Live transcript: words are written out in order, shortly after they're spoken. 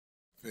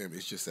Fam,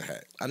 it's just a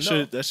hat. I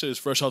know. That shit is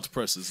fresh out the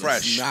presses.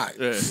 Fresh. Not.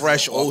 Yeah.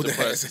 Fresh Old old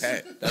ass ass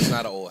hat. That's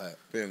not an old hat.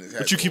 Fam, this But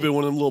hat's you keep it old.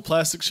 one of them little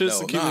plastic shits?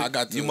 No, to keep Nah, it? I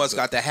got You must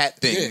got the hat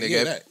thing, Yeah, nigga.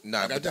 yeah, that.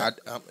 Nah, I got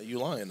that. you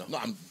lying though. No,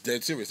 I'm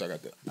dead serious. I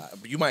got that.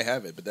 You might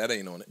have it, but that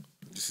ain't on it.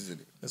 This is it.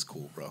 That's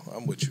cool, bro.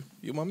 I'm with you.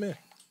 You my man.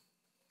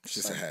 It's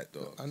just a hat,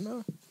 dog. I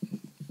know.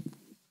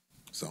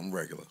 Something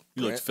regular.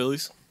 You like the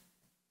Phillies?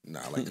 Nah,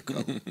 I like the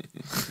color.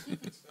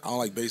 I don't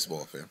like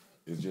baseball, fam.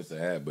 It's just a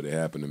hat, but it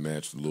happened to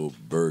match the little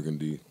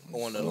burgundy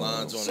On the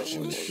lines on the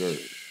on the shoes. shirt.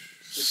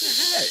 It's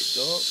a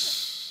hat, dog.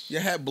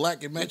 Your hat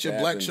black, it match your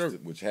black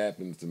shirt. Which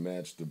happens to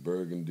match the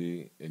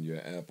burgundy and your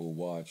Apple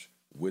Watch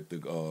with the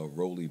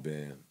rolly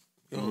band.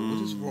 Yo,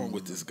 what is wrong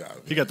with this guy?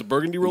 He got the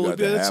burgundy You roller got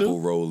the band Apple too?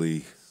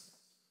 rolly.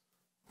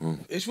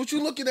 It's what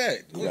you looking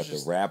at. You got the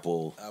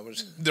Rapple.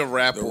 The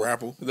rapple. The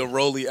rapple. The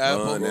roly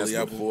apple. That's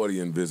before the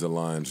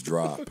Invisaligns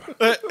drop.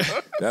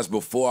 That's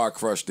before I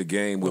crush the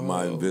game with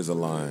my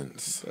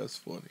Invisaligns. That's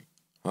funny.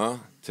 Huh?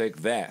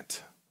 Take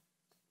that.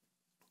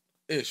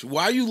 Ish,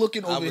 why are you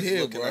looking I over was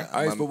here, looking bro? at-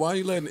 Ice, but why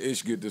you letting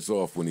Ish get this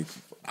off when he...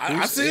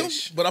 I see him,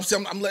 Ish? but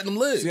I'm letting him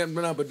live. See,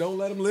 but don't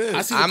let him live.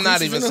 I see the I'm not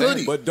creases even in the saying-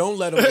 hoodie. But don't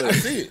let him I live.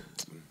 see it.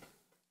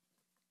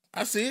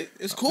 I see it.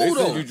 It's They cool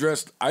said though. you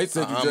dressed. I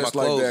said you my dressed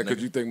like clothes, that because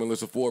nigga. you think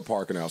Melissa Ford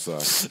parking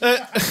outside.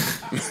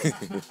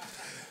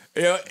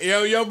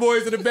 yo,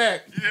 boys in the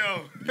back.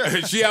 Yo,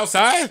 She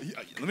outside?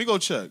 let me go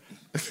check.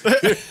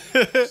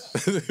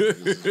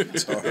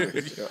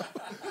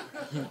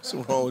 What's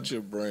wrong with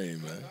your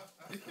brain, man?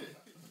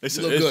 They You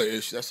said look Ish, good,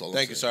 Ish. That's all.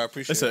 Thank you, sir. I they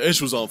appreciate said it.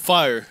 Ish was on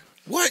fire.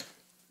 What?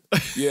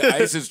 Yeah,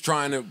 Ice is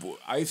trying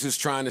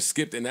to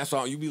skip, and that's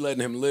all. You be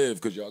letting him live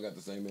because y'all got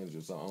the same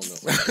manager. So I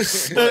don't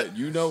know. But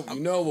you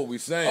know what we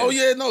saying. Oh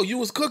yeah, no, you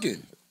was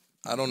cooking.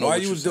 I don't know Why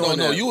what you was saying. doing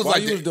No, that? you was Why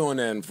like you that. was doing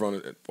that in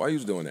front of? Why you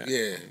was doing that?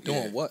 Yeah,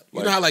 Doing what?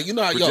 You know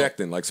how yo.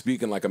 Projecting, like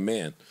speaking like a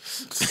man.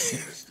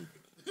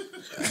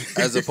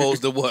 As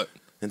opposed to what?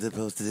 As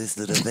opposed to this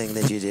little thing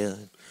that you do.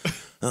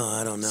 Oh,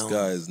 I don't know. This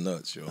guy is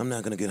nuts, yo. I'm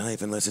not gonna get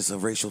hype unless it's a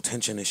racial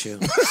tension issue.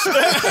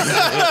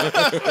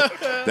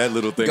 That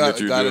little thing that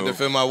you Gotta do.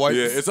 defend my wife.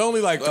 Yeah, it's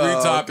only like 3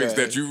 topics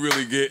okay. that you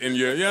really get in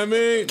your. You know what I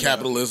mean?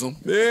 Capitalism.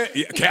 Yeah.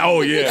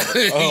 Oh yeah.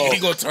 He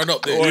gonna turn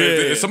up there. Or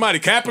is somebody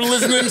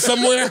capitalism in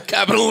somewhere?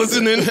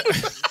 Capitalism in.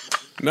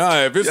 Nah,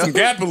 if it's some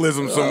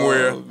capitalism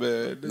somewhere,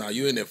 Man. Nah,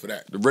 you in there for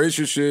that. the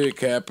racial shit,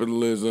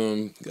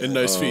 capitalism, And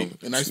nice feet.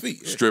 And nice feet.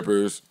 Yeah.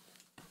 strippers.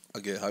 I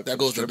get hyped. That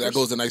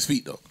goes to nice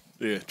feet though.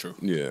 Yeah, true.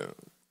 Yeah.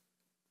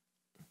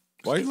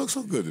 Why you look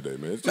so good today,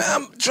 man? It's Man, just-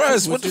 I'm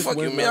dressed. What the just fuck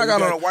you went mean? out. I got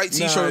You on a white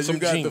t-shirt and some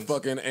you got jeans. the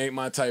fucking ain't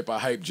my type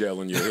of hype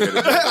gel in your hair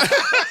today.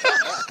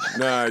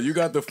 Nah, you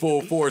got the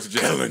full force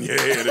gel in your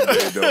hair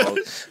today, dog.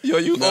 Yo,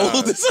 you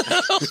old as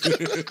hell.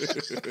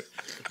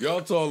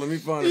 Y'all tall. Let me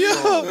find a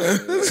song.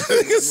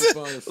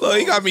 man. Look,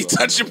 he got me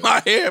touching my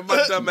hair,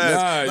 my dumb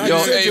ass. Nah, Yo,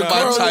 you said ain't your my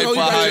curls, type you of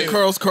got hype. your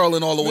curls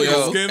curling all the way Yo,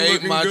 up. Skin ain't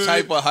looking my good.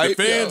 type of hype,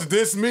 The fans yo.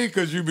 diss me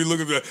because you be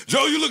looking at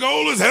Joe, you look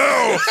old as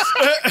hell.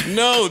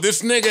 No,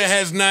 this nigga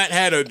has not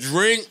had a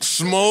drink,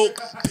 smoke,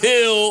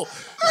 pill,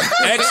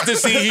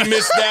 ecstasy he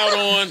missed out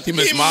on. He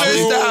missed He Molly.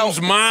 missed out.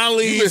 Shrooms,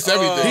 Molly. He missed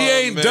everything. He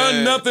ain't man.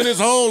 done nothing his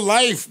whole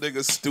life.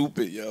 Nigga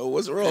stupid, yo.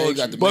 What's wrong Yeah, you with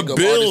got you? the But makeup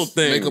build artist.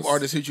 things. Makeup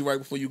artist hit you right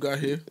before you got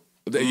here.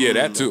 Yeah,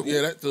 that too.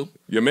 Yeah, that too.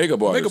 Your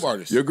makeup artist. Makeup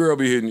artist. Your girl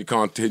be hitting you,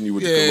 continue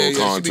with the Yeah,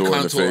 little she be contour in the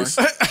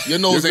contouring. face. Your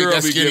nose Your ain't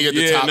girl that be skinny at the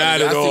giving- top. yeah,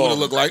 not I at see what all. it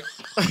look like.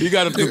 You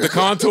got the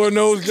contour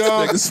nose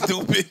job. Nigga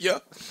stupid, yo.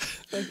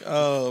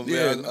 Oh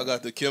man, Yeah. I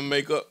got the Kim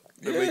makeup.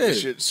 They make Yeah,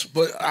 this shit.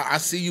 but I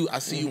see you. I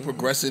see you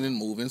progressing and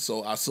moving.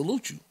 So I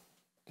salute you.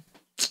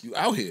 You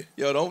out here.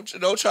 Yo, don't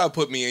try to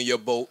put me in your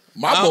boat.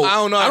 My boat. I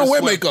don't know. I how don't to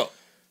wear swim. makeup.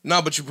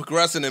 Nah, but you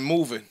progressing and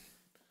moving.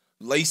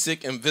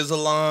 LASIK,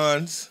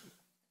 Invisaligns.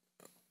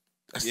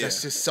 That's Yeah.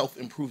 just self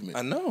improvement.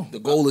 I know. The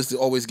goal is to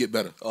always get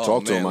better. Oh,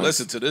 Talk to man, him, Mike.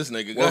 listen to this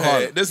nigga. Go Work ahead.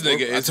 harder. This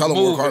nigga I is tell him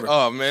work moving. harder.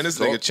 Oh man, this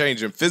nigga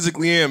changing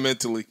physically and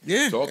mentally.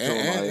 Yeah. Talk to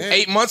him, Mike.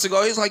 8 months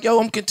ago, he's like, "Yo,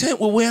 I'm content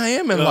with where I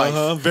am in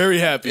life. Very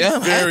happy. Yeah,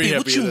 I'm very happy.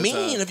 What you at the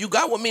mean? time. If you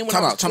got with me when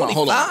Time I out. was Time out. 25,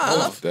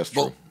 Hold on. That's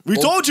true. We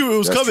told you it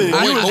was That's coming. true.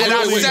 And you-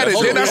 I said it.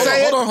 Didn't I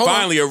say it? Hold on.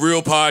 Finally, a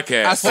real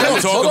podcast. I said We'll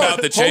it. talk Hold about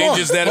on. the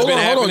changes that have been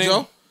happening. Hold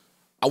on, Joe.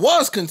 I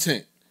was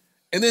content.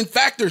 And then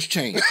factors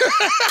change.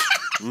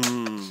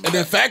 And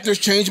then factors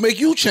change make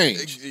you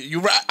change. You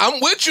right? I'm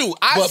with you.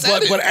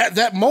 But at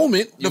that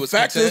moment, You the was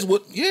factors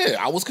content? would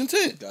I was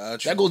content.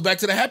 Gotcha. That goes back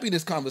to the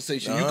happiness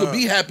conversation. You could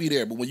be happy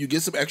there, but when you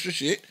get some extra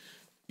shit,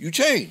 you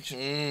change.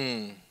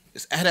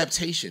 It's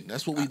adaptation.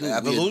 That's what we do.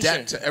 Evolution. We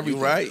adapt to everything.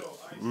 You right.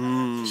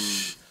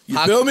 You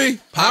feel me?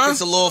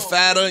 Pockets a little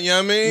fatter. You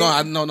know what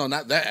I mean? No,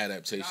 not that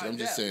adaptation. I'm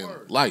just saying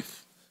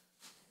life.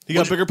 He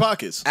got bigger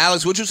pockets.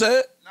 Alex, what you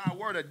said? Nah,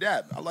 word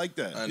adapt. I like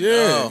that.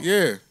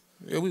 Yeah.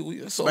 We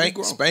that's all we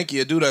grown. Spanky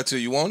will do that to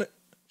you. You want it?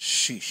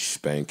 Sheesh.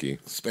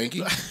 Spanky.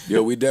 Spanky.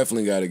 Yo, we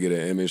definitely got to get an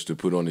image to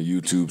put on the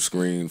YouTube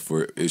screen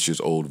for it's just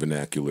old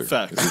vernacular.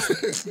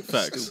 Facts.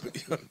 Facts.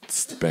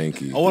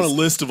 Spanky. I want a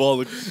list of all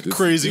the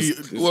crazy.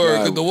 this Word,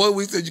 guy- 'cause the one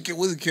we said you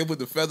was a kid with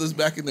the feathers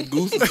back in the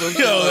goose or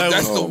something. Yo, that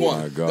That's was- the Oh one.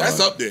 my God. That's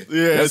up there.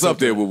 Yeah, That's up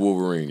there with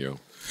Wolverine, yo.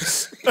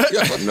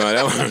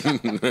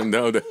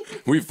 No,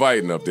 we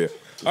fighting up there.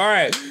 All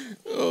right.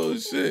 Oh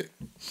shit.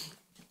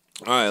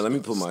 All right, let me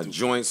put my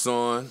joints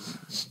on.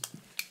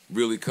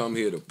 Really come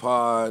here to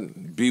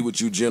pod, be with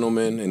you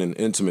gentlemen in an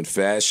intimate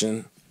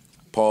fashion.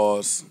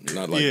 Pause.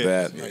 Not like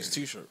that. Nice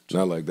T-shirt.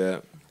 Not like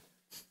that.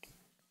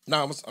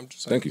 No, I'm just saying.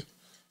 Thank you.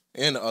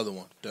 And the other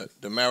one,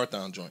 the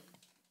marathon joint.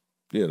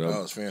 Yeah,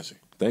 Oh, it's fancy.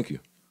 Thank you.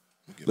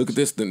 Look at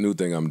this, the new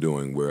thing I'm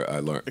doing where I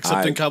learn.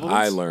 Accepting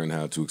compliments? I learn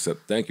how to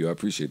accept. Thank you. I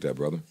appreciate that,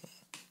 brother.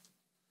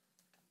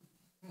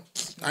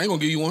 I ain't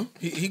gonna give you one.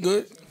 He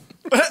good.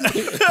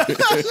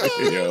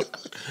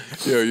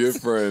 yo, your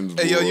friends.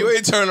 Hey, yo, you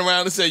ain't turn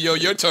around and say, yo,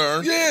 your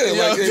turn. Yeah,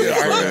 like your all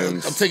right.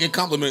 friends. I'm taking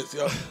compliments.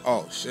 Yo.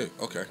 Oh shit.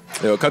 Okay.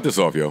 Yo, cut this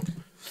off, yo.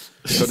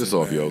 Cut this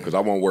off, yo, because I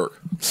won't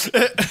work.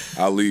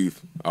 I'll leave.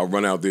 I'll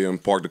run out there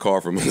and park the car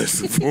for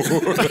Melissa Ford.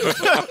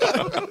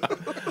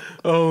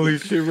 Holy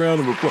shit, round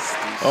of applause.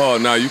 Oh,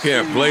 no, you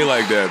can't play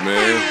like that,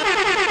 man.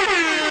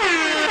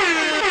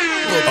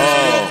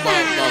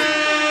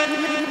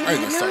 I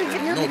ain't gonna start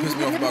that. You know what pissed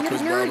me off about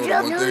Chris Brown? One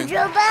thing.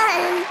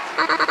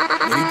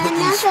 When he put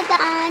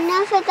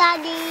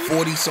these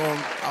 40-song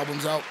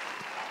albums out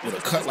with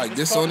a cut like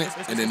this on it,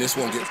 and then this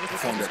won't get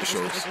performed at the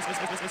shows.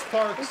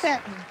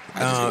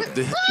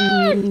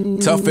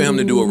 Tough for him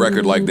to do a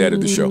record like that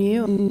at the show.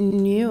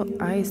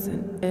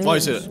 Why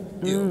is it?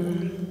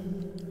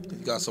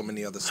 You got so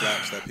many other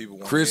slaps that people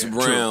want. Chris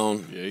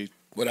Brown. Yeah,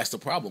 Well, that's the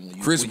problem.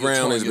 Chris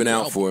Brown has been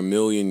out for a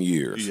million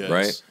years, Yes.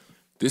 right?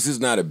 This is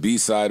not a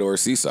B-side or a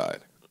C-side.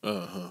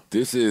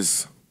 This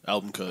is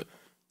album cut.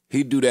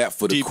 He'd do that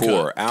for the Deep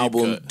core cut,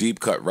 album, deep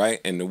cut, right?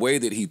 And the way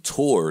that he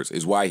tours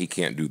is why he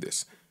can't do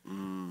this.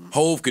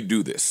 Hove could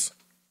do this.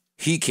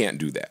 He can't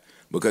do that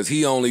because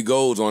he only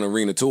goes on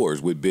arena tours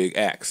with big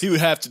acts. He would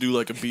have to do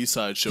like a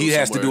B-side show. He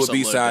has to somewhere do or a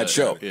something B-side like that.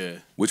 show, Yeah.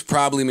 which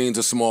probably means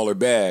a smaller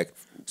bag.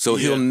 So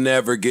he'll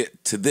never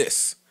get to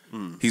this.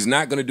 He's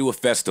not going to do a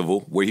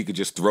festival where he could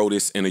just throw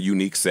this in a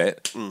unique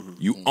set.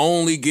 You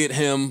only get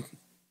him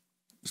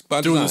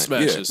by Doing the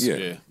design. smashes.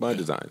 Yeah, by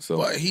design. So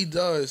But he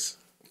does,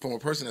 from a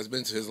person that's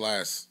been to his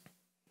last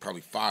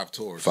probably 5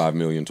 tours. 5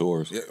 million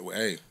tours. Yeah, well,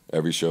 hey,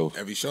 Every show.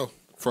 every show.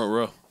 Front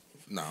row.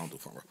 Nah, I don't do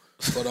front row.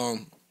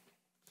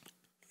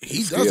 But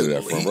he scared of doesn't.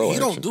 that front row He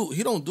don't action. do.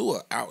 He don't do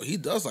a hour. He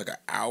does like an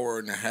hour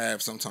and a half,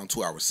 sometimes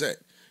 2 hour set,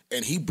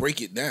 and he break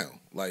it down.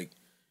 Like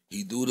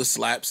he do the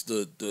slaps,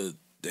 the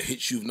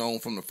hits you've known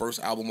from the first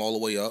album all the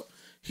way up.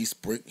 He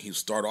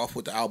start off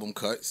with the album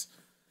cuts.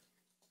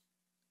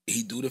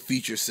 He do the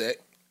feature set.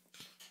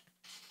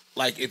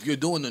 Like if you're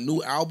doing the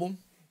new album,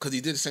 because he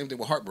did the same thing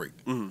with Heartbreak.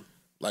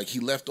 Like he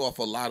left off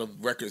a lot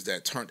of records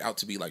that turned out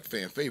to be like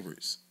fan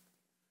favorites.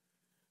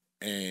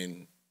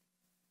 And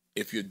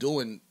if you're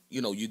doing,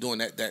 you're doing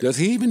that. Does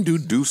he even do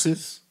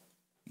deuces?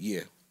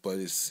 Yeah, but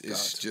it's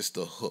just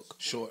a hook.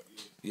 Short.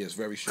 Yeah, it's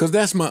very short. Because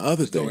that's my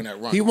other thing. during that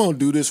run. He won't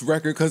do this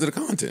record because of the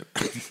content.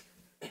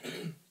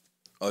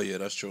 Oh yeah,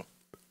 that's true.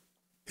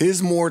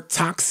 His more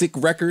toxic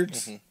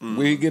records,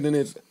 where he getting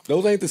his,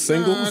 those ain't the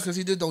singles. because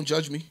he did Don't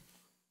Judge Me.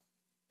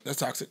 That's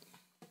toxic.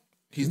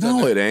 He's done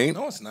No, that. it ain't.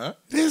 No, it's not.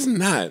 It is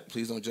not.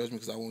 Please don't judge me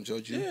because I won't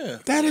judge you. Yeah.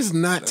 That is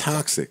not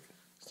toxic.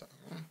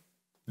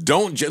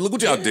 Don't look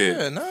what y'all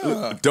did.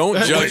 Nah. Don't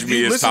judge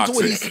me as Listen to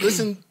toxic.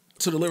 listen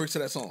to the lyrics to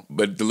that song.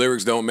 But the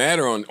lyrics don't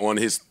matter on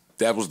his.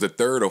 That was the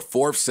 3rd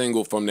or 4th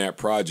single from that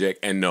project,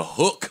 and the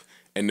hook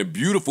and the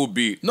beautiful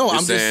beat. No, is I'm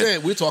just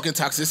saying we're talking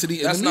toxicity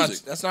in That's the not.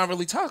 music. That's not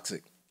really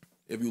toxic.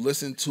 If you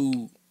listen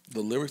to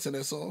the lyrics in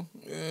that song,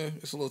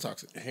 it's a little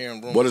toxic. Hearing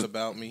What rumors is-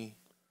 about me.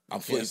 I'm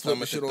Can't flipping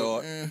stomach shit the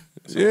on.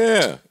 thought.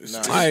 Yeah,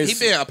 Nah, Nice.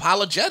 he being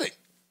apologetic.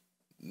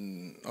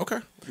 Okay.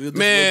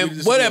 Man,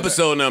 what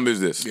episode number is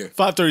this? Yeah.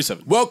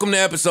 537. Welcome to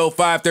episode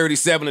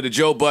 537 of the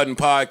Joe Budden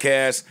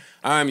Podcast.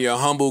 I'm your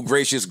humble,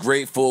 gracious,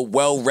 grateful,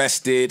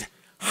 well-rested,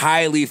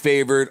 highly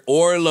favored,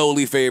 or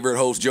lowly favored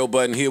host, Joe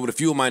Budden, here with a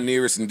few of my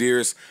nearest and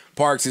dearest.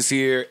 Parks is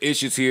here,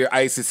 Ish is here,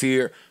 Ice is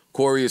here,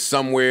 Corey is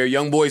somewhere,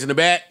 young boys in the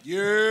back.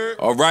 Yeah.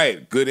 All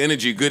right, good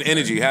energy, good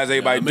energy. How's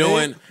everybody man.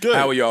 doing? Good.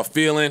 How are y'all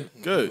feeling?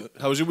 Good.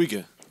 How was your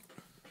weekend?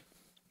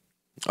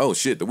 Oh,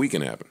 shit, the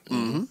weekend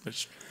happened.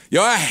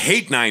 Yo, I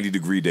hate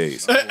 90-degree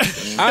days.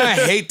 I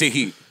hate the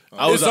heat.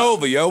 It's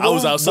over, yo. I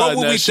was outside what in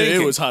were we that shit.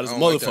 thinking? It was hot as a I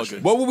don't like that motherfucker.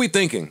 shit. What were we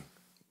thinking?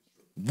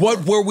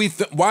 What were we?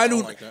 Why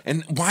do like that.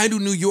 and why do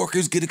New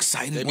Yorkers get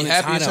excited They when be it's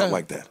happy hot as out hell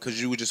like that?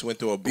 because you just went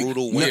through a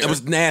brutal No, winter. it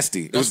was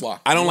nasty. That's why.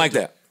 I don't like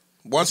that.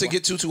 Once it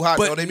get too hot,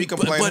 But, no, they be but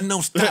complaining.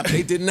 no, stop.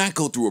 They did not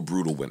go through a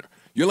brutal winter.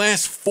 Your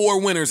last 4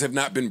 winters have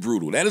not been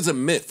brutal. That is a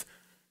myth.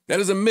 That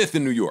is a myth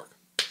in New York.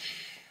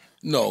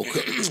 No.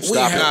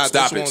 Stop Nah, it.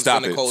 Stop this it. one's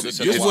Stop been the it. coldest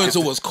This It's winter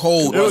was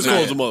cold. It was wasn't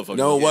cold as a motherfucker.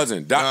 No, it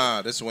wasn't.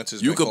 Nah, this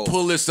winter's You been could cold.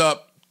 pull this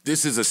up.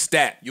 This is a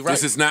stat. You're right.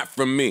 This is not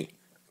from me.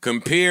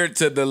 Compared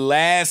to the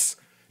last,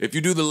 if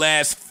you do the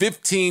last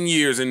 15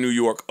 years in New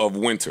York of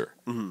winter,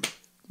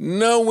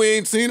 no, we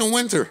ain't seen a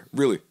winter,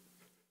 really.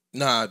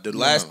 Nah, the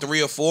last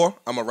 3 or 4,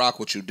 I'm going to rock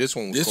with you. This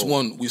one was This cold.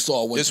 one we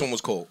saw winter. This one was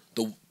cold.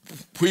 The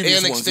previous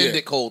And ones, extended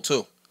yeah. cold,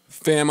 too.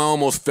 Fam, I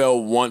almost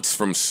fell once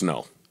from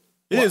snow.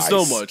 It didn't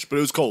snow ice. much, but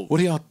it was cold. What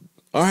do y'all?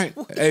 All right.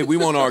 Hey, we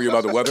won't argue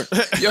about the weather.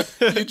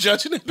 You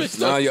judging it based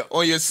Nah, yo.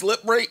 on your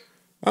slip rate?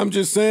 I'm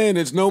just saying,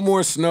 it's no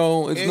more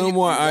snow. It's no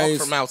more ice.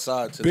 From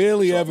outside to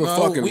Barely ever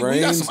fucking we got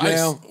rains some ice.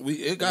 now.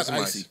 It got some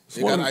icy. ice.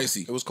 It got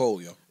icy. It was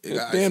cold, yo. It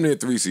got Damn icy. near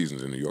 3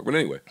 seasons in New York. But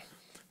anyway,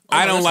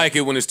 I don't like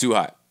it when it's too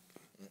hot.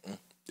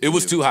 It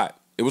was too hot.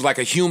 It was like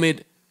a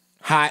humid,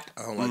 hot.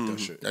 I don't like that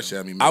shit. That shit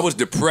had me I was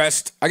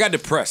depressed. I got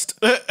depressed.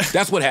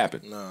 That's what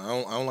happened. No,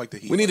 I don't like the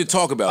heat. We need to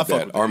talk about fuck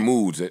that, with our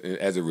moods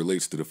as it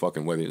relates to the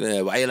fucking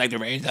weather. Why you like the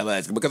rain so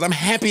much? Because I'm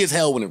happy as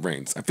hell when it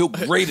rains. I feel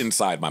great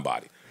inside my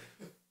body.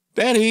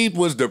 That heat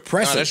was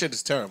depressing. Nah, that shit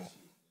is terrible.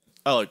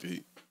 I like the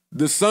heat.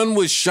 The sun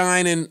was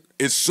shining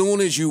as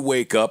soon as you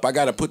wake up. I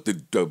got to put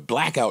the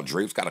blackout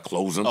drapes, got to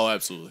close them. Oh,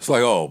 absolutely. It's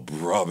like, oh,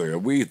 brother, are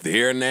we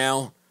there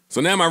now? So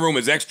now my room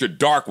is extra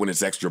dark when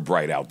it's extra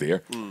bright out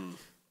there.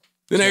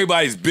 Then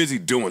everybody's busy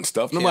doing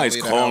stuff. Nobody's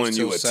leave the calling house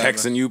you or till 7.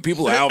 texting you.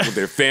 People are out with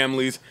their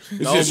families.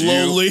 It's All just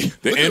lonely. you.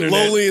 The Look at internet,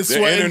 lonely and the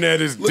sweating.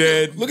 internet is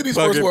dead. Look at these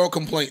Fucking- first world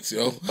complaints,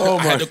 yo. Oh,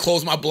 I my- had to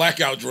close my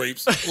blackout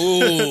drapes.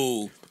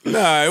 Ooh.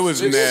 Nah, it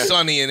was It's nasty.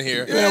 sunny in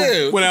here. Yeah,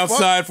 Went what the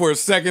outside for a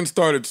second,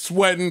 started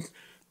sweating,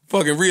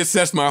 fucking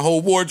reassessed my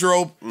whole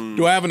wardrobe.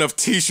 Do I have enough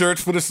t-shirts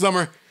for the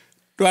summer?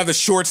 Do I have the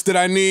shorts that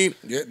I need?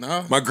 Yeah,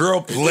 nah. My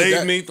girl played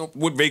that. me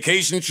with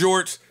vacation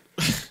shorts,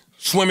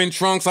 swimming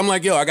trunks. I'm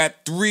like, yo, I got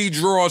 3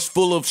 drawers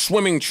full of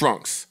swimming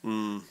trunks.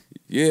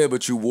 Yeah,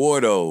 but you wore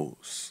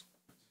those.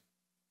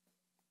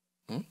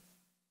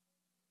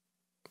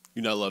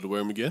 You're not allowed to wear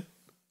them again?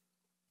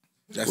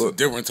 That's a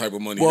different type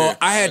of money. Well, there.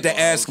 I had to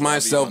ask trying to be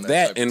myself on that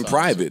that type in of time,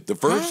 private. The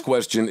first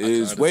question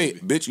is,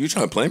 wait, bitch, you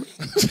trying to play me?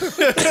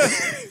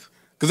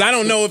 Because I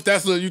don't know if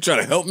that's you trying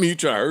to help me, you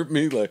trying to hurt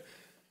me. Like,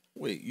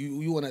 Wait,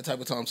 you on that type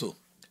of time too?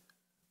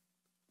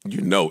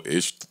 you know,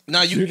 ish.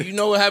 Now you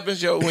know what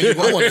happens, yo, when you I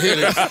go want to hear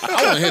this. I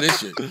want to hear this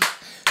shit.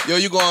 yo,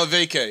 you go on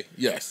vacay.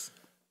 Yes.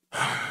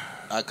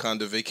 I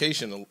kind of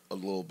vacation a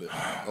little bit.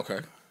 Okay.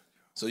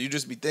 So you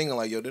just be thinking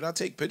like, yo, did I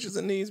take pictures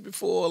in these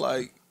before?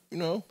 Like, you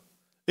know,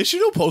 Is you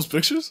don't post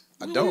pictures?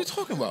 I What are you don't.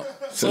 talking about?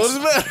 So what does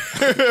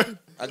it matter?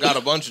 I got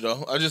a bunch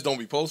though. I just don't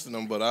be posting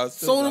them, but I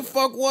still So got the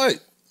fuck what?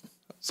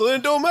 So then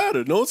it don't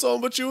matter. No one's talking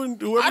about you and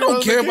whoever. I you're don't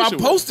on care if I vacation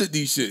with. posted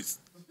these shits.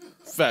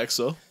 Facts,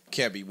 so.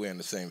 can't be wearing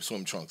the same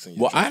swim trunks in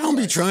your Well, I trunks. don't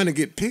be trying to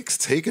get pics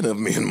taken of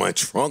me in my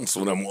trunks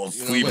when I'm all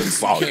sleeping You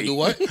soggy. can't do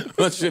what?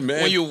 My shit,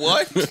 man. When you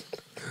what?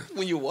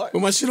 When you what?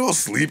 When my shit all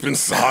sleeping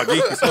soggy.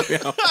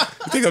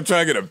 I think I'm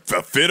trying to get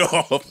a fit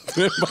off.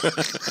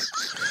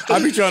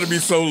 I be trying to be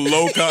so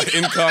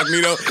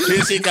incognito.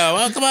 Here she go.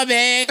 Oh, come on,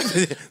 man.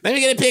 Let me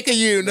get a pic of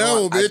you.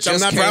 No, I bitch, I'm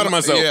just not came proud of out-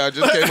 myself. Yeah, I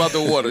just came out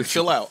the water.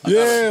 Chill out.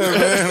 Yeah,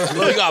 man.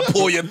 You gotta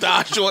pull your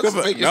thigh shorts.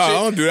 No, Make I your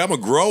don't do that. I'm a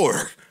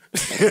grower.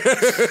 shit.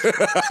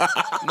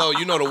 No,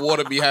 you know the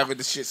water be having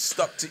the shit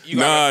stuck to you.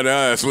 Nah,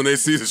 that's when they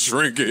see the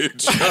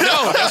shrinkage.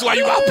 No, that's why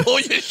you gotta pull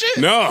your shit.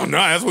 No,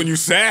 that's when you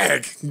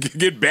sag.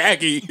 Get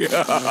baggy.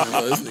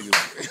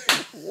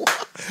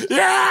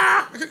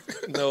 Yeah.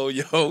 No,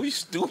 yo, you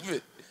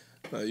stupid.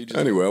 No, you just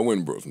Anyway, I went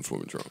and brought some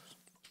swimming trunks.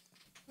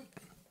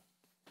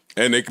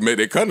 And they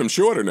cut them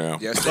shorter now.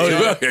 Yes, Oh, they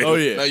yeah. are. Oh,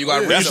 yeah. No, you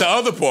gotta read That's the them.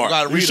 other You part.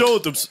 gotta We read them.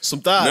 showed them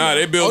some thigh. Nah,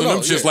 they building Oh, no,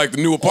 them just yeah. like the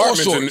new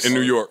apartments sorts. in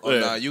New York. Oh,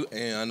 nah,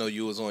 and I know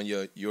you was on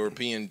your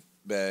European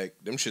bag.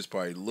 Them shit's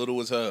probably little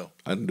as hell.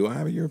 Do I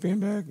have a European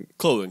bag?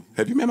 Clothing.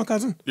 Have you met my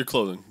cousin? Your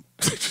clothing.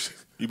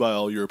 You buy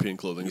all European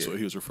clothing is what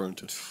he was referring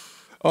to.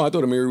 Oh, I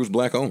thought Amiri was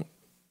black owned.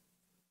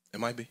 It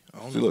might be. I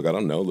don't See, know. look, I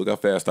don't know. Look how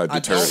fast I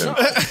deterred him.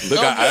 don't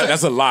Look,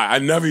 that's a lie. I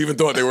never even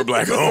thought they were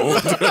black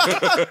owned.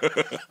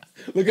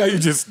 Look how you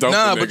just dumped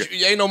Nah, the but nigga.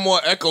 you ain't no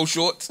more Echo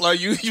shorts. Like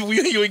you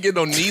ain't get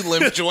no knee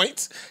length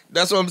joints.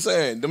 That's what I'm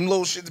saying. Them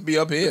little shits be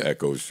up here.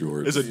 Echo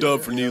shorts. It's a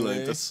dub for knee Yeah, length.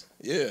 man. That's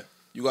Yeah,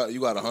 you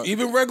got a hunt.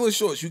 Even regular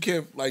shorts, you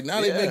can't like now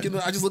Yeah. they making.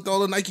 I just looked at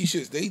all the Nike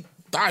shits. They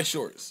thigh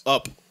shorts.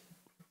 up.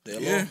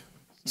 Yeah.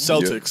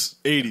 Celtics,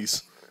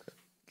 80s.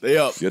 They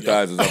up. Your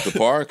thighs is up to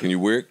par. Can you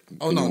wear?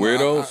 Oh Can no, you wear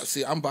no, those?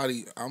 see, I'm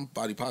body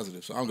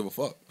positive, so I don't give a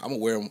fuck. I'm gonna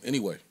wear them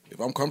anyway. If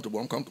I'm comfortable,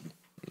 I'm comfortable.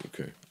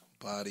 Okay.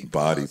 body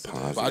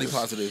Positive. Body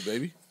positive,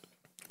 baby.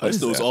 I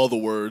just knows that? all the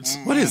words.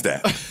 What is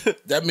that?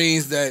 That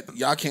means that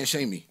y'all can't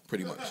shame me,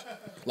 pretty much.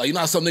 Like you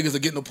know how some niggas that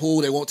get in the pool,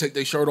 they won't take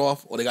their shirt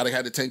off, or they gotta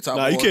have the tank top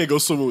Nah, on. you can't go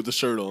swimming with the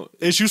shirt on.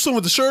 Is you swim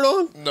with the shirt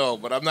on? No,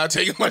 but I'm not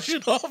taking my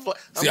shit off.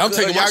 See, I'm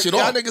taking my shit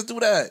y'all off. niggas do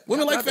that.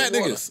 Women Y'all like not fat the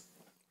water. niggas.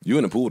 You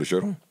in the pool with a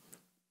shirt on?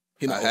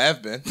 You know, I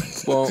have been.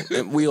 Well,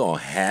 we all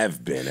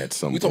have been at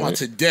some we point. talking about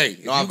today.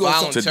 If No, I you go some-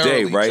 voluntarily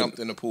Today, right? jumped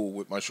in the pool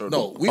with my shirt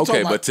No, on. we Okay,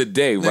 talking but about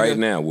today, right nigga,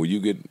 now, will you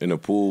get in a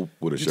pool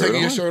with a You shirt taking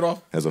on? your shirt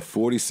off? As a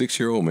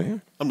 46-year-old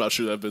man? I'm not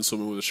sure that I've been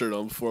swimming with a shirt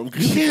on before. I'm You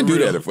can't do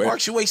that if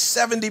Mark, you weigh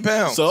 70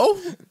 pounds. So?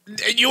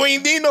 You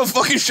ain't need no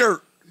fucking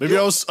shirt. Maybe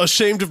I was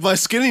ashamed of my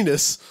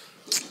skinniness.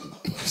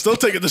 Still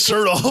taking the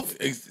shirt off.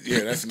 Yeah,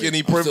 that's Skinny me.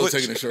 I'm still privilege.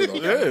 taking the shirt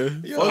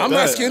off. Yeah. Fuck I'm that.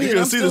 not skinny. You're and gonna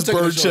I'm see still this taking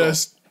the bird shirt off.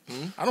 chest.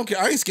 I don't care.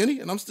 I ain't skinny,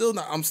 and I'm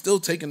still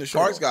taking the shirt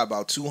Park's off. got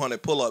about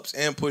 200 pull-ups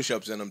and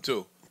push-ups in them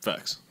too.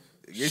 Facts.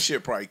 Your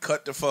shit probably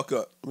cut the fuck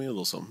up. I mean, a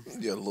little something.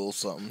 Yeah, a little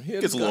something.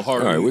 Yeah, Gets a little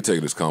harder. All right, we're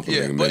taking this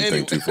complimenting Yeah, men but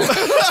thing too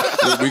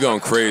far. We going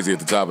crazy at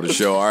the top of the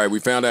show. All right, we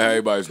found out how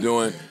everybody's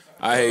doing.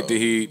 I hate the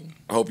heat.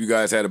 I hope you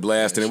guys had a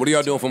blast. And what are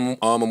y'all doing for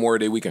Memorial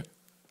Day weekend?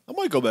 I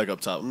might go back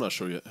up top. I'm not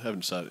sure yet. Haven't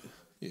decided.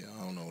 Yeah,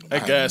 I don't know.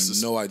 That gas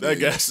is no idea. That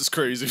gas is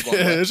crazy.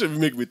 That should be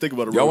making me think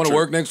about a Y'all want to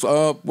work next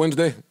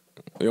Wednesday?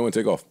 Or y'all want to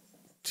take off?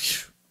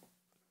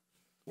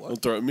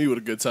 Don't throw at me with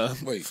a good time.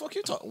 Wait, Fuck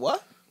you talking?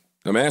 What?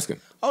 I'm asking.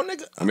 Oh,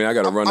 nigga. I mean, I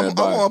got to run that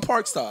by. I'm on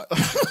Park Stop.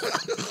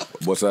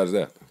 What side is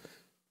that?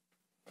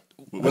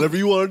 Whatever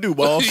you want to do,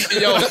 boss.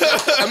 Yo,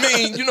 I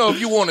mean, you know, if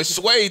you want to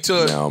sway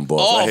to Now I'm boss.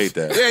 off. I hate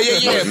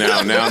that.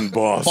 Yeah. Now I'm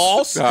boss.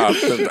 Boss?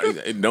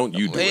 Don't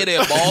you do Hey it. there,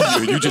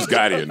 boss. You just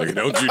got here, nigga.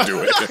 Don't you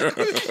do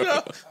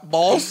it.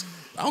 Boss.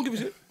 I don't give a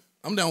shit.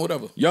 I'm down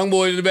whatever. Young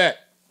boys in the back.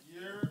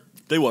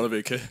 They want to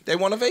vacate. They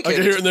want to vacate. I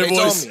can hear it in their They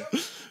voice. told me.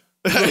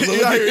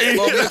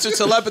 Well, Mr.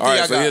 Telepathy, All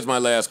right, I so got. here's my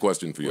last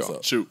question for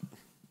y'all. Shoot.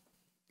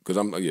 Because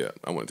I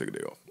want to take a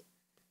day off.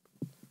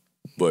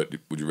 But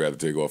would you rather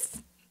take off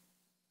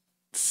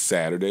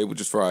Saturday, which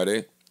is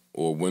Friday,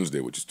 or Wednesday,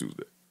 which is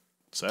Tuesday?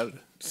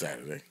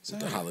 Saturday.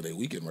 The holiday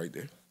weekend right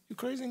there. You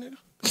crazy, nigga?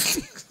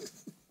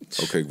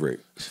 Okay, great.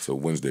 So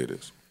Wednesday it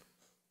is.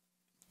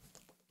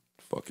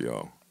 Fuck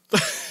y'all.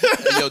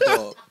 Hey, yo,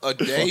 dog. A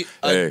day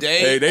off is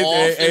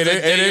a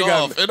day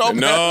got off. It don't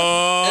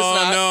matter.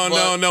 It's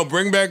not, no.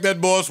 Bring back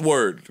that boss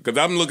word, because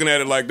I'm looking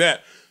at it like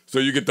that. So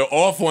you get the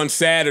off on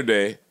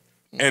Saturday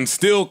and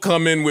still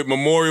come in with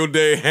Memorial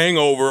Day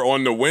hangover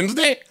on the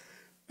Wednesday?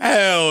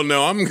 Hell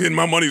no, I'm getting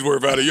my money's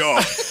worth out of y'all.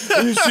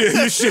 You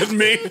shitting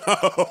me?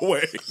 Oh,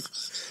 wait.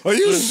 Are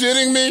you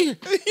shitting me?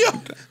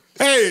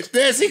 Hey,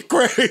 that's he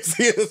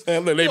crazy as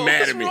hell. They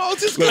mad at me. Look,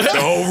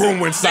 the whole room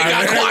went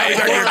silent. Quiet.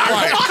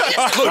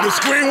 Look, the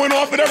screen went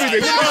off and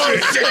everything. All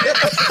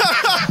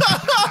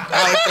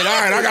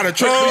right, I got a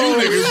trick for you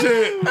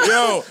niggas.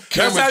 Yo,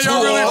 that's how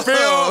y'all really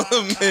feel?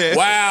 man.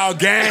 Wow,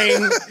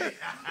 gang.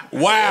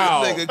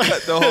 Wow. Nigga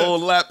cut the whole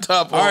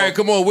laptop off. All right,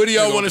 come on. Where do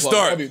y'all want to plug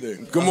start?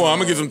 everything. Come on, I'm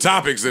going to get some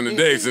topics in the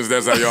day since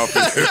that's how y'all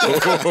feel.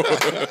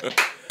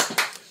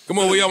 Come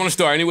on, where y'all want to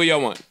start? Anywhere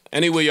y'all want.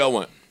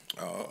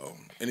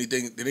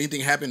 Did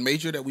anything happen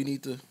major that we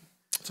need to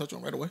touch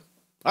on right away?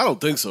 I don't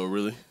think so,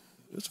 really.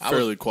 It's a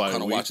fairly quiet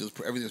Kind of week. watches.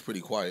 Everything's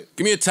pretty quiet.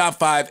 Give me a top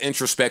 5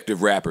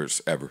 introspective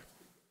rappers ever.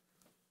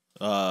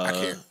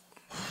 I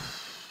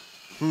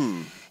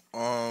can't.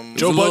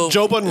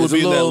 Joe Budden would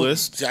be in that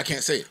list. See, I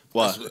can't say it.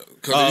 Why?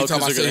 Because anytime I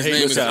 'cause say they're his gonna name,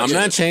 hate is this guy. I'm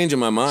not changing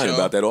my mind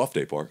about that off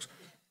day, Parks.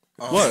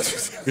 What?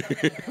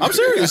 I'm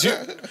serious.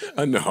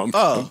 I know.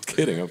 I'm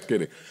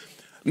kidding.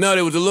 No,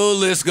 there was a little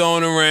list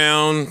going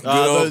around.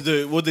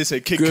 What'd they say?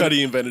 Kid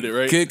Cudi invented it,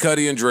 right? Kid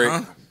Cudi and Drake.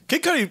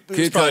 Kid Cudi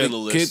is probably on the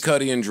list. Kid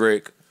Cudi and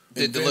Drake.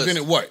 Did the list.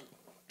 Invented what?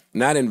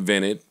 Not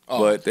invented,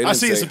 but they didn't I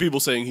see say some people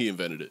saying he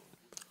invented it.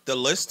 The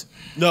list?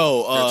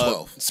 No,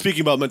 12.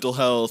 speaking about mental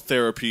health,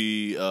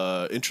 therapy,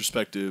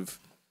 introspective.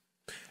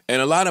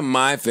 And a lot of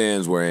my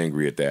fans were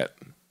angry at that,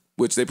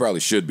 which they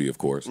probably should be, of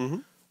course.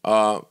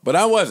 But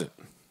I wasn't.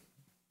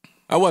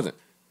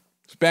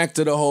 It's back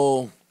to the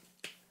whole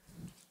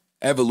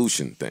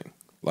evolution thing.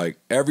 Like,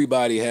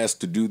 everybody has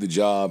to do the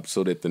job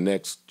so that the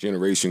next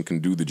generation can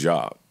do the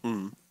job.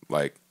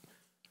 Like,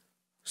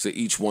 so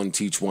each one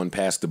teach one,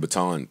 pass the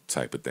baton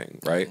type of thing,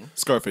 right?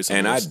 Scarface.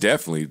 And I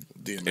definitely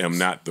am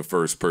not the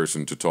first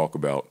person to talk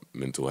about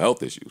mental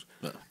health issues.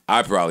 No.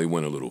 I probably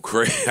went a little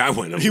crazy. I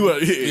went. You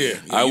leaned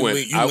in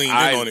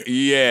on it.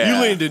 Yeah,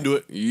 you leaned into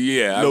it.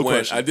 Yeah, No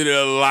question. I did it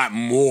a lot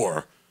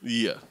more.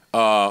 Yeah.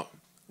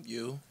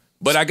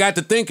 But I got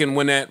to thinking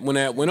when that went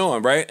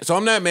on, right? So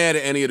I'm not mad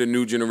at any of the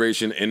new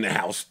generation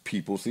in-house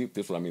people. See,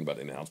 this is what I mean by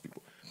the in-house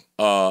people.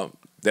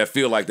 That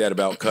feel like that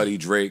about Cudi,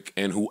 Drake,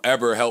 and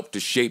whoever helped to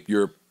shape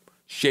your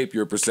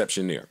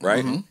perception there,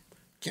 right?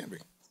 Can't be.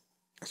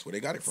 That's where they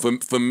got it from.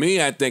 For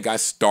me, I think I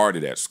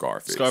started at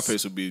Scarface.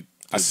 Scarface would be.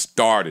 I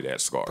started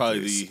at Scarface.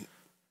 Probably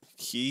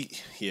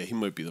he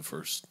might be the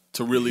first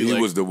to really. He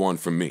was the one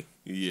for me.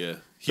 Yeah,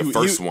 The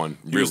first one.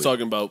 He was really,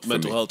 talking about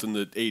mental me. health in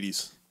the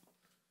 80s.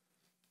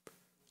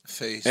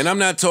 Face. And I'm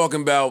not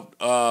talking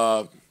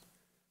about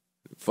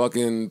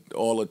fucking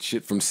all the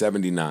shit from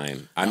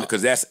 '79,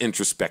 because that's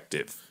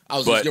introspective. I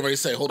was just getting ready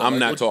to say, hold on. I'm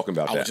not talking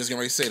about I that. was just getting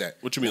ready to say that.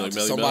 What you mean, like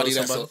Melly somebody Mel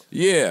or that's somebody?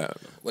 Yeah,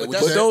 Wait, but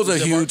what you said? those What are you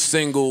said, huge Mark?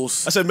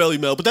 singles, I said Melly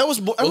Mel, but that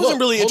wasn't look, really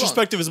hold on.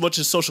 introspective as much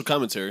as social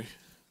commentary.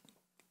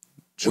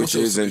 which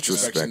is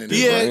introspective.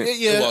 Right?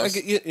 Yeah, was.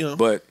 you know.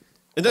 But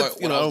And But that's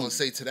what you I was know, going to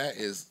say to that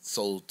is,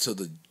 so to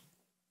the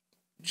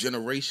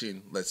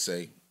generation, let's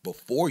say,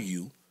 before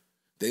you,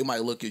 they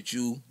might look at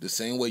you the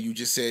same way you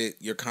just said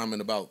your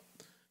comment about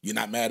you're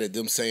not mad at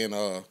them saying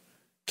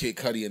Kid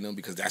Cudi and them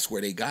because that's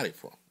where they got it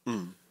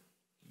from.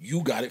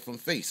 You got it from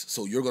Face,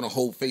 so you're going to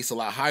hold Face a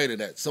lot higher than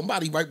that.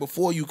 Somebody right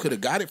before you could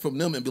have got it from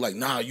them and be like,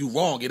 nah, you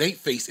wrong. It ain't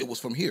Face. It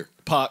was from here.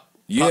 Pac.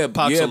 yeah,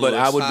 Pac's on the but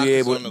I list. would Pac be is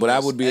able, on the but I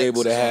list. would be X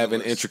able to is on have the an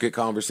list. intricate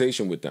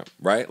conversation with them,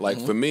 right? Like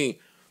for me,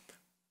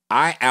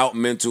 I out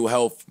mental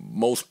health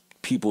most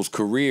people's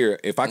career.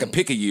 If I could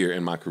pick a year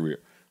in my career,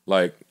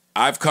 like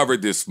I've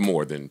covered this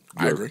more than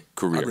your I agree.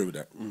 career. I agree with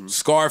that.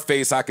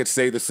 Scarface, I could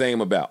say the same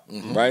about,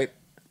 right?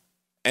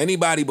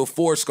 Anybody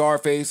before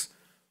Scarface,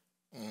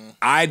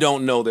 I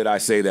don't know that I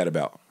say that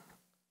about.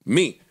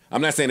 Me.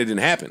 I'm not saying it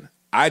didn't happen.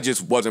 I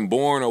just wasn't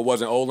born or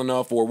wasn't old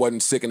enough or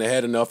wasn't sick in the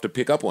head enough to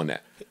pick up on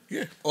that.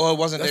 Yeah. Or it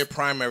wasn't their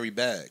primary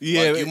bag.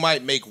 Yeah, Like, you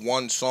might make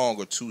one song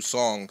or two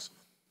songs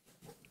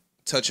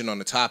touching on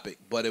the topic,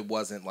 but it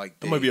wasn't like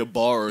It might be a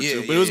bar or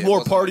two, but it was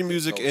more party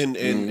music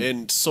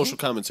and social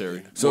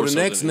commentary. So more the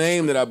next than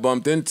name that I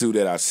bumped into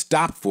that I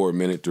stopped for a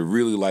minute to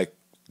really like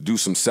do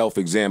some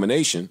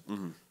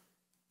self-examination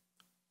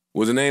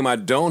was a name I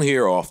don't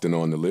hear often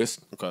on the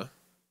list. Okay.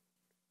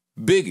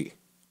 Biggie.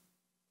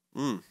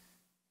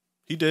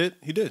 He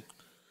did.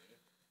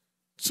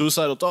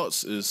 Suicidal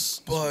Thoughts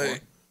is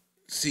But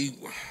see,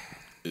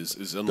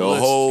 is on The the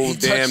list. whole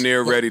damn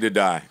near ready to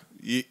die.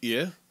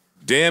 Yeah.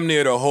 Damn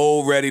near the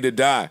whole ready to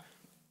die.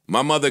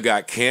 My mother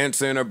got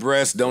cancer in her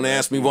breast. Don't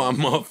ask me why I'm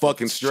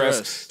motherfucking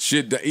stressed. Stress.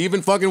 Shit,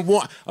 even fucking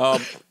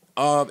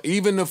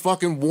even the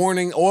fucking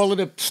warning, all of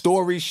the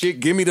story shit.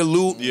 Give me the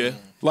loot. Yeah.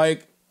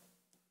 Like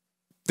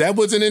that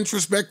was an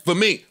introspect for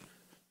me.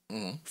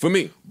 For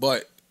me.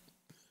 but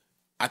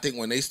I think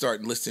when they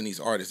start listing these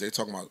artists, they're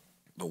talking about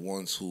the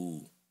ones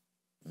who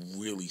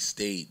really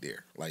stayed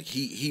there. Like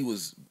he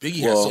was Biggie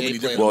had so many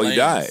different he lanes.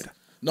 died.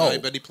 No,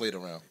 but he played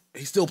around.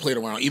 he still played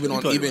around. Even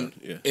played around,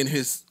 yeah. in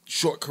his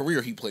short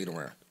career, he played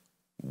around.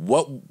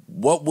 What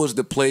was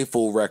the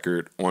playful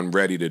record on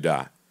Ready to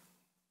Die?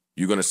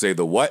 You gonna say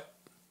the what?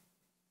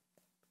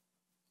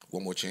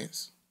 One More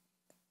Chance.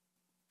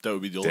 That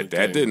would be the only That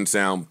thing. didn't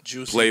sound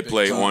Juicy play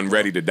Big on John.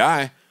 Ready to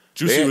Die.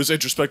 Juicy They- was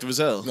introspective as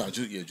hell. No,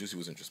 Juicy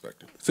was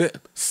introspective.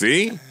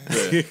 See?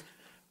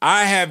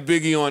 I have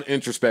Biggie on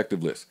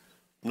introspective list.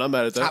 I'm not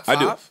mad at that. Top I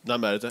do. five? Not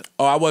mad at that.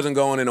 Oh, I wasn't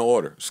going in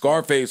order.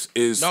 Scarface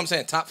is. No, I'm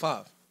saying top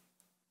five.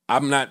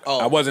 I'm not.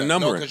 I wasn't No,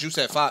 numbering. because you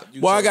said five.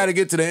 Well, I got to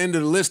get to the end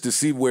of the list to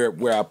see where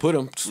I put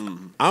him.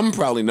 I'm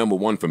probably number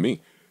one for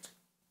me,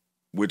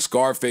 with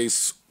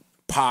Scarface,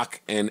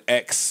 Pac, and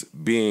X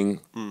being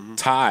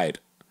tied.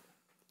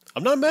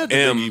 I'm not mad at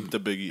M. the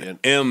Biggie and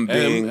M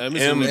being M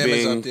is M in there. Em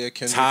is being up there.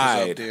 Kendrick is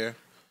tied. up there.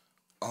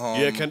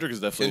 yeah, Kendrick is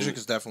definitely Kendrick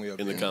is definitely up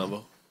in there. the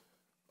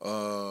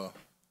combo.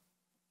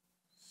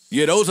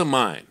 Yeah, those are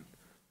mine.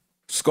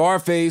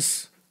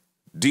 Scarface,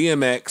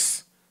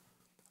 DMX.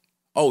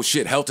 Oh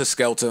shit, Helter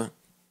Skelter.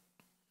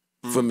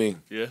 For me,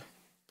 Yeah.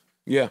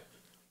 yeah.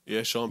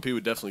 Yeah, Sean P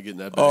would definitely get in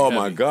that bag. Oh,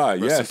 my heavy.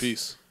 God, Rest yes. in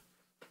peace.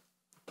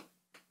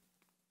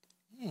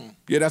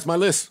 Yeah, that's my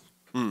list.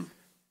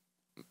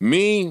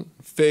 Me,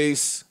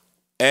 Face,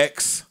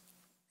 X,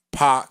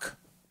 Pac,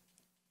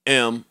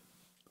 M.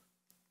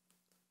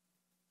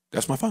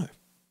 That's my five.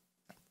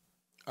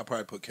 I'll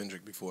probably put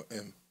Kendrick before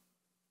M.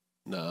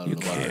 Nah, I don't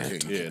know about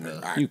that. Yeah, nah.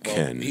 All right, You well,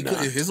 cannot. He could,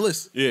 his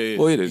list. Yeah.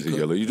 Well, it is a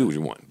yellow. You do what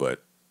you want,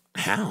 but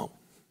how?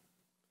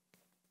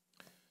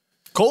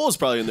 Cole is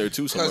probably in there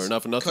too somewhere.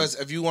 Not for nothing. Because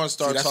if you want to See,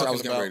 start that's what I talking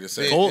was getting about ready to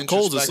say. big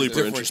Cole's a introspective- sleeper.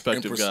 Different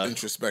Introspective guy.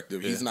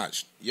 Introspective. He's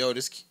not Yo,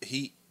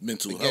 he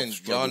mental again, health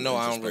struggle, y'all know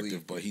I don't really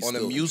introspective, but he's on a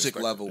still music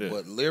introspective. level,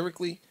 but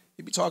lyrically,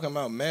 he be talking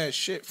about mad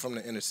shit from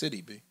the inner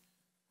city, b,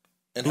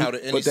 and how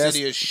the inner But that's-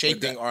 city is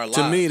shaping our lives.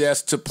 To me,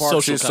 that's to Parks'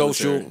 Social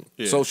social commentary.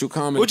 Yeah. social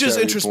commentary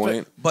Which is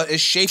point. but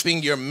it's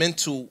shaping your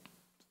mental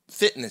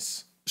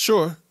fitness.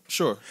 Sure.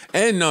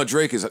 And no,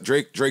 Drake is on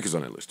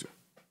that list too.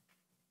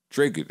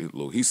 Drake,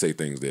 look, he say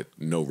things that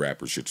no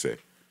rapper should say.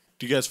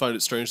 Do you guys find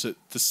it strange that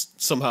this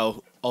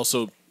somehow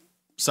also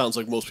sounds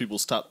like most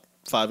people's top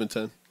 5 and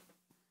 10?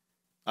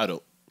 I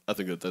don't. I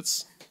think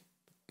that's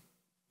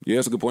Yeah,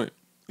 that's a good point.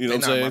 you know They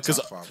what I'm saying? not my Because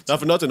top 5 and not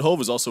for nothing, Hove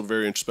is also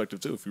very introspective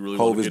too. If you really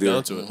Hov want is to get there.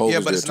 down to it, Hov Yeah,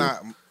 is but it's there,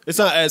 not. it's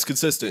not as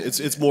consistent.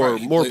 It's more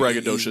Right, more he's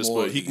braggadocious,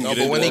 more- but he can no, get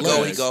But into when he all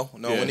go, that. he go.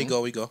 No, Yeah. when he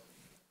go, he go.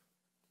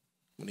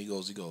 When he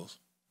goes, he goes.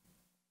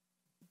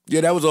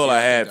 Yeah, that was all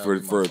I had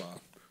That'd be for. my five.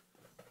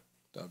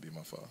 That'd be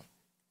my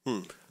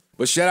five.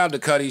 But shout out to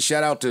Cuddy.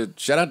 Shout out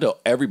to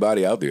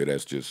everybody out there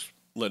that's just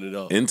Letting it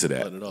off. into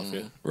that. Letting it off,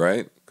 yeah.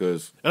 right.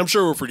 Because And I'm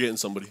sure we're forgetting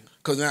somebody.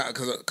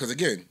 Because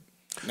again,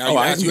 now Oh, you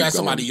I ask, keep you ask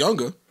somebody going.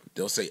 younger,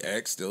 they'll say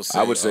X. They'll say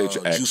I would say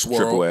X, Juice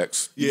Triple WRLD.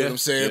 X. You know Yeah, what I'm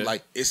saying? yeah.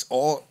 Like it's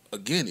all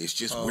again. It's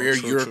just where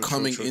true, you're true,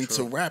 coming true, into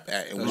true. rap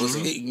at and what's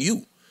hitting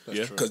you.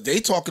 Yeah. Because they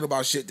talking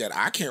about shit that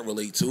I can't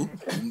relate to.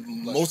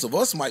 Most of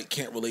us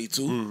can't relate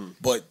to.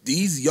 But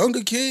these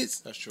younger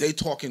kids, true. they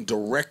talking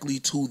directly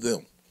to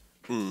them,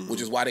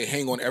 which is why they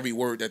hang on every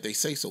word that they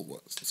say so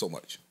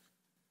much.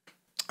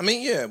 I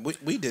mean, yeah,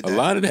 we did A that.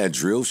 lot of that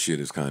drill shit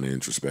is kind of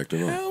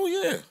introspective. Huh? Hell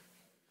yeah.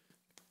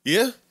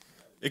 Yeah,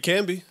 it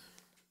can be.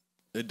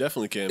 It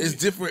definitely can It's be.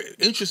 different.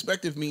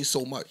 Introspective means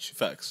so much.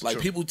 Facts. Like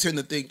True. people tend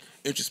to think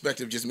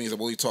introspective just means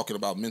well, you're talking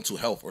about mental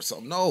health or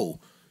something. No,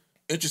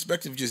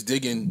 introspective just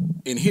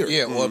digging in here.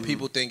 Yeah, or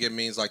people think it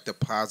means like the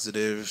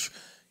positive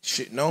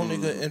shit. No,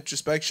 nigga,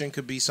 introspection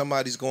could be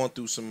somebody's going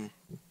through some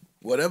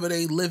whatever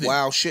they live in.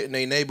 wild shit in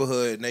their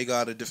neighborhood and they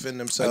got to defend I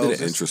themselves.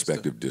 did an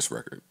introspective diss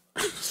record.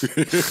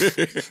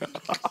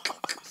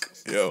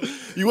 Yo,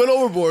 You went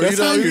overboard. that's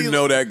how you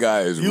know that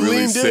guy is you really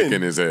leaned sick in.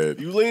 in his head.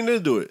 You leaned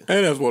into it.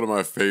 And that's one of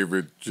my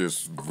favorite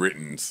just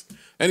writtens.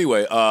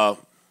 Anyway,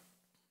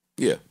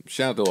 yeah,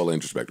 shout out to all the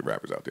introspective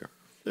rappers out there.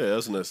 Yeah, that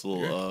was a nice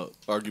little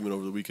argument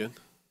over the weekend.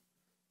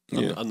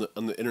 On the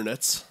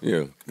internets.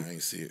 Yeah. I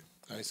ain't see it.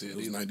 It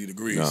was 90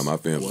 degrees. Nah, my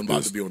fans I wasn't was about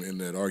pissed. to be on the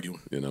internet arguing.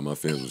 You know, my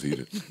fans was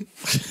heated.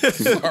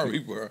 Sorry,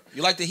 bro.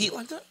 You like the heat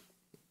like that?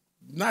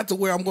 Not to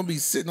where I'm going to be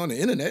sitting on the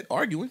internet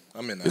arguing.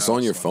 I'm in the It's house.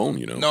 on your phone,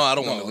 you know. No, I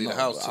don't want to No, leave the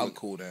no, house till I'll- it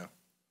cool down.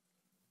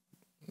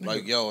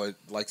 Like, yo, at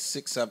like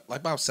 6, 7, like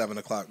about 7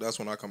 o'clock, that's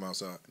when I come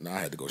outside. Nah, I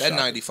had to go That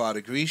shopping.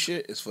 95-degree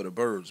shit is for the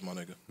birds, my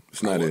nigga.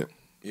 It's not it.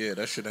 Yeah,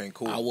 that shit ain't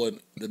cool. I would.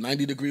 The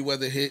 90-degree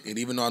weather hit, and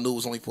even though I knew it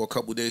was only for a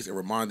couple days, it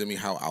reminded me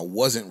how I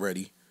wasn't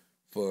ready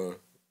for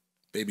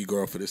baby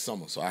girl for this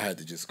summer. So I had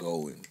to just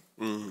go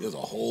and there's a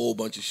whole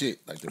bunch of shit.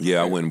 Like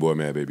Yeah, I went and bought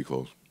Mad Baby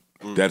clothes.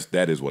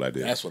 That is what I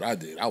did. That's what I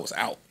did. I was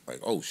out. Like,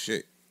 oh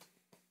shit,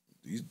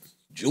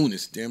 June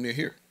is damn near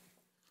here.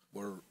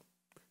 Word.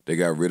 They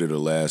got rid of the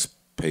last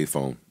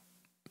payphone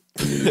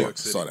in New York.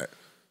 Saw that.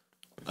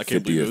 I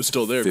can't believe it was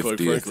still there, quite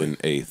 50th frankly. and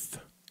 8th.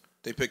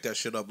 They picked that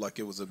shit up like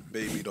it was a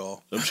baby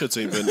doll. Them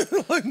shits ain't been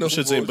Like, no them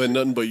shits ain't been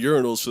bullshit. nothing but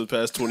urinals for the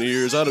past 20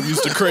 years. I'd have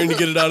used a crane to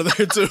get it out of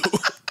there too.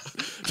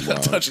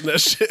 Not touching that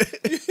shit.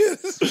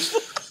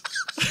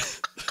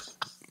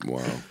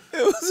 Wow.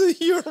 It was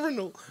a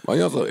urinal. Why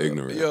y'all so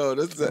ignorant? Yo,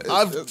 that's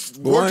I've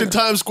worked in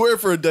Times Square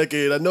for a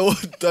decade. I know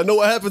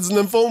what happens in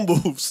them phone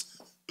booths.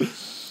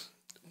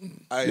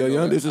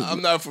 Yo, this is-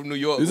 I'm not from New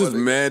York. This is but-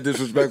 mad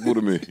disrespectful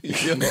to me.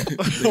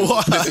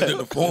 Why? In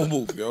the phone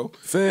booth, yo.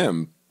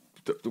 Fam,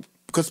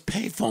 because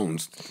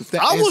payphones.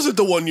 I wasn't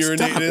the one Stop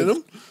urinating it. in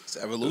them. It's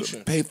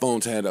evolution.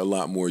 Payphones had a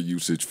lot more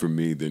usage for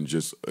me than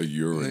just a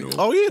urinal.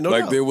 Oh, yeah, no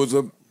like doubt. there was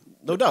a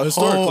No doubt,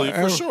 historically, whole for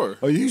era. sure.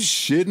 Are you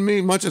shitting me?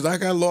 Much as I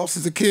got lost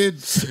as a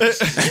kid.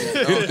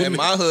 No, in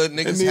my hood,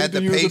 niggas need had to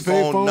the use a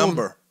payphone payphone?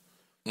 number.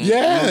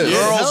 Yeah. Girls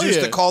hell used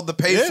yeah. to call the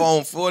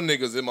payphone for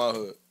niggas in my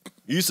hood.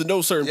 You used to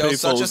know certain Yo, payphones.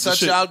 such and the such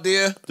shit- out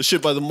there. The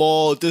shit by the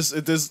mall, at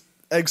this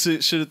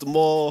exit shit at the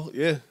mall.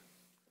 Yeah.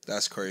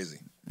 That's crazy.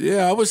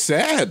 Yeah, I was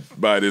sad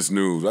by this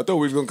news. I thought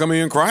we was gonna come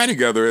here and cry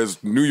together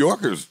as New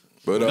Yorkers.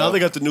 But Now they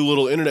got the new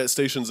little internet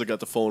stations that got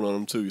the phone on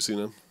them too. You seen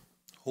them?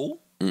 Who?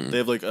 They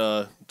have like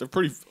they're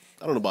pretty.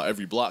 I don't know about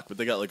every block, but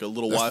they got like a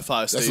little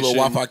Wi-Fi That's station. a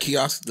little Wi-Fi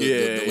kiosk. The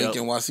Yeah,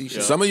 Lincoln YC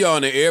shit. some of y'all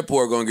in the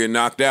airport gonna get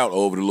knocked out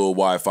over the little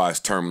Wi-Fi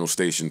terminal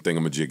station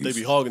thingamajiggies. They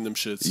be hogging them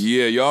shits.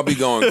 Yeah, y'all be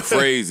going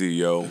crazy,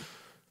 yo.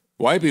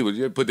 White people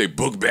you put their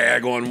book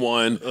bag on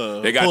one.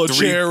 They pull a got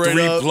chair right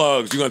three up.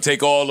 plugs. You're gonna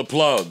take all the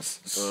plugs.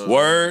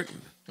 Word?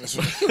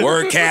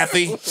 Word,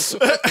 Kathy?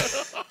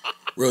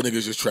 Real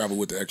niggas just travel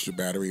with the extra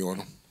battery on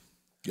them.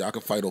 Y'all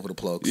can fight over the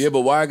plugs. Yeah,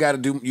 but why I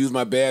gotta use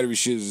my battery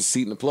shit as a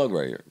seat in the plug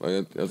right here?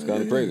 Like, that's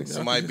kind of crazy.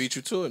 Somebody beat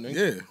you to it, nigga.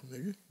 Yeah,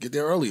 nigga. Get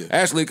there earlier.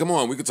 Ashley, come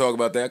on. We can talk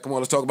about that. Come on,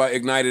 let's talk about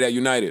Ignited at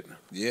United.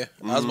 Yeah.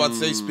 I was about to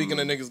say, speaking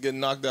of niggas getting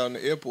knocked out in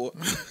the airport,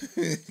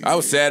 I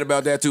was sad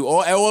about that too.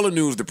 All the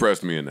news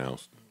depressed me in the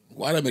house.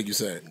 Why that make you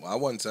sad? I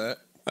wasn't sad.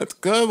 That's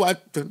good.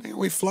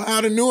 We fly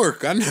out of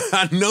Newark. I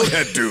know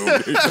that dude.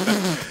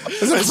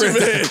 That's a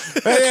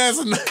friend.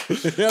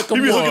 Hey, come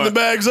You be on. hooking the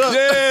bags up.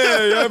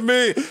 Yeah,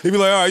 me. He'd be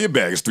like, all right, your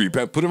bag is 3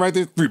 pounds. Put it right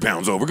there, 3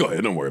 pounds over. Go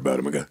ahead. Don't worry about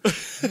it, my guy.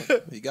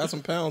 He got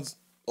some pounds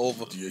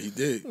over. Yeah, he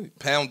did.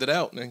 Pound it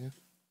out, nigga.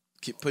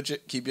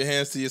 Keep your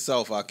hands to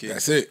yourself, out kid.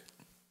 That's it.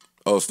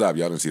 Oh, stop.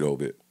 Y'all didn't see the whole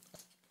bit.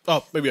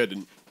 Oh, maybe I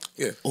didn't.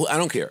 Yeah. Well, I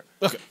don't care.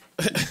 Okay.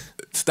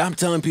 Stop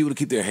telling people to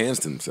keep their hands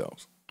to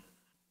themselves.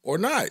 Or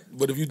not.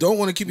 But if you don't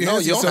want to keep your No,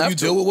 hands to you don't yourself, have you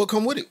to. deal with what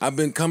come with it. I've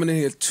been coming in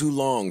here too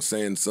long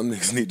saying some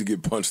niggas need to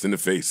get punched in the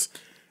face.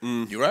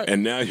 You right.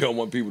 And now y'all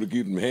want people to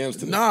keep them hands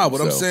to Nah, what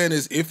I'm themselves. saying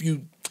is if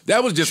you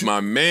That was just my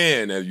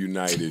man at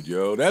United,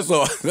 yo. That's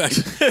all. Like,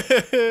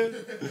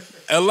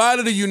 a lot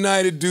of the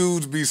United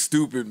dudes be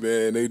stupid,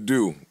 man. They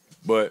do.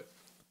 But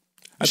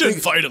I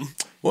Shouldn't fight him.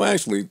 well,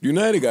 actually,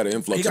 United got an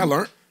influx. he got of-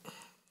 learned.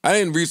 I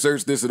didn't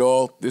research this at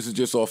all. This is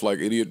just off like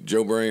idiot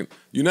Joe Brain.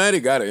 United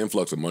got an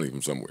influx of money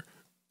from somewhere.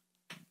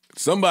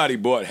 Somebody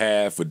bought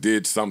half or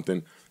did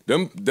something.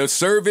 The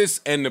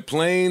service and the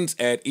planes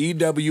at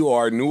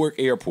EWR Newark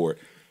Airport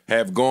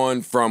have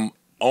gone from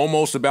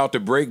almost about to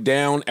break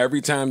down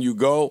every time you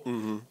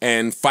go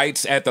and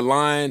fights at the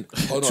line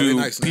Oh, no, to they're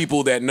nice now.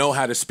 people that know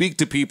how to speak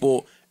to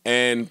people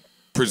and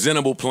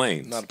presentable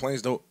planes. Nah, the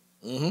planes don't.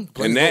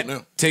 And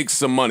that takes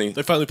some money.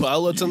 They finally put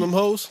outlets in them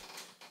hoes.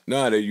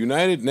 Nah, they're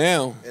United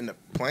now. In the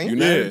plane?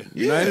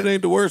 United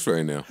ain't the worst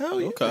right now. Hell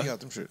yeah. Okay. They got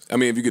them shits. I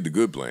mean, if you get the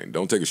good plane,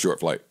 don't take a short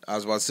flight. I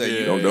was about to say,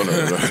 you Don't know,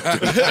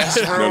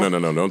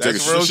 no. Don't take a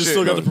That's real short. She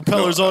still got the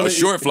propellers on A it.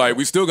 short flight.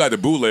 We still got the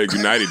bootleg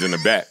United in the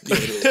back.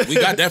 We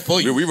got that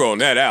for you. We rolling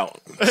that out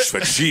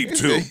for cheap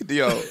too.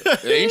 yo,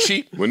 it ain't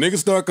cheap. When niggas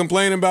start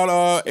complaining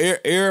about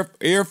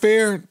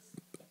airfare,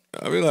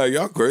 I be like,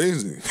 y'all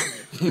crazy.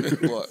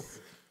 What?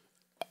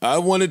 I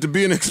want it to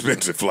be an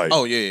expensive flight.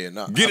 Oh, yeah.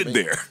 Nah, Get I it mean,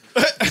 there.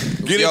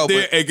 Get Yo, it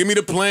there. but- Hey, give me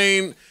the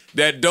plane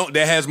that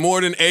has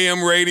more than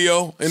AM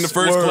radio in the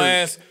first Word.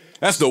 class.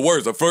 That's the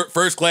worst. A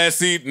first class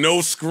seat,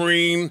 no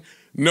screen,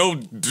 no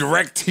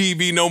direct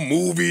TV, no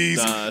movies.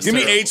 Nah, it's Give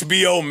me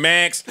terrible. HBO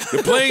Max.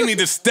 The plane need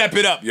to step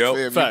it up,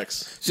 yo.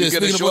 Facts. Shit, You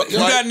get a speaking short about-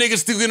 You got niggas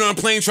still getting on a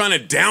plane trying to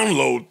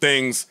download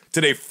things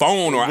to their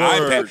phone or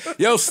Word. iPad.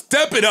 Yo,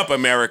 step it up,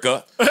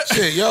 America.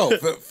 shit, yo,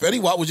 Fetty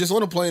Wap was just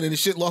on a plane and his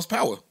shit lost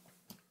power.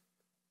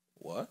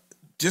 What?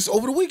 Just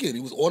over the weekend,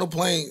 he was on a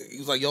plane. He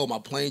was like, "Yo, my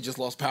plane just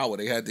lost power.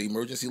 They had to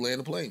emergency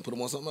land the plane, put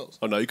him on something else."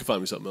 Oh no, you can find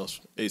me something else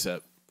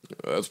ASAP.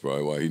 That's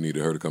probably why he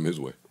needed her to come his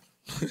way.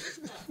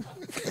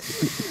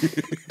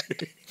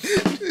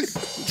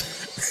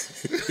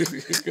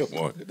 Come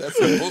on.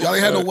 Y'all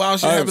ain't had no wild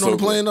shit I am happen on so the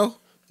plane though.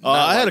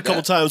 I had like a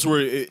couple that. times where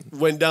it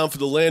went down for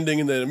the landing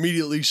and then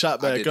immediately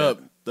shot back did up.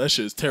 That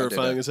shit is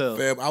terrifying that. as hell.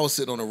 Fam, I was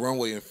sitting on the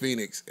runway in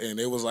Phoenix, and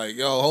it was like,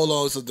 "Yo, hold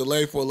on, it's a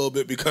delay for a little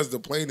bit because the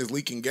plane is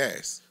leaking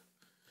gas."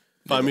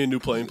 Find me a new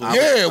plane, please.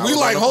 Yeah, we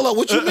like, hold on,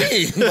 what you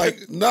mean?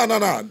 Like,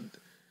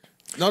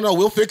 no,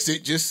 we'll fix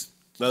it. Just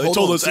Now they hold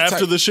told on, us sit after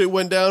tight. the shit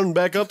went down and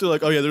back up, they're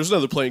like, "Oh yeah, there's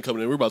another plane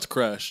coming in. We're about to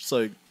crash." It's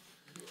like,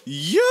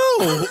 yo,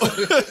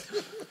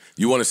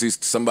 You want to see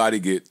somebody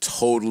get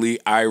totally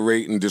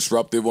irate and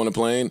disruptive on a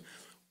plane?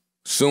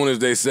 Soon as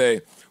they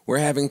say, we're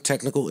having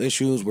technical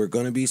issues, we're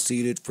going to be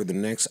seated for the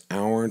next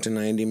hour to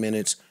 90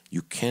 minutes.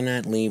 You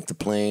cannot leave the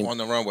plane. On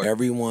the runway.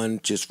 Everyone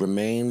just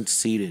remain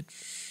seated.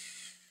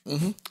 I'd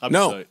be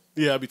No. tight.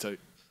 Yeah, I'd be tight.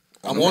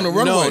 I'm on the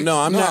runway. No,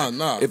 I'm not.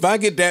 Nah. If I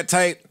get that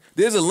tight,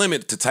 there's a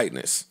limit to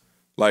tightness.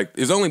 Like,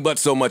 there's only but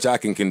so much I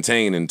can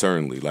contain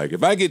internally. Like,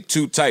 if I get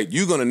too tight,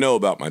 you're going to know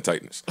about my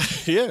tightness.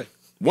 Yeah.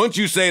 Once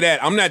you say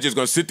that, I'm not just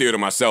going to sit there to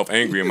myself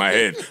angry in my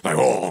head. Like,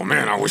 oh,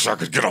 man, I wish I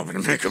could get up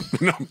and make a...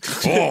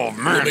 Oh,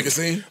 man. make a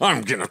scene? I'm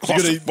getting a You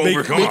gotta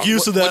claustrophobic. make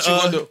use of that.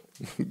 What you gonna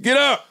do? Get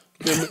up.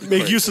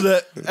 Make use of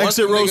that Once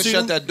exit the row nigga seating.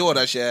 shut that door,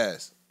 that's your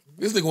ass.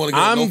 This nigga want to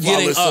get I'm a no-fly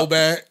getting list so up.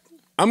 bad.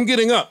 I'm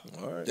getting up.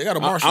 They got a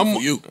marshal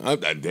for you.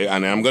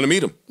 I'm going to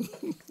meet him.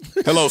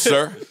 Hello,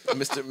 sir.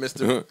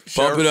 Mr.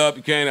 Pump it up.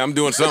 You can't. I'm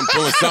doing something,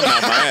 pulling something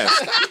out my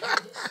ass.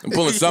 I'm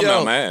pulling something Yo,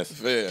 out my ass.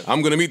 fair.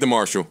 I'm going to meet the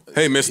marshal.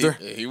 Hey, mister.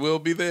 He will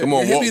be there. Come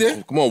on, he'll be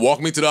there. walk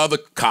me to the other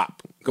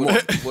cop. Come on.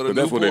 What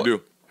That's what they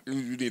do.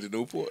 You need a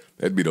Newport.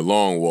 That'd be the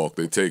long walk.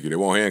 They take you. They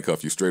won't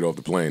handcuff you straight off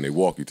the plane. They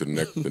walk you to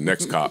the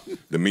next cop,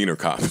 the meaner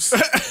cops.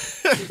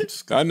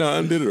 I know,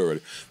 I did it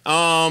already.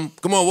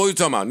 Come on, what are you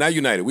talking about? Now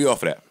United, we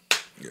off of that.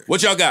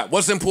 What y'all got?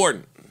 What's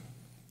important?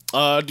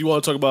 Do you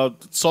want to talk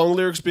about song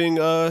lyrics being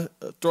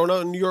thrown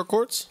out in New York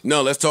courts?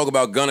 No, let's talk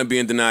about Gunna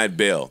being denied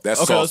bail.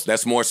 That's Okay,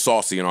 that's more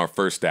saucy in our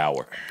first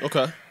hour.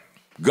 Okay.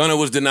 Gunna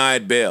was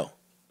denied bail.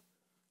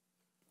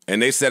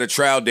 And they set a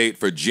trial date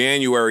for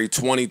January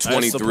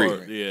 2023. That's the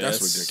part. Yeah,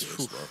 That's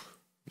ridiculous, bro.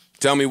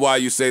 Tell me why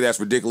you say that's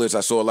ridiculous.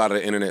 I saw a lot of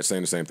the internet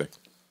saying the same thing.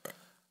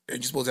 Are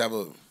you supposed to have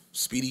a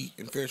speedy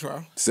and fair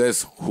trial?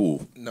 Says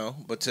who? No,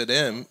 but to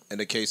them, in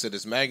the case of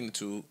this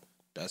magnitude,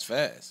 that's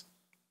fast.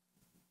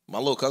 My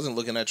little cousin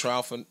looking at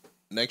trial for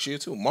next year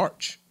too,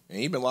 March, and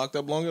he been locked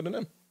up longer than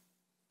them.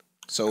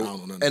 So I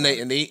don't know nothing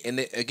and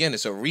they again,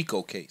 it's a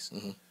RICO case.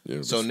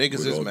 Yeah, So but niggas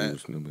with is all mad. due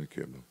respect, nobody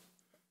care, man.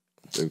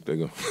 They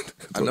gonna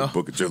I know.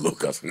 book at your little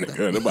cousin,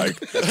 nigga. Nobody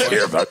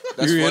care about.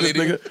 That's You hear funny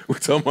this to nigga? We're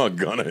talking about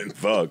Gunna and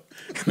Thug.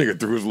 Nigga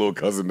threw his little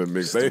cousin in the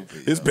mix.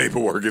 His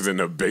paperwork is in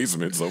the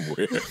basement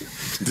somewhere.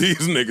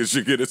 These niggas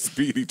should get a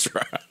speedy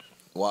trial.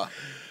 Why?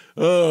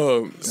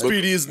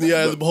 Speedy is in the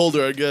eye of the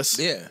beholder, I guess.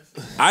 Yeah.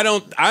 I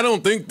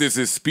don't think this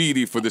is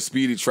speedy for the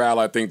speedy trial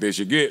I think they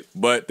should get,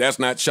 but that's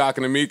not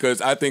shocking to me because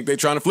I think they're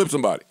trying to flip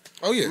somebody.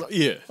 Oh yeah.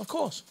 Yeah. Of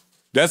course.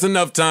 That's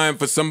enough time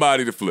for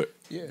somebody to flip.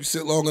 You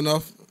sit long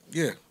enough.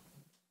 Yeah.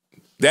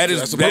 That is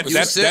That's the that, purpose.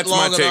 that's, Sit that's my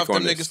long take enough, on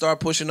them this. niggas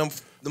start pushing them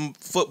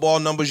football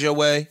numbers your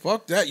way.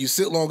 Fuck that. You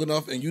sit long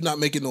enough and you're not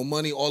making no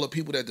money. All the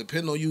people that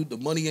depend on you, the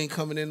money ain't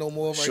coming in no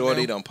more right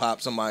Shorty now. done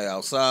pop somebody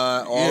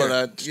outside. All of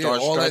that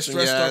start all that stressing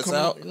your start ass coming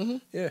out. Mm-hmm.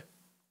 Yeah.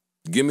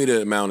 Give me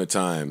the amount of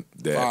time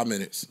that 5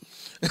 minutes.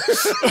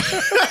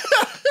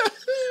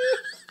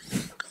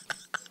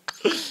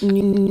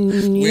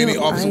 We ain't the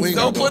officer. We ain't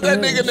Don't got put that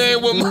nigga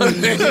name with my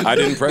name. I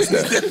didn't press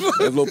that.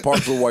 There's little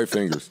parts with white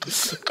fingers.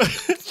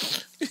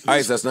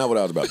 Ice, that's not what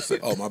I was about to say.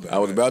 Oh, my bad. I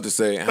was about to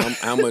say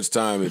how much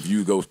time if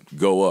you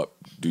go up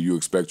do you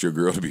expect your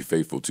girl to be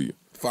faithful to you?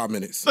 5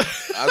 minutes.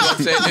 I was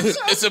gonna say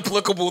it's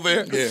applicable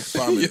there. Yeah,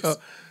 5 minutes.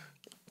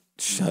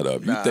 Shut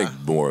up. You think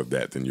more of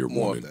that than your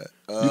More woman. of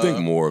that. You think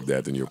more of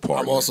that than your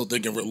partner. I'm also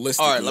thinking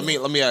realistically. All right,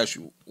 let me ask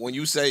you. When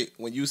you say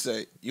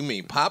you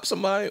mean pop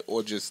somebody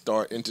or just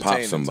start entertaining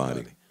pop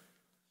somebody.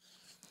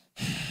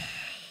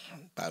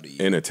 About a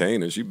year.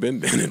 Entertainer. She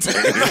been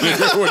entertaining.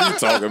 What are you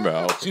talking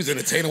about? She's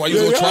entertaining while you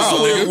was on trial,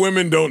 Swear nigga.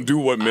 women don't do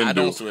what men I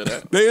do. don't swear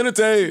that. They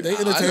entertain. They I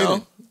entertaining.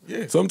 know.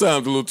 Yeah.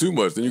 Sometimes a little too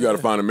much. Then you got to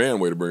find a man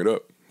way to bring it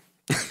up.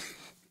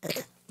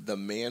 The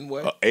man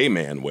way. A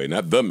man way,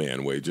 not the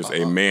man way, just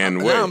a man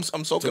way. Now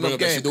I'm soaking up She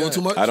game. doing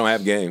too much? I don't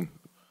have game.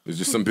 It's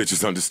just some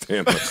bitches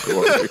understand my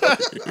story.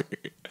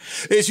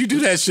 Ish, you do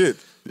that shit.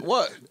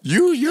 What?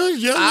 You're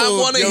I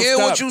want to hear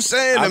what you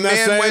saying. The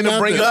man way to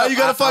bring it Nah, up. you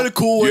gotta find a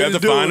cool way You have to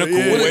do find it. a cool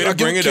Yeah. way to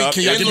bring it up.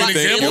 Can y'all give me an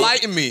example?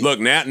 Enlighten me. Look,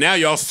 now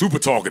y'all super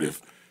talkative.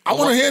 I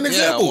want to hear an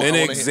example.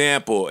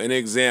 An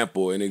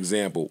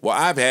example. Well,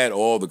 I've had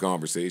all the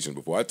conversation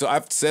before.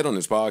 I've said on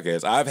this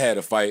podcast, I've had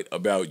a fight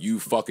about you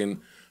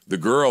fucking the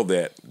girl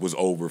that was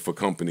over for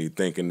company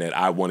thinking that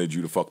I wanted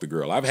you to fuck the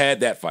girl. I've had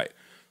that fight.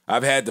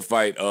 I've had the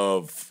fight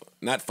of,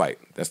 not fight,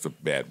 that's the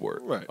bad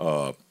word.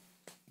 Right.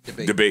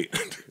 Debate.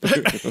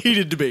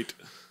 Heated debate.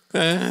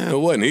 It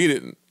wasn't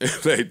heated.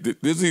 Like,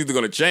 this is either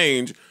going to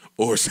change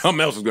or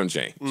something else is going to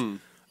change.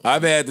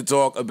 I've had to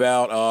talk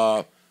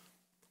about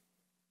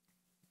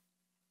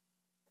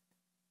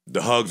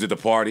the hugs at the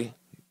party.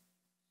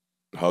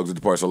 Hugs at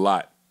the party's a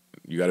lot.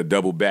 You got to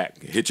double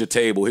back. Hit your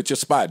table. Hit your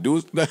spot.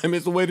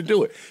 It's the way to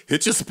do it.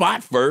 Hit your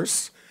spot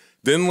first,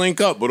 then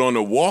link up. But on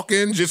the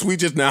walk-in,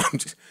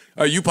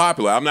 are you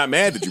popular? I'm not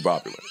mad that you're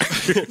popular.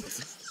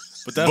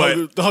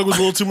 But the hug was a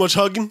little too much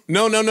hugging?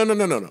 No.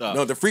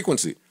 No, the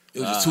frequency.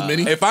 It was just too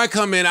many. If I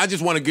come in, I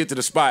just want to get to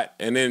the spot,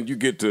 and then you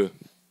get to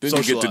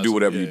do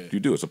whatever you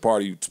do. It's a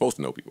party. You're supposed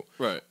to know people.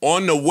 Right.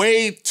 On the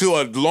way to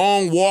a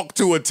long walk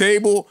to a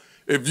table,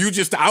 if you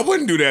I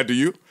wouldn't do that to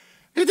you.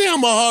 You think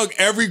I'm gonna hug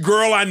every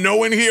girl I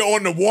know in here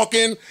on the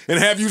walk-in and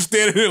have you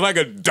standing there like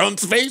a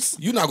dunce face?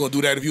 You're not gonna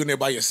do that if you're in there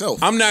by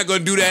yourself. I'm not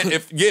gonna do that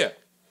if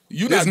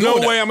There's no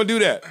way I'm gonna do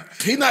that.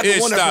 He's not the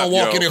one that's gonna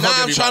walk in and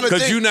hug everybody.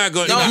 Because you're not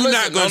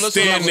gonna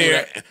stand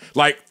there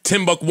like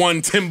Timbuk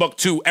 1, Timbuk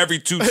 2 every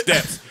 2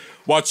 steps.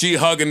 While she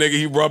hugging nigga,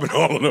 he rubbing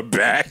all on her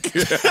back.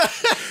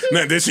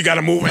 Now, then she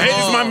gotta move. Hey,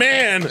 this is my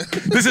man.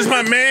 This is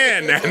my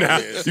man. Now,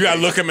 you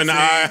gotta look him in the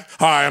eye.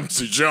 Hi, I'm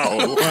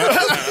Joe.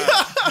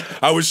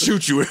 I would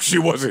shoot you if she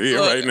wasn't here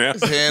right now.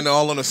 His hand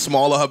all on the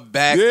small of her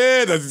back.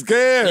 Yeah, that's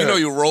good. You know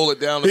you roll it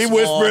down. He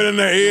whispered in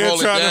her ear,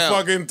 trying to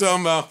fucking tell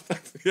him about.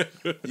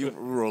 You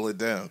roll it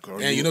down,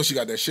 girl. And you know she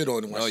got that shit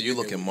on. Oh, you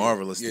looking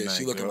marvelous tonight. Yeah,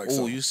 she looking like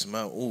ooh, you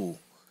smell. Ooh,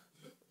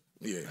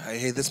 yeah.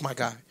 Hey, this my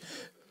guy.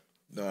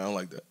 No, I don't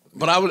like that.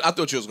 But I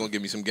thought you was gonna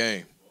give me some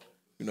game.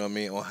 You know what I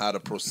mean, on how to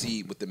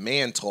proceed with the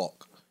man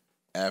talk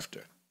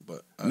after.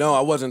 But no,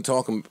 I wasn't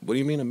talking. What do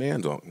you mean a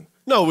man talking?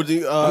 No, I'm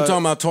talking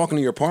about talking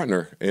to your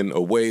partner in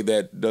a way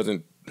that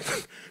doesn't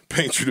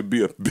paint you to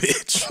be a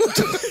bitch.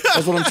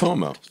 That's what I'm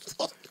talking about.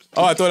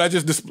 Oh, I thought I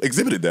just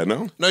exhibited that.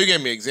 No, you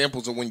gave me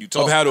examples of when you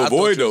talk. Of how to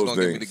avoid those things.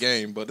 Give me the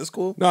game, but it's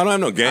cool. No, I don't have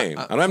no game.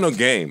 I don't have no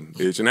game,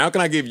 bitch. And how can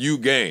I give you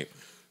game?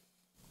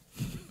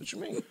 What you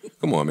mean?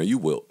 Come on, man. You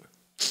wilt.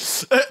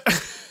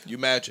 You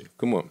magic.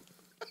 Come on.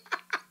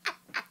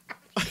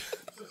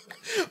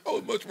 I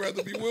would much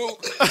rather be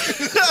Wilt.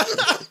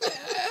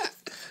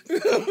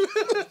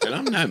 And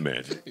I'm not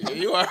magic. Yeah,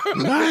 you are.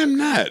 No, I'm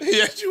not.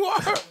 Yes, you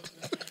are.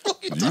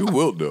 You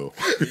wilt though.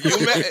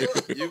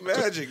 You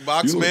magic,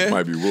 box You man.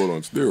 might be wilt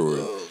on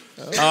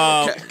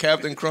steroids.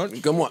 Captain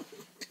Crunch. Come on.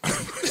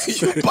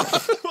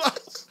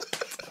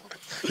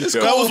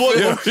 That was one.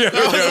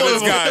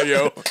 This guy,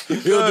 yo.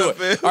 He'll do it.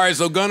 Man. All right,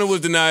 so Gunna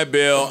was denied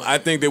bail. I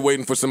think they're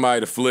waiting for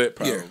somebody to flip.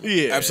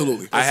 Yeah,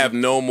 absolutely. I have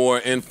no more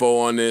info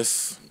on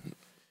this,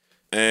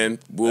 and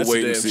we'll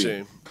wait and see.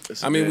 Shame.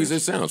 I mean, it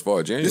sounds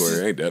far.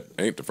 January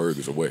ain't the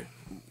furthest away.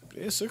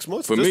 Yeah, 6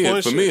 months. For me,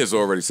 it's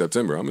already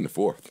September. I'm in the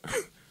 4th.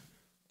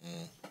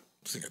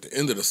 At the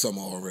end of the summer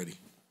already.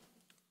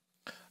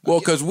 Well,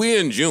 because we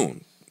in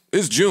June.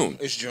 It's June.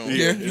 It's June.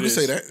 Yeah, you can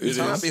say that. It's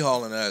time to be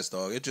hauling ass,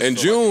 dog. It just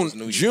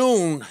And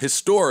June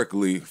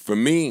historically for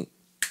me,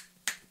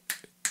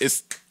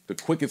 it's the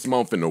quickest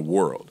month in the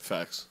world.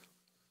 Facts.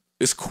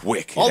 It's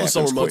quick. All the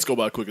summer months go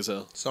by quick as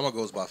hell. Summer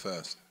goes by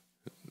fast.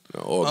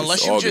 August,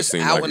 Unless you August just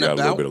seemed out like and it got a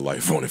little about. bit of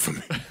life on it for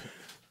me.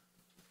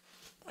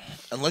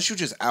 Unless you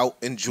just out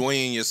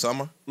enjoying your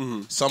summer,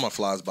 summer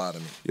flies by to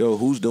me. Yo,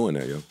 who's doing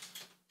that, yo?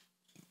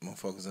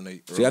 Motherfuckers in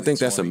the See, I think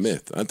that's a 20s.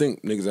 myth. I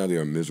think niggas out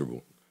there are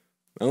miserable.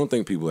 I don't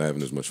think people are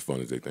having as much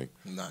fun as they think.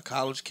 Nah,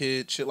 college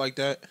kids, shit like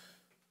that,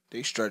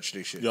 they stretch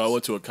their shit. Yo, I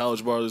went to a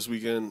college bar this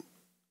weekend.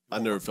 I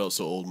never felt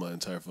so old my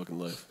entire fucking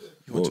life.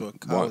 You went to a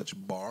college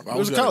bar? It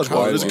was a college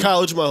bar. There's a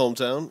college in my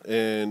hometown,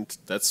 and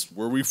that's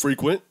where we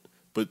frequent.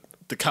 But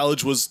the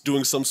college was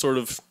doing some sort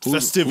of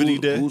festivity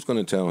day. Who's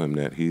going to tell him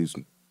that he's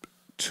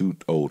too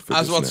old for I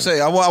was this about now? to say,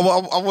 I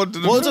wanted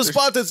to. Well, it's a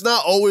spot that's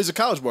not always a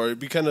college bar. It'd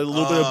be kind of a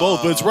little bit of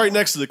both, but it's right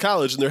next to the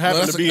college, and there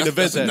happened to be an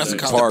event that That's a day.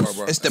 college bar,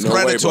 bro. It's the No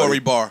way, predatory buddy.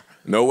 bar.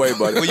 No way,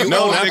 buddy. Well, you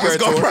no, old not niggas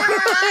go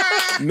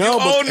predatory. No,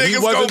 old but he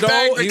niggas wasn't go the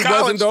back old. to He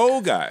college. wasn't the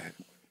old guy.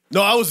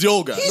 No, I was the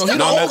old guy. No, I'm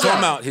not talking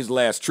about his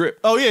last trip.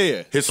 Oh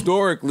yeah.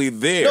 Historically,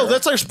 there. No,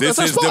 that's our This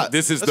is spot.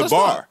 this is That's the our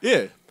bar. spot.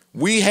 Yeah.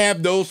 We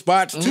have those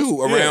spots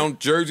too around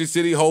Jersey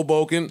City,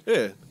 Hoboken.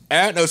 Yeah.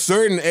 At a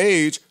certain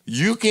age,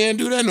 you can't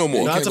do that no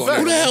more. No, that's a Who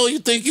fact. the hell you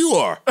think you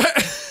are?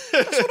 That's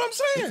what I'm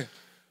saying.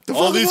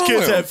 All these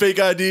kids have. had fake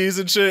IDs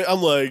and shit.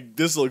 I'm like,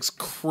 this looks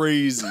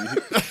crazy.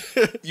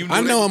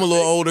 I know I'm a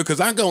little older because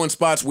I go in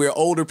spots where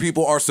older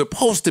people are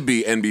supposed to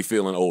be and be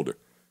feeling older.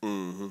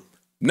 Mm-hmm.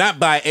 Not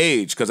by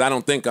age, because I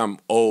don't think I'm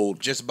old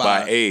Just by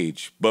by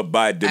age, but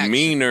by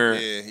demeanor,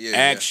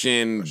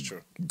 action, That's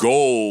true.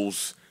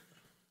 goals.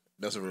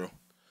 That's a real.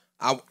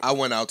 I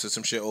went out to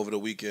some shit over the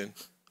weekend.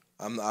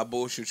 I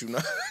bullshit you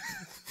not.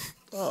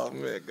 Oh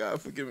man,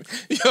 God forgive me.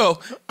 Yo,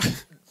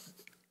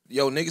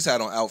 Yo, niggas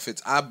had on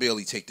outfits I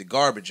barely take the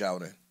garbage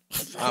out in.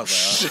 I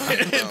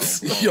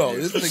was like, Yo,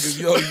 this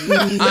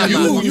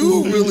nigga,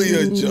 you really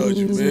a judge,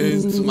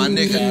 man. my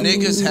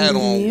niggas had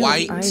on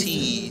white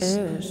tees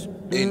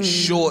and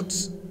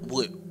shorts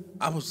with.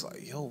 I was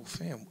like, yo,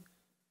 fam,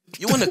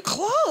 you in the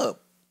club?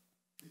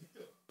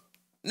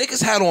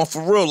 Niggas had on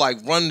for real, like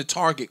run the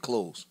Target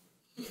clothes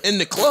in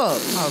the club.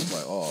 I was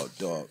like, oh,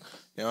 dog.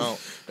 You know,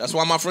 that's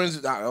why my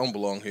friends, I don't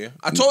belong here.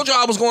 I told y'all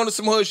I was going to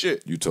some hood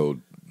shit. You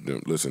told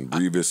them, listen,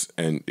 Revis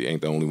and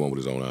ain't the only one with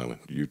his own island.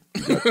 You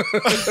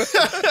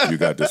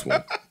got this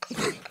one.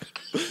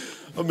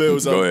 My man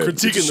was out Go ahead.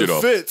 critiquing Shit the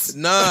off. fits.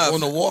 Nah, On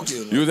the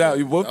walk-in. You was out.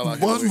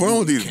 What's wrong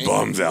with these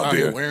bums out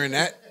there? Wearing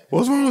that?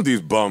 What's wrong with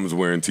these bums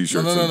wearing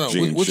t-shirts No. and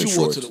jeans What and you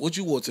wore shorts? to the? What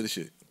you wore to the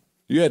shit?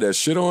 You had that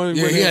shit on?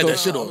 Yeah, when he had go- that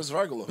shit I on. was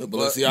regular. You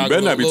Balenciaga,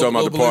 better not be talking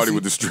about the little party Balenci-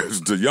 with the strips,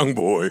 the young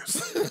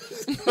boys.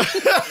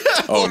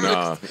 Oh,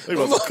 nah.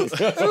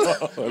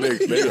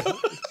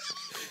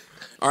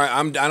 All right,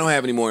 I don't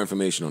have any more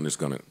information on this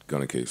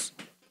Gunna case.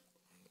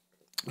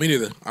 Me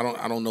neither. I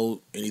don't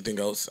know anything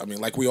else. I mean,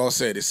 like we all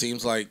said, it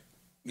seems like,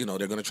 you know,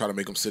 they're going to try to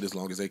make him sit as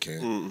long as they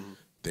can.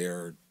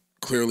 They're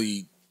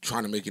clearly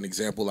trying to make an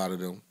example out of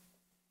them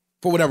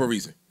for whatever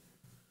reason.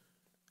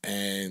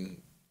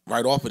 And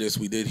right off of this,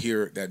 we did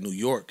hear that New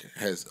York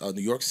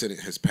Senate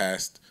has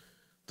passed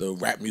the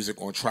rap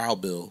music on trial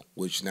bill,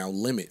 which now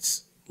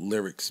limits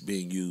lyrics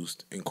being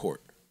used in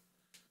court.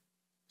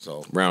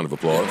 So, Round of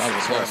applause. round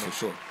of applause for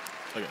sure.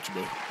 I got you,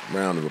 buddy.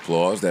 Round of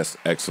applause. That's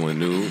excellent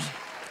news.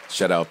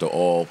 Shout out to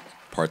all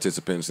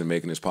participants in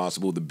making this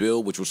possible. The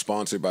bill, which was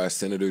sponsored by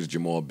Senators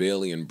Jamal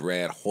Bailey and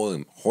Brad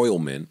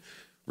Hoylman,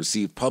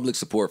 received public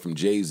support from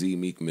Jay-Z,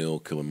 Meek Mill,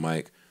 Killer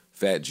Mike,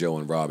 Fat Joe,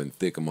 and Robin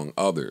Thicke, among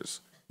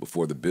others.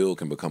 Before the bill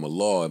can become a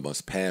law, it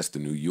must pass the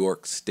New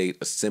York State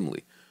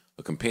Assembly.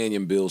 A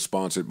companion bill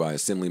sponsored by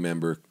Assembly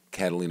member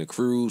Catalina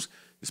Cruz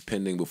is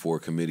pending before a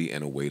committee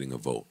and awaiting a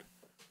vote.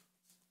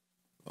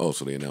 Oh,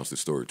 so they announced the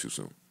story too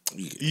soon.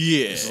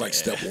 Yeah. This is like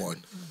step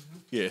one.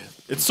 Yeah.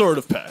 It's sort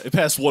of passed. It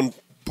passed one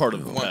part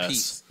of the one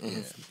pass.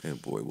 piece.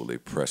 And boy, will they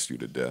press you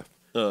to death.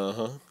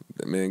 Uh-huh.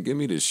 Man, give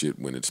me this shit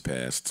when it's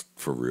passed,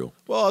 for real.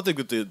 Well, I think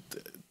that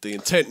the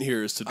intent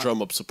here is to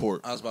drum up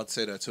support. I was about to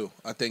say that too.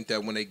 I think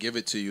that when they give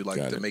it to you, like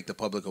Got to it. make the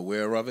public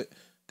aware of it,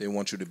 they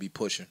want you to be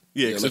pushing.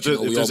 Yeah, because let you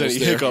know if we there's any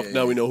almost there. hiccup, Yeah,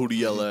 now yeah. we know who to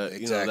yell at.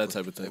 Exactly. You know, that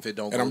type of thing. If it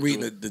don't, And go I'm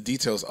reading through, the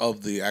details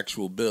of the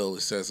actual bill.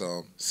 It says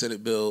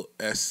Senate Bill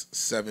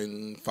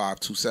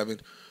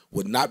S7527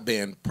 would not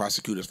ban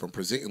prosecutors from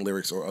presenting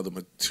lyrics or other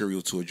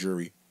material to a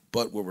jury,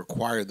 but will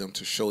require them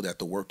to show that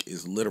the work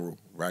is literal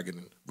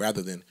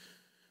rather than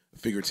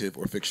figurative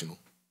or fictional.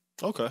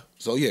 Okay.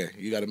 So yeah,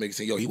 you got to make it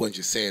say, yo, he wasn't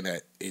just saying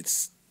that.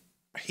 It's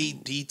he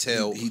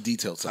detailed he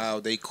detailed something. how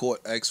they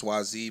caught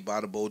XYZ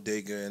by the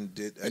bodega and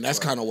did, And that's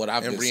XY, kind of what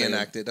I've and been saying.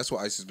 reenacted. That's what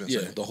ICE has been Yeah,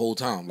 saying. the whole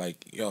time.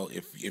 Like, yo,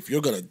 if you're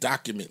gonna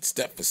document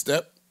step for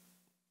step,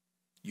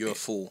 You're a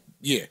fool.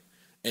 yeah,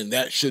 and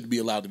that should be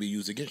allowed to be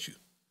used against you.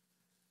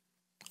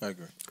 I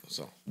agree.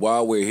 So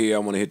While we're here, I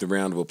want to hit the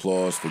round of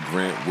applause for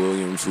Grant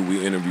Williams, who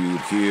we interviewed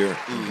here.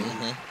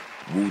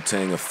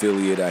 Wu-Tang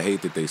affiliate. I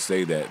hate that they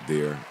say that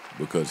there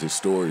because his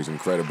story is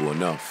incredible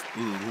enough.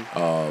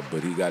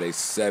 But he got a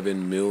 $7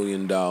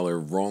 million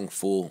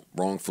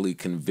wrongfully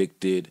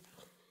convicted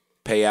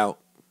payout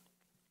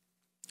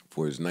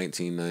for his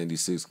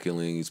 1996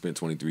 killing. He spent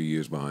 23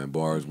 years behind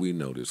bars. We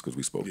know this because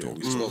we spoke to him.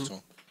 We spoke to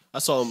him. I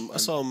saw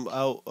him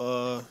out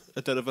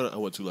at that event I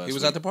went to last He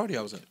was week. at the party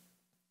I was at.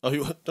 Oh, he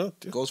was? No,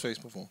 yeah.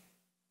 Ghostface performed.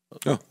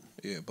 Oh.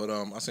 Yeah, but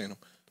I seen him.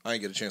 I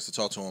didn't get a chance to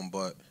talk to him,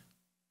 but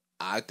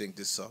I think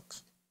this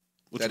sucks.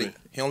 What That you he, mean?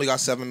 he only got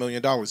 $7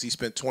 million. He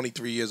spent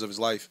 23 years of his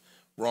life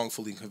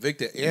wrongfully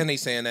convicted, and they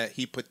saying that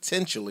he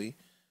potentially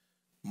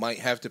might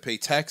have to pay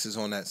taxes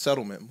on that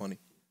settlement money.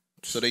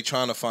 So they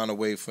trying to find a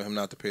way for him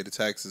not to pay the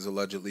taxes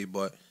allegedly,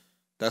 but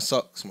that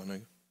sucks, my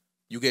nigga.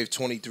 You gave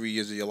 23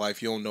 years of your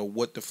life. You don't know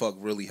what the fuck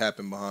really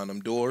happened behind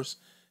them doors,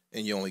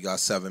 and you only got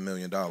 $7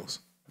 million.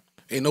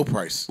 ain't no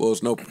price. Well,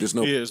 there's no.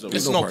 Yeah, there's no-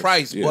 There's no no price.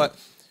 price, Yeah. but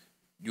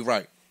you're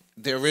right.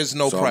 There is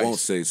no So I price. won't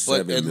say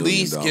but $7 at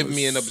least million give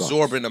me an sucks.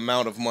 absorbent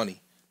amount of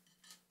money.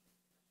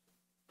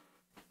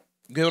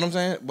 You get what I'm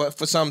saying? But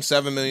for some,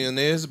 $7 million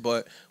is,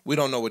 but we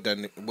don't know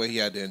what he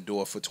had to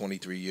endure for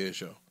 23 years,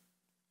 yo.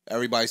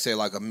 Everybody say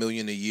like $1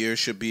 million a year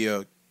should be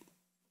a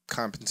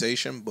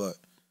compensation, but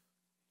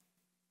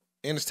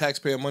and it's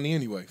taxpayer money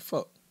anyway.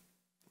 Fuck.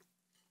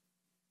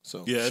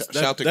 So Yeah,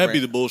 shout to that'd be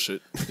Grant. the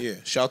bullshit. Yeah,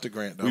 shout to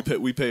Grant though.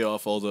 We pay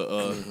off all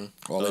the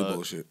All that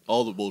bullshit.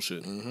 all the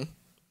bullshit.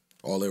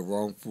 All their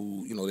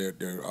wrongful, you know, their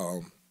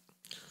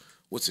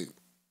what's it,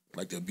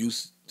 like the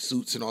abuse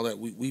suits and all that.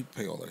 We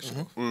pay all that shit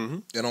off.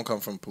 They don't come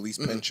from police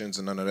pensions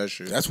and none of that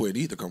shit. That's where it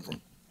need to come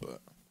from. But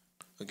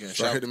again, Start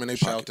shout, hitting them in their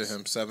shout to pockets.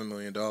 him. $7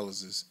 million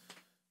is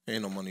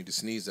ain't no money to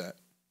sneeze at,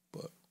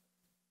 but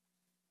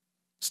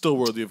Still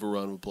worthy of a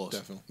round of applause.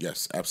 definitely.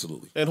 Yes,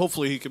 absolutely. And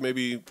hopefully he can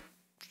maybe.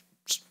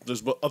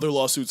 There's other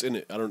lawsuits in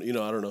it. I don't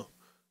know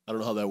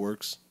how that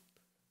works.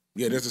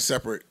 Yeah, there's a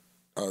separate.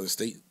 The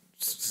state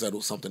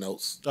settled something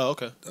else. Oh,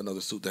 okay.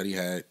 Another suit that he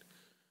had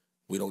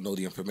We don't know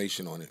the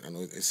information on it. I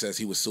know it says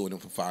he was suing them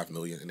for $5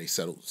 million and they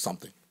settled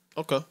something.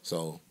 Okay.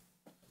 So,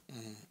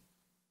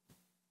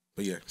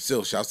 but yeah,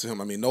 still, shouts to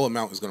him. I mean, no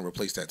amount is going to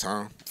replace that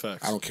time.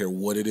 Facts. I don't care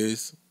what it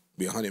is.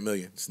 Be $100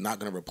 million. It's not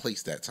going to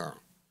replace that time.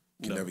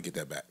 You can never get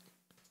that back.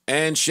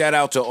 And shout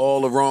out to all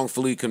the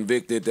wrongfully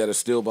convicted that are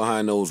still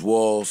behind those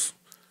walls.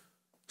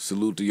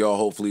 Salute to y'all.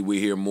 Hopefully we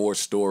hear more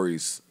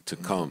stories to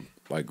come,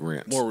 like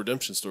Grant's. More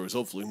redemption stories,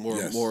 hopefully.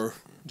 More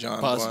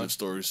positive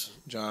stories.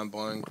 John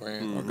Bunn,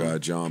 Grant. Our guy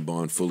John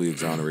Bond, fully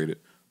exonerated.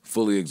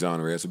 Fully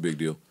exonerated. That's a big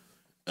deal.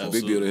 It's a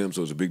big deal to him,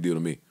 so it's a big deal to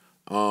me.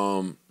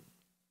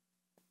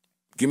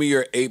 Give me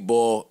your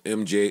 8-ball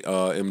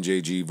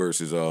MJG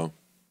versus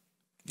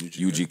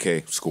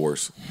UGK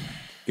scores.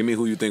 Give me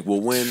who you think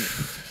will win,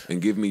 and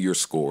give me your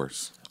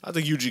scores. I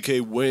think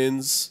UGK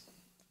wins.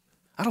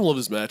 I don't love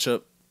this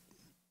matchup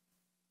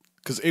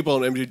because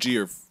 8-ball and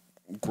MJG are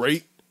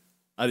great.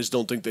 I just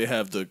don't think they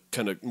have the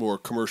kind of more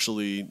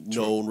commercially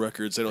known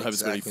records. They don't have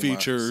as many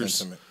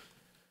features. It's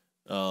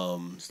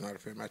not a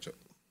fair matchup.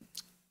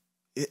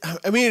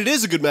 I mean, it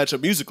is a good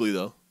matchup musically,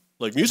 though.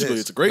 Like musically,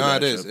 it's a great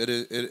matchup. It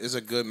is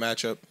a good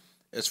matchup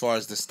as far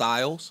as the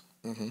styles.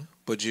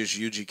 But just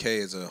UGK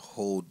is a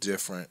whole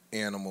different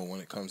animal when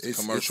it comes to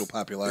commercial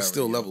popularity. It's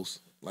still levels.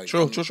 Like,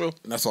 True.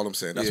 And that's all I'm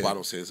saying. That's why I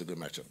don't say it's a good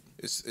matchup.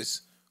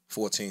 It's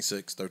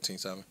 14-6,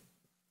 13-7.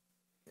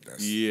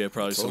 Yeah,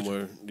 probably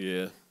somewhere.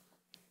 Yeah.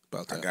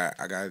 About that.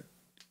 I got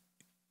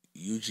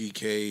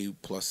UGK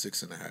plus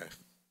 6.5.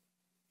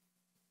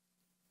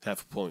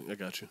 Half a point. I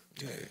got you.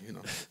 Yeah, you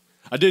know.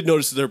 I did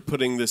notice that they're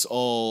putting this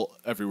all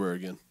everywhere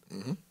again,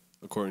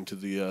 according to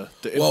the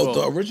info. Well,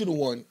 the original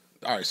one.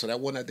 All right, so that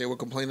one that they were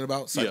complaining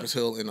about, Cypress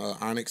Hill and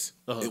Onyx,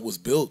 it was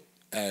built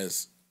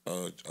as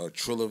a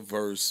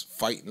Trillaverse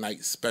fight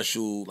night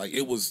special. Like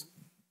it was,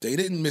 they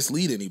didn't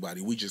mislead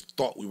anybody. We just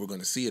thought we were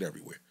going to see it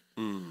everywhere.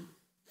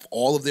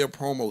 All of their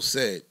promos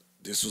said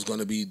this was going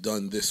to be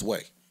done this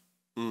way.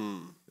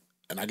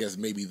 And I guess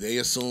maybe they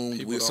assumed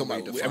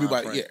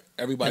everybody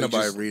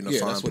just, reading the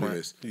fine that's what print. it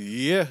is.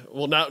 Yeah.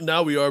 Well,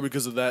 now we are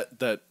because of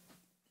that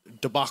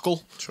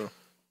debacle. True.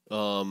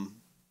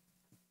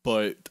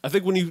 But I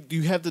think when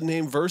you have the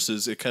name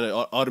Versus, it kind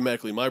of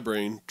automatically, my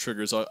brain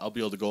triggers, I'll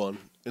be able to go on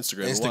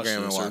Instagram and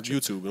watch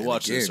this, or YouTube and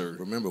watch this. Or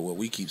remember what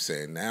we keep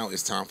saying, now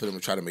it's time for them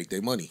to try to make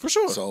their money. For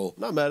sure. So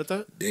not mad at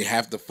that. They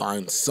have to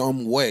find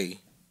some way.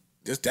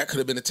 That could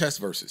have been a test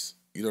versus.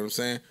 You know what I'm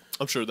saying?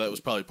 I'm sure that was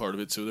probably part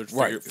of it too. They're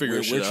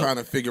We're trying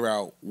to figure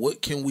out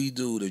what can we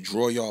do to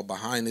draw y'all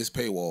behind this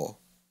paywall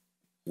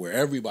where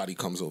everybody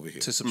comes over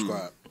here to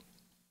subscribe.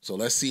 So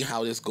let's see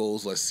how this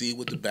goes. Let's see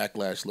what the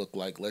backlash look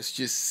like. Let's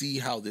just see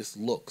how this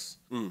looks.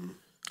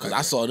 Because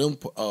I saw them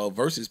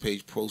Versus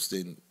page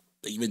posting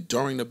even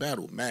during the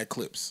battle, mad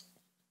clips.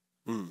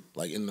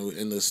 Like in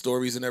the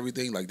stories and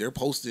everything, like they were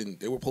posting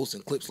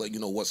clips like, you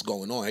know, what's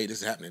going on. Hey,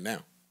 this is happening now.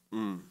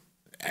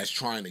 As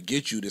trying to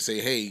get you to say,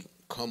 hey,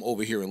 come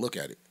over here and look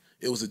at it.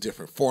 It was a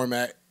different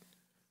format.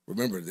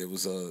 Remember, there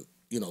was the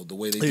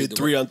way they did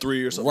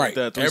 3-on-3 or something like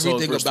that.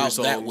 Everything about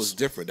that was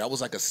different. That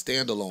was like a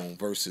standalone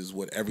versus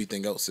what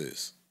everything else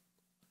is.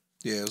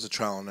 Yeah, it was a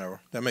trial and error.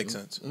 That makes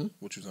sense.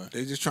 What you're saying?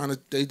 They're just trying to.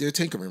 They're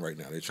tinkering right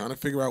now. They're trying to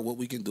figure out what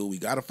we can do. We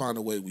got to find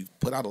a way. We've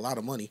put out a lot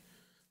of money,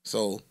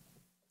 so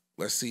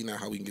let's see now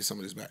how we can get some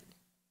of this back.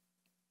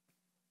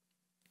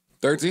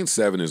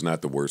 13-7 is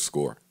not the worst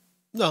score.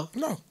 No.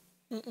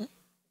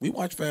 We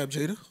watch Fab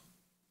Jada.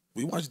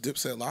 We watch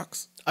Dipset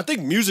Locks. I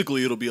think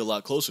musically it'll be a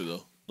lot closer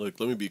though. Like,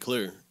 let me be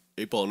clear.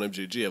 8-ball and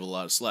MJG have a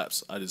lot of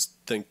slaps. I just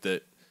think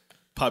that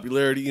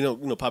popularity,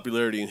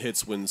 popularity and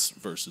hits wins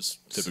versus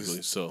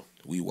typically. So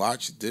we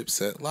watch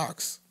Dipset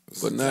Locks,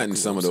 but not in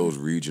some of those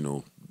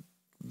regional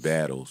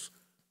battles.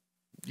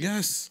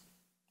 Yes.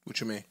 What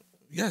you mean?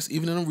 Yes,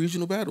 even in the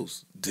regional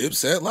battles,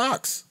 Dipset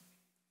Locks.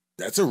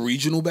 That's a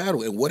regional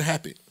battle. And what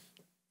happened?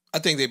 I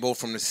think they both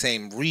from the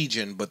same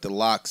region, but the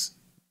Locks.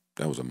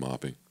 That was a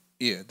mopping.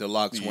 Yeah, the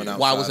Locks went out.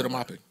 Why was it a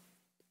mopping?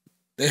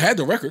 They had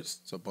the records.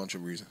 It's a bunch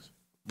of reasons.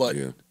 But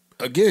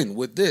again,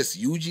 with this,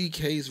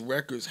 UGK's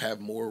records have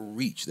more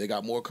reach. They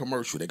got more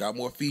commercial. They got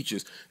more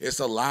features. It's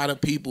a lot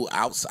of people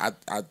outside.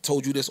 I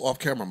told you this off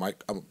camera,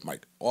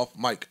 off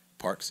mic,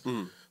 Parks.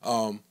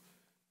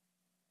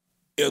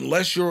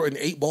 Unless you're an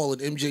 8-ball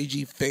and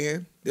MJG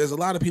fan, there's a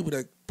lot of people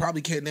that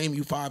probably can't name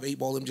you 5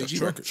 8-ball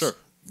MJG records. Sure.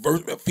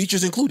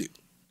 Features included.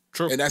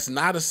 True. And that's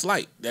not a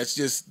slight. That's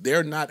just,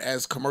 they're not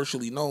as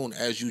commercially known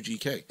as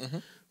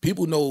UGK.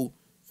 People know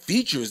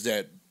features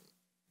that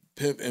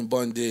Pimp and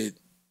Bun did,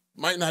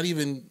 might not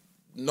even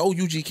know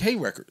UGK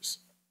records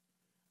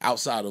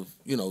outside of,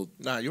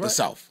 the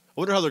South.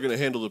 I wonder how they're going to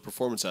handle the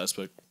performance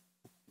aspect.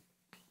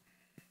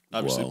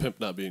 Obviously, Pimp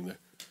not being there.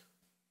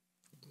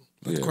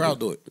 Let the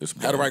crowd do it.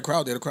 Had the right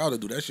crowd there. The crowd will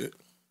do that shit.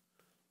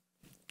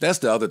 That's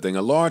the other thing.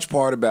 A large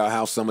part about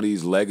how some of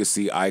these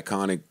legacy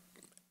iconic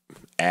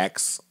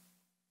acts,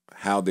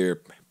 how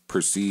they're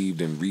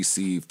perceived and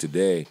received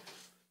today,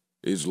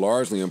 is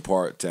largely in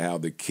part to how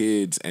the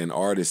kids and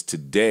artists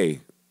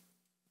today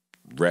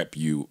rep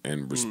you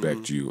and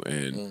respect you.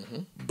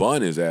 And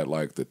Bun is at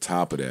like the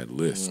top of that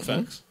list.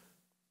 Facts.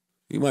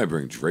 He might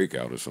bring Drake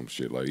out or some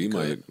shit. Like he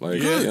might,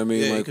 like Yeah. I mean,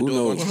 Yeah, he like could who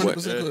do it. knows what?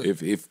 100%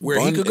 could. If Where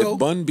he could go? if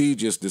Bun B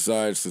just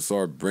decides to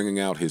start bringing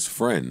out his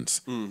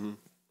friends,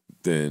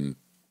 then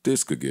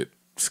this could get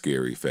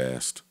scary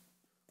fast.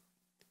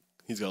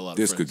 He's got a lot of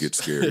This friends. could get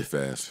scary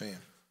fast.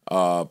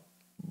 Fam.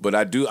 But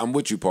I'm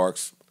with you,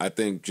 Parks. I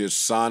think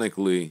just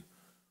sonically,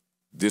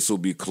 this will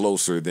be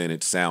closer than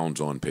it sounds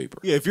on paper.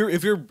 Yeah, if you're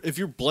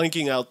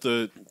blanking out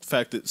the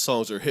fact that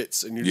songs are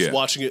hits and you're just Yeah.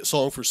 watching it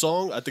song for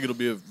song, I think it'll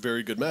be a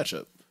very good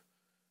matchup.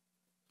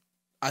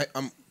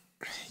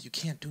 You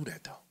can't do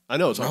that though. I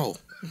know it's hard.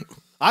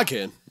 I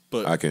can,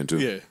 but I can too.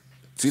 Yeah,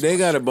 See, they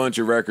got a bunch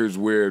of records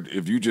where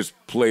if you just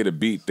play the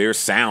beat, their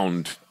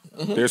sound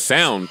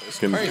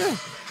can.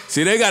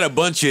 See, they got a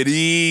bunch of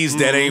these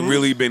that ain't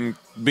really been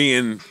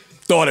being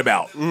thought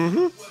about.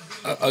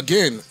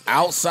 Again,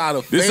 outside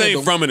of This fandom,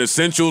 ain't from an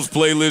essentials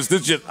playlist.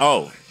 This just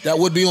that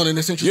would be on an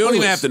essential. you don't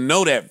even have to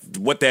know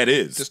what that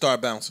is. To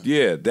start bouncing.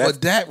 Yeah,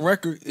 But that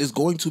record is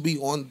going to be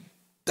on.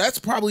 That's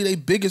probably their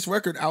biggest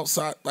record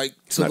outside. Like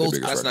to not their those.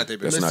 biggest That's not their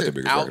biggest. That's not their Listen,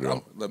 biggest record at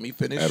all. Let me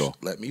finish. At all.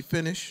 Let me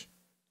finish.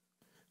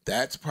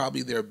 That's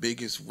probably their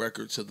biggest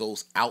record to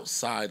those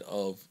outside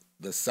of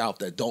the South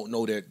that don't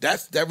know that.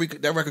 That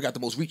record got the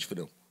most reach for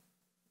them.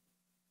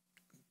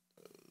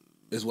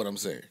 Is what I'm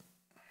saying.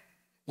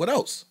 What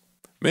else?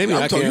 Maybe I'm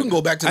I talking, can't. you can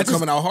go back to I the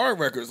coming out hard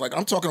records. Like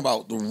I'm talking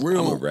about the I'm a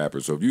real.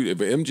 rapper, so if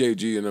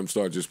MJG and them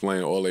start just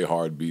playing all their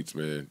hard beats,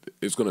 man,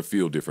 it's gonna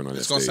feel different on that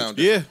It's stage. gonna sound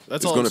different. yeah, that's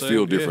It's all. gonna I'm saying.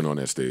 feel different on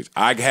that stage.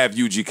 I have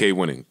UGK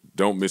winning.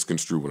 Don't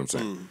misconstrue what I'm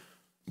saying.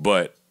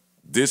 But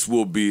this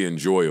will be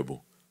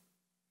enjoyable.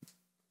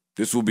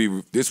 This will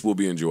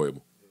be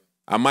enjoyable.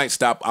 I might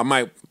stop.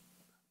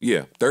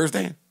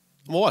 Thursday. I'm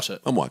gonna watch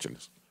it. I'm watching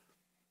this.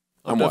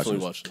 I'm definitely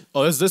watching it.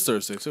 Oh, it's this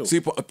Thursday too.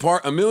 See,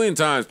 a million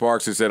times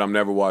Parks has said I'm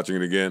never watching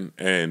it again,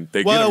 and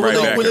they Well, get him right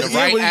well, back. when The Yeah,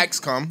 right when- acts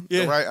come.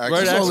 Yeah, The right acts. right come.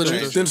 acts All come.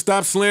 change. Then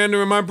stop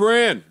slandering my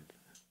brand.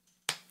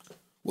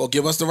 Well,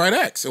 give us the right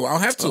act, so I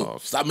don't have to. Oh.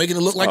 Stop making it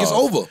look like it's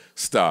Oh. over.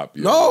 Stop.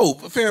 yo. No,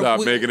 fam.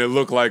 Stop making it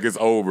look like it's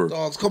over.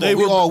 Dogs, come They on,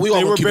 we all were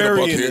gonna keep it a buck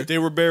burying here. it. They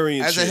were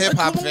burying As a shit. hip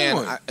hop Come fan,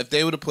 on. if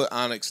they would have put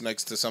Onyx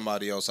next to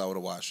somebody else, I would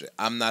have watched it.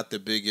 I'm not the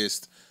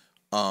biggest.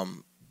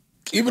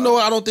 Even though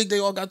I don't think they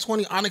all got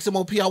 20, Onyx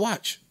MOP, I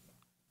watch.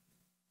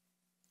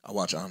 I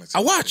watch Onyx.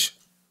 I watch.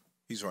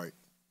 He's right.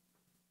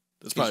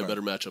 That's probably a He's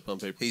better matchup on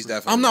paper. He's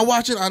definitely. I'm not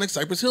watching Onyx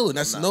Cypress Hill, and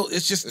that's I'm no.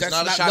 It's just It's that's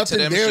not a not shot to nothing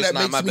them. there It's just that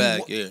not makes my me.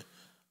 bag. Yeah.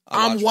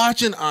 I'm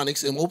watching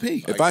Onyx MOP.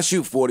 If I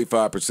shoot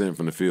 45%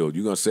 from the field,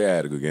 you're gonna say I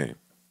had a good game.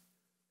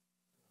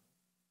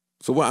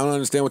 So what? I don't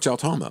understand what y'all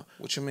talking about.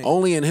 What you mean?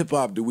 Only in hip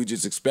hop do we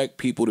just expect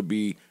people to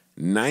be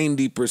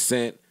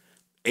 90%,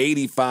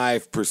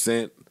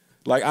 85%.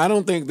 Like I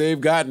don't think they've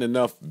gotten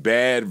enough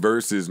bad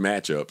versus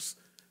matchups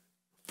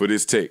for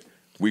this take.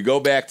 We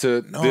go back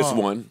to this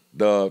one,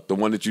 the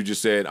one that you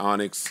just said,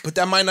 Onyx. But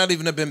that might not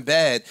even have been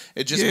bad.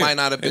 It just might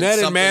not have been. And that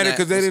didn't something matter that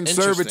because they was didn't serve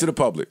it to interesting. the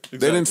public. They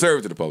didn't serve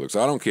it to the public,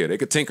 so I don't care. They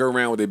could tinker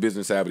around with their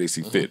business however they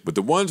see fit. But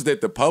the ones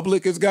that the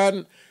public has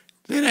gotten,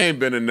 it ain't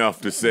been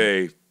enough to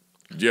say,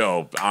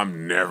 yo,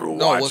 I'm never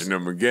watching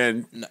them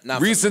again. not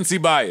for Recency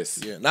bias.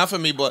 Yeah, not for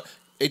me, but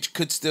it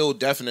could still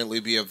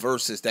definitely be a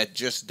versus that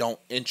just don't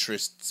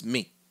interest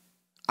me.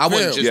 I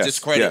wouldn't just Yes,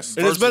 discredit. yes.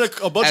 And it's been Versus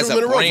a bunch as of them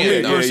in a row for brand,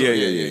 me, though.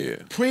 personally. Yeah.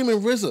 Preem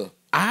and RZA.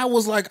 I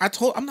was like,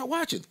 I'm not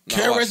watching.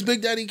 No, I watched KRS it.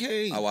 Big Daddy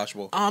Kane. I watched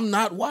both. I'm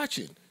not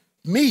watching.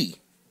 Me.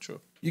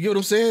 True. You get what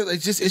I'm saying?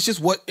 It's just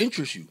what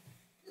interests you.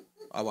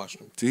 I watched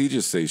them. He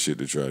just say shit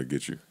to try to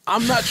get you.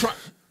 I'm not trying.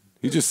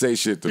 He just say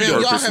shit to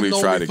Y'all have purposely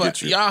known try me to for,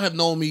 get you. y'all have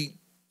known me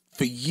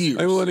for years.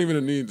 I wasn't even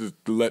a need to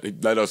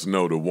let us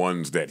know the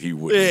ones that he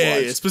wouldn't Yeah,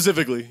 watch. yeah,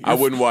 specifically. I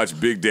wouldn't watch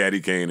Big Daddy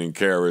Kane and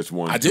KRS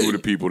One. I Two of didn't. the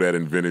people that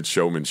invented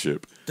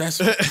showmanship.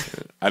 That's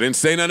I didn't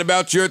say nothing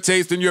about your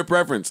taste and your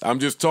preference. I'm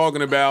just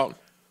talking about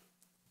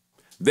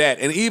that.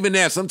 And even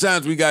that,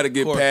 sometimes we got to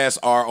get past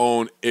our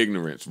own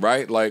ignorance,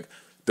 right? Like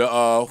the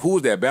who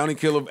was that? Bounty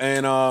Killer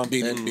and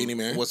Beanie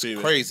Man. What's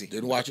crazy?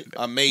 Didn't watch it.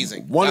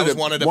 Amazing. one That of was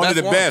the one of the one best.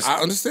 of the best.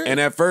 I understand. And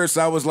at first,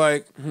 I was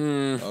like,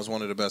 That was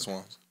one of the best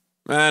ones.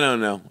 I don't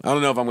know. I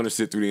don't know if I'm going to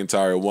sit through the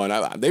entire one.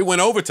 They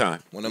went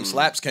overtime. When them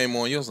slaps came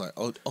on, you was like,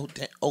 oh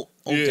damn,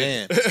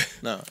 damn.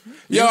 No,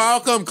 Yo, I'll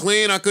come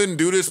clean. I couldn't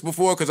do this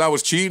before because I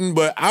was cheating,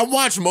 but I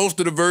watched most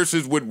of the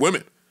verses with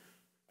women.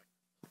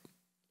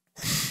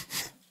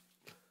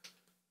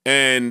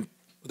 And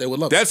They would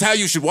love that's how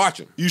you should watch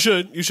them. You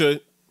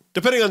should.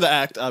 Depending on the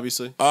act,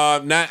 obviously. I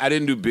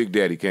didn't do Big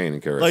Daddy Kane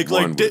and KRS Like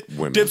One with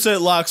women. Dipset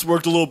Locks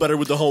worked a little better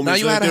with the homies Now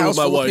you than had they a did house with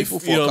my full of wife. people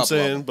for You know a what I'm couple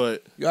of saying? them.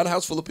 But you had a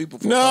house full of people.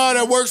 For No,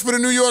 that works for the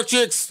New York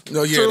chicks.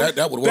 No, yeah, True.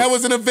 that would work. That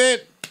was an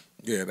event.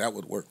 Yeah, that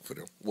would work for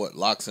them. what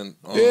locks and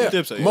Yeah,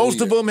 Dipset, yeah. most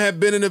of them have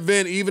been an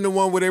event. Even the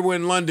one where they were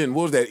in London.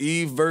 What was that?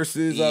 Eve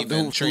versus Eve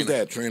and who's Trina.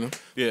 that? Trina.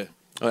 yeah.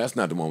 Oh, that's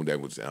not the one that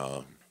was.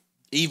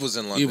 Eve was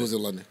in London. He was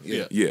in London.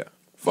 Yeah. Yeah,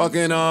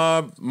 fucking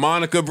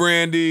Monica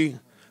Brandy.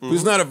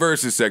 It's not a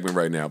versus segment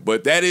right now,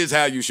 but that is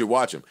how you should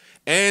watch them.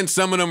 And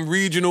some of them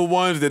regional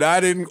ones that I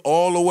didn't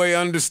all the way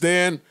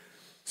understand.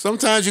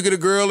 Sometimes you get a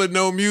girl that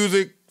know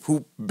music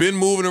who been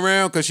moving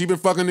around because she been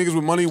fucking niggas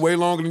with money way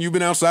longer than you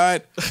been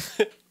outside?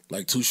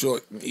 Like Too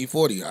Short,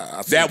 E40.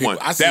 I seen That people, one.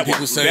 I seen That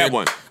people one. saying, That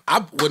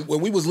one. When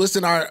we was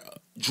listing our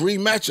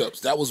dream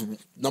matchups, that was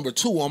number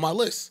 2 on my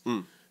list.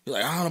 You're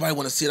like, I don't nobody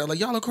want to see it. I'm like,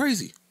 y'all are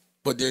crazy.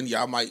 But then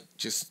y'all might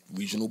just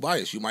regional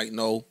bias. You might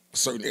know a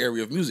certain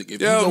area of music.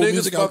 If Yo, you know niggas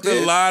music out fucked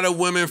there, a lot of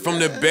women from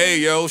the Bay,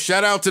 yo.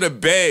 Shout out to the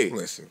Bay.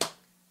 listen.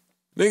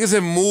 Niggas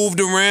have moved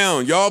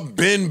around. Y'all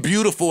been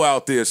beautiful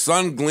out there.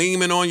 Sun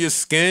gleaming on your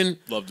skin.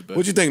 Love the Bay.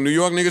 What you think? New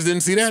York niggas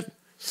didn't see that?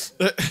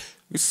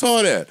 We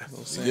saw that.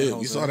 Yeah,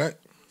 we saw that.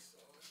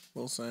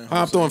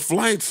 Hopped on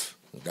flights.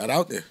 Got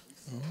out there.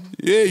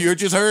 Yeah, you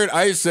just heard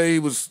Ice say he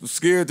was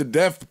scared to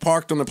death,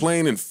 parked on the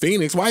plane in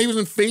Phoenix. Why he was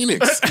in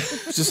Phoenix?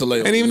 It's just a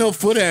layover. Ain't even no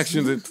foot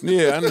action.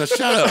 Yeah, I know.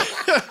 Shut up.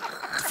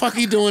 The fuck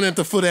he doing at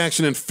the foot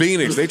action in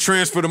Phoenix? They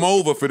transferred him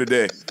over for the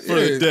day. For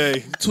a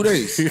day. 2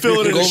 days. Fill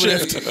it in Go a over there.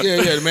 shift.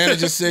 Yeah, the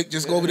manager's sick.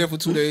 Just go over there for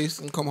 2 days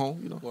and come home.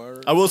 You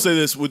know. I will say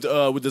this with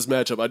this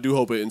matchup, I do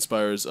hope it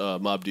inspires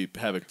Mobb Deep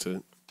Havoc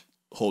to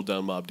hold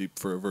down Mobb Deep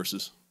for a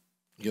versus.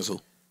 Guess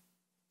who?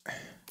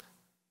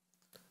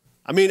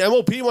 I mean,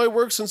 MOP might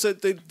work since they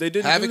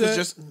didn't Havoc do that.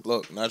 was just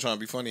look. Not trying to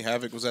be funny.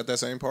 Havoc was at that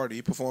same party.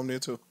 He performed there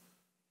too.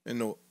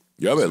 Y'all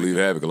better leave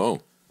Havoc alone.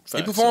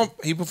 He performed.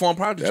 He performed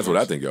Prodigy. That's what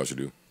I think y'all should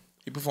do.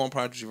 He performed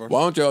Prodigy verse.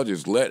 Why don't y'all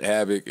just let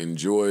Havoc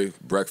enjoy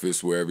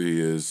breakfast wherever he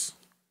is,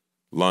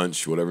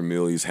 lunch, whatever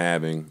meal he's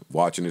having,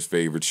 watching his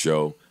favorite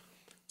show.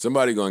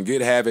 Somebody gonna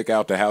get Havoc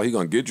out the house. He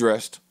gonna get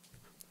dressed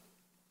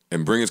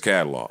and bring his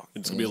catalog.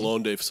 It's gonna be a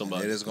long day for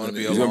somebody. It is going to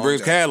be. He's gonna bring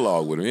his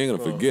catalog with him. He ain't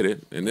gonna forget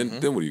it. And then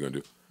what are you gonna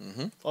do?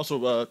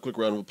 Also, a quick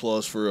round of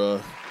applause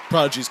for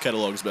Prodigy's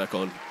catalog is back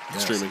on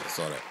streaming. I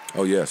saw that.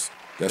 Oh yes,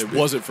 that's It big.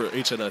 wasn't for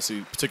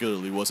HNIC,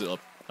 particularly wasn't up.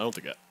 I don't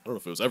know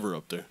if it was ever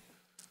up there.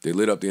 They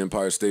lit up the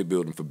Empire State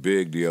Building for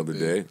Big the other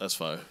day. That's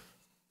fire.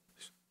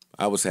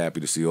 I was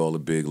happy to see all the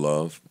Big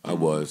love. I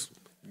was.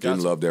 Didn't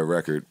Gotcha. love that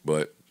record,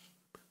 but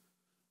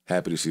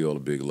happy to see all the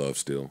Big love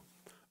still.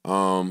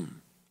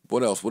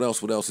 What else? What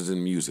else is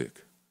in music?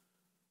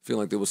 I feel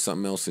like there was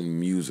something else in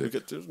music.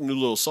 There's a new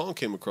little song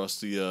came across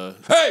the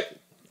Hey!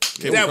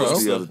 came That across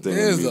was the other thing.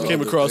 There's in music. came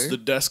other across thing. the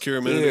desk here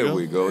a minute There ago.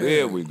 we go.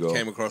 There we go.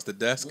 Came across the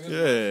desk.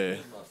 Yeah,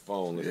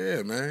 Phone.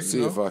 Yeah, man.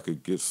 See if I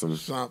could get some.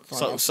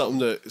 something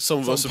that some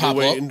of us have pop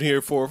been up. waiting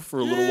here for a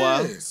little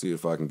while. See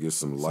if I can get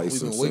some We've been waiting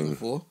licensing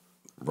for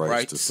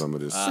rights to some of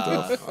this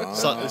stuff.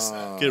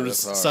 Get him to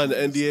sign the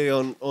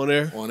NDA on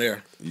air. on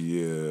air.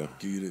 Yeah.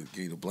 Give you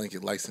the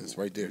blanket license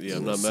right there. Yeah,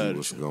 I'm Let's not see mad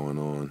what's at you. going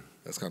on.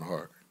 That's kind of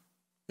hard.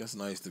 That's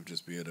nice to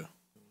just be able to.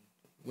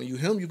 When you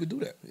him, you could do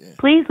that. Yeah.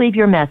 Please leave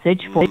your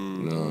message for.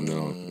 No.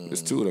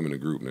 There's 2 of them in the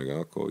group, nigga.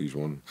 I'll call each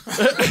one.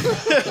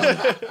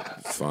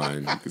 It's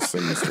fine. You can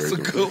send me straight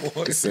to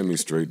you can send me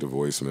straight to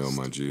voicemail,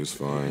 my G. It's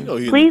fine. Oh,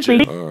 he in the Please gym.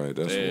 leave. All right,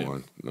 that's Damn.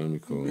 one. Let me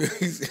call.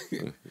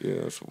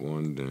 Yeah, that's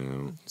one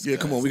down. Yeah,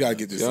 come on, we gotta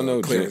get this. Y'all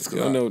know, clearance.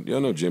 y'all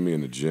know Jimmy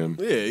in the gym.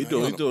 Yeah, he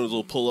doing his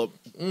little pull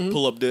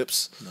up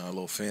dips. Nah, a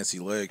little fancy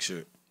leg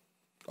shit.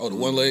 Oh, the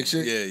one leg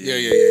shit. Yeah.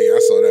 I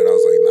saw that. I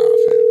was like,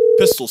 nah, fam.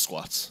 Pistol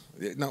squats.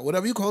 Yeah, no,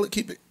 whatever you call it,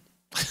 keep it.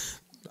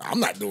 I'm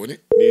not doing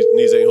it.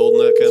 Knees ain't holding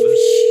that kind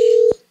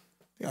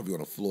of. I'll be on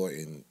the floor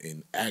in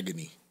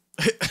agony.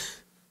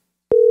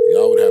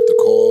 Y'all would have to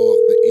call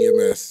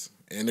the EMS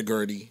and the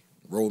gurney,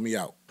 roll me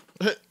out.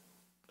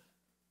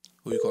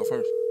 Who you call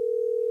first?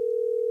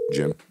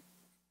 Jim.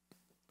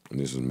 And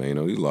this is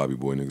Mano. These lobby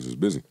boy niggas is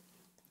busy.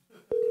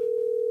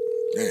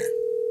 Man,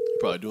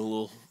 Probably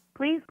doing a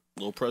Please.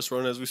 little press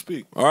run as we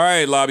speak. All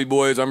right, lobby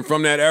boys. I'm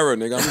from that era,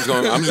 nigga. I'm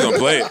just gonna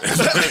play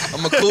it.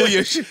 I'm gonna clue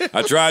your shit.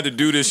 I tried to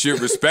do this shit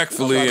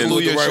respectfully and do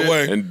it the right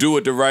way. and do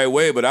it the right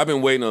way, but I've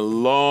been waiting a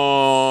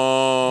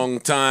long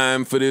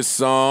time for this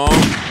song.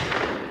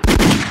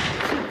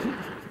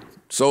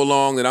 So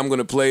long that I'm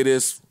gonna play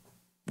this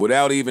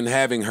without even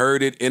having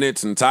heard it in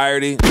its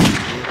entirety.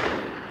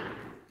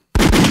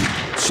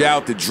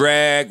 Shout to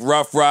Drag,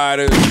 Rough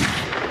Riders.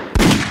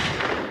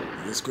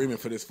 you've been screaming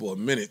for this for a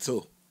minute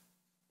too.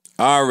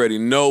 I already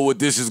know what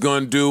this is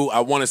gonna do. I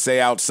wanna say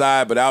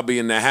outside, but I'll be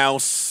in the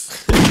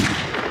house.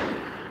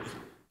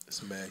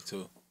 It's Mag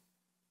too.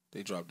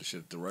 They dropped the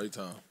shit at the right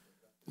time.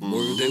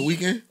 Memorial Day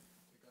weekend.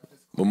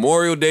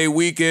 Memorial Day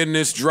weekend,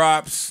 this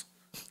drops.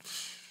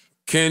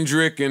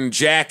 Kendrick and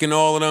Jack and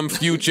all of them,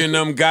 Future and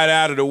them got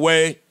out of the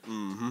way.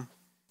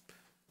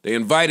 They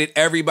invited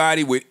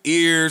everybody with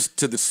ears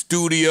to the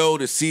studio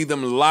to see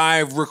them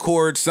live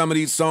record some of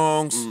these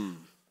songs.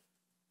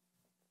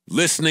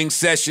 Listening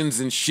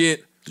sessions and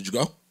shit. Did you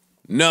go?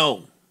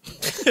 No.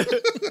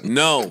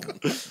 No.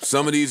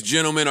 Some of these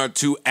gentlemen are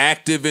too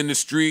active in the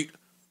street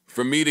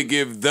for me to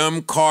give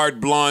them carte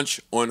blanche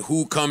on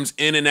who comes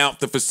in and out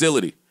the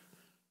facility.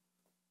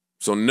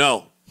 So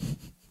no.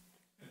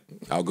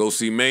 I'll go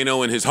see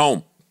Mano in his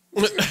home.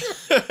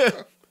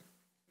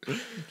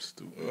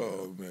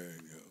 Oh man,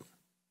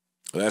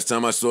 yo. Last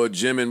time I saw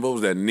Jim in, what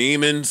was that,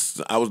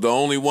 Neiman's? I was the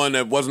only one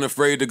that wasn't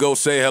afraid to go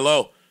say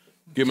hello.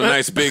 Give him a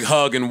nice big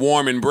hug and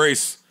warm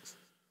embrace.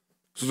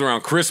 This was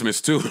around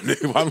Christmas, too.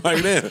 I'm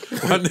like, man,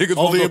 my niggas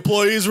All won't the go-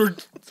 employees were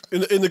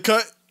in the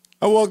cut.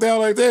 I walked out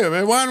like that,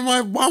 man. Why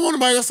won't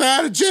nobody go say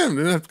hi to Jim?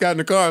 And I got in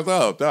the car. I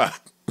thought,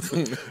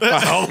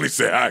 I only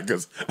say hi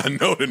because I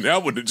know that I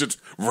would have just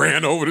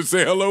ran over to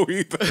say hello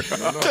either.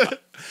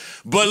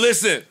 But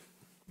listen,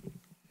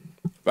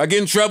 if I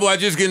get in trouble, I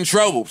just get in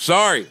trouble.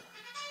 Sorry.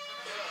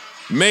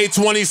 May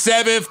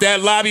 27th,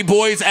 that Lobby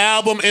Boys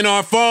album in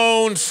our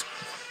phones.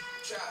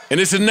 And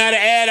this is not an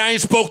ad. I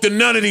ain't spoke to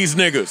none of these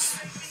niggas.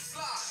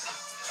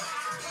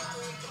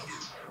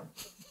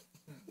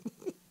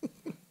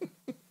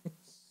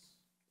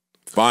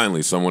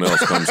 Finally, someone else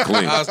comes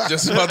clean. I was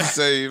just about to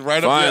say,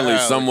 right up Finally, your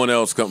alley. someone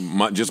else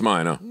come. Just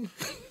mine, huh?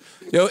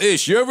 Yo,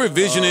 Ish, your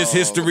revisionist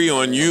history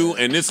on you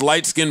and this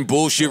light-skinned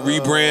bullshit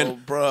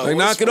rebrand. bro, Like, what's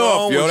knock it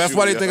off, wrong yo. with That's you,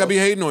 why they yo? think I be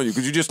hating on you,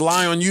 because you just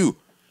lie on you.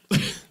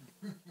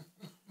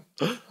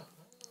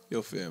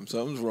 Yo, fam,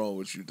 something's wrong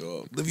with you,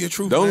 dog. Live your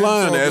truth. Don't man.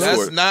 lie on the That's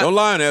escort. not- Don't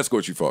lie on the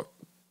escort you fuck.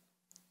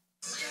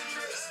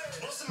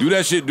 Do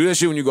that shit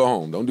when you go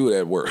home. Don't do it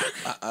at work.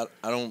 I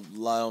don't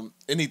lie on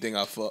anything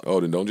I fuck. Oh,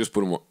 then don't just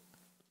put them on.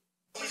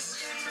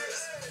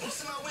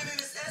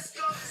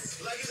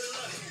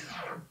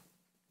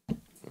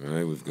 All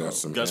right, we've got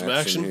some Got some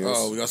action? here.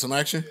 Oh, we got some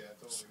action?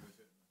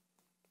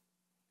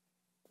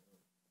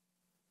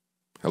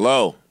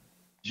 Hello.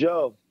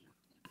 Joe.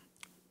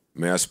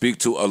 May I speak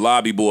to a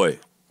lobby boy?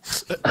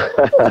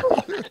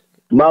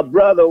 My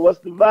brother, what's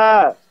the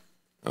vibe?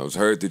 I was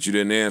hurt that you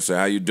didn't answer.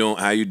 How you doing?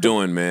 How you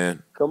doing,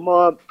 man? Come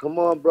on,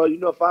 bro. You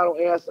know, if I don't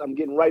answer, I'm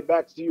getting right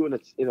back to you in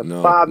a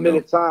No,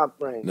 5-minute time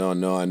frame. No,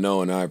 I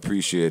know, and I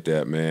appreciate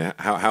that, man.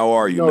 How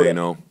are you, know that.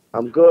 Mano?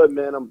 I'm good,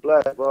 man. I'm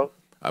blessed, bro.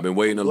 I've been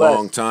waiting a Blessed.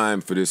 long time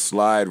for this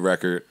slide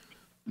record.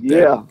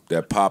 Yeah.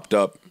 That popped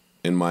up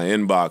in my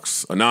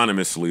inbox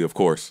anonymously, of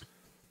course.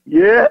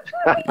 Yeah.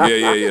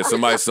 Yeah.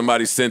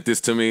 Somebody sent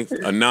this to me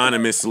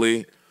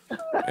anonymously,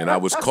 and I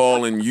was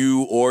calling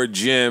you or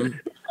Jim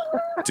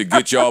to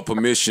get y'all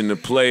permission to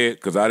play it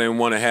because I didn't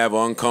want to have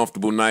an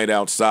uncomfortable night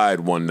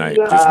outside one night,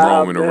 just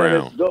roaming man,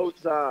 around. It's go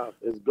time.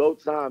 It's go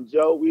time,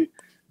 Joe. It's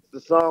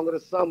the song of the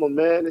summer,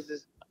 man. This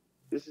is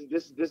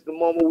the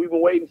moment we've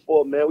been waiting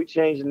for, man. We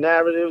changing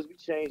narratives. We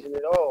changing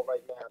it all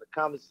right now. The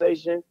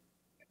conversation,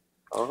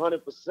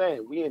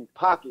 100%. We in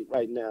pocket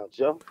right now,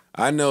 Joe.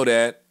 I know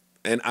that.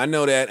 And I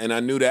know that, and I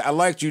knew that. I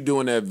liked you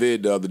doing that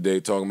vid the other day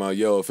talking about,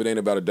 yo, if it ain't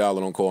about $1,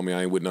 don't call me.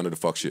 I ain't with none of the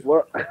fuck shit.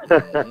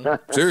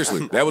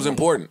 Seriously, that was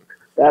important.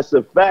 That's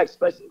a fact.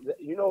 Especially,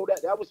 you know,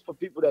 that was for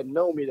people that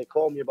know me, that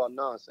call me about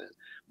nonsense.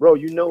 Bro,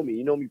 you know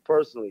me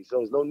personally. So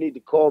there's no need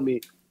to call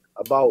me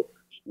about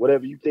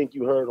whatever you think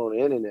you heard on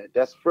the internet.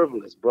 That's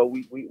frivolous, bro.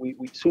 We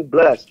too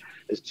blessed.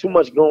 There's too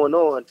much going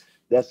on.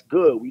 That's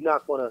good. We're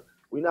not gonna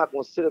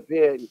sit up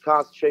here and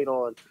concentrate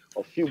on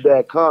a few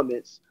bad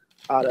comments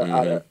out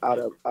of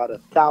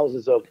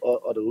thousands of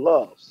the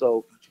love.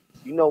 So,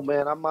 you know,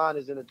 man, our mind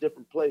is in a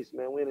different place,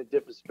 man. We're in a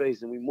different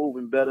space, and we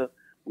moving better.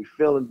 We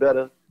feeling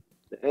better.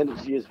 The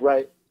energy is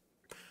right.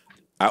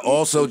 I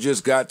also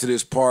just got to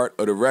this part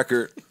of the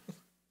record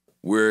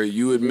where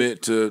you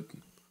admit to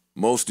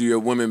most of your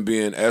women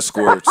being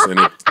escorts, and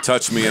it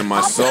touched me in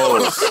my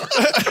soul.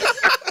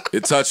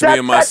 It touched me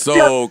in my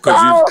soul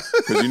because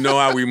you know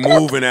how we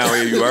moving out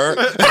here, you heard?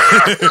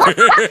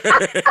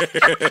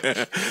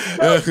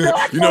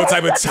 You know what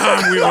type of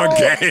time we on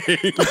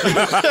game.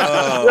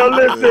 Yo,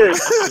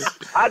 listen,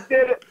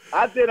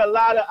 I did a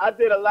lot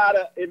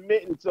of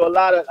admitting to a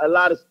lot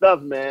of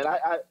stuff, man.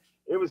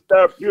 It was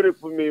therapeutic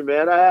for me,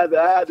 man. I had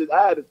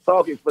to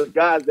talk it for the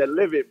guys that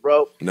live it,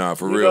 bro. Nah,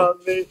 for you real. Know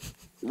what I mean?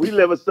 We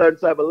live a certain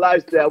type of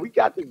lifestyle. We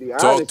got to be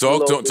honest.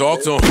 Talk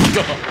to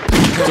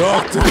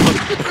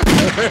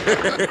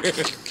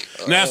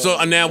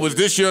him. Now was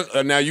this your?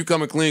 Now you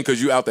coming clean because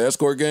you out the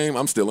escort game?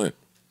 I'm still in.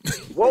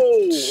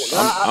 Whoa!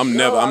 I'm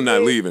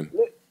not leaving.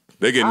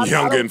 They're getting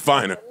younger and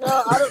finer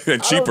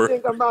and cheaper. I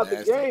don't think I'm out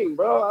the game,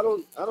 bro. I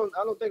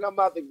don't think I'm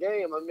out the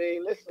game. I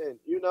mean, listen,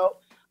 you know,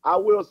 I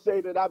will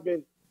say that I've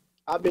been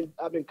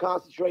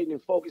concentrating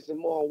and focusing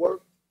more on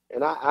work,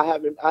 and I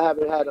haven't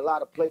had a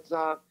lot of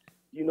playtime.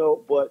 You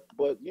know, but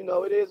you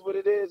know, it is what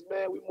it is,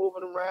 man. We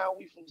moving around.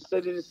 We from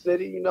city to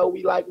city. You know,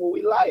 we like what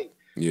we like.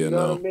 Yeah, you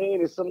know what I mean?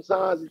 And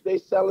sometimes if they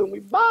selling, we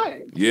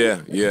buying.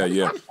 Yeah.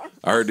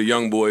 I heard the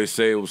young boys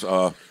say it was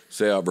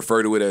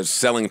refer to it as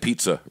selling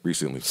pizza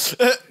recently.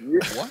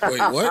 What?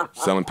 Wait, what?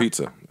 Selling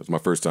pizza. That's my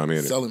first time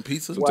hearing it. Selling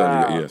pizza?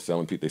 Wow.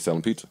 Selling pizza. They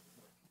selling pizza.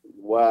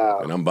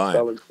 Wow. And I'm buying.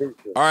 Selling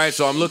pizza. All right,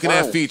 so I'm looking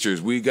at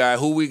features. We got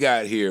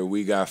here.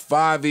 We got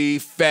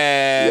 5E,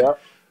 Fab.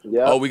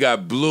 Yep. Oh, we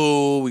got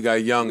Blue. We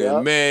got Young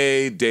and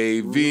May,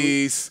 Dave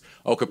East,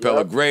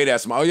 Capella Gray.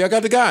 That's my. Oh, yeah, I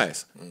got the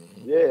guys.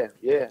 Yeah.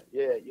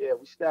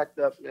 We stacked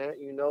up, man.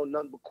 You know,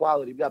 nothing but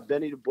quality. We got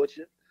Benny the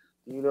Butcher.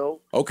 You know.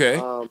 Okay.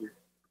 You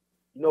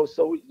know,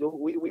 so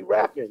we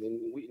rapping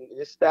and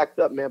it's stacked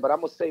up, man. But I'm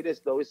gonna say this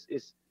though,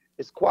 it's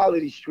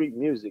quality street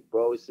music,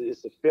 bro. It's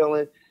a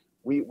feeling.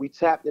 We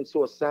tapped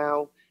into a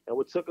sound, and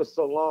what took us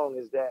so long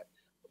is that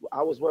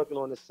I was working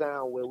on the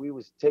sound where we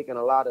was taking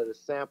a lot of the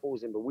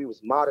samples but we was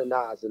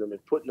modernizing them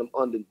and putting them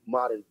under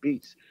modern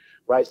beats,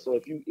 right? So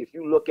if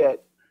you look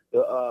at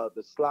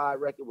the slide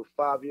record with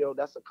Fabio.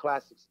 That's a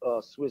classic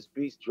Swiss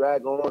Beats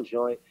drag on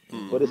joint,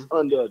 but it's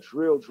under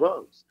drill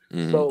drums.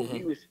 So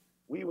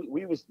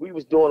we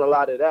was doing a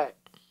lot of that,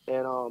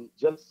 and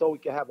just so we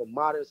could have a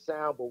modern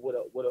sound, but with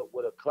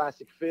a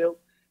classic feel,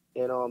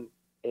 and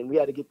we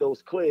had to get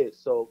those cleared.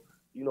 So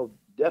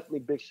definitely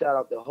big shout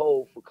out to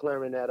Hov for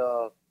clearing that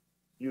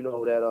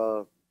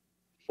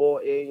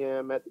 4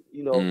 a.m. at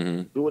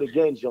do it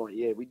again joint.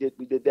 Yeah, we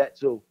did that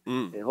too,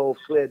 and Hov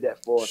cleared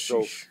that for us.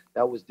 So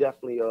that was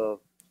definitely a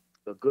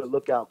good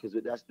lookout because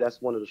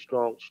that's one of the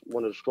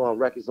strong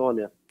records on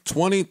there.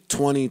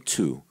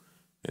 2022,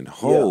 and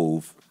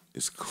Hov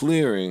is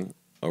clearing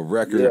a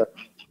record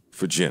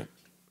for Jim.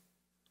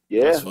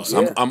 Yeah,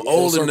 I'm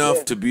old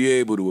enough to be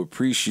able to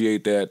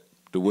appreciate that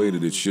the way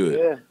that it should.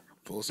 Yeah,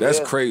 that's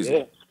crazy.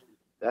 Yeah.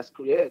 That's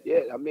yeah.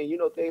 I mean,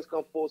 things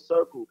come full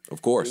circle.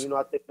 Of course. And,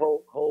 I think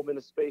Hov in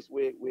a space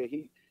where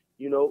he,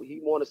 he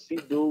want to see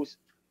dudes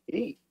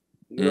eat.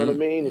 You know what I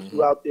mean? If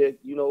you out there,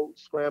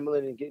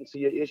 scrambling and getting to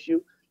your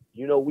issue,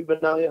 we've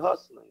been out here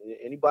hustling.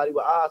 Anybody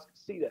with eyes can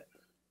see that.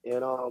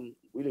 And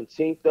we done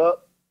teamed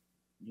up.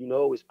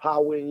 It's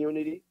power and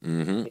unity.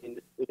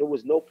 And there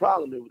was no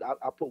problem.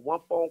 I put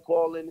one phone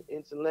call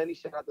into Lenny.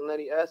 Shout out to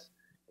Lenny S.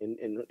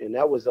 And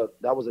that was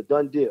a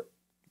done deal.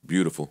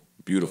 Beautiful.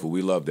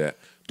 We love that.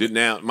 This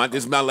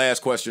is my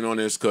last question on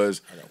this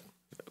because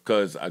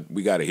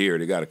we got to hear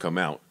it. It got to come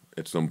out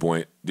at some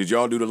point. Did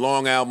y'all do the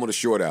long album or the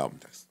short album?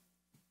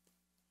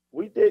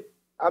 We did.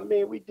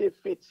 We did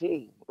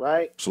 15,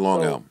 right? It's a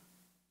long album.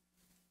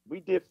 We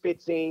did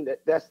 15.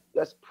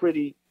 That's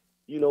pretty,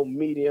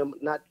 medium.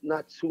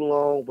 Not too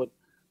long, but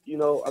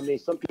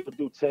some people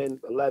do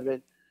 10,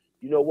 11.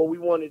 What we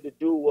wanted to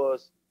do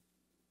was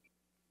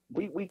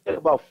we did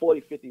about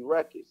 40, 50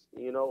 records.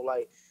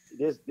 Like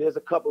there's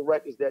a couple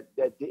records that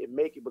didn't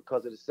make it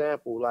because of the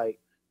sample, like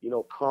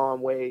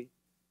Conway,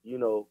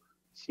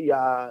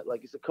 T.I.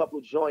 Like it's a couple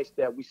of joints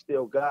that we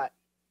still got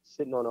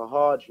sitting on a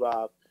hard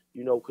drive.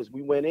 Because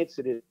we went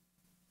into this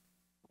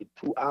with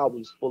 2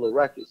 albums full of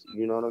records.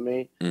 You know what I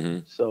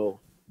mean? So,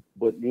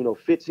 but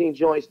 15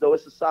 joints though.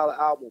 It's a solid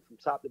album from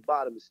top to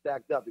bottom. It's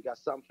stacked up. It got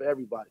something for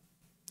everybody.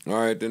 All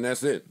right, then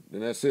that's it.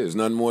 There's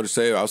nothing more to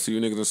say. I'll see you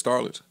niggas in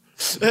Starlets.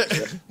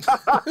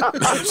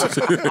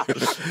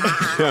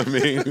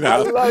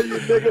 I love you,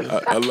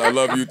 nigga. I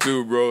love you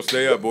too, bro.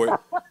 Stay up, boy.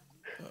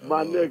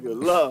 My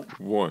nigga, love.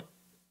 One.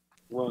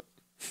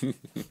 This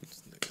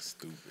nigga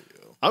stupid,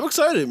 yo. I'm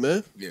excited,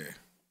 man. Yeah.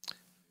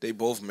 They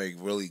both make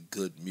really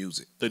good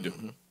music. They do.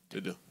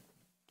 They do.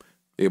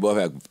 They both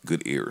have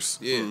good ears.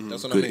 Yeah,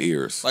 that's what I Good mean.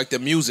 ears. Like the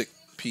music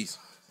piece.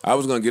 I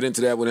was gonna get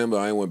into that with him, but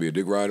I didn't want to be a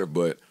dick rider.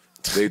 But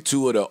they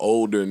two of the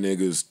older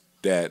niggas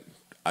that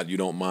you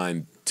don't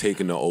mind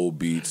taking the old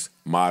beats,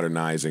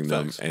 modernizing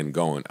them, and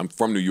going. I'm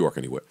from New York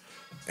anyway.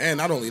 And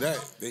not only that,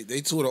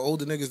 they two of the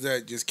older niggas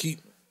that just keep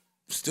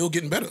still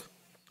getting better.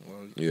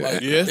 Yeah,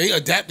 They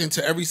adapt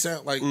into every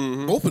sound, like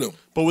both of them.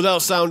 But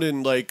without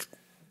sounding like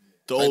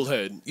the old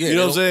head. Yeah, you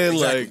know what I'm saying?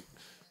 exactly. Like,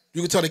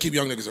 you can tell they keep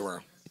young niggas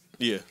around.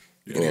 yeah.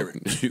 You can hear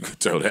it. You can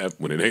tell that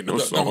when it ain't no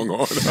song on.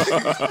 All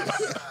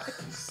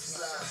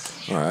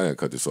right, I gotta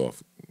cut this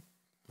off.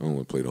 I don't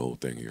want to play the whole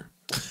thing here.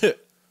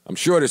 I'm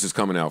sure this is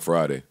coming out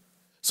Friday.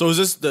 So is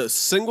this the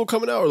single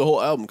coming out or the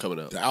whole album coming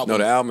out? The album. No,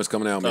 the album is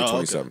coming out May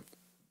 27th.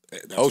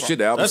 Oh shit,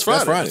 the album. That's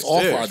Friday. It's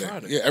all Yeah,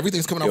 Friday. Yeah,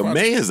 everything's coming out Yo,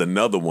 Friday. May is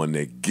another one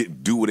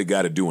that do what it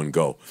got to do and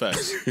go.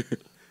 Facts.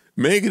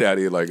 May get out of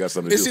here like got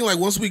something to It do. seems like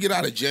once we get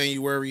out of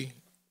January,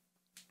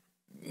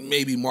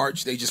 maybe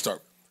March, they just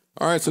start.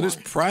 All right, so this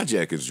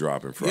project is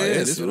dropping Friday.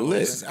 Yeah, It's this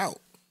lit. is out.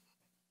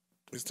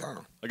 It's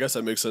time. I guess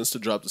that makes sense to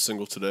drop the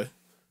single today.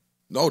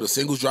 No, the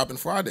single's dropping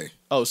Friday.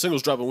 Oh, the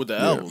single's dropping with the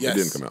album. Yes. It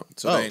didn't come out.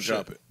 So they ain't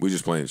drop it. We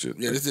just playing shit.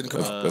 Yeah, this didn't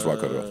come out. That's why I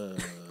cut it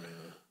off.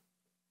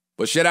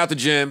 But shout out to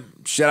Jim.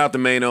 Shout out to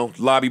Mano.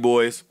 Lobby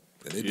Boys.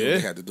 They did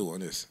what they had to do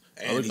on this.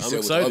 And I'm he said with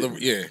excited. other,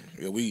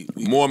 yeah, we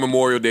More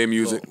Memorial Day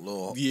music.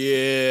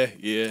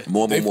 Yeah.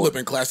 More they Memorial.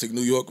 flipping classic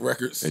New York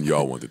records. And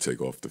y'all want to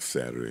take off the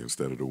Saturday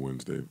instead of the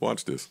Wednesday.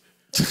 Watch this.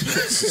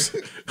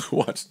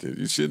 Watch this.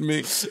 You shitting me?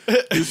 You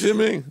shitting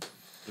me?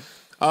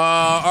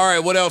 All right,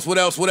 what else?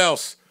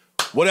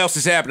 What else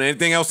is happening?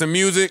 Anything else in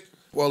music?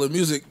 Well, in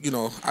music,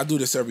 I do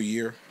this every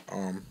year.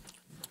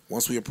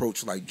 Once we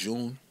approach like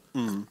June,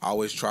 I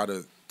always try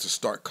to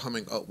start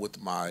coming up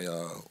with my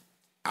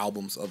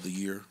albums of the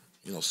year.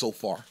 So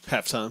far.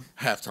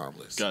 Halftime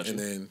list. Gotcha. And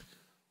then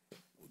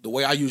the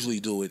way I usually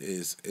do it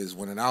is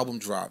when an album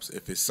drops,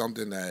 if it's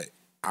something that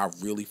I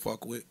really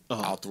fuck with,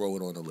 I'll throw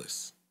it on the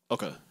list.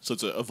 Okay, so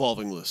it's an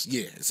evolving list.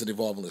 Yeah, it's an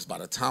evolving list. By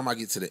the time I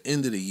get to the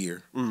end of the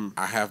year,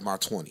 I have my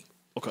 20.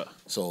 Okay.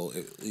 So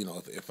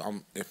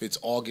if it's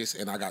August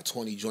and I got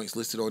 20 joints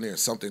listed on there, and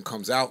something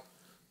comes out,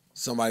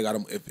 somebody got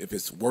them. If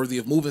it's worthy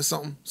of moving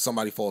something,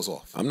 somebody falls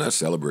off. I'm not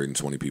celebrating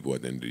 20 people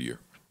at the end of the year.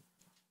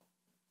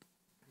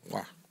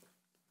 Why?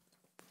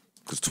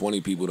 Because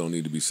 20 people don't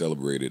need to be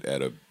celebrated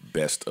at a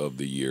best of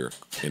the year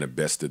in a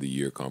best of the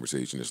year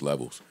conversation. It's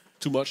levels.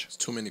 Too much? It's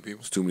too many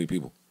people. It's too many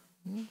people.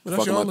 But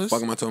that's your list.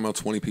 Fuck am I talking about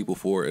 20 people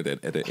for at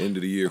the end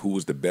of the year? Who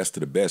was the best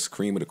of the best,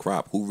 cream of the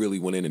crop? Who really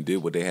went in and did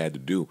what they had to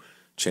do?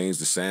 Change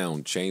the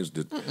sound, change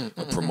the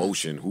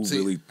promotion. Who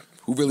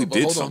really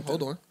did something?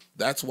 Hold on.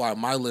 That's why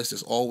my list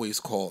is always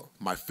called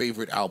my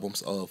favorite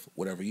albums of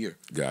whatever year.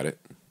 Got it.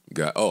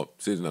 See,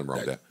 there's nothing wrong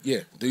with that. Yeah,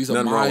 these are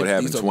nothing wrong with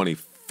having 20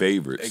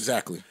 favorites.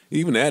 Exactly.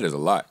 Even that is a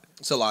lot.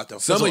 It's a lot though.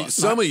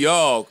 Some of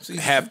y'all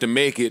have to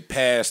make it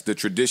past the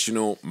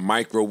traditional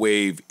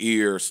microwave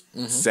ear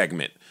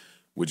segment,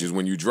 which is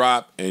when you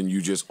drop and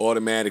you just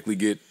automatically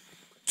get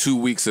 2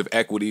 weeks of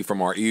equity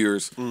from our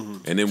ears,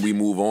 and then we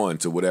move on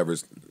to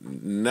whatever's.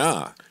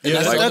 Nah.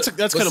 Yeah,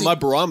 that's kind of my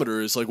barometer.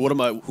 Is like, what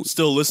am I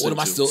still listening to? What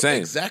am I still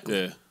Same.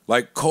 exactly? Yeah.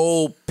 Like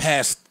Cole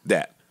passed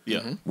that.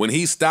 Yeah. When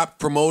he stopped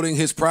promoting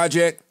his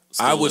project,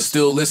 I was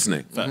still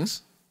listening.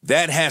 Facts.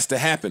 That has to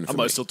happen for I me.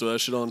 might still throw that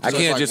shit on. I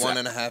can't like just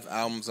 1.5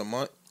 albums a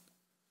month.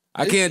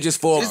 I can't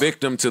just fall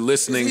victim to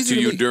listening it's to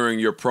easy you to during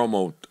your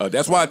promo.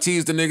 That's why I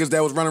teased the niggas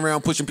that was running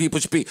around pushing P.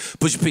 Just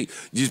push P.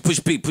 Just push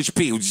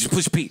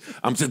P.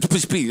 I'm saying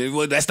push P.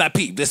 Well, that's not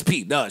P. That's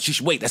P. No, she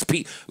should wait. That's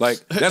P.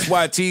 Like, that's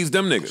why I teased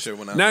them niggas.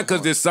 Sure, Not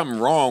because there's something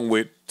wrong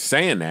with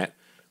saying that,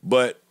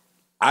 but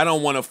I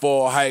don't want to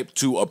fall hype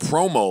to a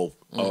promo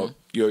of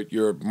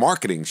your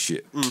marketing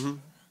shit.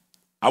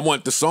 I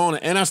want the song,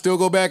 and I still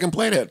go back and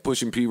play that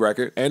Pushing P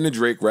record and the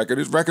Drake record.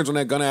 There's records on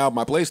that Gunna album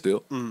I play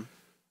still.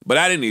 But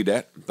I didn't need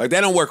that. Like,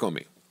 that don't work on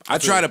me. I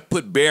try to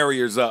put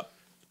barriers up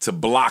to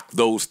block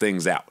those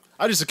things out.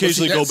 I just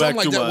occasionally go back something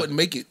like to that my. wouldn't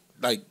make it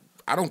like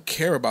I don't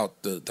care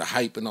about the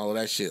hype and all of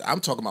that shit.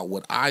 I'm talking about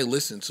what I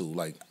listen to.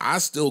 Like, I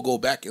still go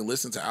back and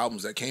listen to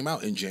albums that came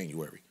out in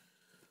January.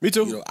 Me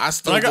too. You know, I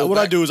still But go what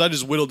I back- do is I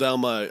just whittle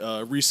down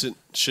my recent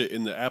shit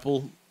in the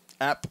Apple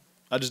app.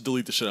 I just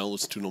delete the shit I don't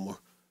listen to no more.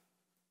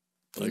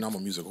 You know, I'm a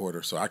music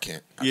hoarder, so I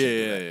can't.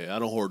 Yeah. I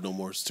don't hoard no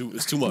more. It's too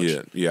much.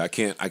 Yeah. I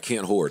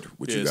can't hoard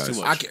with you it's guys.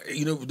 too I much. can't,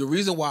 you know, the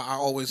reason why I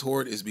always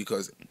hoard is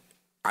because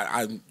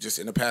I'm just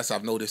in the past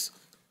I've noticed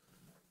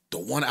the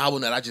one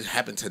album that I just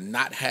happen to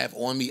not have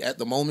on me at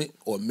the moment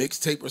or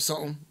mixtape or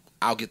something,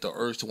 I'll get the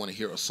urge to want to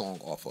hear a song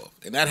off of,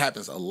 and that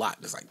happens a lot.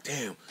 It's like,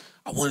 damn,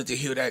 I wanted to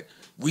hear that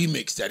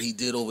remix that he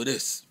did over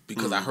this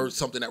because I heard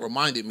something that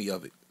reminded me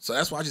of it. So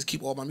that's why I just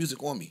keep all my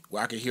music on me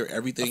where I can hear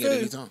everything at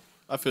any time.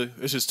 I feel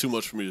it's just too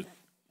much for me.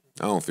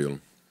 I don't feel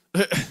them.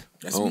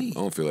 That's me. I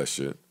don't feel that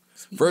shit.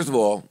 First of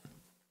all,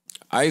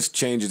 Ice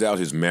changes out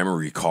his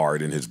memory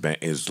card in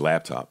his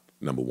laptop,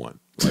 number one.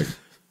 Like,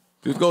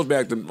 this goes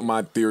back to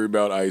my theory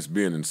about Ice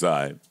being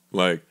inside.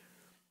 Like,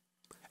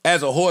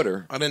 as a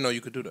hoarder, I didn't know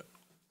you could do that.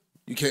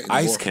 You can't anymore.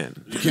 Ice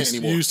can. You can't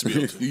anymore. You used to be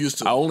able to. You used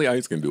to. Only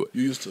Ice can do it.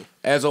 You used to.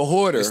 As a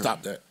hoarder, They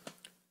stopped that.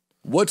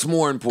 what's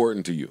more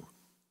important to you?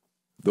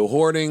 The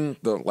hoarding,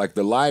 the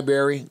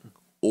library,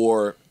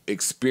 or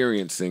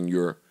experiencing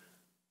your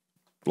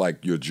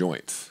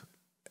joints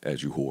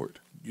as you hoard?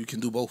 You can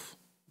do both.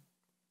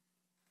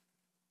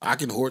 I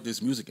can hoard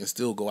this music and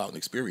still go out and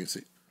experience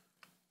it.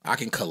 I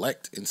can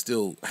collect and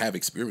still have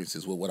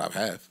experiences with what I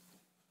have.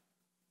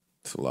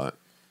 It's a lot.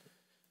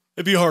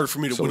 It'd be hard for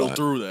me to a whittle lot.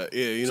 through that.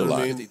 Yeah, you It's know a what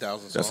lot. I mean? 50,000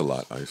 songs. That's a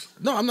lot, Ice.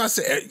 No, I'm not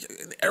saying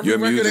every Your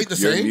record music, ain't the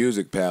your same.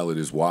 music palette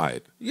is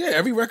wide. Yeah,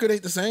 every record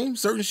ain't the same.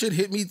 Certain shit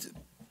hit me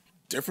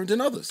different than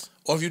others.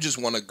 Or if you just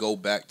want to go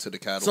back to the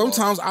catalog.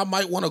 Sometimes I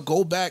might want to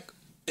go back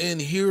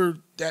and hear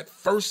that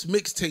first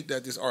mixtape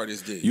that this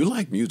artist did. You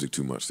like music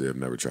too much to have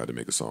never tried to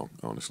make a song,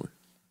 honestly.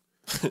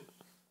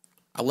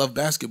 I love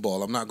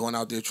basketball. I'm not going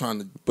out there trying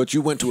to. But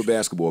you went to a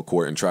basketball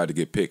court and tried to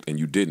get picked, and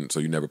you didn't, so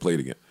you never played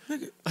again.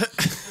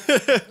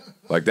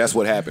 Like, that's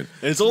what happened.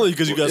 And it's only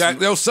because you guys.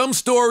 Yeah, some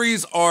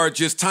stories are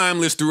just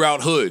timeless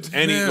throughout hoods.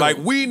 And Yeah. like,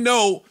 we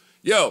know,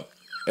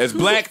 as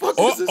black,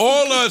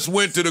 all us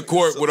went to the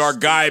court with our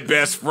guy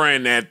best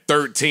friend at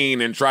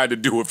 13 and tried to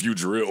do a few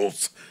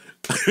drills.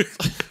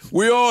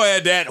 We all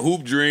had that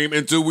hoop dream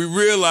until we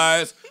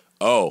realized,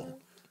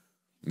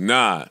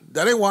 nah.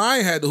 That ain't why I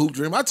ain't had the hoop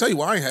dream. I'll tell you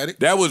why I ain't had it.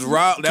 That was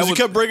Rob. That Because you was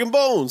kept breaking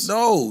bones.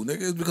 No,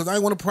 nigga, it's because I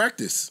didn't want to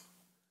practice.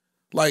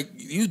 Like,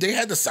 they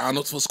had the sign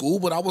ups for school,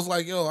 but I was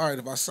like, all right,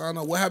 if I sign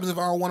up, what happens if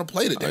I don't want to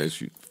play today?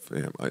 Ice,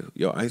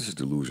 Ice is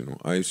delusional.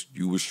 Ice,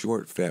 you was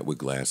short, fat with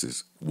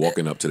glasses,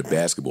 walking up to the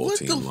basketball What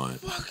team the line,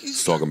 fuck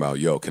is talking about,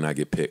 can I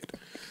get picked?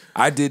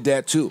 I did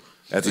that too,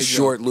 as a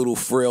short, little,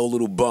 frail,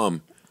 little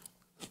bum,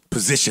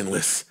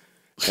 positionless.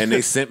 And they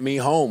sent me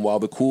home while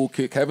the cool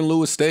kid, Kevin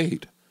Lewis,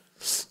 stayed.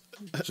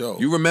 Joe.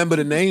 You remember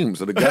the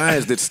names of the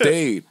guys that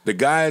stayed, the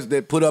guys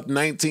that put up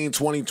 19,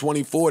 20,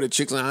 24, the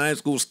chicks in high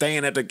school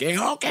staying at the game.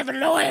 Oh, Kevin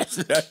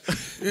Lewis.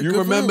 You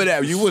remember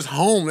that. You was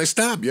home. They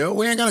stopped, yo.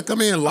 We ain't got to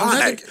come in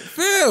live.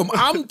 Fam,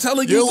 I'm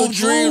telling you Your the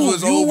dream truth.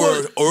 was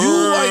over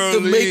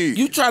early.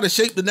 You try to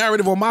shape the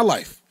narrative on my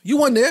life. You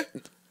wasn't there.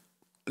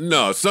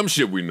 No, some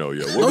shit we know,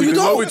 yo. No, you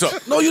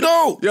don't. No, you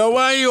don't. Yo,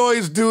 why you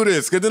always do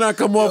this? Because then I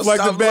come off like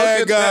the stop bad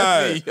looking at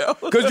guy. me, yo.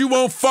 Because you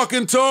won't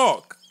fucking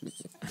talk.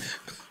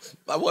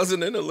 I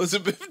wasn't in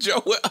Elizabeth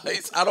Joe with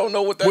Ice. I don't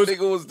know what that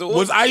nigga was doing.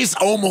 Was Ice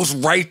almost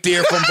right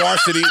there from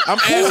varsity? I'm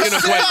asking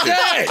a question.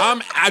 that?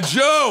 I'm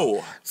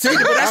Joe. See,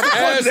 but that's the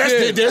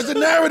point. There's the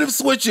narrative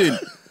switching.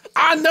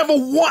 I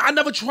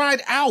never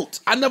tried out.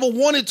 I never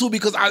wanted to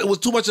because it was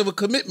too much of a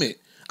commitment.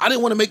 I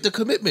didn't want to make the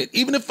commitment.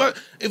 Even if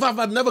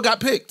I never got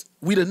picked,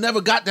 we'd have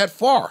never got that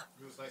far.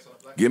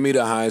 Give me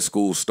the high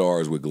school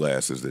stars with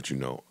glasses that you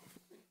know.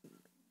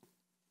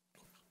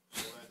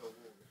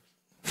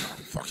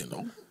 Fucking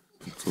no.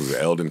 Was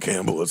it Eldon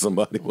Campbell or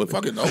somebody?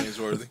 Fucking no.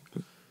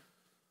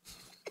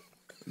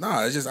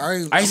 Nah, it's just I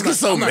get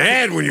so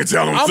mad when you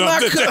tell him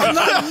something. I'm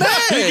not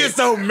mad. He gets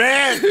so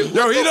mad.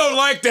 Yo, he don't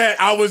like that.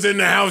 I was in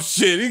the house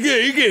shit. He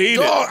get heated.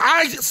 Dog,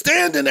 I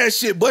stand in that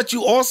shit, but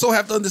you also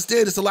have to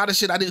understand it's a lot of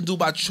shit I didn't do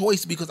by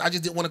choice because I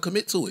just didn't want to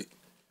commit to it.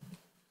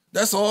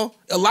 That's all.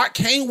 A lot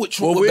came with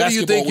Well, with where do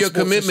you think your sports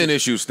and commitment shit.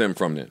 issues stem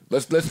from then?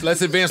 Let's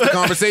advance the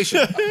conversation.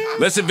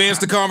 Let's advance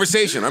the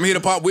conversation. I'm here to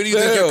pop. Where do you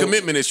think your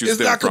commitment issues It's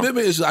stem not from?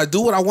 commitment issues. I do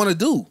what I want to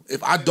do.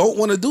 If I don't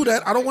want to do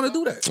that, I don't want to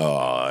do that.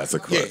 Oh, that's a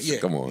crush. Yeah.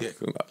 Come on. Yeah.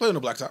 Play on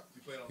the blacktop.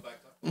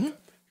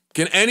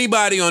 Can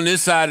anybody on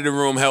this side of the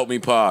room help me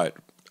pod?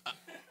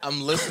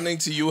 I'm listening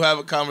to you have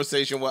a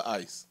conversation with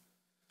Ice.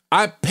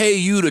 I pay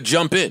you to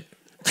jump in.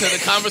 To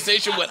the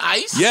conversation with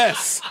Ice?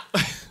 Yes.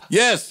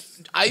 Yes.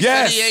 Ice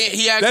Yes. said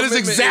he had That is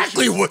commitment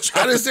exactly issues. what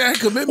I didn't say I had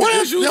commitment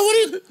issues.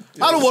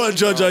 I don't want to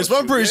judge Ice,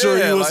 but I'm pretty sure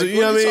he was. Like,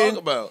 You know what I you mean? talking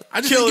about?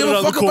 I just Killing didn't it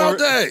give a on the fuck about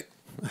court.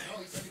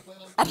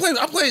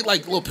 that. I played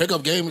like a little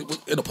pickup game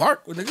in the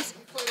park with niggas.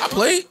 I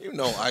played. You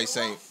know Ice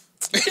ain't.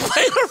 He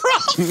played a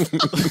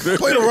rough.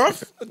 Played a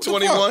rough.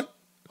 21.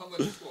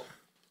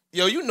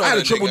 Yo, you know I had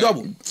a that triple nigga.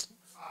 double.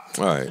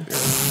 All right.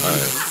 All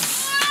right.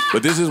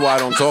 But this is why I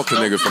don't talk to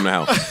niggas from the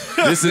house.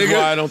 This is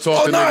why I don't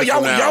talk Oh to no, niggas y'all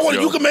from the house. want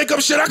yo. you can make up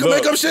shit. I can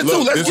Look, make up shit look,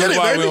 too. Let's this get is it,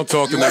 why baby. we don't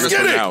talk to Let's niggas get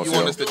from the it. house. You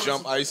want us to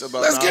jump Ice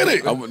about Let's now? get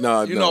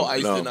it. You know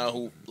Ice did not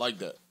hoop like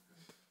that.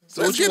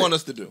 So Let's what you get want it.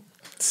 us to do?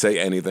 Say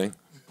anything.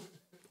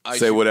 Ice,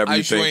 Say whatever you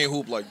Ice, think ain't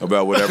hoop like that.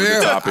 about whatever the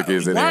Fam, topic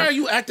is in Why here. are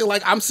you acting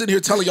like I'm sitting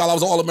here telling y'all I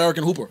was an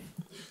all-American hooper?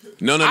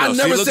 No. I See,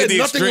 never look said at the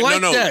nothing extreme.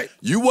 like no. that.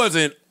 You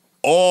wasn't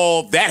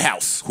all that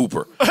house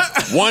hooper.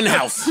 One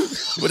house.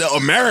 With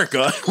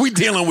America, we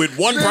dealing with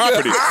one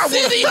property.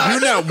 You're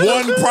not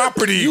one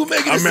property You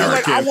making it seem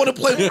like American. I want to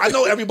play. I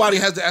know everybody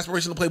has the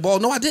aspiration to play ball.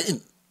 No, I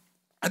didn't.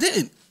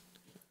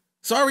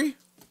 Sorry,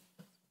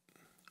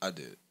 I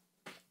did.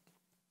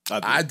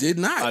 I did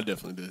not. I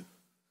definitely did.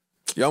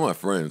 Y'all my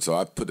friends, so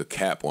I put a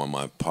cap on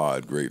my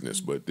pod greatness.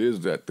 But there's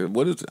that.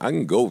 What is it? I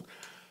can go.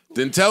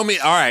 Then tell me.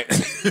 All right.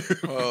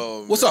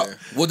 Oh, What's up?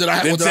 What did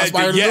I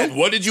aspire to do?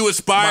 What did you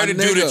aspire My to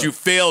do that nigga. you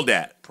failed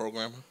at?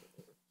 Programmer.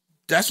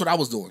 That's what I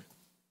was doing.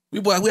 We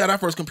had our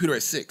first computer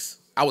at 6.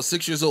 I was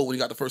 6 years old when we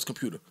got the first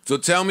computer. So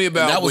tell me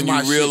that about was when my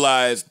you shit.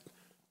 realized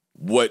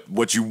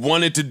what you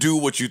wanted to do,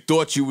 what you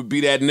thought you would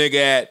be that nigga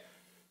at.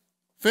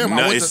 Fam,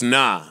 No, it's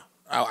nah.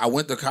 I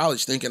went to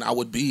college thinking I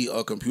would be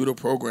a computer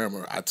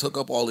programmer. I took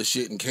up all this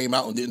shit and came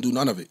out and didn't do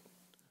none of it.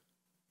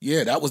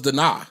 Yeah, that was the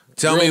nah.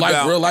 Tell me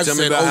about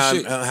said, how,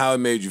 shit. how it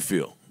made you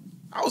feel.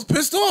 I was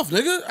pissed off,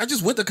 nigga. I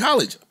just went to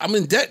college. I'm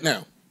in debt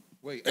now.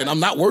 Wait, And I'm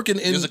not working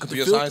in You was a the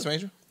computer field. science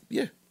major?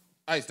 Yeah.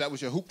 Ice, that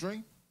was your hoop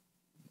dream?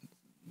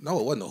 No,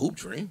 it wasn't a hoop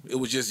dream. It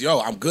was just, yo,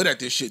 I'm good at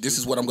this shit. This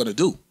is what I'm going to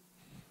do.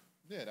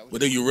 Yeah, that was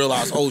But then you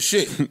realize, oh,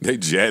 shit. They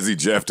Jazzy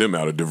Jeffed him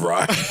out of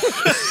DeVry.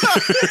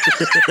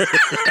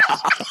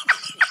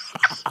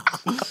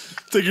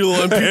 Take your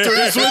little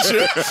MP3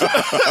 switcher.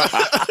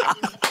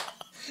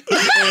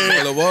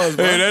 That's what it was,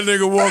 bro. Hey, that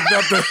nigga walked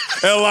up to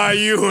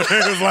LIU and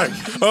it was like,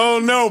 oh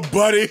no,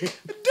 buddy.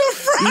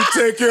 You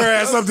take your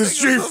ass up the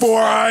street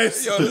 4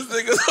 eyes. Yo, this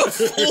nigga's a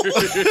fool.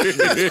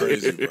 That's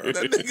crazy, bro.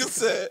 That nigga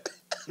said.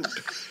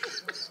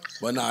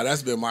 But nah,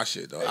 that's been my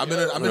shit, though. I've been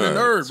a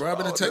nerd, bro. I've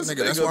been a tech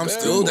nigga. That's why I'm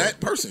still that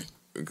person.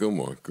 Come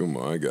on.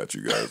 I got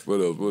you guys.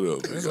 What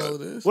else? That's all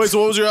it is. Wait, so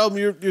what was your album?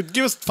 You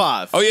give us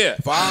 5. Oh, yeah.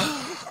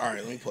 5? All right,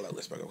 let me pull that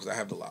list back up because I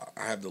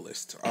have the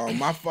list.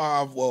 My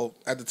 5, well,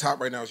 at the top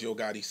right now is Yo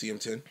Gotti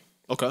CM10.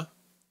 Okay.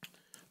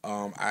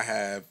 I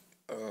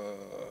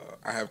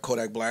have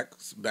Kodak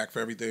Black's Back for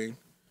Everything.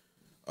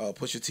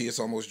 Pusha T, It's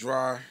Almost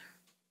Dry.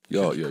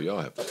 Y'all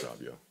have to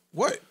stop, yo.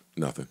 What?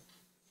 Nothing.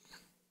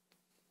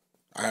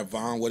 I have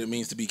Von, What It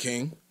Means to Be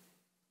King.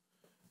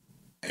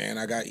 And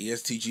I got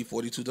ESTG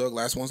 42 Doug,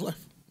 Last Ones Left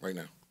right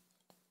now.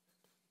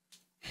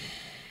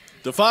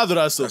 The 5 that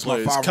I still That's my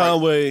play is 5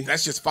 Conway, right.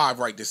 That's just 5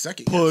 right this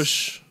second.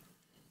 Push,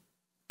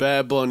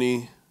 Bad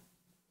Bunny,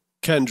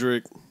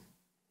 Kendrick.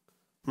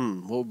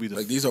 What would be the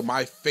Like these are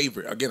my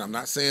favorite. Again, I'm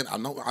not saying I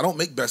don't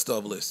make best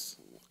of lists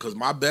because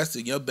my best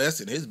and your best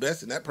and his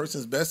best and that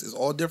person's best is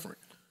all different.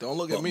 Don't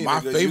look at But me.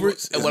 my nigga.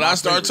 favorites And is when my I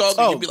start favorites.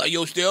 talking, Oh. you be like,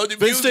 yo, still the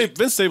Vince, music.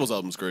 Vince Staples'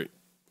 album's great.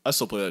 I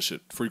still play that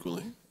shit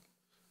frequently.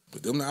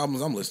 But them the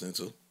albums I'm listening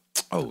to.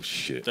 Oh,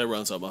 shit. That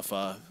rounds out my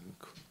 5.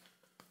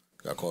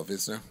 Got to call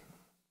Vince now.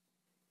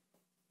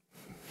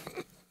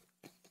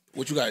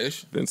 What you got,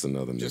 Ish? Vince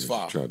another Just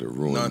nigga 5. tried to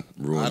ruin. None.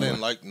 I didn't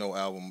my- like no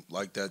album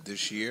like that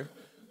this year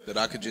that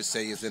I could just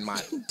say is in my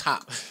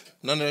top.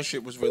 None of that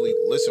shit was really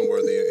listen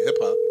worthy in hip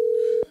hop.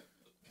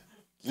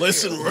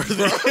 Listen,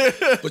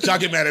 worthy. But y'all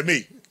get mad at me.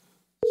 See?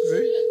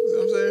 See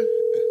what I'm saying?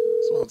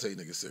 That's why I don't take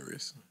niggas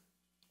serious.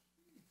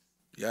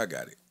 Yeah, I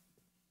got it.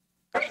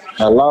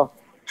 Hello?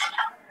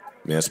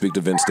 May I speak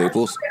to Vince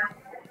Staples?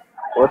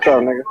 What's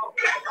up, nigga?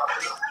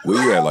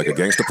 Where you at? Like a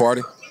gangster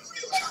party?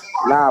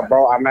 Nah,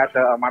 bro. I'm at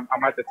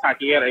the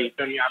Taquiera. You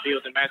feel me? I deal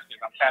with the Mexicans.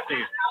 I'm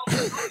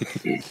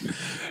tapped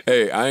in.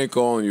 Hey, I ain't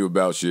calling you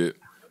about shit.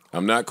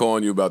 I'm not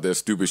calling you about that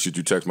stupid shit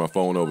you text my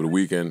phone over the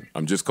weekend.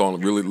 I'm just calling,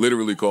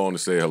 literally calling to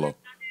say hello.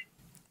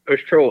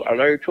 It's true. I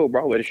know it's true,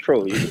 bro. But it's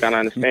true. You just gotta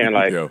understand,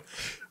 like, Yo,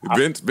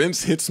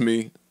 Vince hits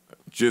me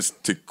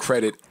just to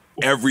credit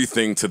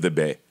everything to the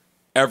Bay.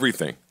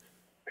 Everything.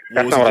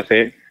 That's not what I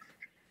said.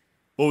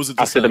 What was it?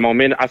 I said the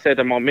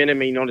momentum,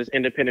 meaning this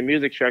independent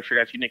music structure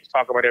that you niggas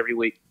talk about every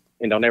week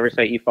and don't ever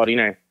say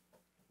E49.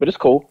 But it's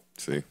cool.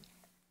 See.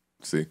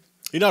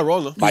 You're not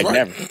wrong though. Like right.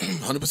 never.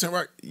 100%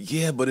 right.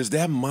 Yeah, but is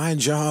that my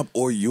job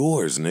or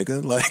yours,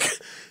 nigga? Like,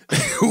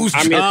 whose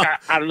I mean, job?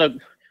 I look,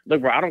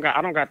 bro. I don't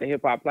got the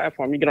hip hop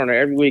platform. You get on there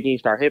every week and you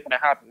start hipping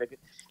and hopping, nigga,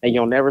 and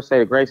you'll never say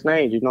the great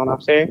names. You know what I'm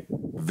saying?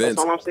 Vince,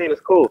 that's all I'm saying.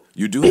 It's cool.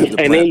 You do have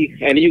the and then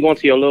you go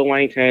into your Lil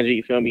Wayne tangent.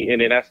 You feel me?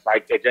 And then that's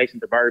like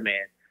adjacent to Birdman,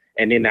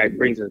 and then that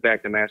brings us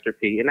back to Master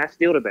P, and that's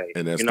still the Bay.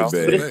 And that's you know? the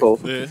Bay. But it's cool.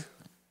 Yeah.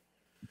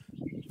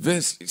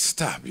 Vince,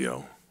 stop,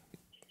 yo.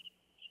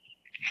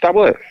 Stop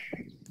what?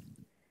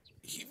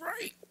 He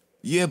right.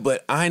 Yeah,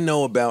 but I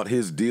know about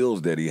his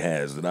deals that he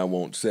has that I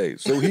won't say.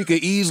 So he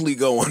could easily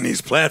go on these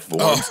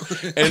platforms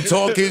and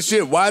talk his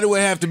shit. Why do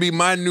it have to be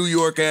my New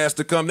York ass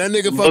to come? That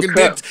nigga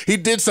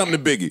fucking did something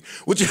to Biggie.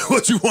 What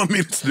you want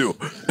me to do?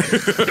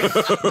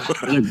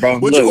 Look, bro,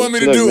 what you want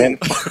me to do? Man.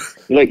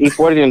 Look,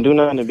 E40 didn't do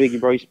nothing to Biggie,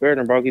 bro. He spared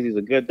him, bro, because he's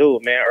a good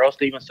dude, man. Earl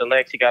Stevens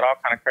selects. He got all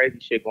kind of crazy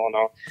shit going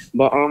on.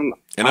 But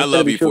and I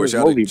love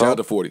E40. Shout out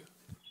to 40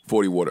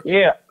 Water.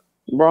 Yeah.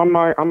 Bro,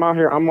 I'm out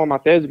here. I'm on my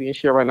thespian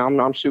shit right now.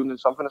 I'm shooting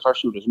this. I'm finna start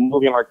shooting this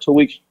movie in like 2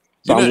 weeks.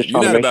 So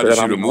You're not about to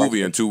shoot a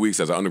movie in 2 weeks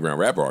as an underground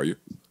rapper, are you?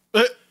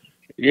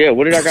 Yeah,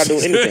 what did I got to do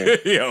with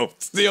anything? Yo,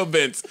 still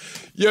Vince.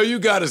 Yo, you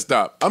got to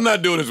stop. I'm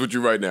not doing this with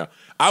you right now.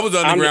 I was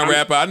an underground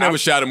rapper. I never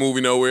shot a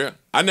movie nowhere.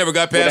 I never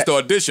got past the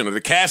audition or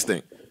the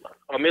casting.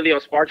 Emilio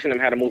Sparks and them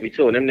had a movie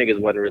too, and them niggas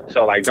wasn't.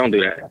 So, like, don't do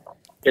that.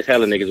 It's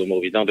hella niggas with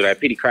movies. Don't do that.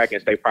 Petey Crack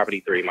and State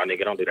Property 3, my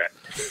nigga. Don't do that.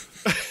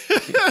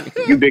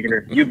 You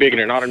bigger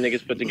than all them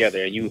niggas put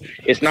together. And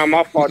it's not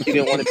my fault you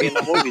didn't want to be in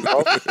the movies,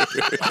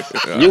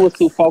 bro. You was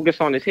too focused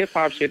on this hip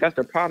hop shit. That's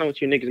the problem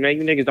with you niggas, man.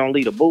 You niggas don't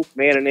leave the booth,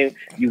 man. And then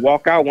you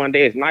walk out one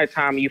day, it's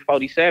nighttime, and you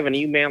 47, and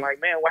you man, what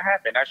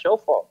happened? That's your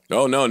fault.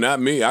 Oh no, not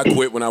me. I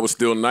quit when I was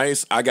still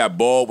nice. I got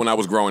bald when I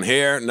was growing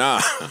hair. Nah,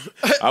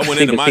 I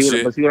went into my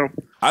shit.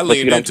 I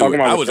leaned into it.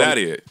 I was out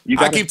of here.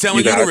 I keep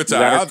telling you to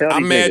retire.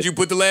 I'm mad you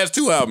put the last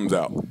 2 albums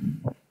out.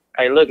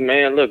 Hey, look,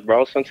 man,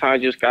 bro.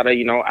 Sometimes you just gotta,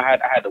 I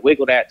had to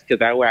wiggle that because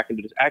that way I can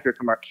do this accurate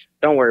commercial.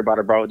 Don't worry about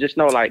it, bro. Just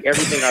know, like,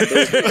 everything I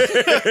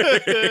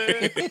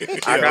do,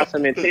 I got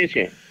some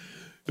intention.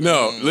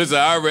 No, listen,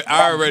 I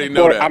already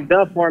know that. I'm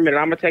done for a minute.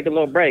 I'm gonna take a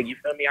little break. You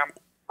feel me?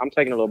 I'm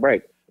taking a little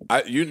break.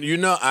 You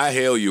know, I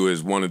hail you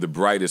as one of the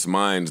brightest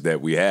minds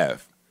that we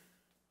have.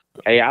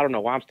 Hey, I don't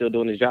know why I'm still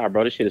doing this job,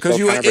 bro. This shit is so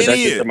you're an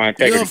counterproductive to my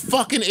integrity. You're a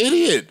fucking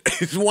idiot.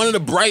 It's one of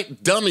the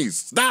bright dummies.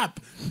 Stop.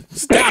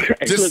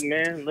 Hey, look,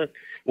 man, look.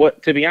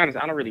 What? To be honest,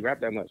 I don't really rap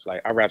that much.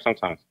 Like, I rap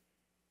sometimes.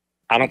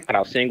 I don't put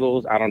out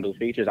singles. I don't do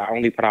features. I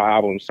only put out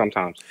albums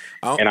sometimes.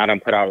 And I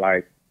don't put out,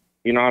 like,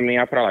 you know what I mean?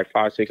 I put out like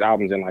 5, 6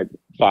 albums in like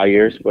 5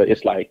 years, but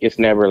it's like, it's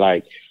never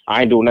like,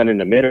 I ain't doing nothing in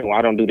the middle.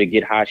 I don't do the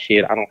get hot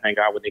shit. I don't hang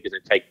out with niggas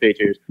and take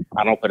pictures.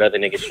 I don't put other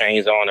niggas'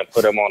 chains on and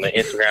put them on the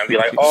Instagram and be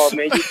like, oh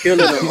man, you killing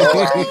them. Oh,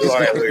 I don't do all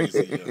that weird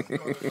shit.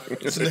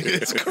 This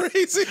nigga is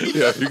crazy.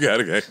 Yeah, you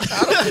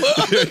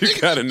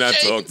gotta not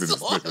talk to this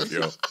nigga,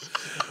 yo.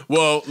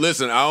 Well,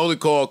 listen, I only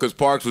called because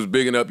Parks was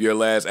bigging up your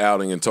last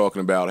outing and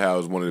talking about how it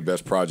was one of the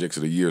best projects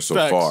of the year so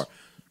far.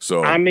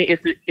 So I mean,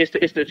 it's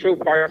the truth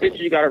part. This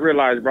you gotta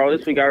realize, bro.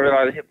 This we gotta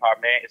realize, hip hop,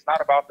 man. It's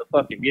not about the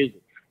fucking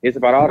music. It's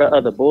about all the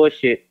other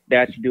bullshit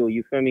that you do.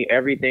 You feel me?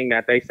 Everything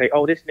that they say,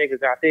 oh, this nigga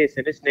got this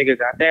and this nigga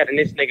got that and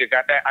this nigga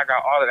got that. I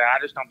got all of that.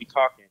 I just don't be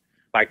talking.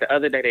 Like the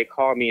other day, they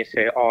called me and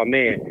said, oh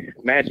man,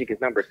 Magic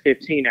is number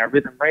 15 at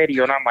Rhythm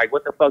Radio, and I'm like,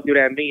 what the fuck do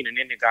that mean? And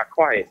then it got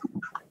quiet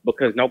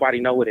because nobody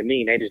know what it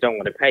mean. They just don't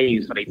want to pay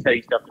you, so they tell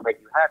you stuff to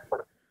make you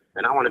happy.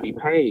 And I want to be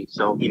paid,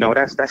 so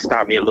that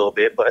stopped me a little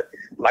bit. But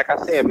like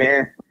I said,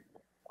 man,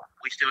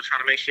 we still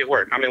trying to make shit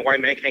work. I mean,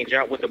 White Man Can't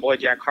Jump with the boy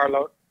Jack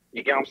Harlow.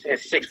 You get what I'm saying?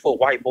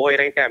 6-foot white boy. It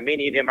ain't that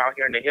many of them out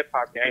here in the hip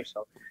hop game.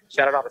 So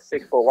shout out to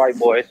 6-foot white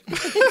boys.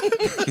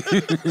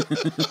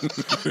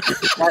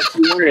 Mark,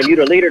 you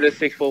the leader of the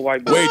 6-foot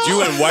white boys. Wait,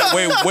 you and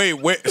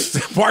wait.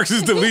 Parks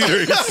is the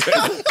leader.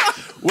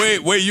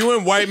 Wait, you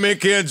and White Man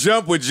Can't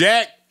Jump with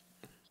Jack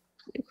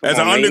as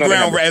an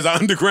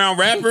underground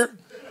rapper?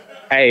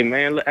 Hey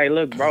man,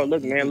 look, bro,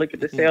 man, look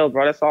at the sales,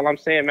 bro. That's all I'm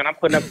saying, man. I'm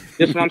putting up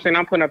this is what I'm saying.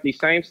 I'm putting up these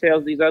same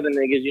sales these other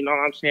niggas, you know what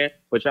I'm saying?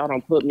 But y'all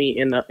don't put me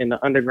in the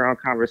underground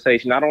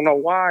conversation. I don't know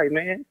why,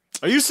 man.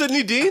 Are you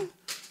Sidney Dean?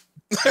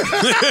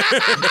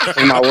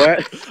 Am I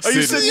what? Are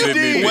you Sidney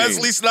Dean?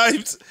 Wesley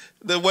Snipes.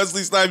 The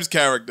Wesley Snipes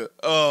character.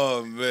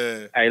 Oh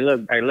man. Hey,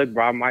 look,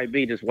 bro. I might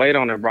be. Just wait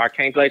on it, bro. I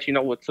can't let you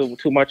know what too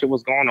much of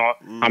what's going on.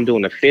 I'm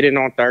doing the fitting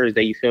on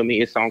Thursday. You feel me?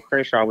 It's on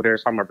Crenshaw over there,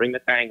 so I'm gonna bring the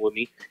thing with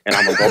me, and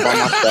I'm gonna go by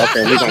myself,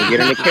 and we're gonna get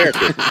into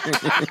character.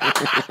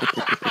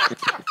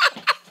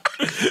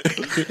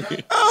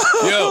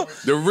 Yo,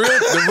 the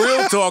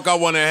real talk I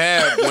want to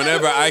have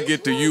whenever I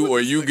get to you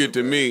or you get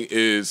to me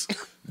is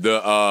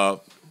the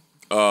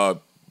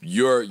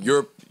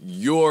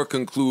your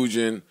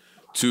conclusion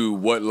to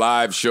what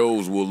live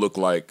shows will look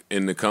like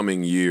in the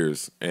coming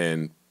years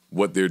and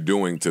what they're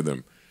doing to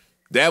them.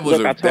 That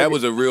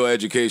was a real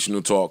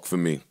educational talk for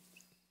me.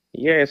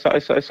 Yeah,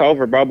 it's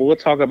over, bro. But we'll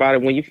talk about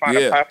it when you find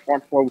a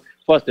platform for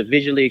us to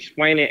visually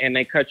explain it, and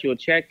they cut you a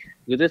check.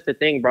 Because this the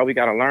thing, bro. We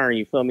gotta learn.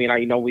 You feel me?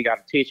 Like, we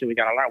gotta teach it. We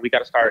gotta learn. We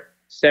gotta start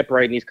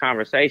separating these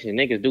conversations.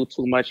 Niggas do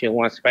too much in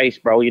one space,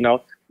 bro.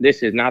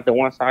 This is not the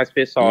one size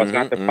fits all. It's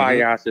not the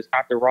fire house. It's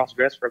not the Ross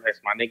dress for less,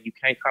 my nigga. You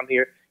can't come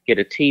here, get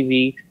a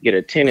TV, get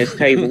a tennis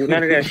table.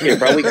 None of that shit,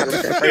 bro. We gotta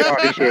separate all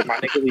this shit, my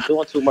nigga. We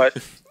doing too much.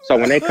 So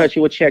when they cut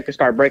you a check to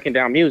start breaking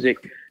down music,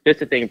 this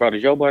the thing, bro. The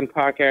Joe Budden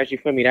podcast, you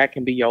feel me? That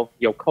can be your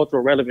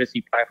cultural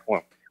relevancy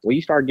platform. When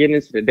you start getting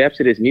into the depths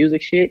of this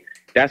music shit,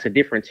 that's a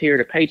different tier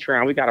to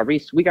Patreon. We gotta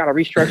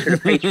restructure the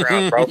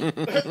Patreon,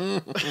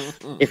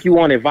 bro. If you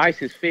want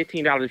advice, it's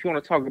 $15. If you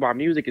want to talk about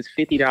music, it's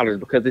 $50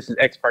 because this is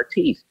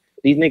expertise.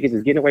 These niggas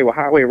is getting away with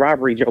highway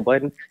robbery, Joe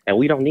Budden, and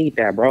we don't need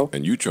that, bro.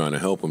 And you trying to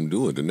help them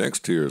do it. The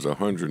next tier is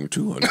 100 and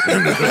 200.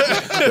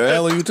 The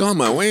hell are you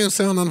talking about? We ain't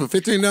selling them for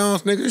 $15,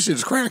 nigga. This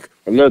shit's crack.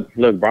 Look,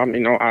 bro.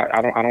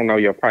 I don't know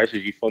your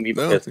prices. You feel me?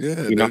 Because,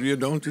 you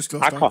don't just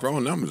start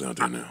throwing numbers out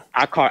there now.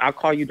 I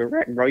call you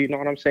direct, bro. You know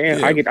what I'm saying?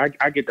 Yeah.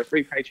 I get the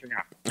free Patreon.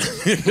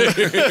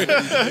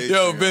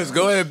 Yo, Vince,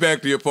 go ahead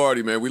back to your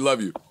party, man. We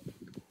love you.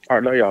 All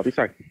right, love y'all. Be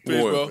safe.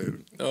 Bro.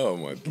 Oh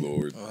my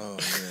Lord. Oh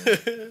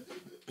man.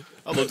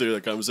 I'd love to hear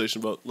that conversation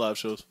about live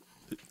shows.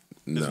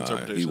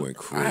 Nah, he went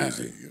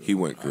crazy. He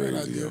went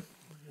crazy. Yo.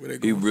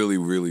 He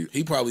really.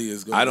 He probably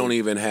is. I don't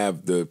even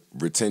have the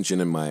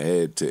retention in my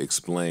head to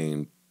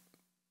explain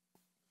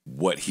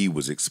what he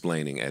was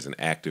explaining as an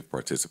active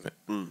participant.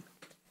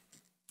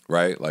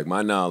 Right? Like,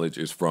 my knowledge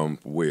is from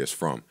where it's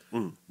from.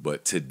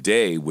 But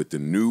today, with the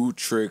new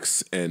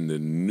tricks and the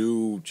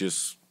new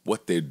just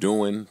what they're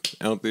doing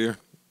out there,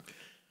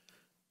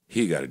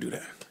 he got to do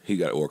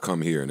that. Or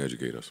come here and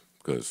educate us.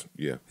 Because,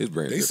 his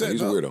brain's different.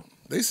 He's a weirdo.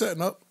 They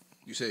setting up.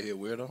 You say he a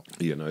weirdo?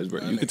 Yeah, no, his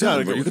brain. You can tell.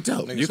 You can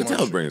tell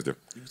his brain's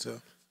different. You can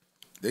tell.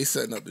 They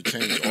setting up to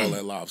change all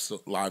that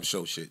live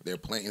show shit. They're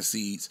planting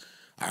seeds.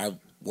 I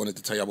wanted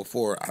to tell y'all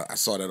before. I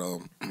saw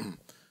that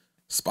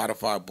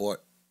Spotify bought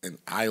an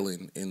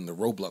island in the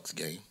Roblox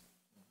game,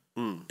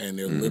 and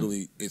they're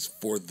literally, it's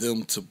for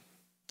them to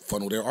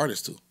funnel their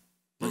artists to.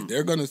 Like,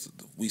 they're gonna.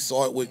 We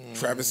saw it with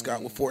Travis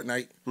Scott with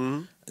Fortnite,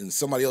 and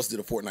somebody else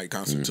did a Fortnite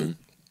concert too.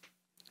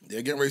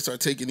 They're getting ready to start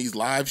taking these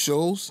live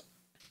shows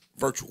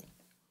virtual.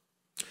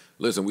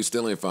 Listen, we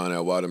still ain't found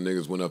out why them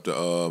niggas went up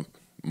to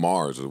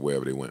Mars or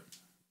wherever they went.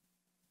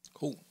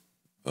 Cool.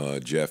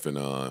 Jeff and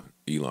Elon,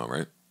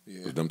 right?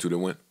 Yeah. Was them two that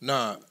went?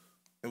 Nah,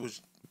 it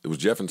was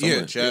Jeff and someone.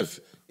 Yeah, Jeff,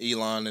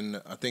 Elon,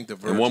 and I think the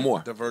Virgin. And one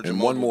more. The Virgin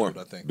and one more dude,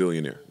 I think.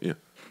 billionaire. Yeah.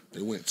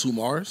 They went to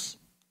Mars.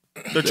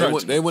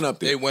 They went up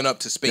there. They went up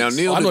to space. Now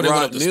Neil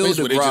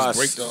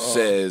deGrasse the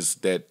says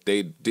that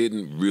they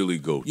didn't really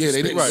go to space.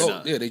 They didn't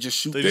go. Yeah, they just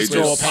shoot. They just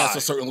go past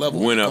a certain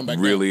level. Went up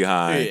really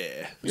high.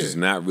 Yeah. Which is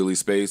not really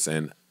space.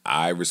 And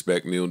I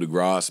respect Neil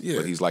deGrasse,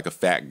 but he's like a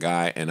fat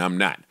guy, and I'm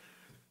not.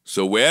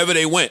 So wherever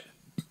they went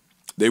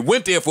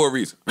there for a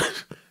reason.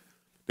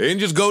 They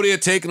didn't just go there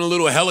taking a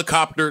little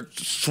helicopter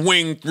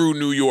swing through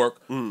New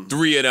York,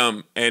 3 of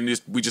them,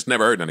 and we just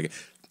never heard nothing again.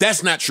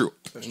 That's not true.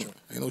 That's true.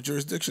 Ain't no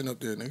jurisdiction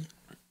up there, nigga.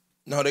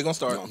 No, they gonna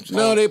start.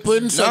 No, they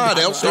putting something. Nah,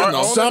 they'll start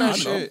some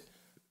shit.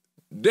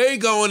 They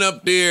going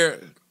up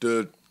there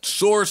to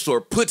source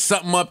or put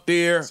something up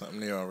there. Something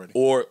there already.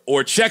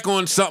 Or check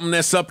on something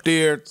that's up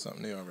there.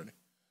 Something there already.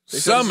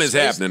 Something is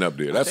happening up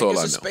there. That's all I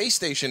know. It's a space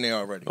station there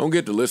already. Don't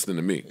get to listening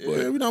to me.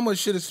 Yeah, we know how much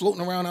shit is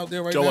floating around out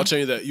there right Don't now. watch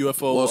any of that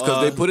UFO. Well, it's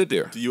because they put it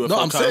there. The UFO No,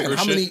 I'm saying Congress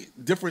how shit. many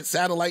different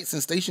satellites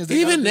and stations they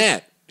Even got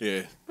there?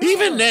 that. Yeah.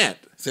 Even that.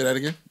 Say that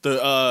again.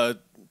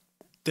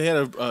 They had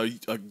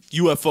a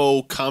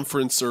UFO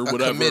conference or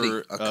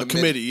whatever. A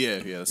committee. Yeah,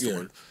 that's the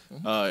word.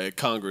 At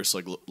Congress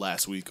like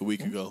last week, a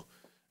week ago.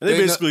 And they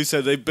They basically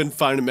said they've been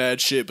finding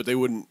mad shit, but they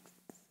wouldn't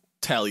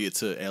tally it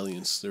to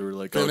aliens. They were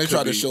like, They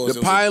tried to show us The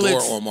it was a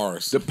pilots door on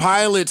Mars. The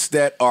pilots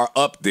that are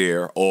up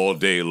there all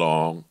day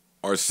long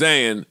are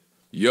saying,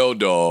 "Yo,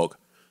 dog,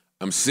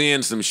 I'm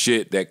seeing some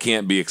shit that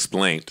can't be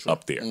explained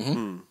up there.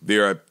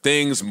 There are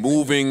things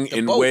moving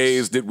in boats.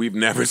 ways that we've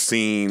never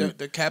seen."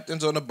 The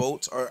captains on the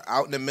boats are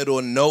out in the middle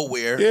of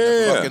nowhere in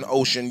the fucking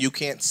ocean. You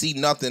can't see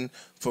nothing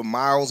for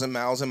miles and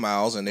miles and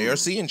miles, and they are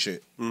seeing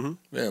shit. Yeah,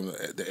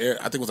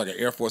 I think it was like an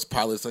Air Force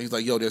pilot. So he's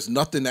like, "Yo, there's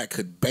nothing that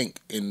could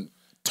bank and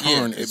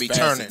turn as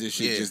fast as this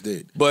shit just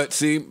did." But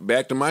see,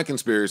 back to my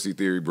conspiracy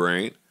theory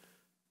brain,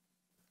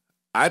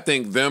 I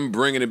think them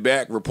bringing it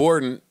back,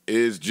 reporting,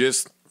 is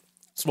just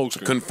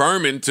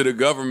confirming to the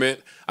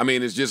government. I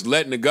mean, it's just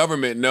letting the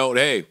government know,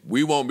 hey,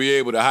 we won't be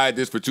able to hide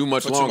this for too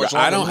much longer.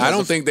 I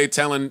don't think they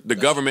telling the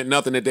government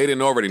nothing that they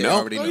didn't already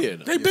know.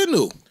 They been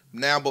knew.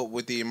 Now, but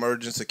with the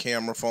emergence of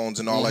camera phones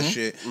and all that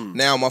shit,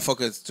 now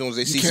motherfuckers, as soon as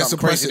they see something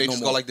suppress crazy, it they no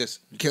just more. go like this.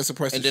 You can't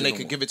suppress it. And then they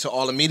could give it to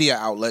all the media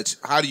outlets.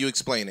 How do you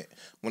explain it?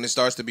 When it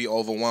starts to be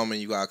overwhelming,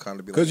 you gotta kind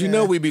of be like, Because you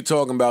know we be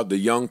talking about the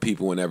young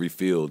people in every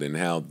field and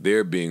how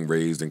they're being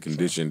raised and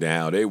conditioned and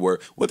how they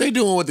work. What they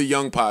doing with the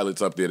young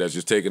pilots up there that's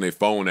just taking their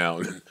phone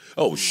out?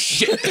 Oh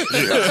shit!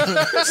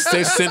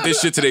 They sent this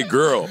shit to their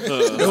girl.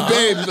 Yo,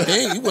 babe,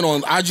 you went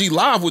on IG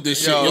Live with this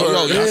shit. Yo,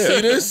 y'all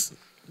see this?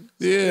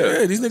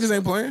 Yeah, these niggas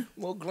ain't playing.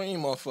 Little green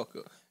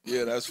motherfucker.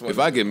 Yeah, that's funny. If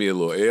I get me a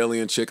little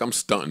alien chick, I'm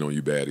stunting on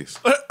you baddies.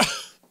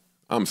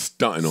 I'm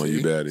stunting on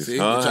you baddies. See,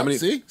 How many?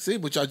 see,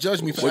 but y'all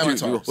judge me for What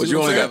Avatar. you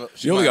only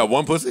got? You only got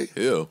one pussy?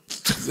 Ew.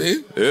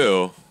 See?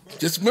 Ew.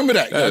 Just remember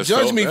that. Y'all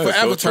judge me for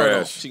Avatar.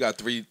 Though. She got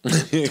three.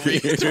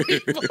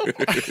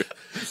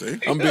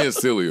 I'm being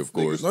silly, of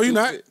course. No, you're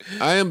not.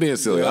 I am being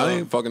silly. I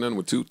ain't fucking nothing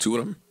with two of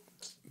them.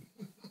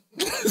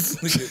 What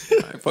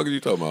the fuck are you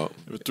talking about?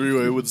 A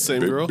three-way with the same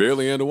girl?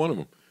 Barely under one of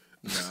them.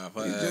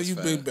 Nah, you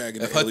been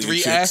bagging if her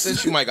three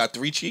asses, you might got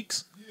three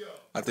cheeks.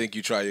 I think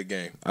you try your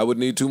game. I would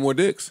need two more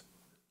dicks.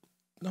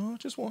 No,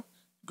 just one.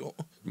 Go.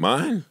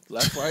 Mine?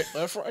 Left, right,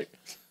 left, right.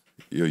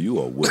 Yo,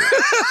 you are what?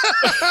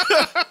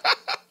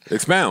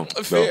 Expound.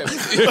 Fair.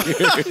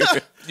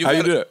 How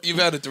you do it? You've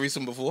had a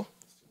threesome before?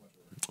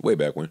 Way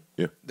back when,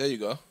 yeah. There you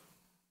go.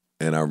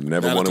 And I never Now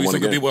the wanted one threesome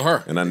again. could be with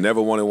her. And I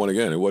never wanted one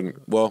again. It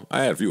wasn't. Well,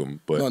 I had a few of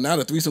them, but No, now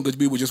the threesome could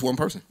be with just one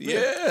person.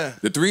 Yeah.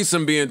 the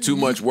threesome being too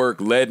much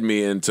work led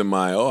me into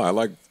my I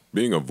like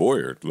being a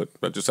voyeur.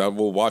 I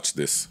will watch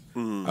this.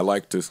 I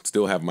like to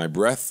still have my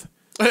breath,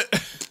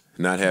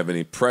 not have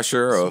any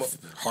pressure of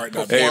Heart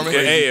not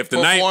hey, if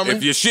the night,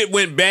 if your shit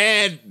went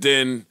bad,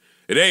 then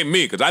it ain't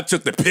me because I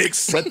took the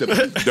pics,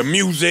 the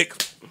music.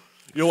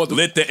 You know what?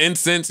 Lit the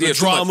incense. The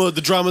drama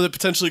that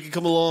potentially could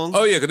come along.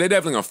 Oh yeah, because they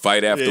definitely gonna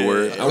fight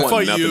afterward. I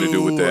want nothing to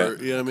do with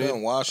that. You know what I mean?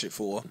 Couldn't wash it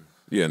for.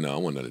 Yeah, no, I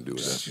want nothing to do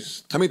with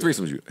that. How many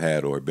threesomes you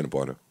had or been a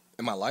part of?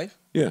 In my life?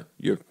 Yeah,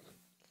 you're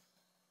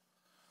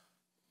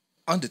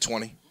Under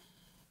 20.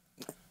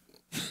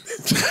 Damn,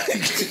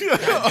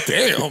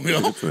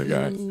 yo. the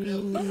guy.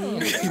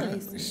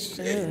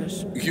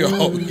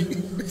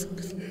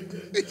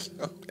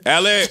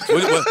 Alex,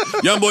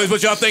 young boys,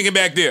 what y'all thinking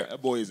back there?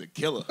 That boy is a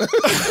killer.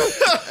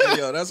 Hey,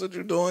 yo, that's what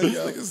you're doing,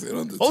 yo.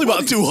 Only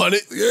about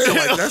 200. Yeah,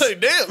 like that's Like,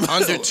 damn.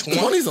 Under 20?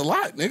 20's a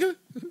lot, nigga.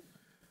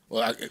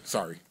 Well,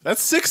 sorry.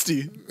 That's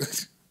 60.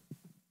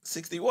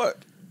 60 what?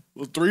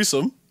 Well,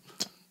 threesome.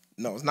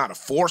 No, it's not a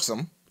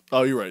foursome.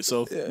 Oh, you're right.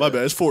 So, my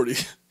bad. It's 40.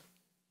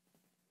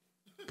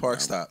 Park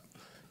stop.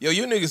 Yo,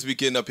 you niggas be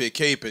getting up here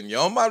caping.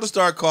 Yo, I'm about to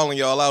start calling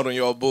y'all out on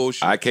y'all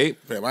bullshit. I Cape?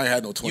 Fam, I ain't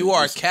had no 20. You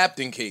are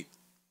Captain Cape.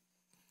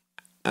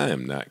 I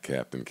am not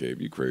Captain Cape.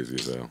 You crazy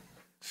as hell.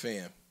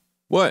 Fam.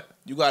 What?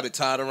 You got it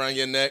tied around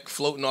your neck,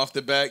 floating off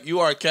the back. You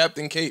are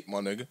Captain Cape, my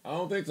nigga. I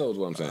don't think so is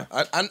what I'm saying.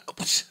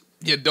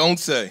 You don't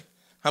say.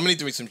 How many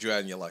threesomes you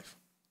had in your life?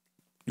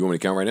 You want me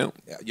to count right now?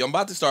 Yeah, yo, I'm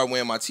about to start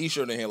wearing my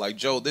T-shirt in here like,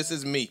 Joe, this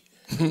is me.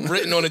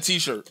 Written on a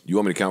T-shirt. You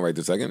want me to count right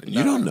this second?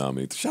 You don't know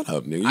me. Shut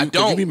up, nigga. I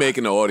don't. You be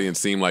making the audience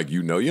seem like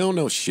you know. You don't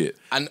know shit.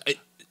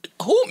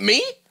 Who,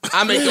 me?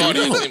 I make the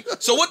audience seem.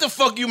 So what the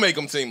fuck you make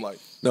them seem like?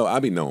 No, I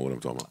be knowing what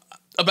I'm talking about.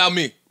 About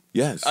me?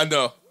 Yes. I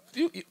know.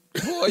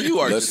 Boy, you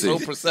are Let's just so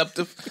see.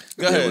 perceptive.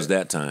 Go ahead. It was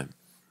that time.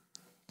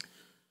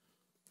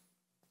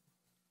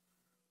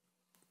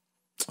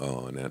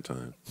 Oh, and that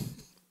time.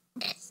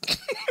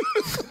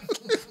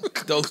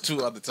 Those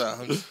two other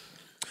times.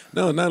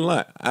 No, not a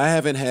lot. I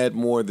haven't had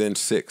more than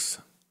 6.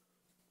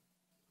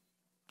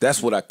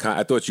 That's what I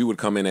thought you would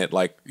come in at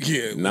like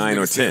 9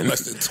 or 10.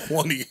 Less than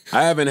 20.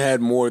 I haven't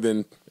had more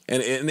than,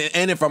 and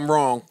if I'm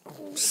wrong,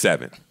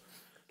 7.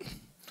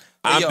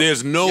 Yo,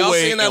 there's no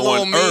way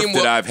on earth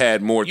that I've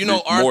had more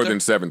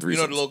than 7 threesomes. You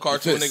know the little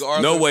cartoon nigga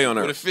Arthur? No way on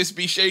earth. With a fist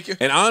be shaking?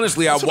 And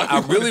honestly, I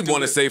really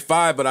want to say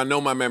 5, but I know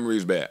my memory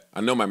is bad.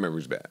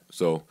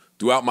 So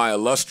throughout my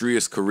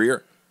illustrious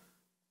career,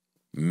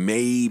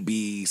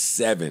 maybe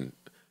 7.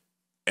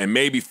 And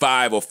maybe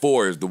 5 or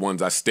 4 is the ones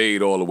I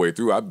stayed all the way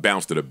through. I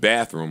bounced to the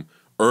bathroom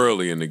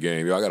early in the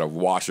game. Yo, I got to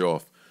wash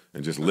off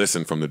and just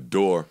listen from the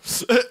door.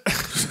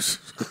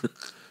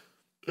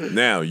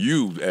 Now,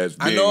 you as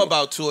being I know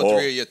about 2 or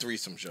 3 of your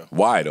threesomes, Joe.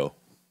 Why, though?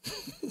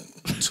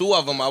 2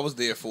 of them I was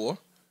there for.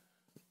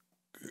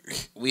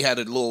 We had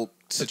a little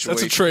situation.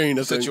 That's a train,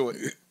 I think.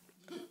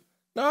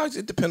 No,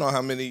 it depends on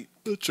how many.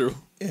 True.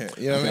 Yeah,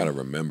 you know what I gotta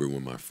remember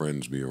when my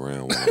friends be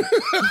around.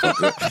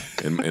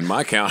 In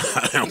my count,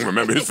 I don't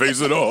remember his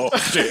face at all.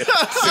 Shit.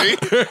 See?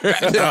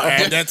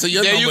 Add that to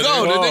your there number. You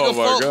go. The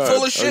nigga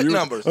full of shit Are you,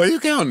 numbers. Are you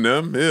counting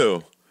them?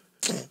 Ew.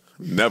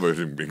 Never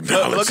acknowledged.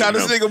 Look how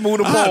this them. nigga moved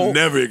the I pole.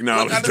 never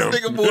acknowledged Look how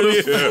this them. nigga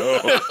moved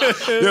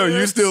the Yo,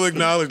 you still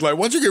acknowledge. Like,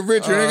 once you get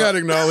rich, you ain't got to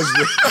acknowledge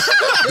them.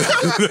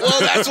 Well,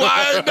 that's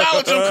why I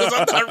acknowledge him, because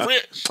I'm not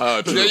rich.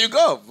 True. There you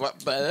go.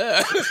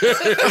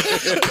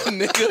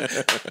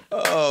 Nigga.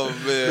 Oh,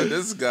 man,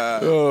 this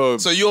guy.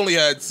 So you only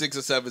had 6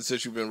 or 7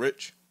 since you've been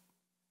rich?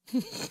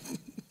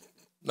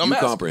 No, You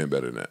comprehend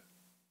better than that.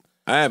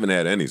 I haven't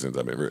had any since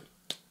I've been rich.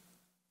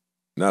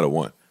 Not a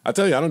one. I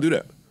tell you, I don't do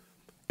that.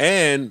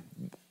 And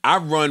I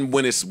run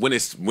when it's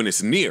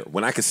near,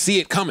 when I can see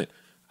it coming.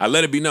 I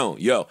let it be known.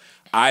 Yo,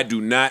 I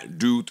do not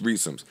do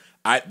threesomes.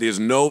 There's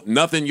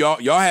nothing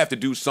y'all have to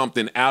do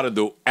something out of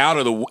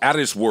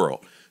this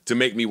world to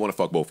make me want to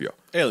fuck both of y'all.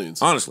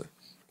 Aliens. Honestly.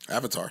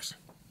 Avatars.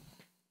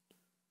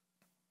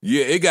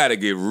 Yeah, it got to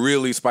get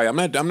really spicy.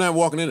 I'm not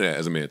walking into that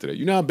as a man today.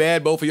 You know how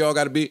bad both of y'all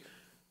got to be?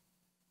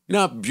 You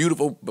know how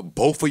beautiful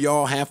both of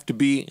y'all have to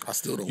be? I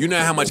still don't. You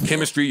know how much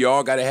chemistry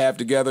y'all got to have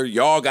together?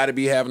 Y'all got to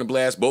be having a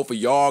blast. Both of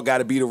y'all got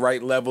to be the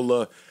right level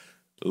of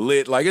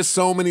lit. Like, it's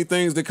so many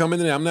things that come in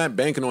there. I'm not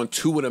banking on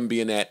 2 of them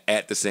being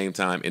at the same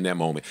time in that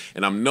moment.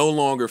 And I'm no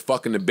longer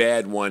fucking the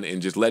bad one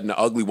and just letting the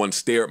ugly one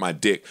stare at my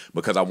dick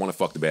because I want to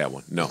fuck the bad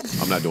one. No,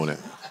 I'm not doing that.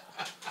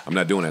 I'm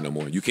not doing that no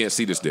more. You can't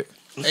see this dick.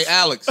 Hey,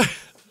 Alex,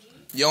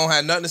 you don't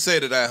have nothing to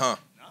say to that, huh?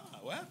 Nah,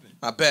 what happened?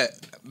 I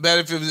bet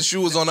if the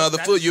shoe was on the other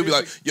foot, you'd be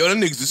like, yo, that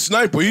nigga's the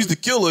sniper. He's the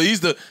killer. He's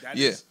the... That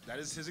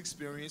is his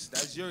experience.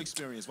 That's your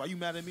experience. Why you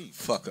mad at me?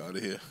 Fuck out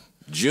of here.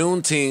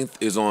 Juneteenth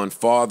is on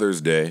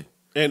Father's Day.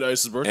 And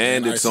Ice's birthday.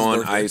 And it's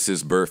on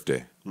Ice's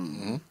birthday.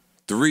 Mm-hmm.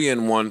 3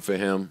 and 1 for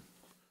him.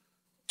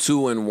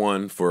 2 and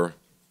 1 for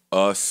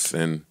us.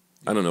 And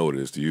I don't know what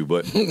it is to you,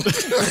 but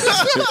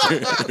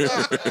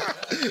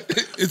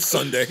it's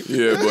Sunday.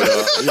 Yeah, but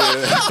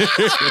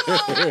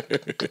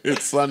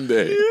it's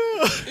Sunday.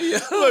 Yeah.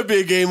 Might be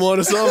a game one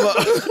or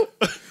something.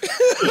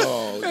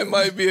 It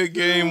might be a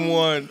game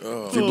one.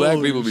 See, black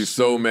people be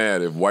so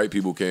mad if white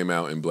people came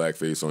out in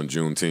blackface on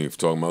Juneteenth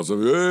talking about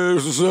something, hey,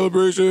 it's a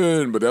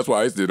celebration. But that's what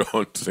Ice did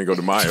on Cinco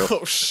de Mayo.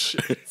 Oh,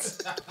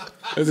 shit.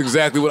 That's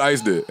exactly what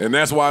Ice did. And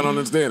that's why I don't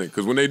understand it.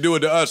 Because when they do it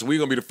to us, we're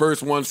going to be the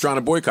first ones trying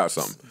to boycott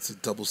something. It's a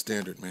double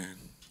standard, man.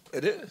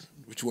 It is.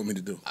 What you want me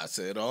to do? I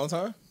say it all the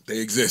time. They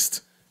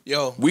exist.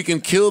 Yo. We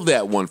can kill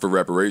that one for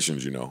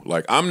reparations, you know.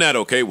 Like, I'm not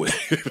okay with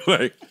it.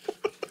 Like,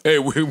 hey,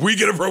 we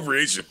get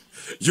appropriation.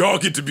 Y'all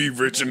get to be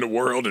rich in the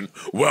world and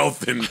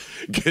wealth and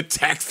get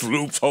tax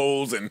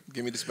loopholes and...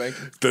 Give me the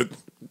spanking.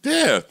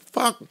 Yeah,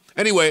 fuck.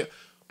 Anyway,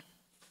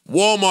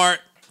 Walmart,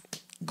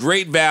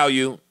 great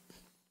value.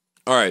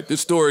 All right,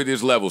 this story,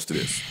 there's levels to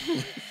this.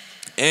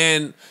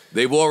 And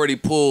they've already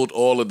pulled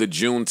all of the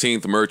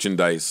Juneteenth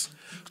merchandise.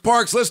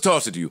 Parks, let's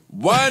toss it to you.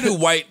 Why do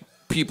white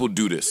people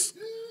do this?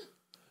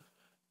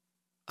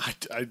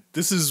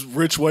 This is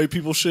rich white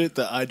people shit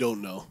that I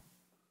don't know.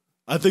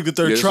 I think that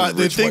they're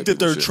They think that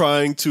they're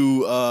trying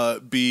to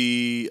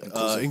be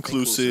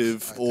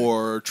inclusive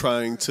or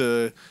trying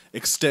to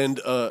extend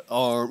an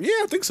arm. Yeah,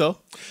 I think so.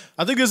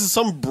 I think this is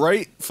some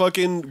bright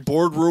fucking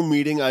boardroom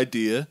meeting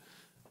idea,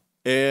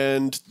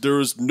 and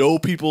there's no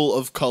people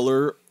of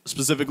color,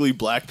 specifically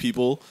black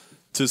people,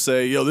 to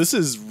say, "Yo, this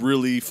is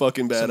really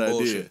fucking bad Some idea."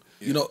 bullshit.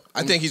 You know,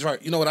 I think he's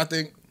right. You know what I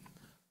think?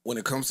 When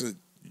it comes to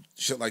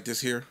shit like this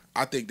here,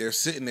 I think they're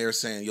sitting there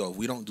saying, yo, if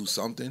we don't do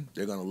something,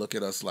 they're going to look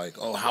at us like,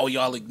 oh, how are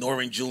y'all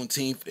ignoring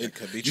Juneteenth? It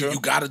could be true. You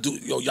got to do,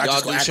 y'all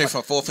just do shit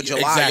for 4th of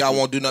July. Y'all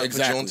won't do nothing for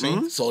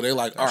Juneteenth. So they're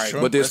like, all right.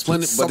 But there's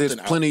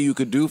plenty you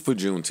could do for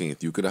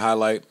Juneteenth. You could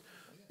highlight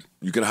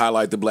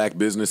the black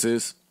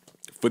businesses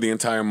for the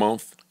entire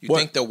month. You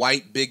think the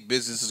white big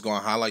business is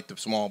going to highlight the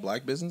small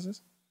black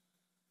businesses?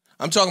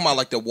 I'm talking about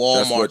like the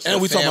Walmart,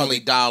 and we Family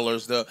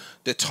Dollars, the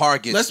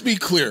Target. Let's be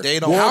clear. They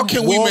don't. How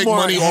can we make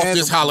money off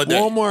this holiday?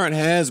 Walmart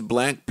has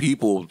black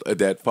people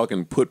that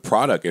fucking put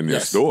product in their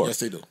store. Yes,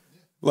 they do.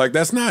 Like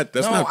that's not.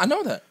 I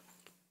know that.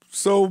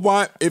 So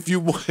why, if you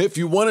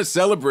want to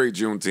celebrate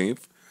Juneteenth,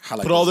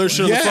 put all their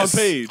shit on the front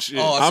page.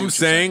 Yeah. I'm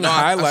saying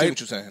highlight. I see what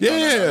you're saying.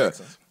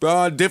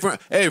 Yeah,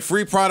 different. Hey,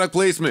 free product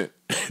placement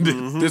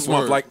this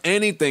month. Like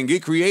anything,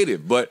 get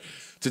creative, but.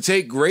 To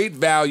take great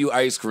value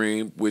ice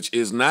cream, which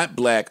is not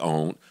black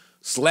owned,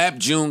 slap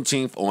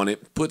Juneteenth on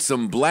it, put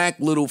some black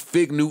little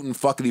Fig Newton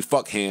fuckity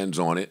fuck hands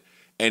on it,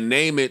 and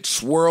name it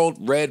swirled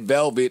red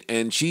velvet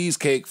and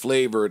cheesecake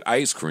flavored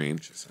ice cream,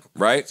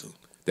 right?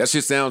 That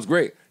shit sounds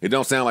great. It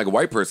don't sound like a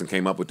white person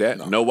came up with that.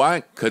 No. Know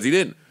why? Because he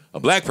didn't. A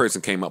black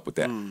person came up with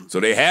that.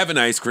 So they have an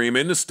ice cream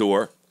in the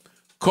store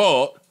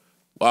called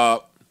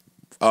with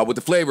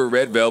the flavor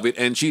red velvet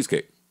and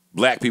cheesecake.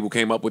 Black people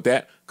came up with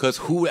that because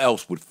who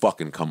else would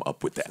fucking come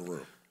up with that?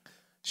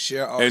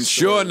 And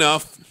sure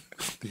enough,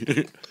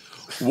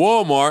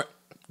 Walmart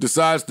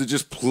decides to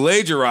just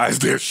plagiarize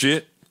their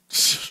shit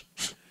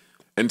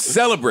and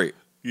celebrate.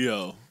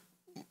 Yo,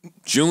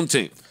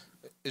 Juneteenth.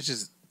 It's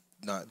just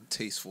not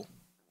tasteful.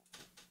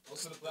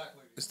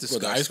 It's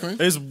disgusting. Ice cream?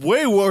 It's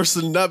way worse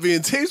than not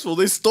being tasteful.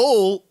 They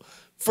stole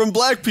from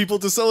black people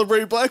to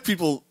celebrate black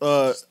people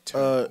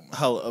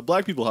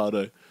black people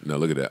holiday. No,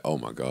 look at that. Oh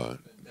my God.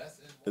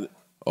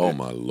 Oh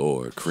my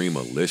lord,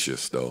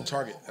 Creamalicious though.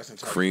 Target. That's in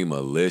Target.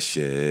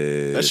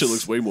 Creamalicious. That shit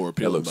looks way more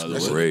appealing, by the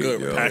way. Great,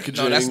 good, yo.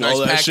 Packaging, No, that's nice all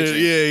that packaging. shit.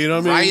 Yeah, you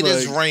know what I mean? Right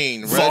as Like,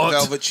 rain, red font,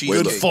 velvet good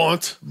cheesecake.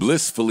 font.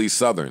 Blissfully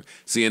Southern.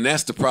 See, and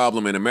that's the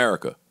problem in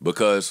America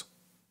because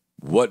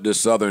what does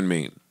Southern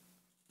mean?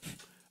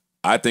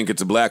 I think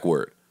it's a black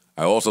word.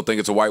 I also think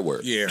it's a white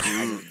word. Yeah,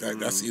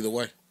 that's either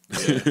way.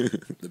 Yeah.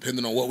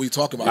 Depending on what we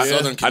talk about,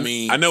 Southern can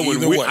mean I know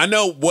either when way. I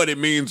know what it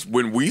means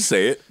when we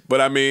say it,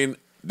 but I mean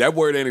that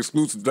word ain't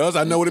exclusive to us.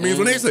 I know what it means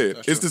when they say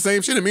it. It's the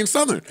same shit. It means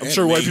Southern. I'm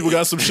sure white people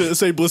got some shit that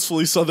say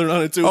blissfully Southern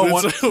on it too. Oh,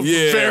 But it's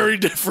yeah. very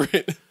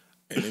different.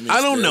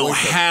 I don't know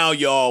how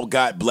y'all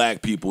got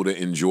black people to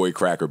enjoy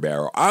Cracker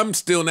Barrel. I'm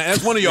still not.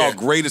 That's one of y'all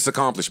greatest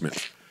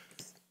accomplishments.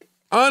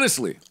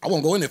 Honestly, I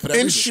won't go in there for that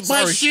reason.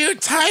 by Sorry. sheer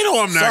title,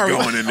 I'm not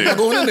going in I'm there. not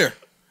going in there.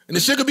 And the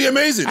shit could be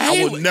amazing.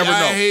 I would never know.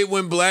 I hate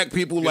when black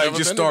people like never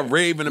just been start there?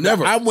 raving about.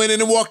 Never. I went in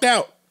and walked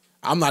out.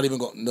 I'm not even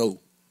going. No.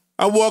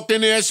 I walked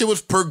in there. That shit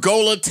was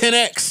Pergola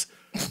 10x.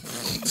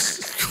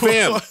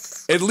 Fam,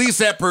 at least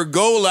at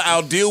Pergola,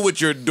 I'll deal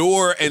with your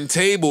door and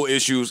table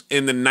issues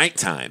in the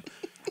nighttime.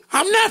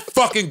 I'm not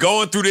fucking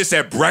going through this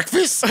at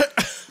breakfast.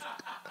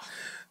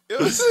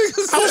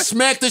 I would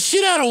smack the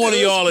shit out of one of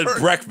y'all at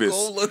breakfast.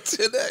 Cola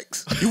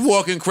 10X. You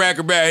walk in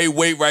Cracker Barrel, hey,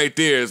 wait right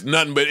there. It's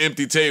nothing but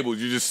empty tables.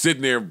 You're just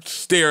sitting there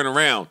staring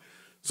around.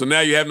 So now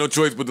you have no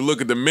choice but to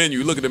look at the menu.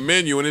 You look at the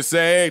menu and it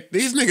say, hey,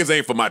 these niggas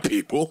ain't for my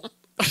people.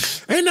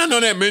 Ain't nothing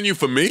on that menu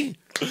for me.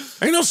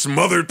 Ain't no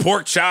smothered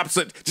pork chops.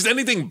 Just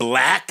anything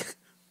black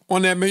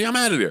on that menu. I'm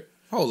out of there.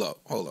 Hold up.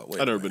 Wait.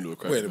 I've never been to a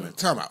Cracker Wait a minute.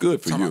 Time out.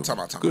 Good for Time you. Out, time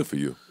out. Good for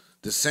you.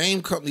 The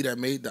same company that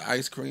made the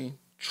ice cream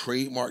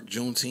trademarked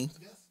Juneteenth.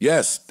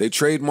 Yes, they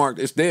trademarked.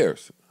 It's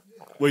theirs.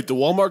 Wait, the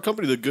Walmart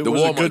company, the good, The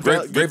was it Walmart, good,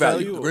 great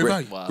value? value. Great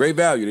value. Wow. Great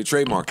value. They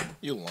trademarked it.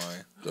 You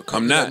lying. The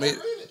company I'm not. that made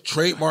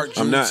trademarked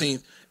I'm not.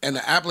 Juneteenth. And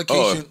the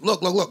application,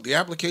 look. The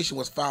application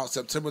was filed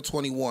September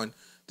 21,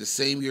 the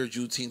same year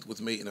Juneteenth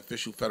was made an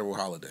official federal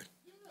holiday.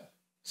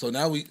 So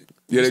now we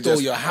they stole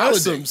just- your That's holiday.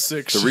 some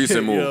sick It's a shit,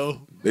 recent move.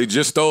 yo. They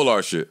just stole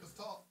our shit.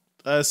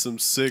 That's some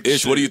sick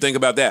Ish, shit. what do you think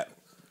about that?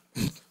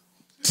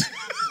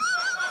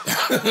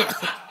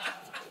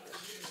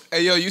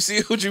 Hey, yo, you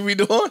see what you be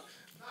doing?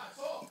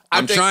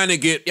 I'm trying to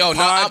get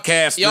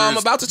podcasters. I'm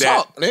about to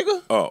talk,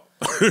 nigga. Oh.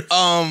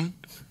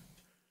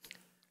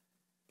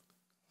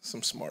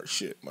 Some smart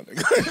shit, my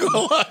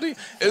nigga.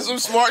 It's some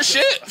smart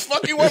shit.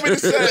 Fuck you want me to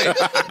say?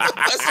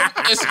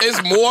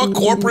 It's more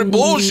corporate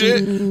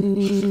bullshit.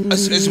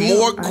 It's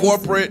more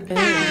corporate,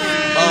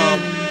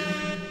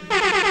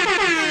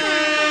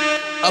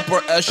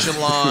 upper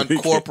echelon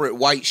corporate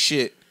white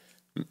shit.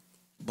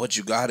 But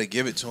you gotta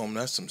give it to him.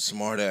 That's some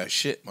smart ass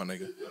shit, my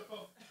nigga.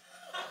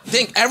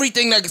 Think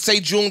everything that could say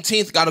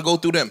Juneteenth gotta go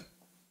through them,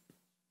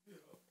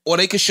 or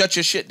they could shut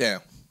your shit down.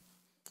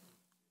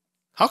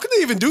 How can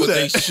they even do But that?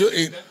 they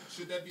shouldn't.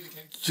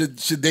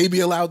 Should they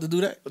be allowed to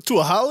do that? To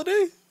a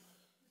holiday?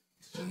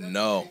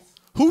 No.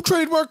 Who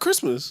trademarked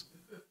Christmas?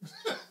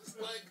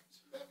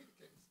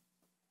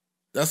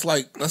 That's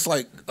like us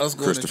going to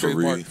Christopher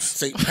trademark Reeves.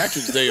 St.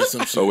 Patrick's Day or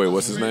some shit. Oh wait,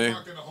 what's his name?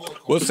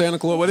 What's Santa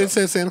Claus? What did it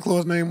say Santa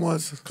Claus' name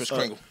was? Chris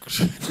Kringle.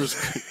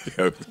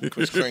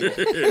 Chris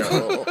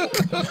Kringle.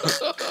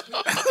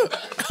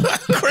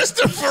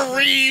 Christopher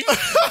Reeves.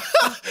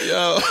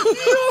 Yo.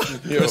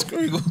 Chris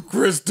Kringle.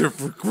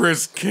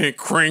 Chris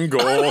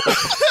Kringle.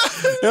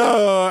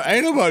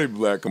 Ain't nobody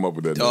black come up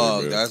with that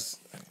Dog, name, man. that's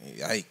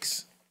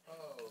yikes.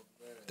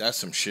 That's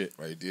some shit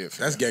right there.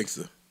 Fam. That's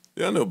gangster.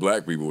 Yeah, I know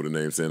black people with the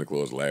name Santa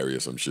Claus Larry or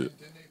some shit.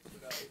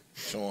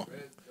 Sean.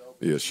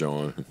 Yeah,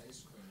 Sean.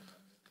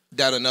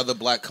 That another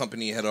black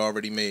company had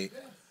already made.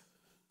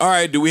 All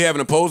right, do we have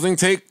an opposing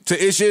take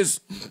to issues?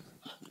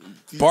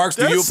 Parks,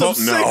 do you That's some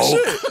oppose?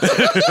 sick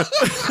No.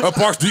 shit.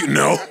 Parks, do you?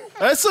 No.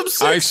 That's some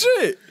sick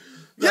shit.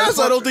 Yes,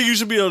 I don't think you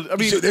should be. I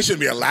mean, They shouldn't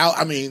be allowed.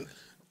 I mean,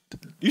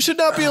 you should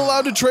not be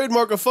allowed to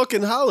trademark a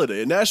fucking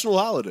holiday, a national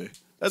holiday.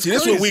 That's see,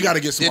 that's crazy. what we got to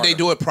get Did smarter. they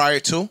do it prior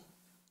to?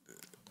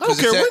 I don't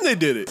care when they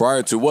did it.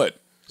 Prior to what?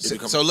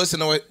 So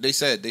listen to what they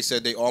said. They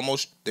said they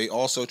also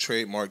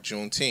trademarked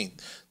Juneteenth.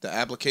 The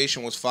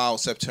application was filed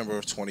September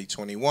of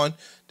 2021.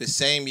 The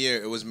same year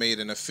it was made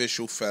an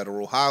official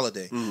federal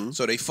holiday. Mm-hmm.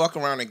 So they fuck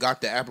around and got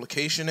the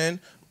application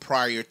in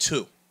prior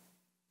to.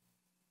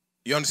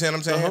 You understand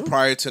what I'm saying?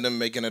 Prior to them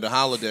making it a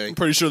holiday. I'm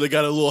pretty sure they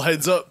got a little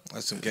heads up.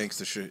 That's some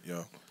gangster shit,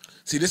 yo.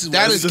 See, this is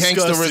That where is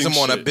disgusting gangsterism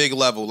on a shit. big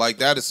level. Like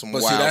that is some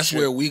But wild see, that's shit.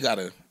 where we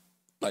gotta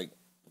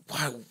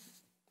why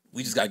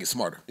we just gotta get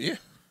smarter. Yeah.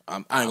 I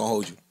ain't gonna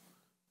hold you,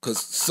 cause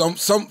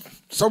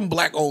some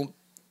black owned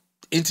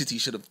entity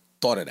should have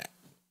thought of that.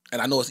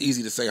 And I know it's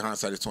easy to say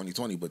hindsight is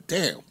 2020, but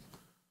damn,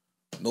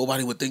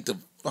 nobody would think to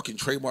fucking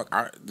trademark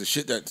the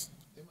shit that's.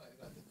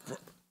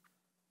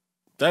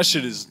 That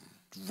shit is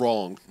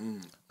wrong.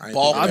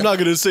 Balkan. I'm not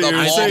gonna sit The here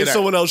and Balkan- say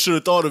someone else should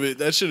have thought of it.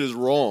 That shit is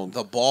wrong.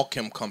 The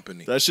Balkan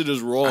company. That shit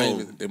is I wrong.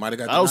 ain't even- they might have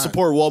got. I don't denied.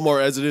 support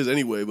Walmart as it is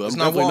anyway, but It's I'm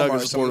not definitely not Walmart.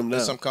 gonna support them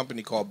There's now. some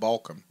company called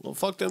Balkan. Well,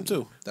 fuck them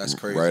too. That's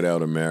crazy. Right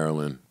out of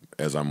Maryland,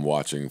 as I'm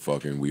watching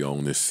fucking We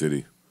Own This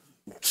City.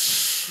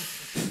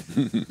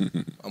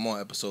 I'm on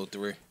episode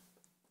 3.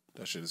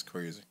 That shit is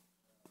crazy.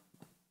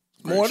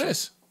 More of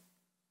this.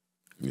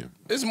 Yeah.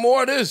 It's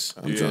more of this.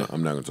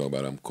 I'm not gonna talk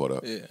about it. I'm caught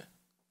up. Yeah.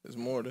 There's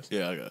more of this.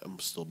 Yeah, I'm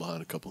still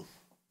behind a couple.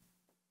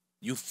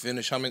 You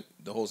finish how many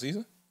the whole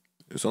season?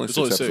 It's only It's 6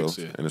 only 6, episodes,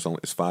 yeah. and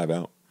it's 5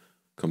 out.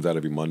 Comes out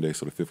every Monday,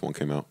 so the 5th one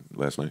came out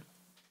last night.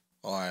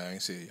 Oh, I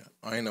ain't see it yet.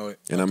 I ain't know it.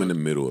 And I'm in the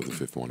middle of the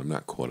 5th one. I'm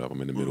not caught up.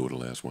 I'm in the middle of the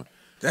last one.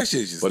 That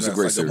shit's just But it's a nuts.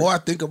 great Like, the series. more I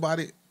think about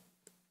it,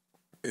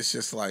 it's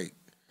just like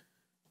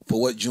for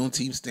what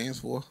Juneteenth stands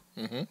for,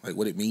 like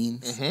what it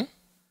means.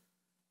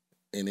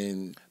 And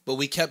then But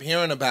we kept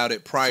hearing about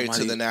it prior to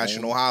Somebody the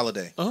national own-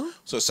 holiday.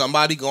 So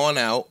somebody going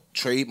out,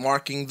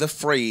 trademarking the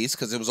phrase,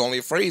 because it was only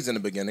a phrase in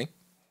the beginning,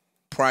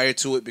 prior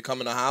to it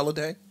becoming a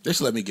holiday. they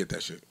should let me get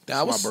that shit.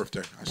 That It's was- my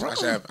birthday.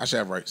 I should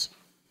have rights.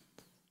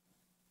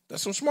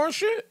 That's some smart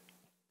shit.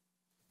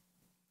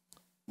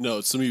 No,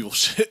 it's some evil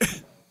shit.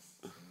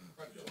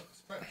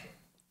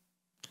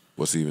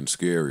 What's even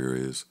scarier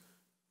is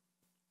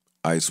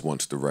ICE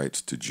wants the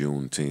rights to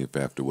Juneteenth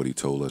after what he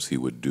told us he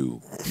would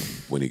do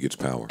when he gets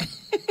power.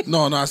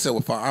 No, I said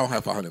I don't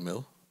have 500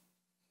 mil,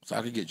 so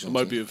I could get Juneteenth.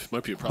 It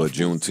might be a problem. But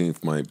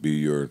Juneteenth might be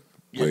your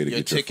way to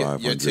get your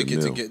 500 your ticket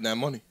mil. to getting that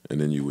money. And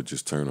then you would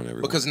just turn on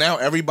everyone. Because now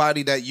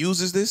everybody that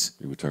uses this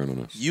you would turn on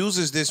us.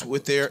 uses this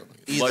with their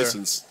either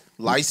License.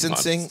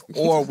 licensing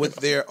or with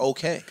their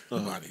okay.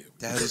 Uh-huh.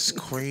 That is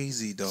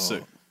crazy, dog.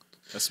 Sick.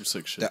 That's some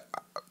sick shit. That-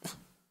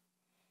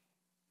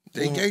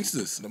 They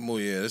gangsters.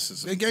 This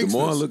is They The gangsters.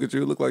 more I look at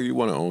you, it look like you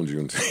want to own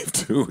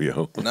Juneteenth too,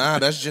 yo. nah.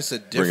 That's just a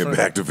Bring different. it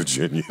back to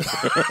Virginia.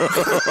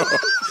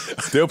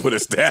 They'll put a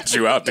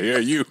statue out there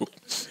of you.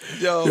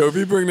 Yo, if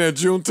you bring that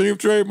Juneteenth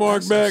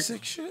trademark back,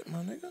 Sick shit, my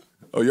nigga.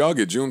 oh, y'all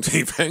get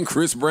Juneteenth and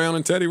Chris Brown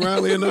and Teddy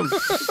Riley and them.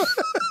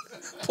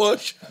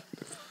 Push.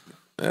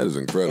 That is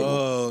incredible.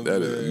 Oh,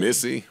 That is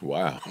Missy.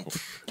 Wow.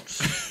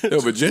 Yo,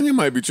 Virginia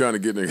might be trying to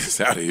get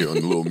niggas out of here on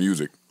the little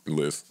music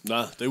list.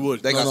 Nah, they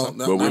would. They got some.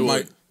 But we I won't.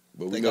 might.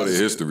 But we They know got their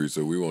some- history,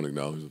 so we won't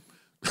acknowledge them.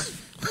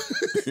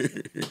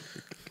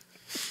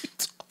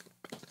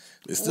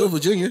 It's still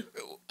Virginia.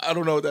 I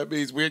don't know what that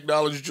means. We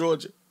acknowledge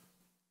Georgia.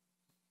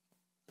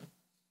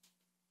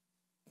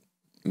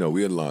 No,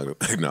 we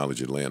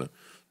acknowledge Atlanta.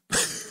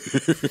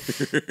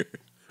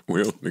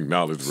 We don't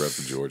acknowledge the rest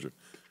of Georgia.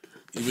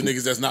 Even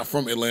niggas that's not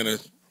from Atlanta.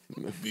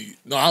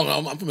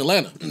 I'm from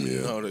Atlanta.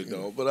 Yeah. No, they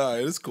don't. But all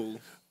right, it's cool.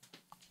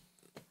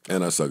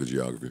 And I suck at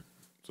geography.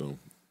 So,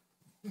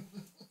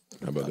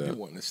 how about I be that?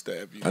 wanting to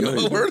stab you. I know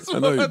you do. I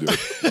know you do.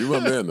 You my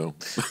man, though.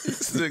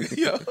 That's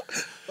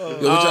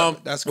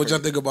what crazy. y'all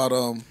think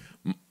about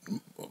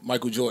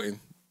Michael Jordan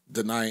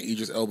denying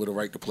Idris Elba the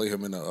right to play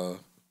him in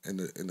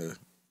the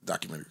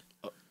documentary?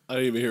 I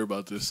didn't even hear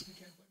about this.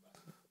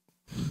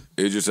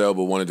 Idris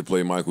Elba wanted to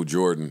play Michael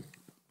Jordan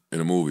in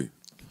a movie.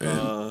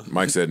 And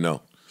Mike said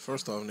no.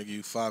 First off, nigga,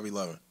 you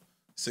 5'11",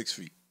 6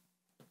 feet.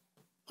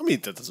 I mean,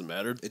 that doesn't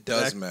matter. It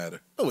does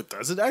matter. No, it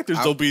doesn't. Actors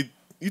don't be.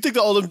 You think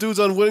that all them dudes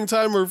on Winning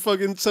Time are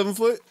fucking 7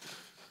 foot?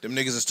 Them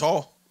niggas is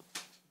tall.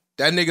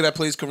 That nigga that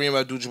plays Kareem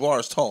Abdul-Jabbar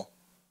is tall.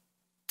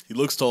 He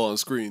looks tall on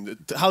screen.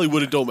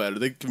 Hollywood, it don't matter.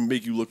 They can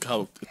make you look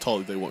how tall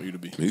they want you to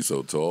be. He's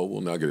so tall,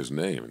 we'll not get his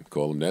name and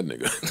call him that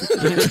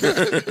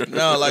nigga.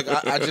 No, like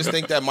I just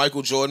think that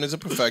Michael Jordan is a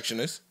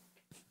perfectionist,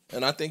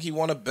 and I think he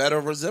want a better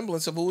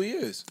resemblance of who he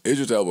is.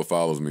 Idris Elba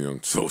follows me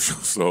on social,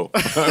 so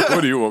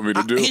what do you want me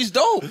to do? He's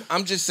dope.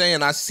 I'm just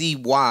saying I see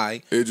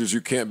why. Idris, you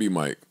can't be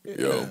Mike.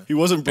 Yo. He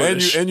wasn't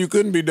British. And you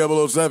couldn't be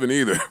 007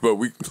 either, but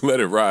we let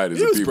it ride as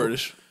He a was people.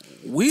 British.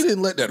 We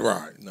didn't let that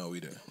ride. No, we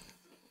didn't.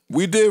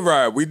 We did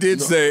ride. We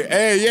did say,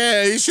 hey,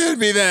 yeah, he should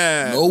be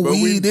that. No, But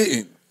we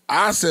didn't.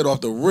 I said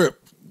off the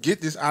rip, get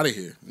this out of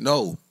here.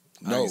 No.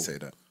 I didn't say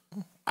that.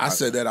 I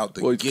said that out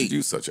the Boy, gate.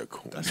 you such a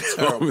cool. That's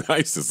terrible. I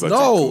used to such a No,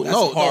 cool. That's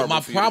no. horrible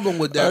My for you to problem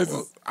with that,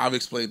 That's- I've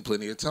explained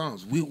plenty of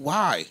times.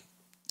 Why?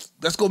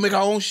 Let's go make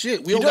our own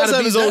shit. We He don't does gotta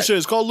have be his own that. shit.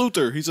 It's called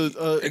Luther. He's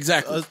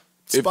Exactly. a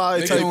spy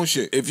Make type. your own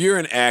shit. If you're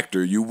an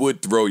actor, you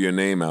would throw your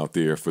name out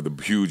there for the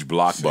huge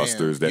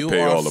blockbusters that you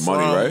pay are all the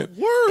money, from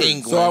right?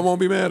 England. So I won't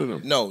be mad at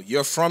him. No,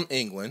 you're from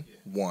England.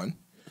 One.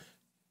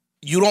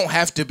 You don't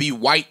have to be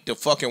white to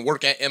fucking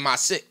work at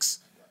MI6.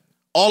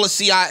 All the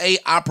CIA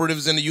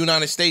operatives in the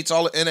United States,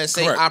 all the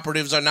NSA Correct.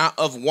 operatives are not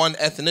of one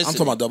ethnicity. I'm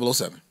talking about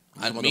 007.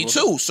 Me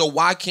too. So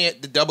why can't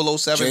the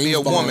 007 be James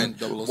a woman? Bond,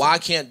 007. Why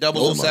can't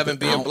 007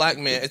 be a No. black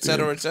man, et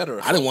cetera, et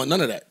cetera? I didn't want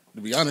none of that,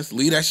 to be honest.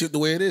 Leave that shit the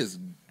way it is.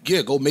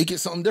 Yeah, go make it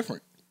something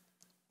different.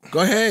 Go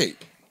ahead.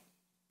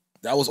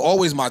 That was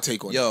always my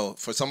take on it. Yo,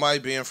 for somebody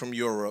being from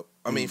Europe,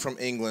 I mean from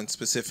England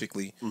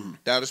specifically,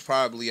 that is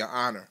probably an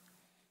honor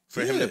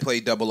for him to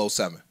play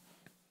 007.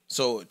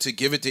 So to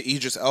give it to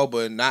Idris Elba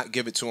and not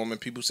give it to him, and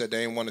people said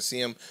they didn't want to see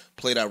him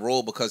play that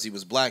role because he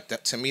was black,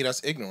 that to me,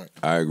 that's ignorant.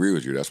 I agree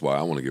with you. That's why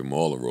I want to give him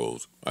all the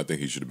roles. I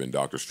think he should have been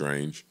Doctor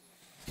Strange.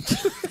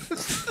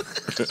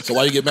 So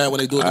why you get mad when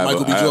they do it to I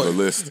Michael B. have a Jordan?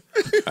 list.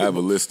 I have a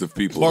list of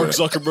people. Mark that-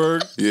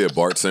 Zuckerberg. Yeah,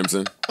 Bart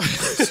Simpson. Why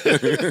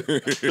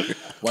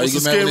What's you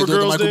the get mad when they scammer do it to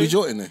girl's Michael B. name?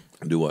 Jordan then?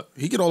 Do what?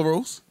 He get all the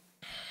roles.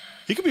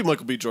 He could be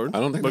Michael B. Jordan. I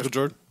don't think Michael that's-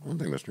 Jordan. I don't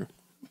think that's true.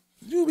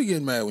 You'll be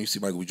getting mad when you see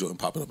Michael B. Jordan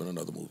popping up in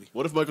another movie.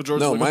 What if Michael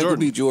Jordan's No, Michael Michael Jordan?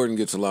 B. Jordan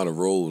gets a lot of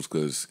roles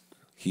because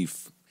he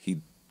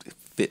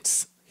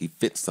fits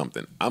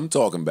something. I'm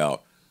talking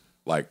about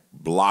like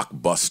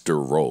blockbuster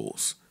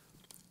roles,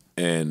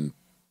 and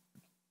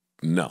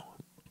no,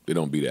 they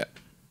don't be that.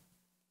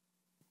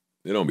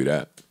 They don't be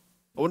that.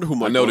 I wonder who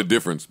Mike I know the wants-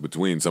 difference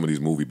between some of these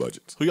movie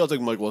budgets. Who y'all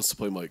think Mike wants to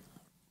play Mike?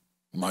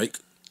 Mike.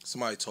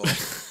 Somebody tall.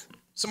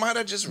 Somebody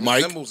that just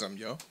Mike. resembles him,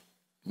 yo.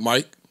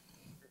 Mike,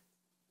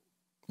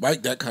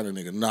 that kind of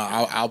nigga.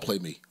 Nah, I'll play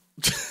me.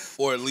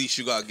 Or at least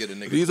you gotta get a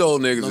nigga. These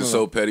old niggas are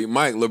so petty.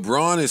 Mike,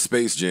 LeBron is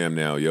Space Jam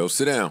now, yo.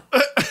 Sit down.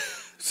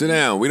 Sit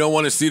down. We don't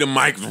want to see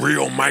the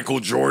real Michael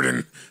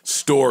Jordan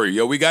story.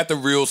 Yo, we got the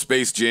real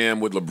Space Jam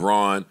with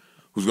LeBron,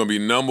 who's going to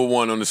be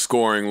 #1 on the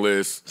scoring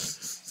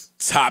list,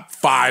 top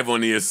 5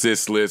 on the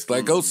assist list.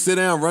 Like, go sit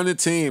down, run the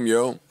team,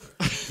 yo.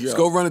 Let's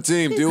go run a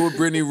team. Deal with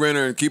Brittany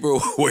Renner and keep her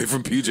away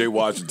from PJ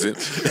Washington.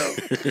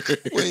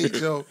 Wait,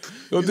 Joe.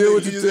 Go deal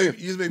with your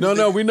team.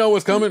 No, we know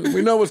what's coming.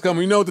 We know what's coming.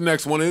 We know what the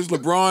next one is.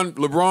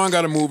 LeBron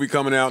got a movie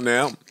coming out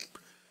now.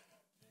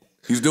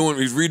 He's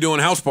redoing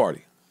House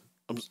Party.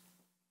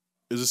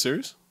 Is it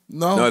serious?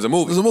 No, it's a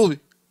movie. It's a movie.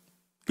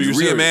 He's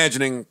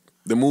reimagining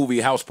the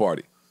movie House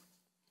Party.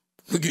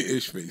 Look at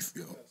Ish face,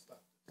 yo.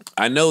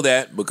 I know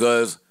that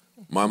because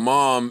my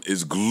mom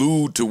is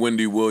glued to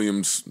Wendy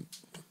Williams'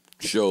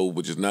 show,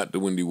 which is not the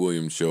Wendy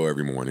Williams show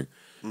every morning.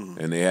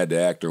 And they had the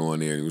actor on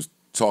there, and he was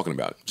talking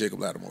about it. Jacob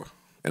Lattimore.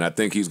 And I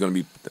think he's going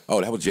to be...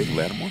 Oh, that was Jacob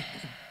Lattimore?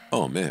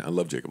 Oh, man, I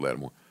love Jacob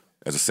Lattimore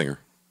as a singer.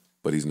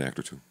 But he's an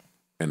actor, too.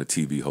 And a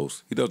TV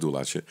host. He does do a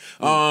lot of shit.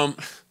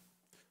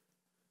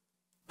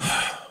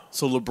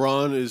 So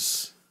LeBron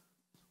is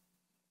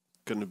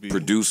going to be...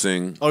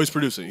 Producing... Oh, he's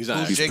producing. He's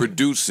not He's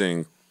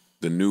producing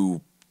the new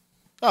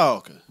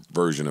okay.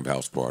 version of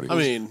House Party. I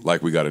mean...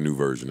 Like we got a new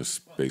version of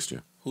Space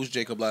Jam. Who's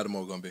Jacob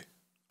Lattimore gonna be?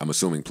 I'm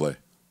assuming play.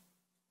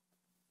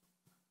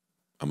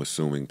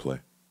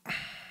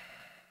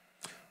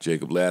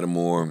 Jacob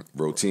Lattimore,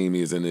 Rotimi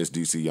is in this.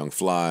 DC Young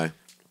Fly,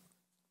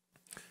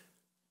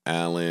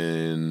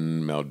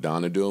 Alan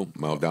Maldonado,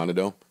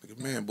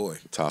 Man Boy.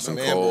 Tossin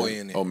Man Cole. Boy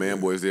in there. Oh, Man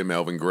Boy's there.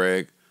 Melvin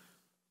Gregg.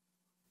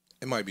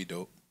 It might be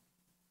dope.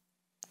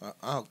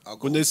 I'll go.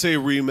 When they say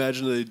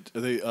reimagine,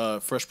 are they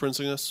Fresh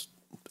Princing us?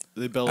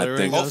 Are they Bel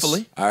Air?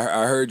 Hopefully.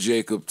 I heard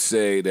Jacob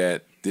say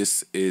that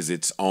this is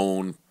its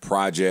own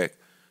project.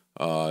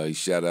 He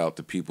shouted out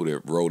the people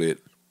that wrote it,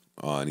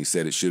 and he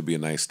said it should be a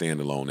nice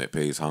standalone that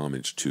pays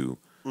homage to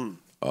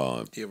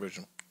The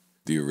original.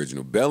 the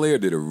original. Bel Air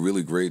did a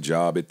really great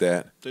job at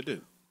that. They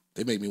did.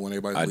 They make me want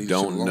everybody to I leave the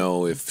shit don't alone.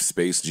 know if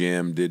Space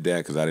Jam did that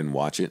because I didn't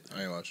watch it.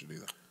 I ain't watched it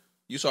either.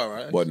 You saw it,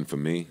 right? Wasn't for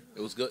me.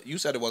 It was good. You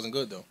said it wasn't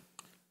good though.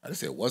 I didn't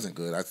say it wasn't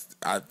good.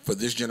 I for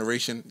this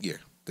generation, yeah,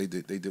 they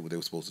did what they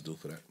were supposed to do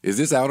for that. Is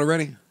this out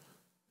already?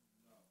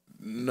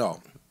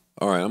 No.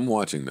 All right, I'm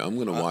watching. I'm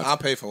gonna watch. I'll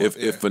pay for if,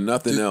 it, yeah. If for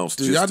nothing else,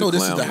 Do just y'all to know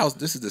this is clown the me. house?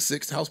 This is the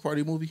 6th House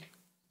Party movie.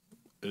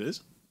 It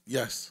is?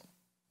 Yes,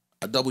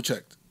 I double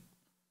checked.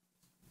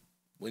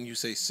 When you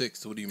say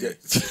 6, what do you mean?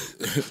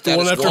 The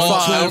one after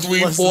 5. 2,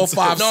 3, 4,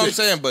 5, No, I'm 6.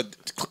 saying, but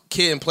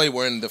Kid and Play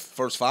were in the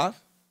first 5,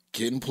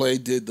 Kid and Play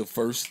did the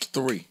first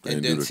 3.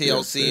 and do then the-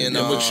 TLC yeah, and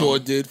And Mature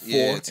did 4,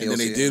 yeah, and then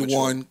they TLC did and Mature.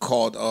 one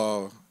called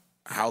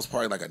House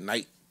Party, like a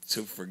night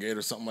to forget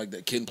or something like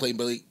that. Kid and Play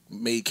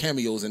made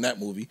cameos in that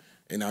movie,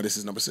 and now this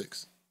is number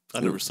 6.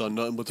 I never saw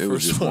nothing but the It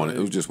was first just one. one. It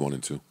was just 1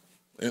 and 2.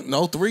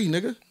 No, 3,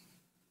 nigga.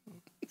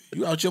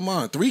 You out your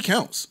mind. 3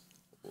 counts.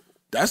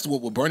 That's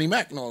what with Bernie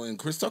Mac and all, and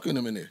Chris Tucker and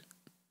them in there.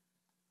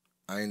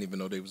 I didn't even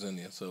know they was in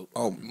there. So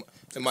Oh,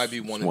 it might be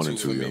 1 1 and and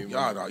 2 2, for yeah. me.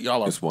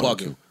 y'all are It's 1 and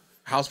bugging. 2.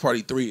 House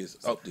Party 3 is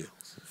up there.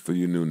 For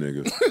you new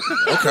niggas.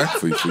 Okay.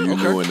 For you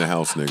new in the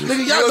house niggas.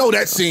 Nigga, y'all know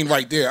that scene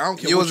right there. I don't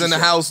care. You what was in the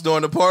say. house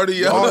during the party,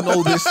 yo. Y'all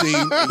know this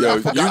scene. Yo,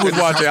 you was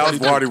watching House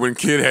Party when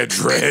Kid had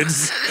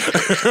dreads.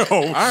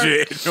 Oh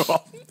shit!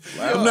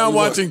 I'm not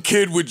watching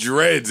Kid with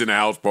dreads in a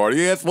house party.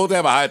 Yeah, it's supposed to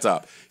have a high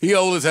top. He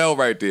old as hell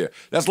right there.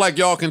 That's like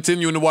y'all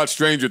continuing to watch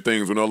Stranger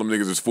Things when all them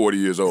niggas is 40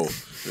 years old.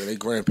 Yeah, they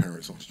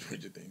grandparents on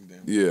Stranger Things.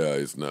 Damn. Yeah,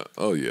 it's not.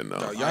 Oh yeah, no.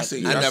 Y'all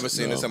seen? I y'all never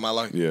seen- seen this in my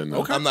life. Yeah,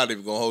 no. I'm not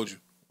even gonna hold you.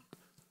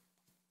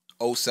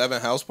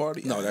 07 house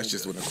party? No, that's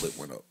just when the clip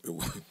went up. It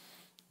was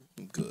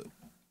good.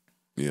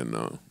 Yeah,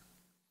 no.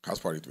 House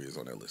Party 3 is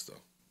on that list though.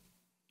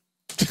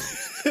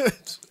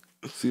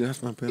 See,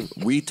 that's not bad.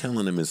 We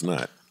telling him it's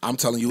not. I'm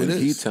telling you And it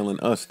he is telling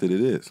us that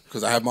it is.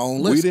 because I have my own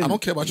We list. I didn't-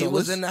 don't care about He your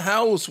was list. in the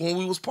house when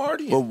we was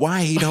partying. But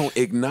why he don't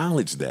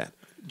acknowledge that?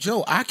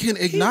 Joe, I can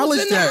acknowledge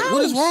in the that.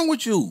 What is house. wrong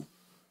with you?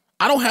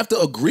 I don't have to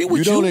agree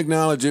with You you. don't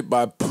acknowledge it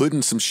by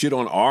putting some shit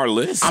on our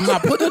list. I'm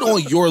not putting it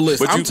on your list.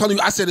 But I'm you- telling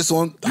you, I said it's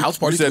on House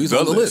Party said 3 is the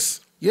on the list.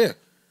 list. Yeah,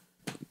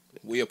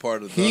 We a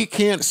part of He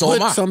can't So am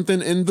put I.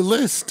 something in the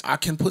list. I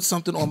can put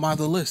something on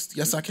the list.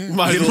 Yes, I can.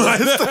 My list.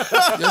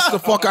 Yes, the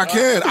fuck I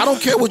can. I don't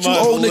care what you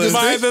old niggas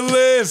think. the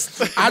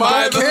list. I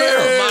don't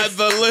care.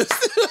 the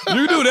list.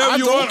 You do whatever I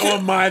you don't want care.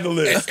 on my the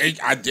list.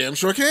 I damn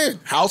sure can.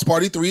 House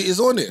Party 3 is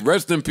on there.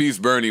 Rest in peace,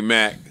 Bernie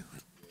Mac.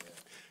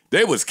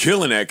 They was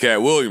killing that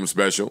Katt Williams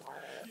special.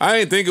 I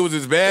didn't think it was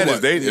as bad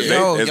as they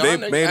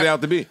made it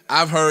out to be.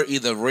 I've heard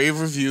either rave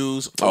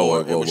reviews or Oh,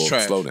 it was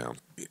trash. slow down.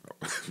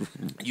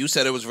 You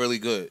said it was really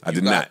good. I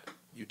did not.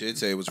 You did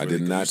say it was I really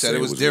did good. not You said say it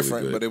it was was really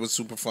different, good. but it was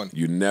super funny.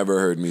 You never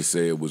heard me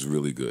say it was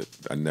really good.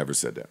 I never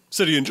said that.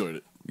 Said he enjoyed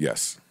it.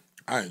 Yes.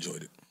 I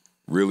enjoyed it.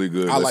 Really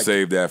good. I Let's like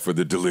save that for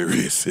the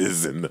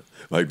deliriouses and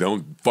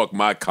don't fuck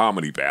my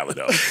comedy palette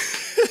up.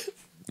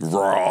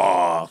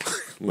 Raw.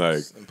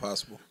 It's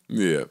impossible.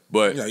 Yeah,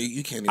 but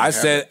you can't even I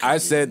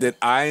have said that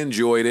I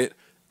enjoyed it,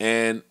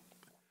 and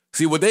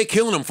see what they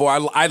killing him for.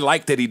 I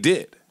like that he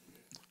did.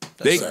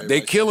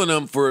 They killing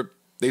him for.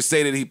 They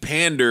say that he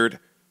pandered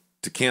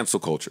to cancel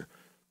culture.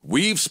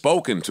 We've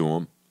spoken to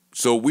him,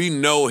 so we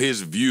know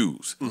his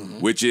views,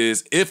 which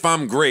is if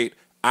I'm great,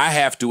 I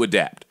have to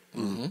adapt.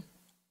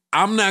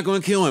 I'm not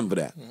going to kill him for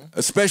that,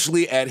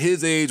 especially at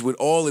his age with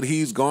all that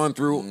he's gone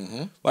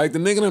through. Like, the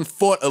nigga done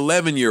fought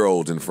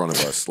 11-year-olds in front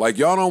of us. Like,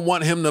 y'all don't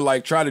want him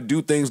to, try to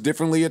do things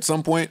differently at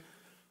some point.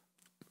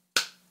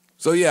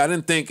 So, yeah, I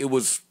didn't think it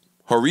was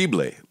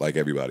horrible like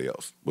everybody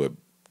else. But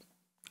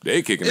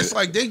they kicking It's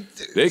like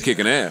they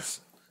kicking ass.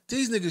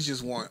 These niggas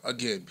just want,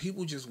 again,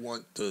 people just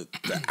want the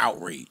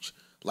outrage.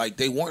 Like,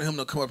 they want him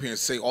to come up here and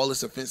say all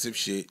this offensive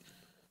shit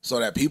so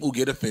that people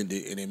get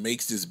offended, and it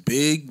makes this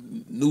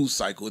big news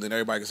cycle, and then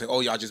everybody can say,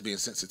 oh, y'all just being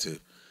sensitive.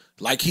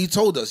 Like he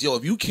told us, yo,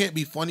 if you can't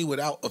be funny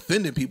without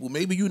offending people,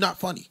 maybe you're not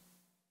funny.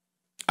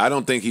 I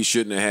don't think he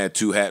shouldn't have had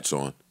two hats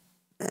on.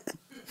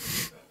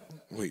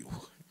 Wait.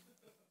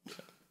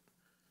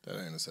 That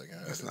ain't a second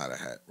hat. That's not a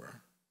hat, bro.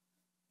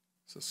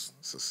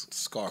 It's a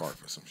scarf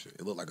or some shit.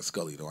 It looked like a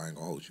Scully, though. I ain't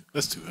gonna hold you.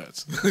 That's two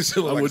hats.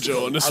 I'm with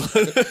Joe on this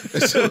one.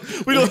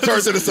 We don't turn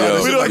to the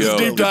side. We don't like to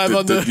deep dive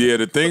on that. Yeah,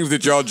 the things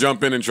that y'all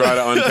jump in and try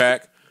to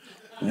unpack,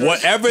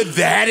 whatever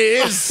that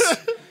is,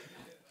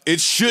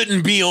 it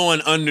shouldn't be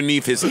on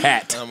underneath his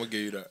hat. I'm gonna give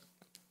you that.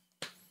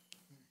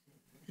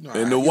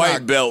 And the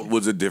white belt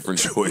was a different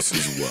choice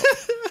as well.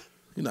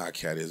 You know how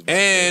Katt is.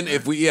 And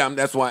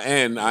that's why.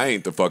 And I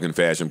ain't the fucking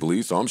fashion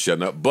police, so I'm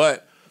shutting up.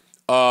 But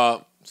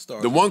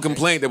the one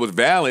complaint that was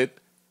valid,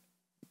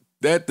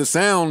 that the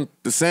sound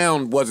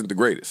wasn't the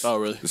greatest. Oh,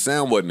 really? The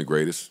sound wasn't the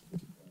greatest.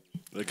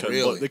 They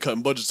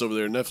cutting budgets over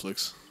there in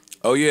Netflix.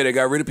 Oh yeah, they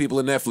got rid of people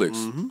in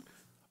Netflix.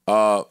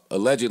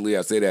 Allegedly,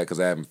 I say that because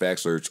I haven't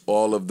fact searched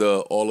all of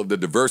the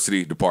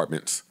diversity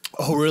departments.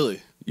 Oh,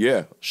 really?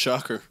 Yeah.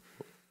 Shocker.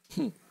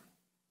 You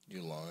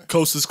lying.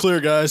 Coast is clear,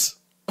 guys.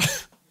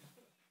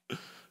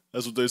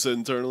 That's what they said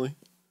internally.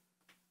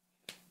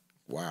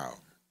 Wow.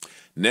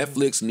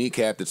 Netflix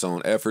kneecapped its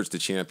own efforts to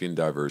champion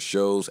diverse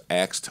shows,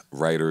 axed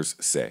writers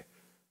say.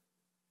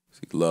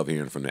 See, love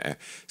hearing from the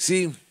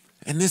See,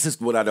 and this is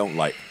what I don't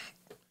like.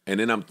 And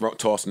then I'm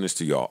tossing this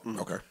to y'all.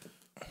 Okay.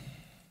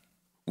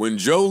 When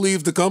Joe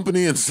leaves the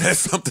company and says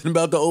something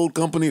about the old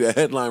company, the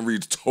headline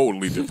reads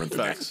totally different than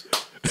that.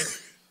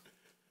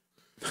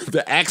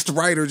 The axed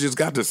writer just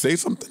got to say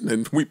something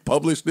and we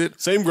published it.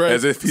 Same grade.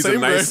 As if he's Same a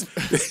nice,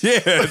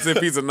 as if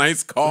he's a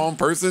nice, calm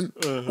person.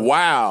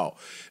 Wow.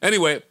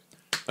 Anyway,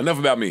 enough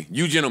about me.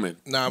 You gentlemen.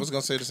 Nah, I was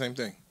gonna say the same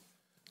thing.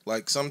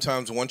 Like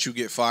sometimes once you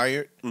get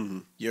fired,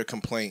 your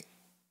complaint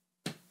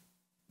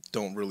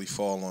don't really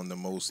fall on the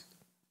most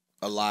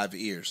alive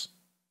ears.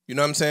 You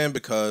know what I'm saying?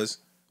 Because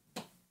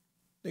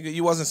nigga,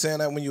 you wasn't saying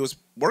that when you was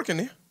working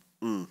there.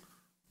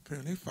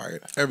 Man, they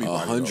fired everybody.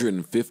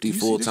 150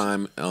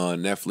 full-time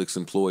Netflix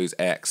employees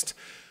axed.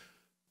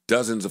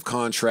 Dozens of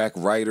contract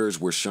writers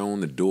were shown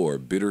the door.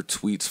 Bitter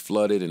tweets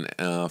flooded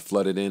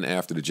in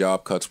after the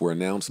job cuts were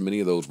announced. Many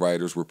of those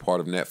writers were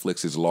part of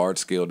Netflix's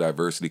large-scale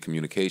diversity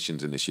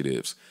communications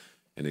initiatives,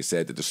 and they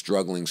said that the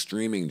struggling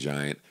streaming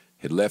giant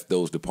had left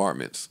those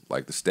departments,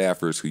 like the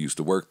staffers who used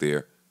to work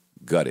there,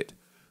 gutted.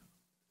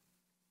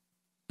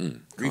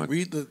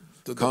 Read the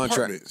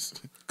departments.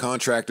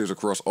 Contractors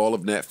across all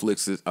of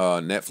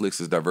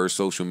Netflix's diverse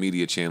social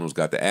media channels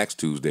got the axe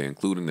Tuesday,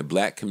 including the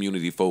black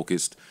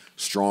community-focused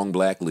Strong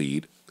Black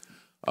Lead,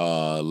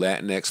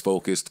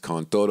 Latinx-focused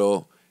Con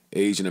Todo,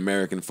 Asian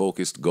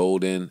American-focused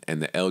Golden,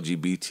 and the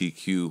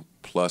LGBTQ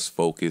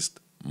plus-focused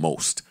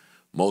Most.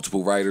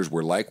 Multiple writers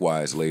were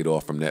likewise laid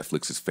off from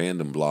Netflix's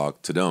fandom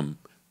blog, Tudum,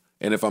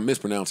 and if I'm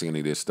mispronouncing any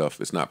of this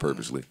stuff, it's not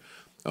purposely,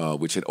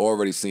 which had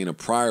already seen a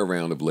prior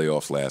round of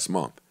layoffs last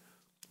month.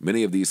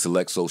 Many of these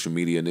select social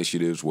media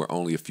initiatives were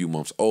only a few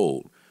months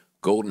old.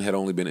 Golden had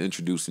only been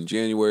introduced in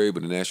January,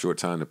 but in that short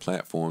time, the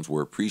platforms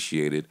were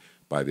appreciated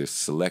by their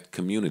select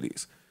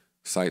communities.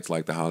 Sites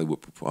like the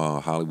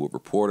Hollywood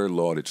Reporter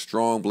lauded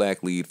Strong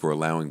Black Lead for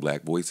allowing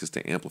black voices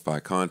to amplify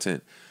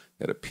content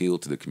that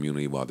appealed to the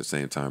community while at the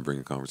same time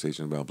bringing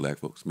conversation about black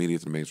folks, media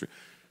to the mainstream.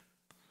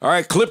 All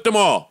right, clip them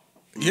all.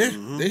 Yeah,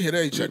 they hit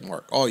a check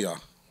mark. All y'all.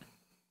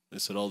 They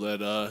said all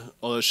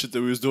that shit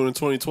that we was doing in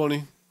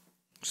 2020.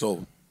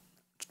 So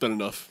it's been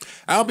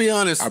enough. I'll be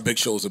honest. Our big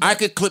shows. I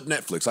could clip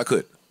Netflix. I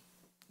could.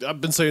 I've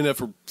been saying that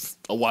for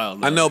a while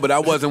now. I know, but I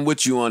wasn't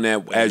with you on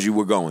that as you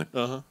were going.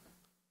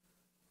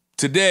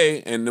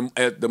 Today, and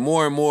the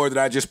more and more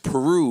that I just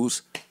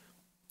peruse,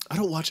 I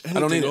don't watch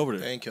anything over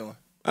there. They ain't killing.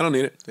 I don't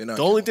need it. They're not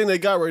The only thing they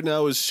got right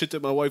now is shit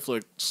that my wife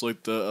likes,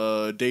 like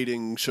the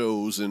dating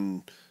shows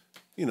and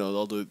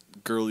all the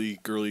girly.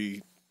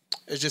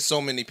 There's just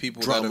so many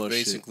people that Drama are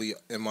basically,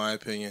 in my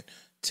opinion,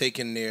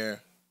 taking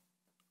their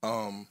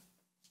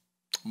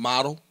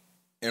model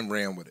and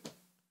ran with it.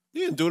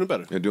 Yeah, doing it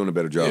better. They're doing a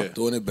better job. Yeah.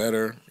 Doing it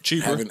better,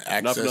 Cheaper. having Not for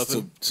access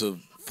nothing. to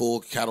full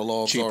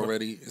catalogs Cheaper.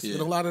 already. It's been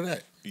a lot of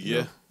that.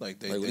 Yeah. Like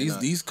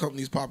these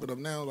companies popping up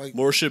now, like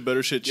More shit,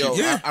 better shit, cheaper.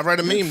 Yo, I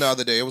read a meme the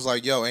other day. It was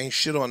like, yo, ain't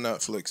shit on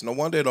Netflix. No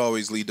wonder it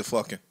always lead to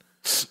fucking.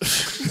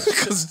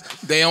 Because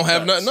they don't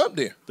have nothing up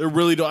there. They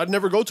really don't. I'd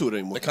never go to it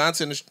anymore. The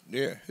content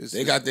is,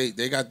 they got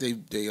they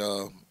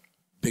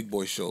big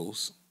boy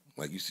shows.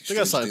 Like you see, They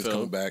got Stranger Things Seinfeld.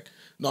 coming back.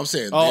 No, I'm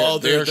saying their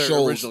their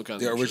shows, original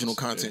content their original shows.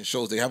 content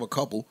shows. They have a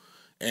couple,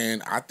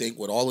 and I think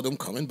with all of them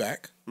coming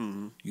back,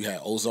 you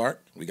had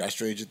Ozark. We got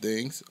Stranger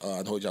Things.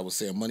 I told you I was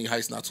saying Money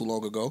Heist not too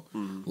long ago.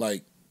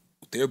 Like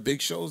their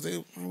big shows,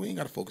 we ain't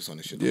got to focus on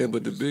this shit. Yeah,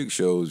 but the big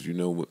shows, you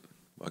know what?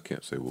 I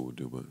can't say what we'll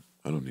do, but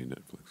I don't need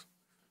Netflix.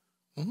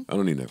 I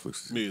don't need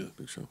Netflix. Me either.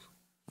 Big shows.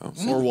 Or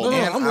And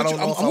I don't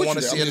know if I want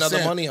to see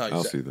another Money Heist.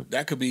 I'll see them.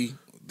 That could be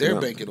their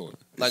banking on.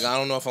 Like, I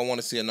don't know if I want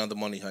to see another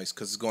Money Heist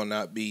because it's going to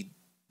not be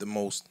the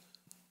most.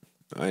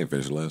 I ain't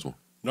finished the last one.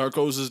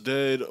 Narcos is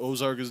dead.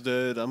 Ozark is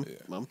dead. I'm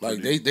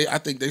Like pretty- I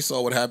think they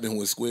saw what happened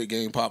when Squid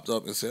Game popped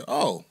up and said,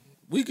 "Oh,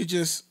 we could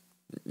just."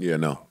 Yeah,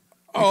 no.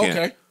 Oh, can't.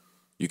 okay.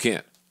 You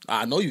can't.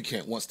 I know you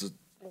can't once the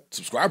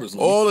subscribers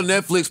leave. All the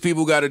Netflix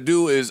people got to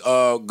do is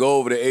go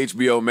over to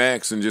HBO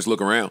Max and just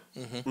look around.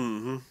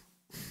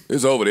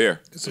 It's over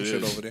there. There's some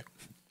shit over there.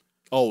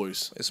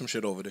 Always. There's some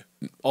shit over there.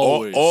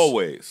 Always.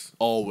 Always.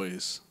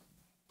 Always.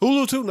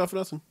 Hulu too, not for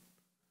nothing.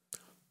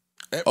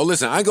 Oh,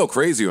 listen, I go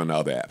crazy on the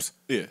other apps.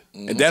 Yeah.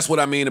 And that's what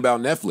I mean about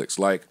Netflix.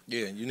 Like,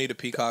 Yeah, you need a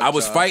Peacock. I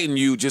was job. fighting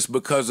you just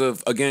because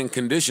of, again,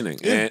 conditioning.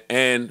 Yeah.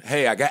 And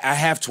hey, I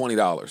have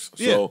 $20.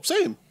 So Yeah,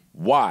 same.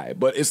 why?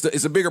 But it's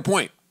a bigger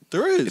point.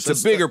 There is.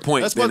 It's a bigger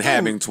point that's my than thing.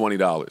 having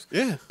 $20.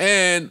 Yeah.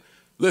 And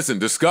listen,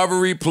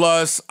 Discovery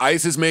Plus,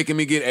 ICE is making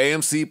me get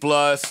AMC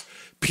Plus,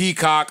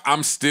 Peacock,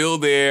 I'm still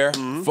there.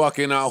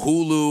 Fucking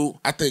Hulu.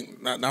 I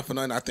think not for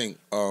nothing. I think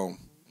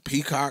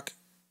Peacock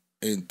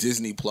and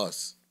Disney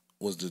Plus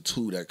was the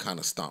two that kind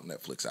of stomped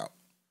Netflix out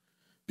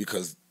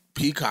because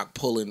Peacock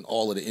pulling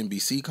all of the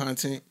NBC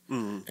content,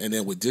 and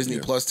then with Disney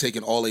Plus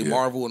taking all a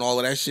Marvel and all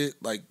of that shit,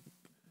 like.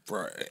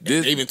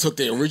 They even took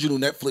the original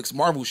Netflix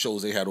Marvel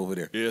shows they had over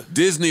there. Yeah.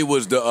 Disney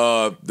was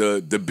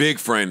the big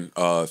friend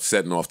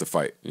setting off the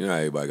fight. You know,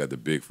 everybody got the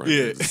big friend.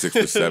 Yeah. The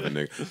 6'7"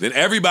 nigga. Then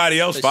everybody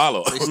else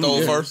followed. They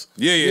stole first.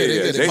 Yeah.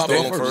 They popped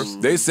stole off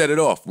first. They set it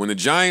off. When the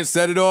Giants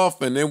set it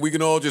off, and then we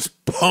can all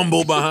just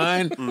pumble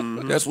behind.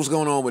 That's what's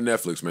going on with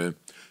Netflix, man.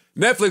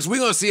 Netflix, we're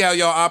gonna see how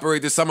y'all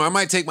operate this summer. I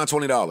might take my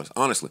 $20,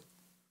 honestly.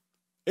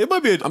 It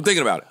might be. I'm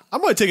thinking about it. I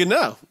might take it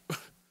now.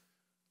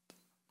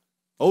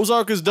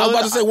 Ozark is I done. was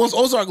about to say once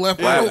Ozark left,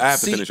 I don't have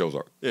to see- finish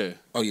Ozark. Yeah.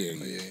 Oh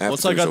yeah.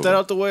 Once I got that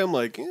out the way, I'm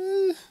like,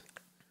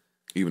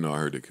 Even though I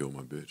heard they killed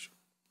my bitch.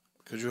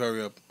 Could you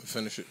hurry up and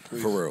finish it,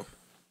 please? For real.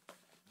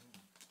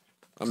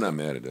 I'm not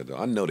mad at that though.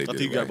 I know they I did.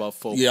 think you got right. about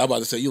 4. Yeah, I'm about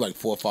to say you like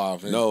 4 or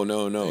 5. No.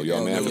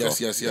 Y'all math is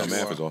off. Yes. Y'all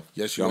math is off.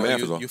 Yes, you Y'all are.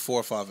 math is off. You 4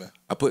 or 5 in.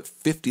 I put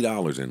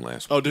 $50 in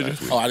last week. Oh, did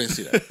you? Oh, I didn't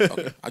see that.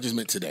 Okay. I just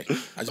meant today. I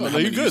just meant how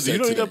you many good. said You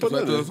don't today. even got to put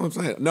that That's in. what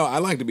I'm saying. No, I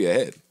like to be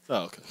ahead.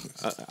 Oh, okay.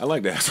 I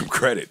like to have some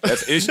credit.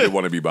 That's ish that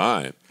want to be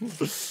behind. Yeah,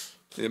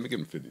 let me give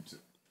him 52.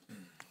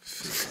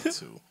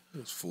 52. It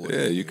was 40.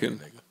 Yeah, you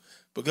can.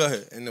 But go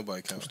ahead. Ain't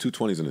nobody counting. 2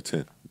 20s and a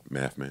 10.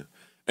 Math, man.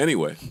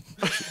 Anyway.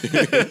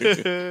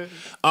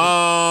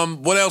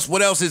 What else?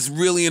 What else is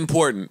really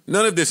important?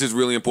 None of this is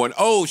really important.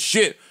 Oh,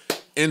 shit.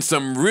 In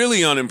some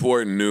really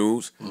unimportant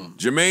news,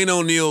 Jermaine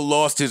O'Neal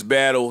lost his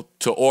battle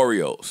to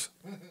Oreos.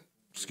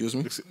 Excuse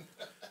me?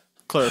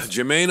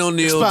 Jermaine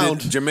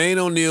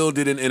O'Neal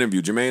did an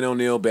interview. Jermaine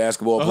O'Neal,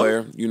 basketball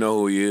player. You know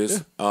who he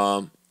is.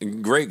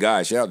 Great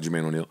guy. Shout out to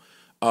Jermaine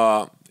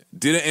O'Neal.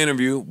 Did an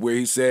interview where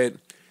he said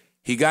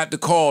he got the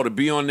call to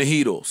be on the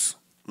Heatles.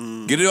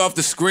 Get it off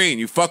the screen.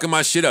 You fucking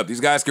my shit up. These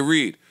guys can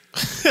read.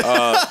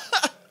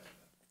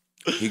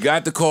 He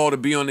got the call to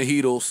be on the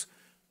Heatles.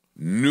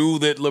 Knew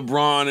that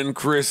LeBron and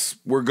Chris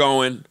were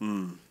going.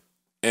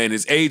 And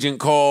his agent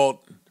called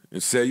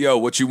and said, yo,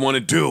 what you want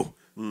to do?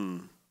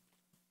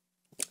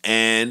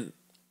 And,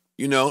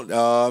 you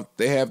know,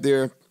 they have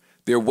their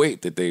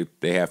weight that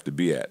they have to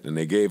be at. And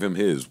they gave him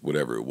his,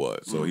 whatever it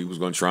was. So he was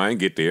going to try and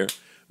get there.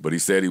 But he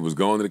said he was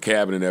going to the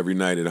cabinet every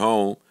night at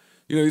home.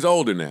 You know, he's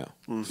older now.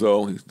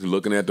 So he's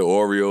looking at the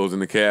Oreos in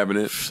the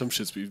cabinet. Some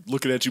shit's be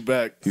looking at you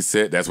back. He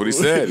said, that's what he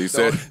said. He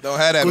said, Don't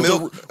have that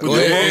milk.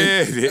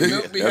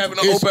 yeah. Be having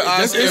an open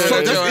eyes.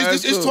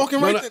 It's talking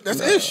right there.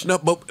 That's ish. No,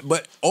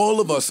 but all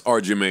of us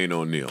are Jermaine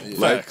O'Neal.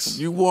 Like,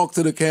 you walk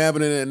to the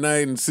cabinet at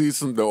night and see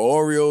the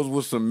Oreos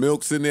with some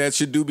milk sitting there, that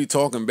shit do be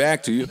talking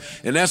back to you.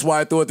 And that's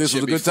why I thought this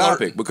was a good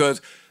topic.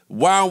 Because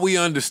while we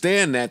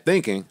understand that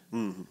thinking,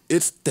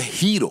 it's the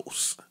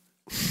Heatles.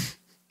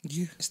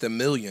 Yeah. It's the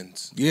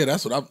millions. Yeah,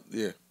 that's what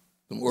Them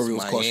Oreos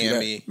cost you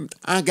that.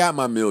 I got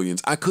my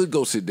millions. I could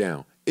go sit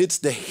down. It's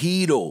the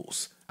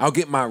Heatles. I'll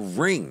get my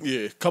ring.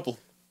 Yeah, couple.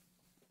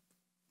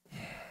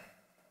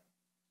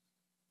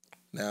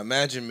 Now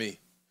imagine me.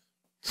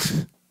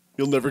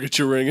 You'll never get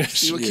your ring.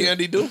 See what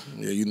Candy do?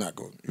 Yeah, you're not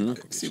going.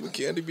 See what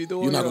Candy be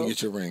doing? You're not gonna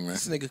get your ring, man.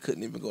 This nigga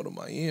couldn't even go to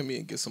Miami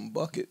and get some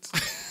buckets.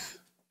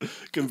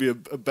 Can be a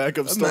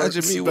backup star.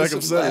 Imagine me with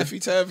some center.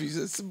 Laffy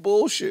Taffies. It's some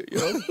bullshit,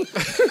 yo.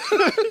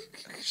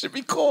 Should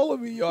be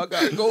calling me, yo. I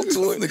gotta go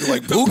to it. Nigga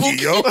like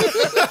Boogie, yo.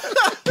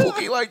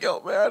 Boogie like,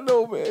 yo, man, I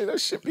know, man. That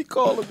shit be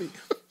calling me.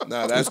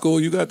 Nah, That's cool.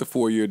 You got the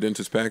 4-year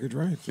dentist package,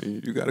 right?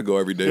 You got to go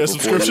every day Yeah, for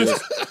 4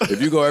 years.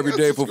 If you go every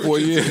day for 4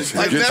 years,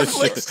 like get the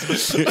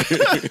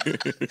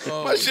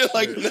Netflix. My shit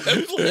like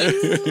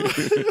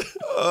Netflix.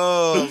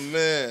 Oh,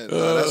 man.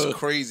 Nah, that's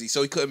crazy.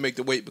 So he couldn't make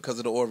the weight because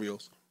of the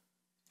Oreos.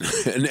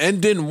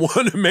 and didn't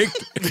want to make.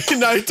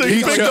 Now he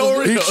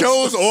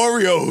chose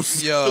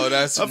Oreos. Yo,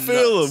 that's I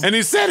feel him. And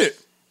he said it.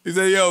 He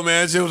said, "Yo,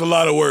 man, shit was a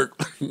lot of work."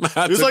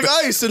 It was like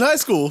ice in high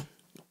school.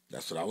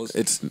 That's what I was.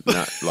 It's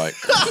not like.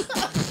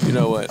 You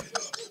know what?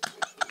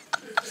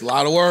 It's a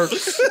lot of work.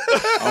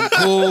 I'm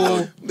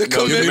cool. No,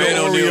 Jermaine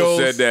O'Neal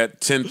said that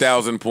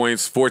 10,000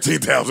 points,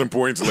 14,000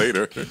 points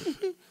later.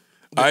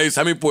 Ice,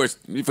 how many points?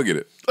 You forget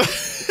it.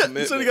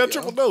 He said he got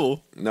triple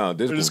double. No,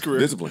 discipline.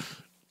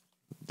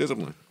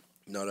 Discipline.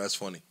 No, that's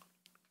funny.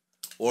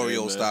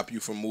 Oreos stop you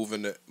from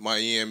moving to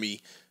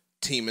Miami,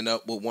 teaming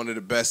up with one of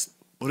the best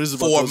What is it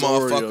about 4 those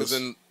motherfuckers Oreos?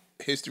 in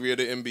history of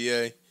the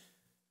NBA.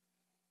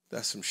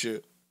 That's some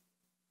shit.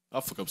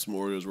 I'll fuck up some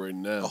Oreos right A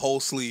now. whole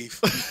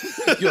sleeve.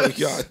 Yo,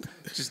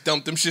 just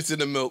dump them shits in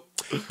the milk.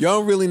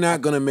 Y'all really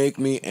not gonna make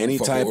me any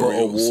Fuck type of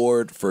Oreos.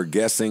 award for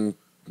guessing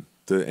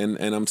the and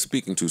I'm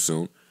speaking too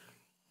soon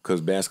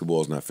because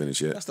basketball's not finished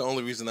yet. That's the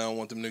only reason I don't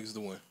want them niggas to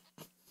win.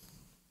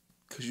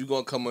 Cause you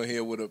gonna come in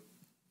here with a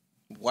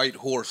white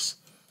horse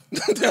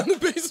down the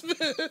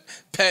basement,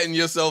 patting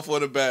yourself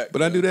on the back.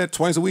 But I do that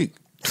twice a week.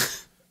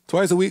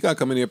 Twice a week I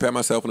come in here, pat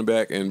myself on the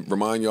back, and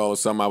remind y'all of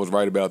something I was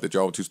right about that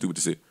y'all were too stupid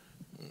to see.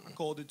 I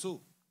called it too.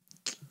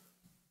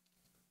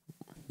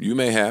 You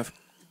may have.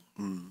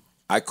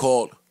 I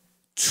called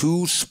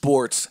 2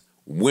 sports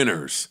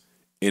winners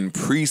in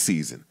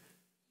preseason.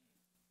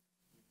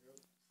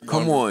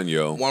 Come on,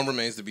 yo. One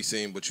remains to be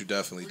seen, but you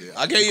definitely did.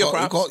 I gave you a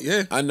props.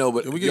 Yeah. I know,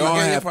 but we give y'all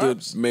you have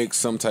props? to make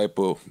some type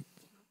of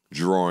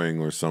drawing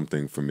or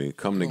something for me.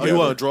 Come Oh, together. you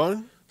want a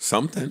drawing?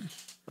 Something.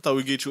 I thought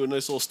we'd get you a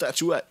nice little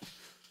statuette.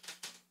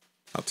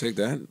 I'll take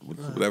that.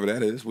 Whatever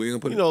that is. Where you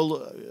gonna put You it? know,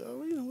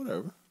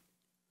 whatever.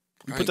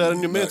 You put that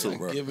on your mantle.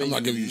 Giving I'm not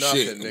you giving you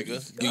nothing, shit. nigga.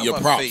 Give Get your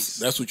out my props. face.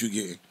 That's what you're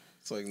getting.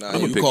 It's like, nah,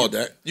 You called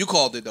that. You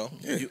called it though.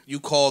 Yeah. You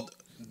called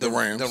The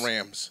Rams. The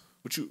Rams.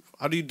 What you?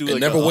 How do you do? And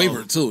like never a,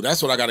 wavered too.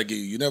 That's what I gotta give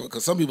you. You never,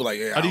 because some people like,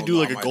 yeah. How do you I do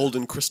don't like know, a I might-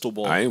 golden crystal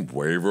ball? I ain't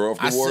waver off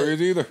the I said-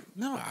 Warriors either.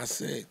 No, I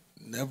said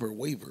never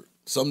wavered.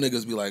 Some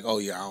niggas be like, oh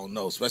yeah, I don't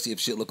know. Especially if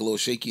shit look a little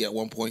shaky at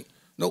one point.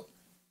 Nope.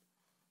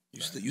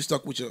 You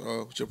stuck with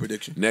your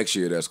prediction. Next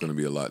year, that's gonna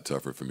be a lot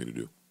tougher for me to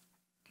do.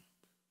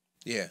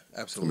 Yeah, It's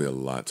gonna absolutely. be a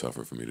lot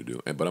tougher for me to do.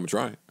 But I'm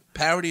trying.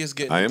 Parity is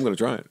getting I am gonna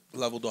try it.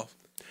 leveled off.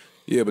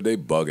 Yeah, but they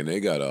bugging. They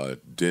got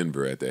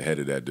Denver at the head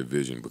of that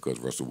division because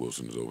Russell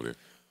Wilson is over there.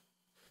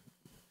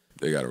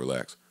 They gotta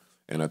relax.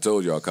 And I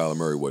told y'all Kyler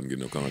Murray wasn't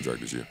getting no contract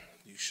this year.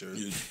 You should.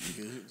 You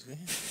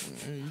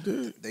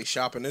did. They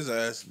shopping his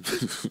ass.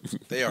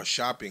 They are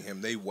shopping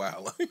him. They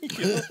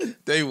wildin'.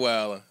 They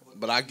wildin'.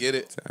 But I get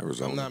it. It's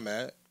Arizona. I'm not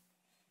mad.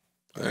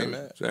 I ain't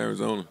mad. It's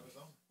Arizona.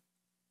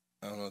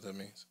 I don't know what that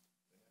means.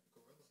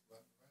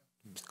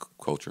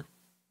 Culture.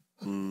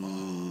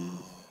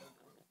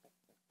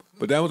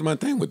 But that was my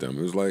thing with them.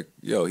 It was like,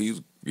 yo,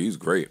 he's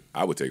great.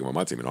 I would take him on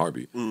my team in a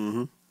heartbeat.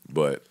 Mm-hmm.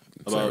 But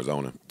it's About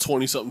Arizona.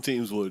 20-something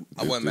teams would.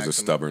 I wouldn't There's a max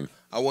him. stubborn.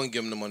 I wouldn't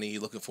give him the money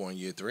he's looking for in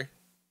year 3.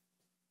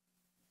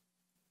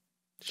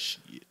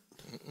 Shit.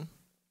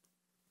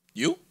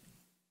 You?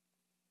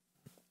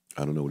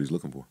 I don't know what he's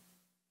looking for.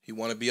 He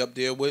want to be up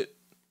there with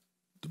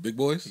The big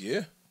boys?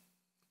 Yeah.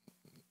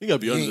 You gotta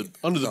be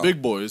under the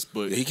big boys,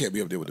 but Yeah, he can't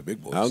be up there with the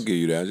big boys. I'll give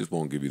you that. I just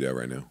won't give you that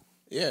right now.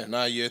 Yeah,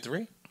 not year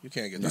 3. You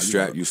can't get You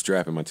that. you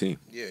strapping my team.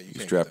 Yeah, you You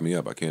can't strapping me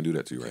up. I can't do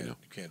that to you right now.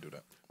 You can't do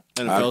that.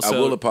 NFL I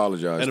will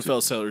apologize.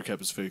 NFL salary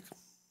cap is fake.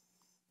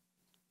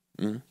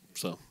 Mm-hmm.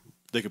 So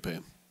they could pay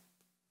him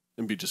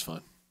and be just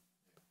fine.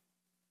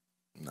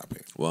 Not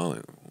paying. Well,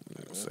 I'm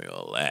gonna say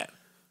all that.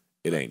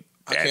 It ain't.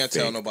 I That can't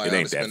tell fake. nobody It how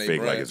ain't to that spend their fake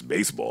like bread. it's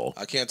baseball.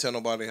 I can't tell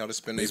nobody how to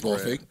spend their Baseball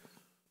bread. fake?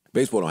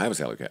 Baseball don't have a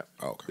salary cap.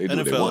 Oh, okay. They do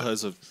what they NFL want.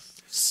 has a.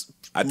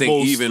 I think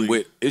mostly- even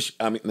with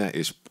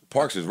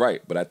Parks is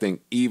right, but I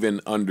think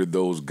even under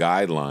those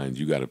guidelines,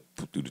 you got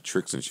to do the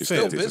tricks and shit. Fam,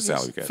 Still takes a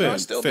salary cap. Fam,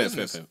 still fam,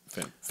 business.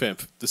 fam.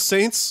 The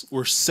Saints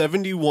were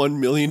 $71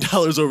 million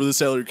over the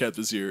salary cap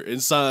this year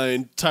and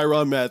signed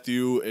Tyrann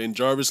Mathieu and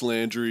Jarvis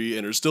Landry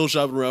and are still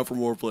shopping around for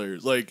more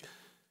players. Like,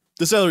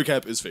 the salary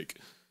cap is fake.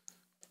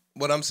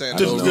 What I'm saying,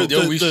 The-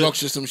 They'll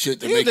restructure some shit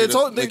to make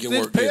it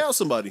work. pay out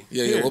somebody.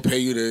 Yeah, Here. we'll pay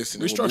you this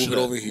and then we'll Restructure move it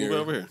that. over here. Move it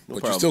over here. No but you're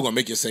problem. still gonna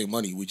make your same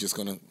money. We're just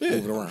gonna move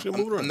it around. Shit,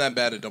 move it around. I'm not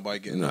bad at nobody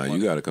getting Nah, no you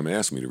money. got to come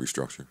ask me to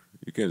restructure.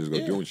 You can't just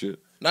go doing shit.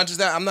 Not just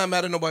that. I'm not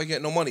mad at nobody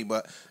getting no money,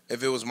 but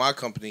if it was my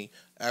company,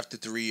 after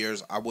 3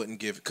 years, I wouldn't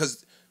give.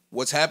 Because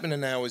what's happening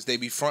now is they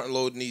be front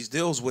loading these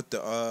deals with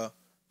the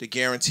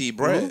guaranteed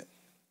bread.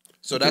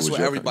 So that's what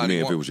everybody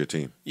wants. If it was your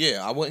team.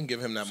 Yeah, I wouldn't give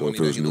him that money. So if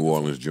it was New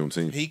Orleans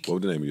Juneteenth, what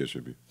would the name of your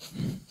should be?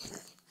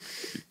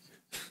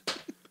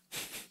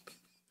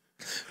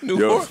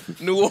 New Orleans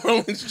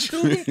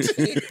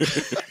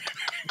Juneteenth.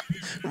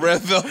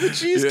 Red Velvet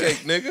Cheesecake,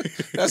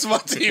 nigga. That's my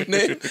team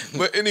name.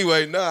 But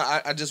anyway,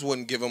 I just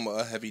wouldn't give him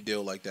a heavy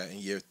deal like that in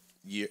year.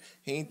 He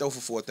ain't throw for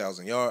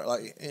 4,000 yards.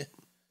 Like,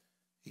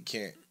 he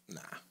can't.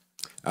 Nah.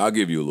 I'll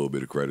give you a little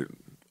bit of credit.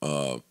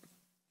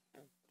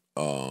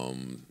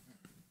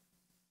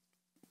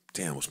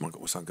 Damn, what's my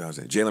guy's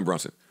name? Jalen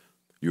Brunson.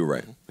 You were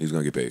right. He's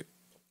gonna get paid.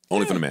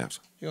 Only from the Mavs.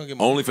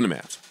 Only from the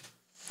Mavs.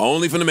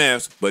 Only from the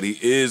Mavs, but he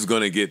is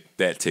gonna get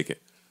that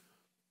ticket.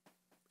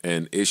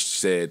 And Ish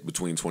said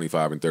between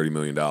 $25 and $30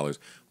 million.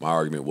 My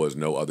argument was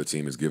no other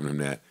team is giving him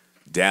that.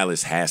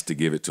 Dallas has to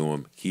give it to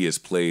him. He has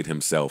played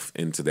himself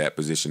into that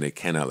position. They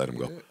cannot let him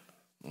go.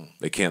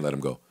 They can't let him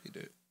go. He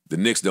did. The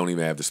Knicks don't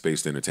even have the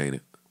space to entertain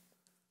it.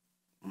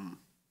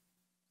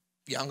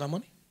 Y'all don't got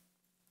money?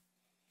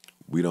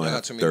 We don't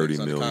have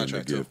 $30 million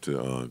to give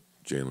to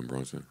Jalen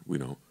Brunson. We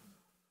don't.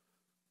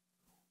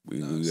 We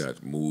got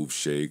to move,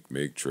 shake,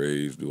 make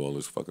trades, do all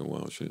this fucking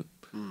wild shit.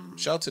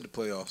 Shout out to the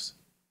playoffs.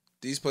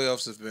 These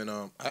playoffs have been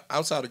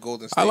outside of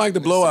Golden State. I like the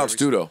blowouts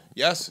too, though.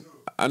 Yes,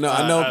 I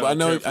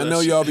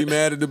know. Y'all be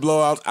mad at the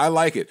blowouts. I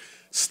like it.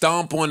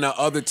 Stomp on the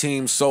other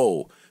team's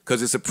soul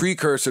because it's a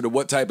precursor to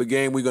what type of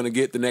game we're gonna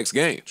get the next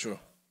game. True.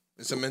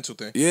 It's a mental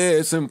thing.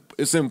 Yeah,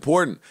 it's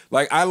important.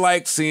 Like I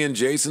like seeing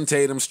Jason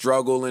Tatum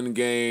struggle in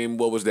game.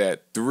 What was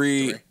that?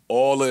 3.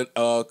 All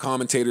the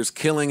commentators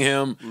killing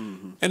him,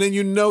 and then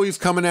he's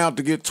coming out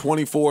to get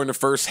 24 in the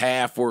first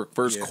half or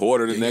first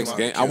quarter of the next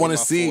game. I want to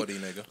see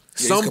 40,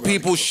 some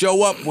people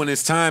show up when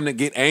it's time to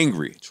get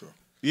angry. True.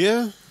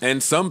 Yeah,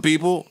 and some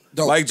people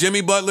like Jimmy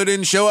Butler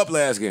didn't show up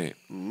last game.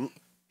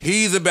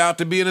 He's about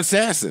to be an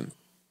assassin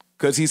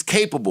because he's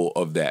capable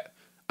of that.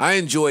 I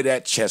enjoy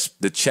the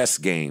chess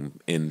game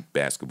in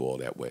basketball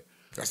that way.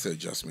 That's the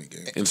adjustment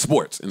game. In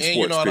sports. And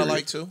you know what I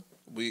like too?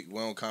 We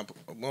don't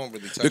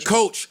really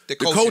touch the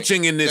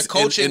coaching in this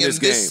in this this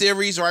game.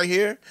 series right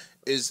here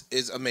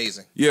is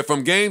amazing. Yeah,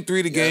 from game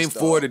 3 to game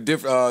 4,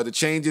 the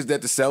changes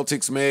that the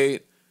Celtics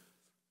made,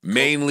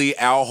 mainly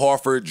Al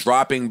Horford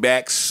dropping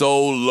back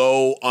so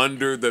low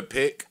under the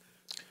pick,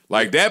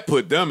 like that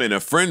put them in a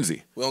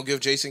frenzy. We don't give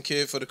Jason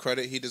Kidd for the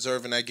credit he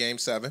deserved in that game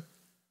 7.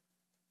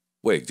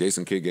 Wait,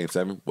 Jason Kidd game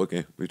 7? What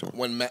game? What are you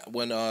talking about?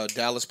 When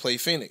Dallas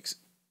played Phoenix,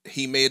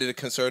 he made it a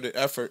concerted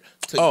effort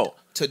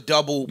to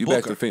double you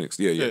Booker. Back to Phoenix.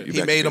 Yeah.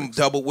 He made him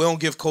double. We don't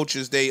give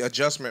coaches they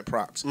adjustment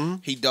props.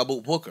 He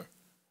doubled Booker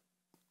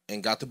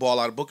and got the ball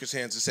out of Booker's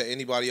hands and said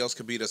anybody else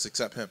could beat us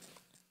except him.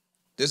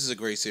 This is a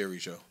great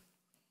series, yo.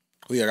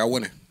 Oh yeah, I got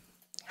winning.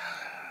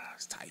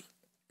 It's tight.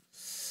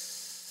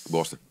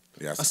 Boston.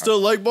 Yeah, I still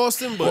like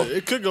Boston, but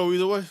it could go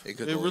either way. It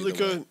really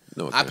could.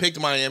 No, I picked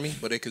Miami,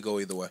 but it could go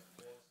either way.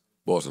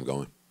 Boston's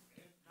going.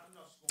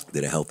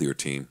 They're a healthier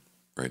team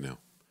right now.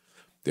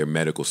 Their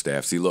medical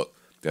staff. See, look,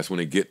 that's when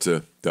they get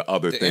to the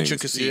other things.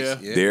 Intricacies.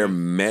 Yeah. Their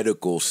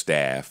medical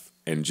staff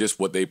and just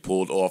what they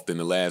pulled off in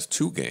the last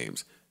 2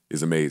 games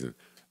is amazing.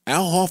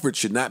 Al Horford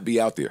should not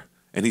be out there,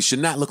 and he should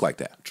not look like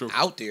that. True.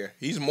 Out there.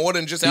 He's more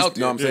than just out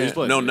there. No, I'm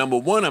saying, number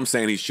 1, I'm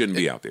saying he shouldn't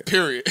be out there.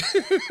 Period.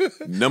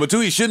 Number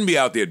 2, he shouldn't be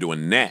out there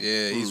doing that.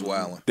 Yeah, he's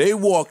wilding. They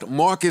walked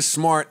Marcus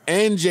Smart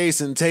and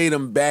Jason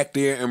Tatum back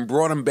there and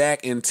brought him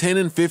back in 10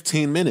 and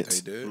 15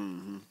 minutes. They did.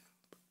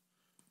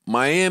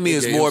 Miami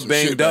is more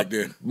banged up.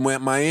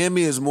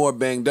 Miami is more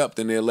banged up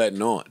than they're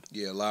letting on.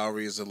 Yeah,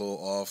 Lowry is a little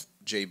off.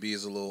 JB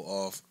is a little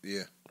off.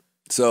 Yeah.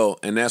 So,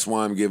 and that's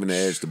why I'm giving the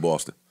edge to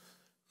Boston.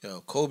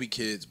 Yo, Kobe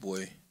kids,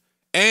 boy.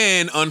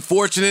 And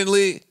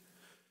unfortunately,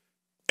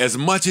 as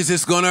much as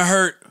it's gonna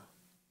hurt,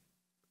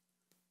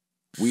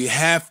 we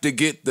have to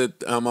get the.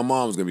 My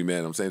mom's gonna be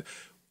mad. I'm saying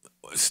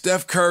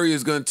Steph Curry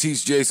is gonna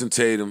teach Jason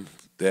Tatum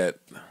that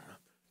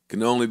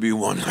can only be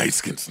one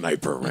light-skinned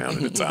sniper around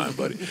at a time,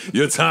 buddy.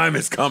 Your time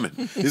is coming.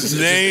 His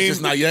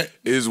name not yet.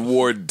 is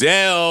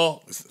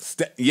Wardell.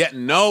 Yet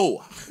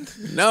no,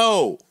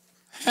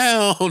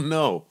 hell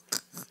no.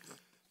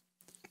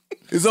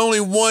 There's only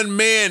one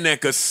man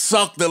that could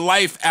suck the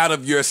life out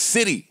of your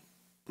city,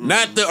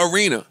 not the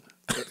arena.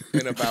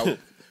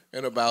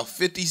 In about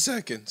 50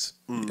 seconds.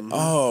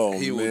 Oh,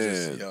 he man. was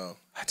just, yo.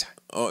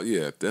 Oh,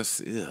 yeah.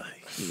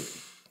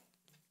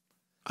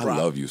 I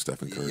love you,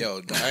 Stephen Curry.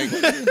 Yo,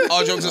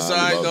 all jokes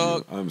aside,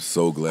 dog. I'm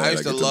so glad I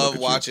used to love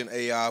look watching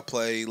AI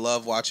play,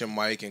 love watching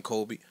Mike and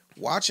Kobe.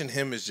 Watching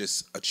him is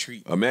just a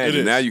treat.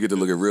 Imagine, now you get to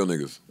look at real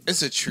niggas.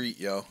 It's a treat,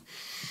 yo.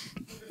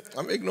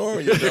 I'm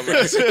ignoring you,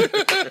 dumbass.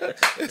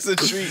 It's a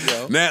treat,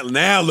 yo.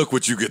 Now look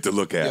what you get to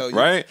look at,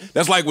 right?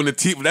 That's like when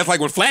that's like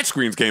when flat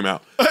screens came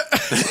out.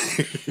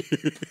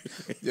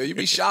 Yo, you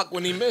be shocked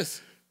when he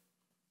miss.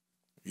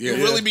 Yeah,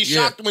 you really be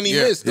shocked when he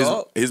miss,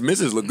 dog. His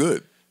misses look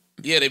good.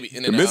 Yeah, they be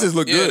in and out. The misses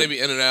look good. Yeah, they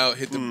be in and out,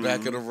 hit the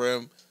back of the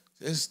rim.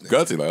 This nigga,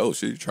 Gutsy, like, oh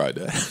shit, you tried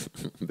that.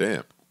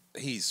 Damn.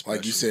 he's special.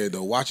 Like you said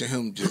though, watching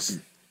him just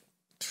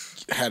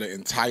had an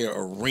entire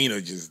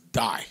arena just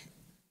die,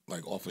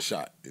 like off a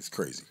shot. It's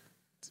crazy.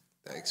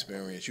 That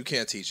experience. You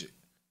can't teach it.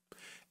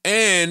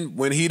 And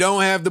when he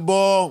don't have the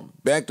ball,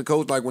 back to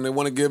coach, like when they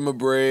want to give him a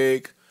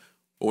break,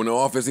 or when the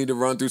offense need to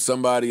run through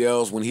somebody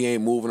else, when he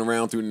ain't moving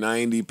around through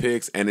 90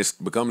 picks and it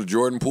becomes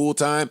Jordan Poole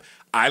time,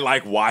 I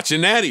like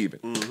watching that even.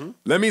 Mm-hmm.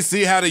 Let me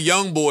see how the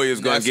young boy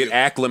is going to get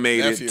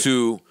acclimated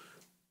to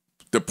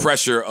the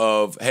pressure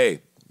of,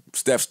 hey,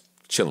 Steph's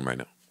chilling right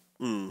now.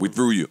 Mm-hmm. We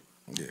threw you.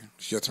 Yeah,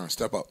 it's your turn.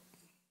 Step up.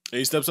 And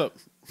he steps up.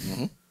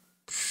 Mm-hmm.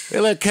 They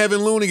let Kevin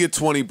Looney get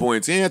 20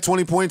 points. He ain't had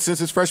 20 points since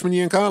his freshman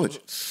year in college.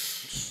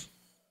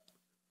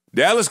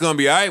 Dallas going to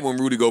be all right when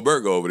Rudy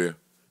Gobert go over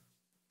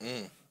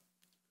there.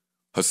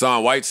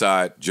 Hassan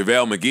Whiteside,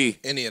 JaVale McGee.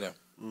 Any of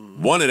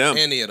them. One of them.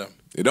 Any of them.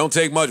 It don't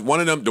take much. One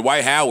of them,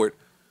 Dwight Howard.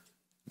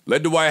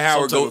 Let Dwight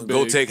Howard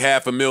go take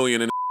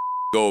 $500,000 and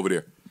go over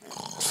there.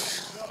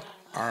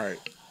 All right.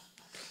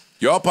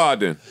 Y'all pod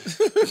then.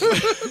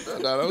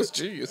 No, that was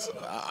genius.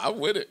 I'm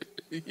with it.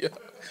 Yeah.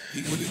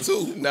 He with it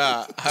too.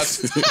 Nah.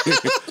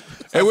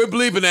 Hey, we're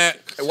bleeping that.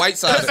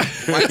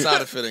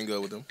 Whiteside fitting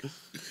good with him.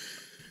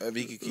 If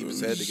he could keep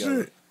his head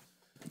together.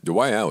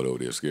 Dwight Howard over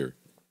there is scary.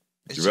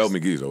 JaVale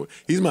McGee's over.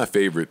 He's my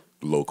favorite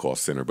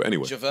low-cost center. But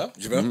anyway. JaVale?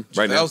 Mm-hmm.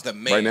 Right now. JaVale's the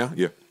man. Right now,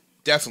 yeah.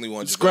 Definitely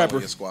one Scrapper.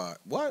 on your squad.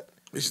 What?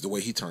 This is the way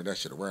he turned that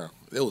shit around.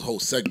 There was whole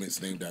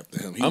segments named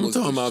after him. I'm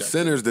talking about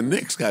centers. The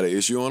Knicks got an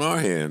issue on our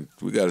hand.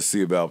 We got to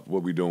see about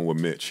what we doing with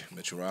Mitch.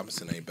 Mitchell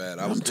Robinson ain't bad.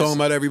 I'm talking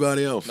about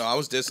everybody else. No, I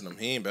was dissing him.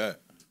 He ain't bad.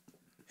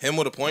 Him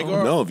with a point guard?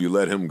 I don't know if you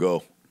let him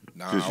go.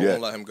 Nah, I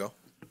won't let him go.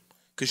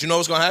 Because you know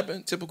what's going to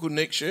happen? Typical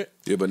Knicks shit.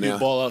 Yeah, but now.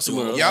 Ball out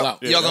somewhere else. Y'all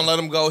going to let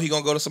him go. He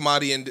going to go to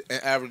somebody and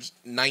average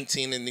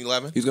 19 and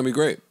 11? He's going to be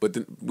great. But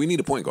we need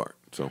a point guard.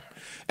 So,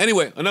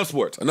 anyway, enough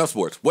sports.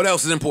 What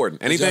else is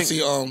important? Anything? Did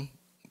y'all see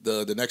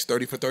the next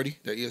 30 for 30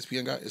 that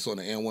ESPN got? It's on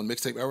the N1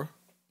 mixtape era.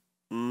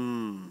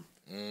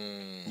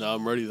 No,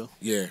 I'm ready though.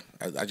 Yeah,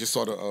 I just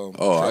saw the.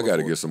 I got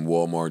to get some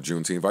Walmart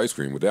Juneteenth ice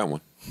cream with that one.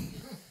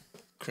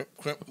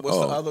 What's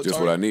the other just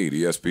target? what I need.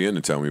 ESPN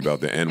to tell me about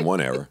the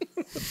N1 era.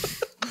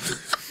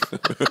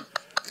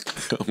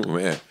 Oh,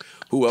 man.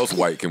 Who else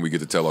white can we get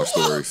to tell our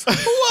stories? Who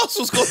else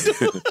was going to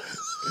do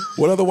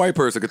What other white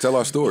person could tell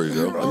our stories,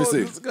 yo? Let me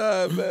see. This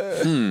guy,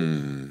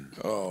 man.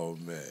 Oh,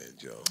 man,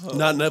 Joe.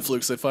 Not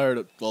Netflix. They fired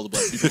up all the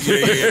black people.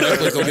 Yeah.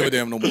 Netflix don't give a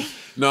damn no more.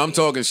 No, I'm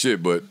talking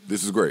shit, but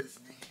this is great.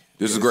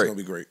 This is great. It's going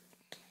to be great.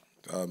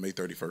 May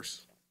 31st.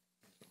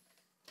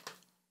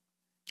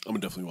 I'm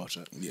going to definitely watch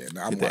that. Yeah,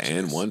 I'm Get the watching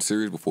this. N1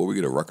 series before we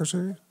get a Rucker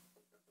series?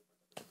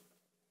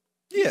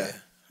 Yeah.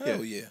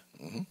 Hell yeah.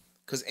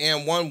 Because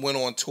N1 went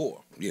on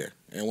tour. Yeah,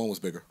 N1 was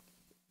bigger.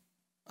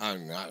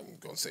 I'm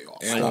going to say all.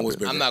 N1 was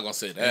bigger. I'm not going to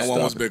say that.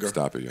 N1 was bigger.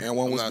 Stop it, yo.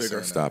 N1 was not bigger.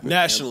 saying Stop it.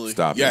 Nationally.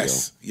 Stop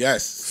Yes, it,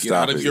 yes. Get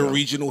Stop out of it, your yo.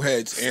 regional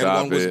heads.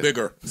 Stop N1 was it.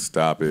 bigger.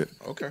 Stop it.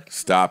 Okay.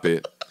 Stop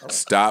it.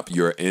 Stop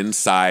your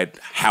inside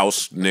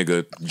house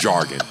nigga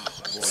jargon.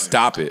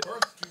 Stop it.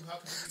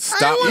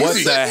 Stop. What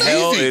Easy. the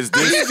hell Easy. is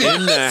this Easy.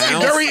 in the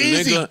house? Very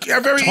easy. Nigga, Yeah,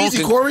 very easy,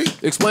 talking? Corey.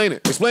 Explain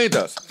it. Explain it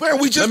to us. Man,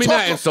 we just Let me not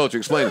talked- insult you.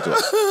 Explain it to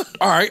us.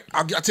 All right,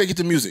 I'll take it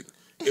to music.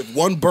 If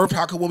one birth,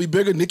 how can one be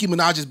bigger? Nicki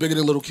Minaj is bigger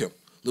than Lil' Kim.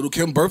 Lil'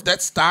 Kim birthed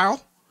that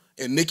style,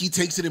 and Nicki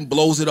takes it and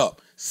blows it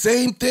up.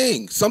 Same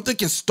thing. Something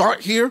can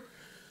start here.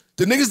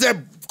 The niggas that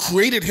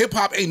created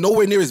hip-hop ain't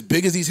nowhere near as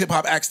big as these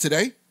hip-hop acts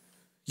today.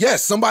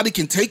 Yes, somebody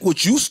can take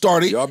what you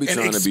started Y'all be and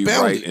trying to be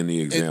expound right it. in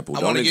the example. I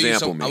Don't want to give you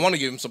example me. I want to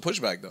give him some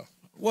pushback though.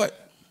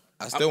 What?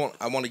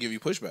 I want to give you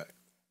pushback.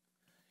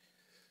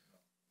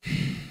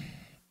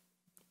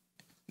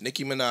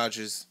 Nicki Minaj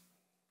is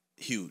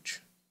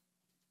huge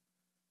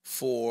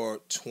for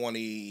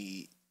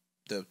the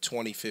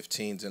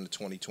 2015s and the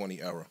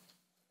 2020 era.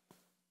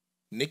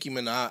 Nicki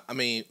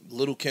Minaj,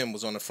 Lil' Kim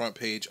was on the front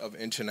page of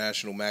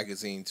international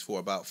magazines for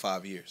about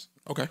 5 years.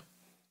 Okay.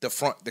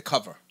 The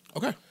cover.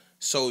 Okay.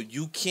 So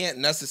you can't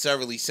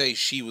necessarily say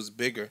she was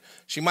bigger.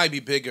 She might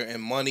be bigger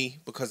in money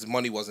because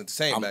money wasn't the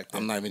same back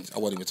then. I wasn't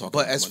even talking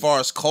But about as money. far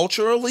as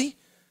culturally,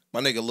 my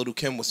nigga Lil'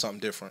 Kim was something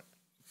different.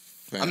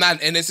 Fam. I'm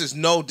not, and this is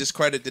no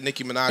discredit to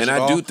Nicki Minaj. And at I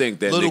all. do think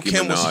that Lil' Nicki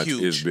Kim was Minaj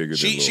huge. is bigger than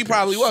She Lil' Kim.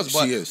 probably was,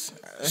 but She is.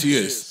 She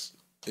is.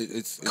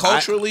 It's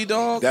culturally,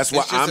 dog. That's why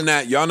it's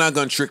just y'all not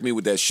gonna trick me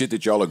with that shit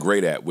that y'all are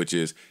great at, which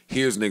is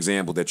here's an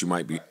example that you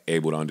might be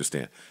able to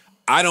understand.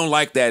 I don't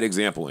like that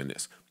example in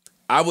this.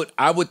 I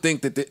would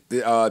think that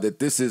that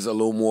this is a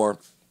little more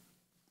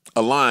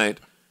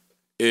aligned.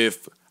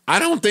 If I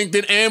don't think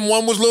that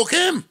M1 was Lil'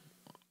 Kim.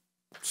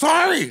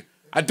 Sorry,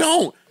 I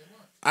don't.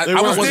 I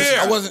was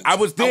there. I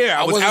was there.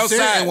 I was wasn't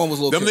saying outside. M1 was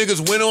Lil' Them Kim.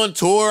 niggas went on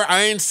tour.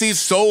 I ain't see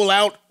sold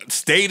out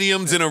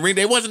stadiums and arenas.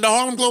 They wasn't the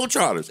Harlem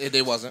Globetrotters.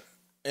 They wasn't.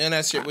 And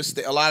that shit was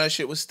a lot of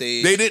shit was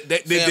staged. They did.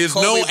 There's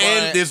Kobe no Bryant,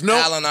 and there's no.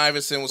 Allen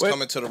Iverson was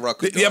coming to the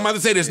Rucker. Yeah, I'm about to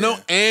say there's no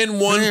and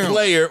one Damn.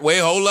 player. Wait,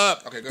 hold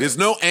up. Okay, go There's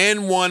no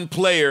and one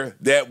player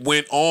that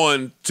went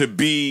on to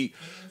be.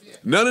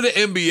 None of the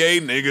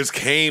NBA niggas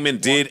came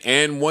and did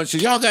and one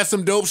shit. Y'all got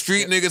some dope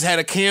street niggas had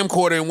a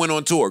camcorder and went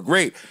on tour.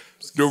 Great.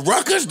 The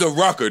Rucker's the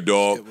Rucker,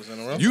 dog.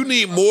 You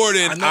need more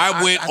than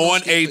I went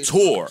on a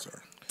tour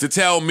to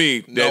tell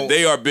me that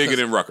they are bigger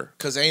than Rucker.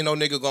 Because ain't no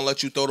nigga gonna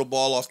let you throw the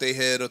ball off their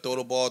head or throw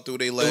the ball through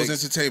their legs. It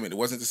was entertainment. It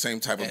wasn't the same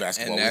type of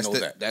basketball. and We know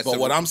that. But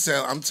what I'm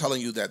saying, I'm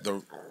telling you that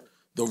the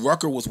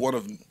Rucker was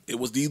it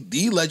was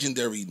the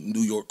legendary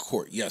New York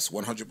court. Yes,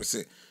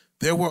 100%.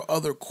 There were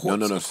other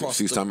courts across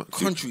the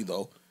country,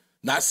 though.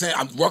 Not saying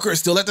Rucker is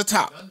still at the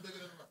top.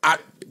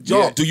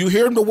 Do you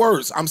hear the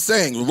words? I'm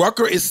saying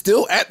Rucker is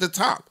still at the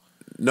top.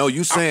 No,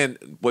 you saying,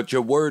 but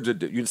your words are.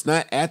 It's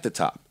not at the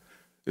top.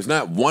 It's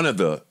not one of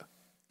the.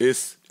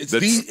 It's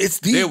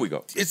the. There we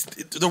go.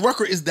 The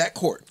Rucker is that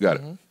court. Got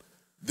it.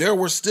 There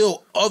were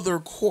still other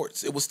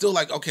courts. It was still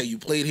like, okay, you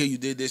played here, you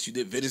did this, you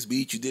did Venice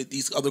Beach, you did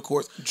these other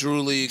courts.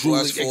 Drew League,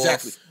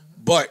 exactly.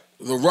 But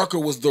the Rucker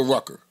was the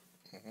Rucker.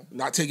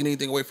 Not taking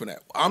anything away from that.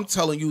 I'm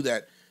telling you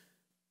that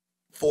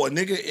for a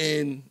nigga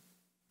in,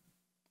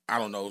 I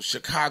don't know,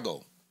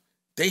 Chicago,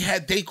 they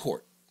had day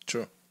court.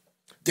 True.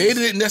 They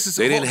didn't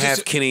necessarily. They didn't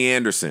have Kenny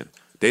Anderson.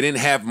 They didn't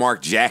have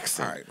Mark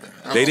Jackson. All right,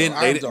 man. They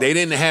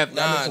didn't have.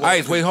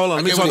 Ice, wait, hold on.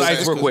 Let me talk to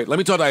Ice real quick. Let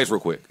me talk to Ice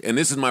real quick. And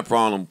this is my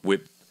problem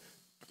with.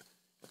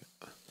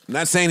 I'm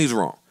not saying he's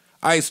wrong.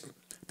 Ice,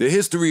 the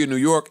history of New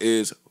York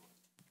is,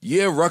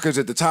 Rutgers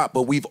at the top,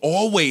 but we've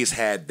always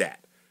had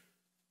that.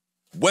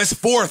 West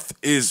Fourth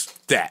is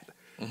that.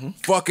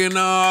 Fucking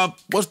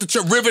what's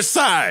the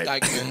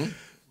Riverside?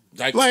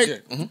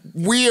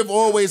 We have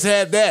always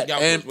had that,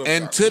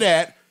 and to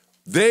that.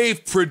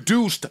 They've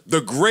produced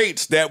the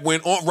greats that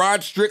went on.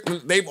 Rod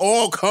Strickland, they've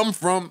all come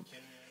from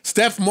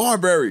Steph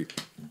Marbury.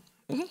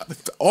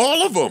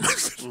 All of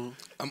them.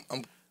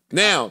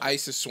 Now,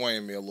 Ice is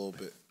swaying me a little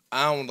bit.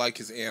 I don't like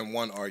his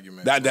and1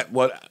 argument.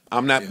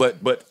 I'm not,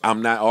 but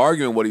I'm not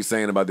arguing what he's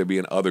saying about there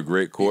being other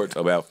great courts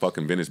about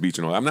fucking Venice Beach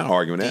and all. I'm not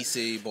arguing that.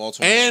 DC,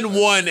 Baltimore. And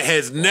one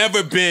has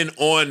never been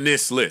on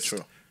this list.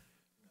 True.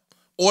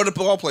 Or the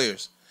ball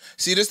players.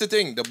 See, this is the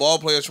thing. The ball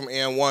players from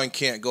and1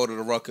 can't go to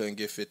the Rucker and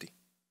get 50.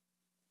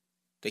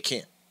 They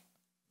can't.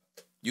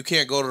 You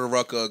can't go to the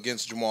Rucker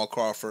against Jamal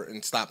Crawford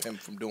and stop him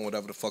from doing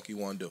whatever the fuck you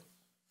want to do.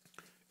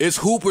 It's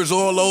hoopers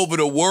all over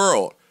the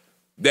world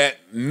that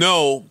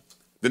know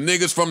the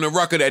niggas from the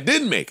Rucker that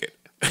didn't make it.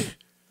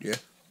 Yeah.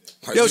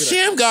 Yo,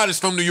 Sham God is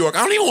from New York.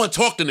 I don't even want to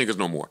talk to niggas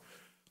no more.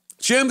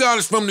 Sham God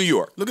is from New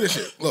York. Look at this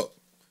shit. Look.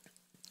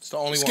 It's the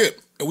only Skip.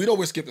 one. And we know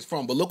where Skip is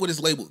from, but look what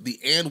it's labeled. The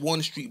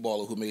and1 street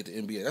baller who made the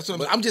NBA. That's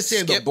what I'm just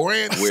saying. The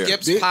brand.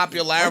 Skip's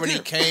popularity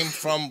came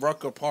from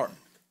Rucker Park.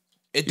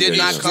 It did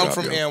not come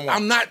from and1.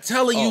 I'm not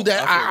telling you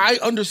that. I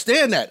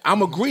understand that.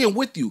 I'm agreeing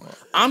with you.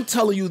 I'm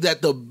telling you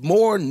that the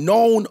more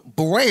known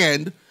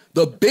brand,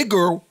 the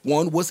bigger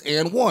one was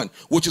and1,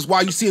 which is why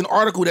you see an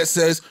article that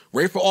says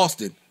Rafer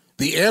Alston,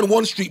 the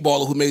and1 street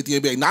baller who made the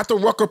NBA, not the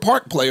Rucker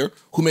Park player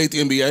who made the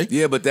NBA.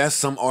 Yeah, but that's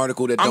some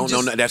article that don't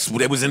know.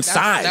 That was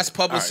inside. That's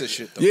publicist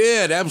shit, though.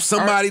 Yeah, that was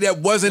somebody that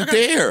wasn't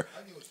there.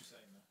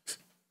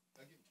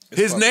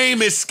 His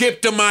name is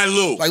Skip to my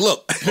Lou. Like,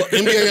 look,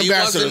 NBA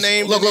ambassadors.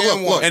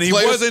 Look. And he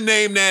wasn't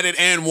named that at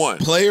and1.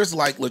 Players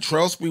like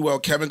Latrell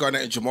Sprewell, Kevin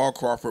Garnett, and Jamal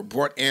Crawford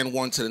brought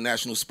and1 to the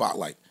national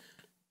spotlight.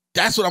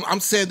 That's what I'm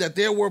saying, that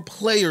there were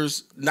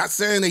players, not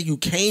saying that you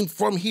came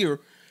from here,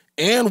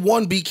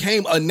 and1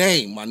 became a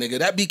name, my nigga.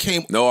 That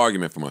became... No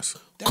argument from us.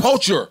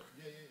 Culture.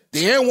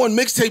 The and1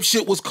 mixtape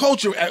shit was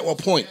culture at one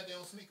point.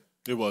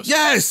 It was.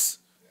 Yes.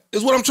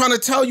 Is what I'm trying to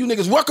tell you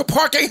niggas. Rucker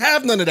Park ain't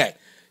have none of that.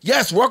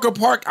 Yes, Rucker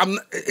Park,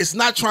 it's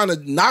not trying to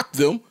knock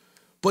them,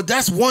 but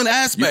that's one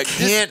aspect.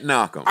 You can't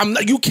knock them.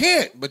 You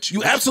can't. But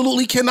you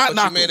absolutely cannot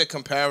knock them. You made a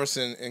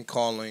comparison in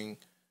calling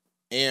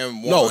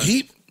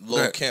and1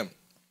 Lil Kim.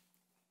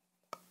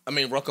 I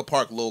mean, Rucker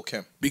Park, Lil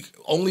Kim.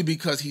 Only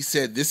because he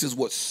said this is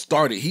what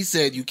started. He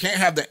said you can't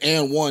have the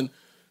and1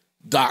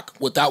 doc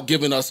without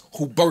giving us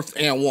who birthed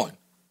and1.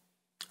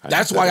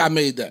 That's why I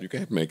made that. You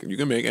can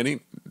make any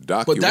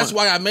doc. But that's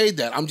why I made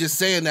that. I'm just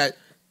saying that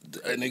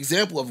an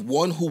example of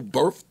one who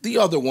birthed the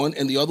other one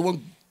and the other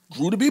one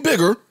grew to be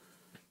bigger.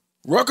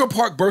 Rucker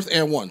Park birthed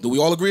and1. Do we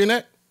all agree on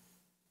that?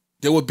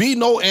 There would be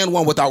no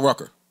and1 without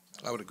Rucker.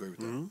 I would agree with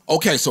that. Mm-hmm.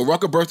 Okay, so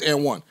Rucker birthed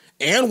and1.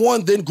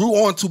 And1 then grew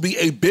on to be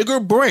a bigger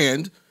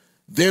brand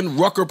than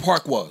Rucker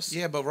Park was.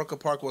 Yeah, but Rucker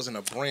Park wasn't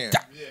a brand.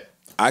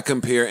 I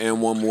compare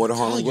and1 more to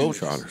Harlem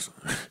Globetrotters.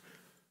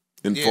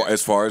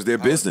 As far as their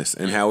business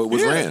and how it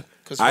was ran.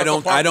 I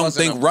don't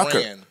think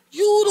Rucker.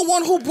 You the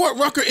one who brought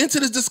Rucker into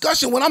this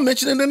discussion when I'm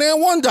mentioning an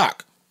and1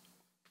 doc.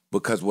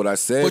 Because what I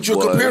said But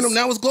you're comparing them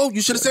now as Globe.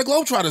 You should have said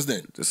Globetrotters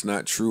then. That's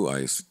not true,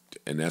 Ice.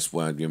 And that's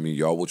why,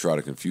 y'all will try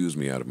to confuse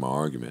me out of my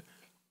argument.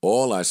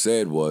 All I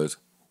said was,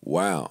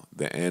 wow,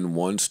 the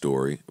and1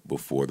 story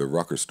before the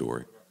Rucker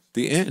story.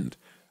 The end.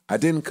 I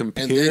didn't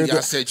compare.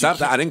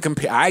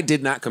 I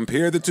did not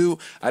compare the two.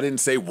 I didn't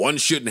say one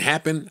shouldn't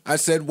happen. I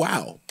said,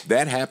 wow,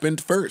 that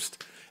happened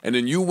first. And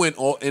then you went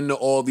into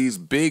all these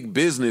big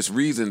business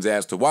reasons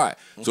as to why.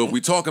 Mm-hmm. So if we're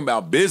talking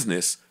about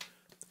business,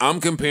 I'm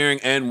comparing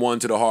and1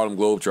 to the Harlem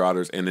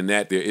Globetrotters, and in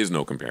that there is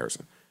no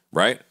comparison,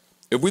 right?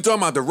 If we're talking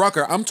about the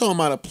Rucker, I'm talking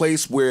about a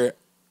place where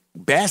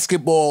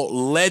basketball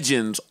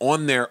legends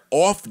on their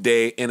off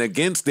day and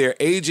against their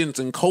agents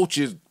and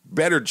coaches'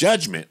 better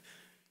judgment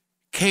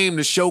came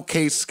to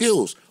showcase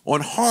skills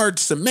on hard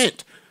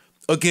cement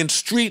against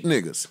street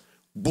niggas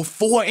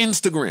before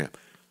Instagram.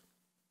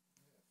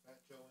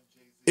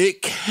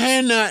 It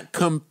cannot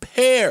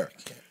compare.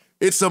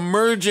 It's a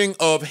merging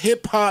of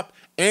hip hop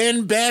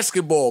and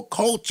basketball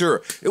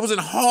culture. It was in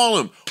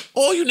Harlem.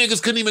 All you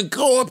niggas couldn't even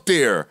go up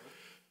there.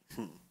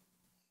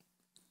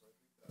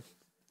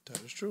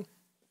 That is true.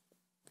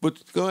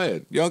 But go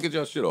ahead. Y'all get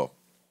your shit off.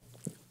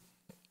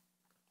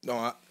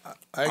 No,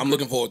 I'm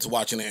looking forward to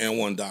watching the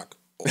N1 doc.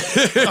 I'm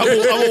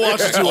gonna watch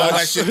it too. All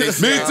that shit they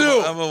say. Me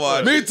too. I'm gonna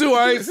watch Me too,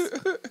 Ice.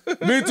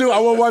 Me too. I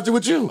want to watch it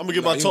with you. I'm gonna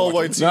get my tall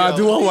white tee. Nah, I out.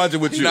 do want to watch it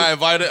with You you. not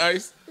invited,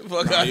 Ice?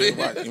 Fuck Nah, out you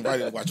here.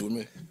 invited to watch it with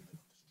me.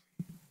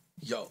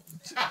 Yo.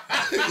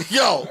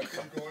 Yo.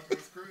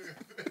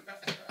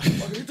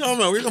 What you talking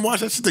about? We can watch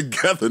that shit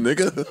together,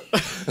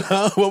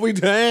 nigga. What we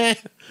doing?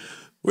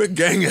 We're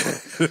ganging.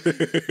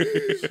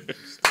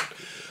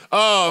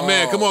 Oh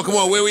man, come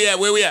on. Where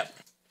we at?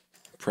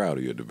 Proud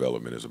of your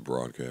development as a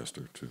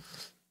broadcaster too.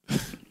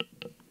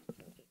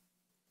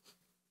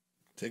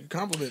 Take a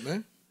compliment,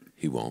 man.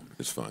 He won't.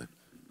 It's fine.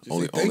 Just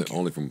say thank you.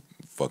 Only from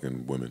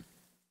fucking women.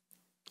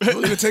 You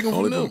don't even take them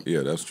from them.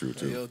 Yeah, that's true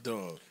too. Yo,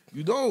 dog.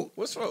 You don't.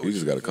 What's wrong He with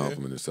just you, got to man?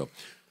 compliment himself.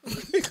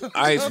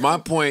 Ice, my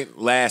point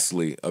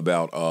lastly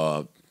about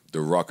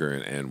the Rucker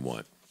and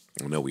N1.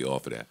 I know we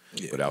offer that,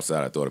 but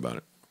outside I thought about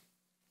it.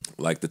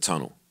 Like the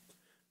tunnel.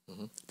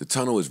 Mm-hmm. The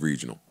tunnel is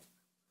regional.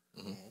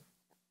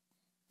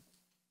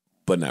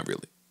 But not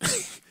really.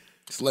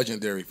 It's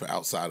legendary for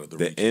outside of the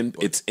region.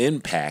 Its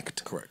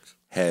impact Correct.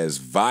 has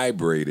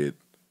vibrated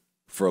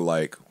for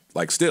like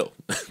still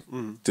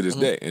to this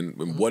day.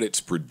 And what it's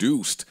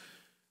produced,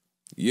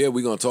 yeah,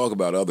 we're going to talk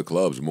about other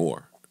clubs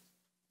more.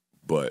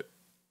 But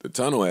the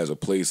tunnel has a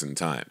place and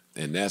time.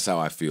 And that's how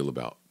I feel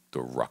about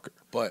the Rucker.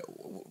 But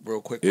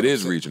real quick. It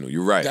is regional.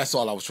 You're right. That's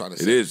all I was trying to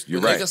say. It is.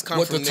 You're right. Niggas come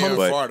What from the near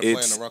tunnel- and far to play in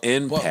Its the Rucker.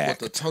 But what impact.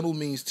 the tunnel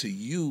means to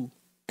you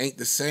ain't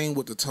the same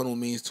what the tunnel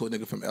means to a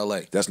nigga from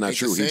LA. That's not Ain't the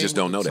true. He same just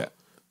what don't the know tu- that.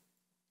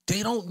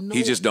 They don't know.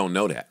 He just don't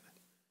know that.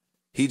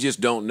 He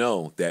just don't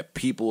know that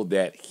people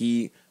that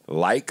he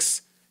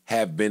likes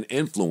have been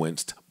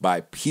influenced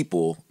by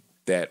people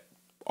that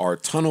are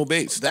tunnel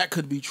based. That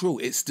could be true.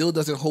 It still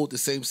doesn't hold the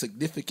same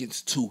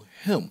significance to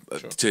him.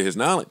 To his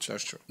knowledge.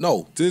 That's true.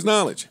 No. To his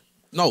knowledge.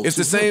 No. It's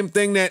to the him.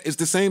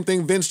 same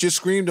thing Vince just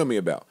screamed on me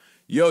about.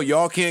 Yo,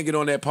 y'all can't get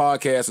on that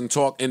podcast and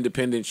talk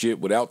independent shit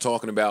without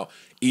talking about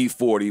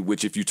E40,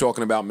 which if you're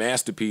talking about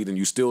Master P, then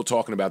you're still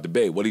talking about the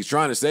Bay. What he's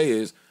trying to say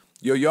is,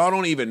 yo, y'all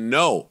don't even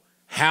know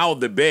how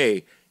the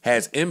Bay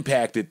has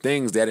impacted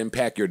things that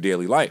impact your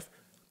daily life.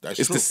 That's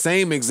It's true. the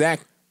same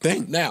exact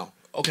thing. Now,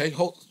 okay,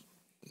 hold.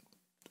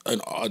 A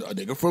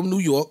nigga from New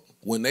York,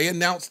 when they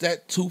announced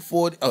that Too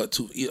Short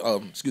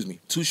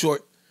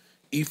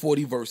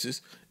E40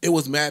 versus, it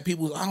was mad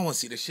people. I don't want to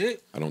see the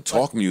shit. I don't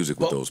talk music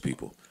with but- those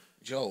people.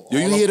 Joe, Do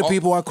you all hear of- the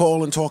people I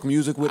call and talk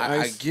music with? I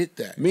Ice? get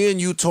that. Me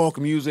and you talk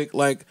music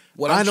like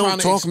What I I'm don't trying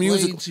to talk explain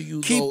music. to you,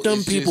 Keep though, them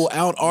is people just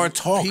out our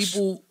talks.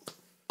 People,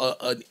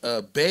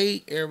 a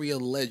Bay Area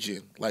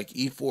legend like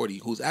E40,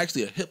 who's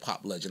actually a hip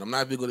hop legend. I'm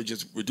not even going to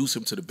just reduce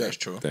him to the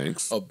best. True.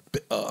 Thanks.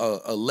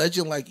 A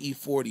legend like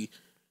E40,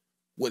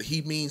 what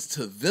he means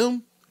to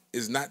them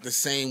is not the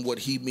same what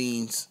he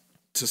means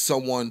to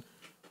someone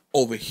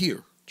over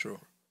here. True.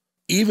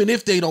 Even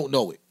if they don't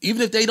know it,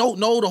 even if they don't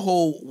know the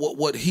whole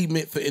what he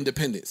meant for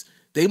independence,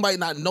 they might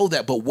not know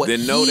that. But what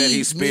Then know that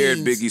he spared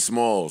means- Biggie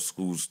Smalls,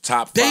 who's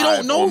top 5. They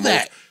don't know almost.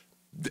 that.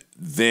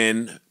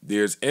 Then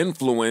there's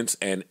influence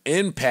and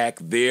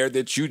impact there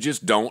that you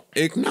just don't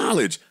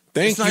acknowledge.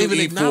 Thank It's not you, even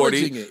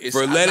acknowledging it. E40, It's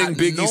for letting not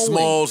Biggie knowing.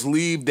 Smalls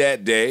leave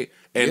that day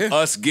and Yeah.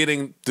 us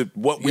getting to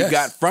what we Yes.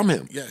 got from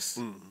him. Yes.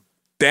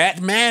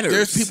 That matters.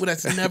 There's people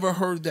that's never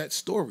heard that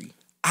story.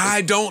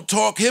 I don't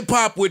talk hip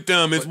hop with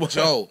them. Is what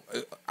Joe,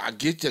 I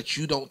get that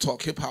you don't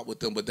talk hip hop with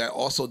them, but that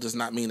also does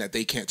not mean that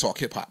they can't talk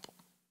hip hop.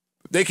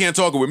 They can't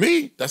talk it with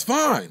me. That's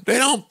fine. They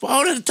don't.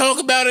 How did they talk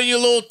about it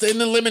in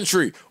the lemon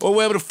tree or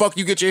wherever the fuck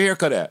you get your hair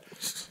cut at?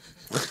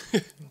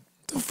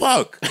 The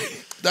fuck.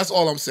 That's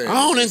all I'm saying. I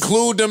don't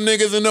include them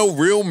niggas in no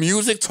real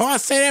music talk. I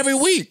say it every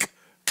week.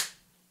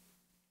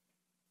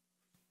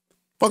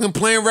 Fucking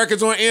playing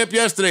records on amp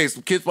yesterday.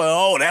 Some kids like,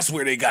 oh, that's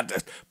where they got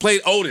the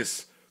played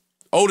Otis.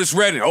 Otis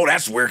Redding. Oh,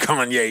 that's where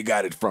Kanye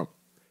got it from.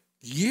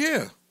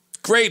 Yeah.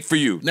 Great for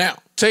you. Now,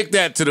 take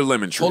that to the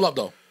lemon tree. Hold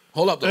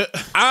up though.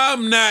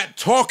 I'm not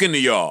talking to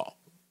y'all.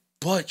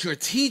 But you're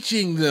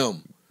teaching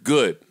them.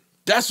 Good.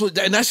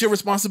 And that's your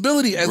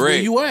responsibility as where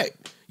Great. you at.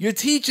 You're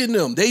teaching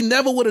them. They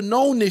never would have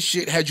known this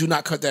shit had you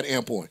not cut that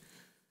amp on.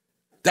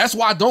 That's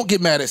why I don't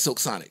get mad at Silk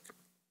Sonic.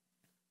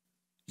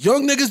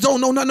 Young niggas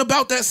don't know nothing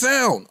about that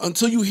sound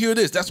until you hear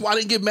this. That's why I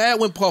didn't get mad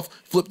when Puff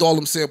flipped all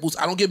them samples.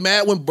 I don't get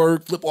mad when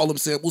Berg flipped all them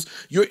samples.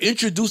 You're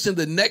introducing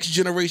the next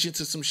generation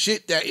to some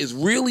shit that is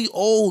really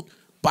old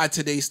by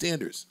today's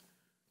standards.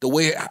 The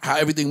way how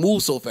everything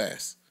moves so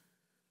fast.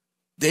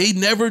 They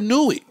never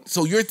knew it.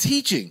 So you're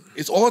teaching.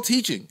 It's all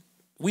teaching.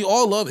 We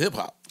all love hip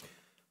hop.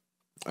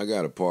 I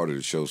got a part of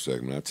the show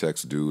segment. I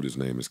text dude, his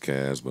name is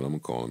Kaz, but I'm gonna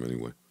call him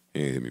anyway.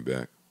 He ain't hit me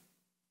back.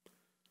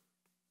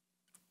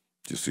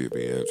 Just see if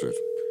he answers.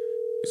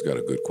 He's got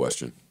a good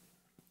question.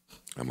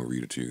 I'm gonna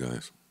read it to you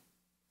guys.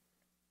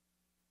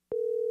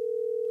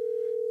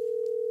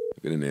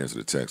 If he didn't answer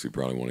the text, he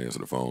probably won't answer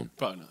the phone.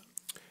 Probably not.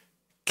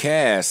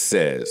 Cass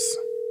says,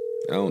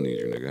 I don't need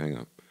you, nigga. Hang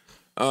up.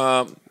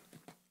 All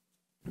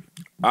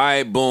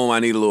right, boom, I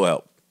need a little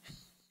help.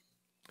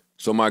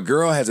 So my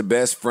girl has a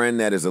best friend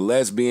that is a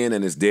lesbian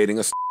and is dating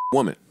a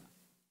woman.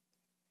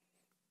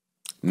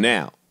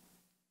 Now,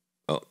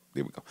 oh,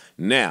 there we go.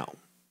 Now,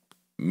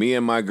 me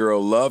and my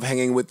girl love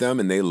hanging with them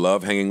and they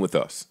love hanging with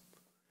us.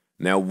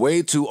 Now,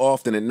 way too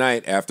often at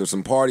night after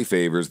some party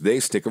favors, they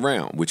stick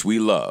around, which we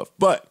love.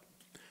 But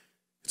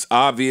it's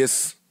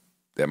obvious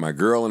that my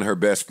girl and her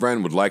best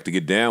friend would like to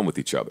get down with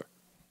each other.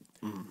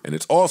 And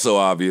it's also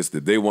obvious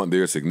that they want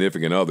their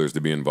significant others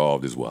to be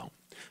involved as well.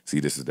 See,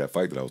 this is that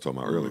fight that I was talking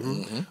about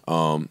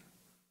earlier.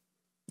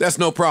 That's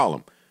no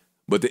problem.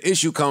 But the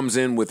issue comes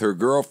in with her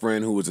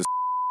girlfriend who is a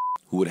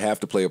who would have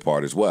to play a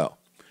part as well.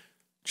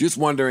 Just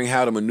wondering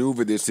how to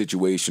maneuver this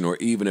situation or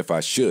even if I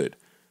should.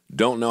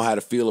 Don't know how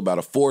to feel about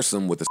a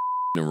foursome with a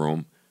in the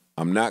room.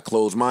 I'm not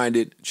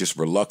closed-minded, just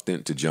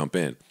reluctant to jump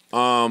in.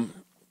 But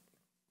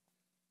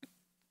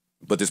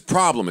this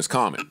problem is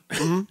common.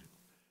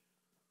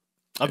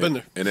 I've been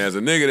there. And as a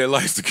nigga that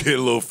likes to get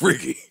a little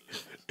freaky,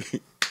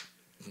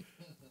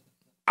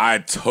 I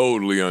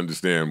totally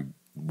understand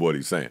what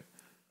he's saying.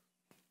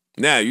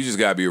 Now, you just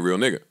gotta be a real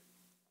nigga.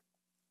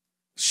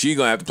 She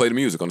gonna have to play the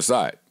music on the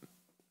side.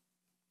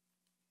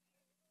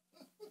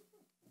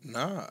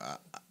 Nah,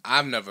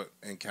 I've never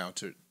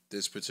encountered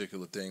this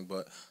particular thing,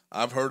 but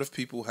I've heard of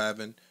people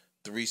having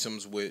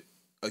threesomes with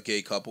a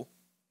gay couple,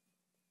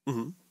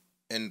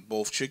 and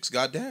both chicks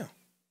got down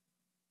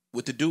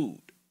with the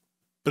dude.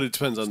 But it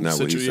depends on That's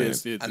the not what he's situation.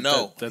 saying. I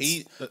know,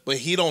 but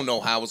he don't know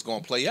how it's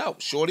gonna play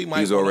out. Shorty might.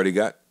 He's already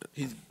got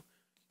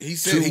He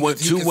said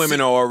two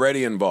women are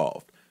already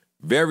involved.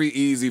 Very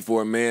easy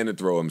for a man to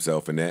throw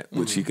himself in that,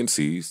 which he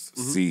concedes.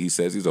 See, he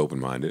says he's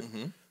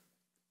open-minded.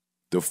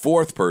 The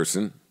fourth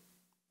person,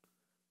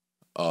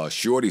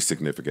 Shorty's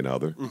significant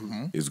other,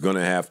 is going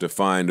to have to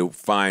find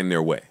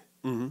their way.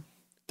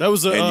 That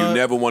was and you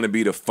never want to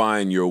be the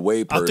find your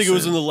way person. I think it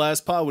was in the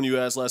last pod when you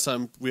asked last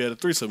time we had a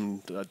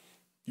threesome.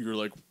 You were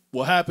like,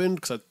 what happened?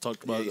 Because I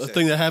talked about a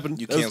thing that happened.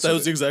 That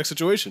was the exact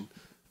situation.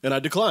 And I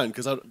declined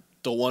because I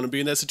don't want to be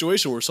in that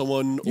situation where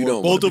someone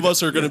or both of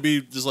us are going to be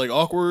just like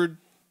awkward.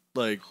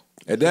 Like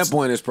at that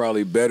point, it's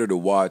probably better to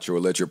watch or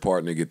let your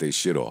partner get their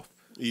shit off.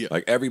 Yeah.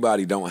 Like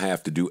everybody don't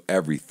have to do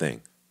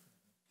everything.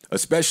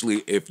 Especially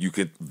if you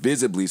can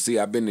visibly see,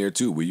 I've been there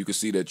too, where you can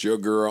see that your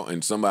girl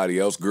and somebody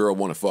else girl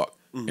want to fuck.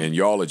 And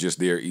y'all are just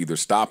there either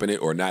stopping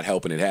it or not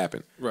helping it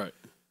happen. Right.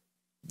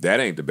 That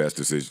ain't the best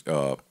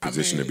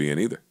position to be in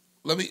either.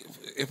 Let me,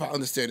 if I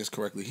understand this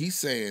correctly, he's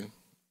saying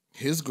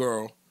his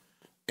girl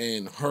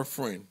and her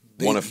friend,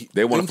 they want to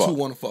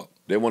fuck.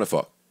 They want to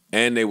fuck.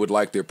 And they would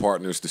like their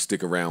partners to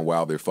stick around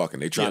while they're fucking.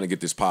 They're trying to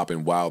get this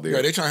popping while they're...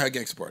 Yeah, they're trying to have a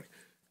gangster party.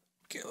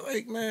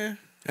 Like, man...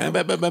 You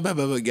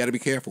gotta be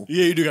careful.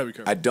 Yeah, you do gotta be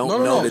careful. I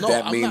don't know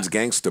that means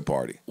gangster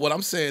party. What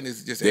I'm saying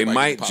is just... They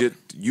might just...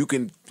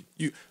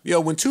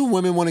 when two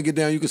women want to get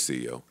down, you can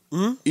see,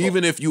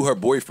 Even if you her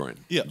boyfriend,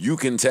 you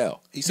can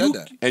tell. He said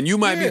that. And you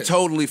might be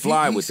totally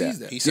fly with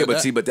that. He said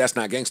that. But that's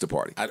not gangster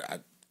party.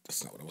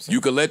 That's not what I was saying.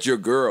 You could let your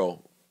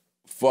girl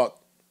fuck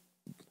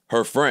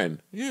her friend.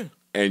 Yeah.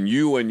 And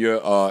you and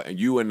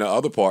the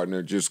other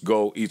partner just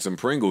go eat some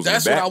Pringles.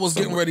 That's what I was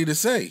getting ready to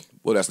say.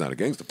 Well, that's not a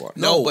gangster party.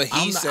 No, but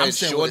he said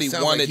Shorty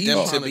wanted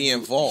them to be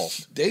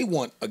involved. They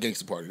want a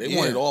gangster party. They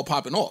want it all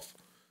popping off.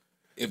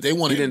 If they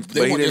want their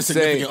say,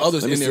 significant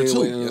others in there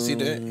too. Yes, he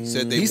did. He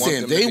said He's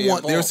saying they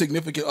want their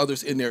significant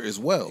others in there as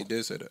well. He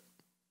did say that.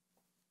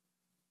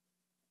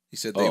 He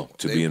said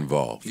to be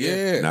involved.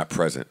 Yeah. Not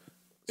present.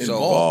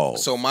 Involved.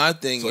 So my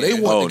thing is... they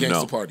want the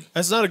gangster party.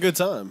 That's not a good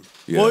time.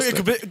 Yeah, well, it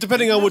could be,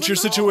 depending on what your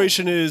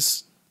situation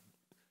is,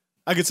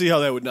 I could see how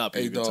that would not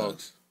be a good time.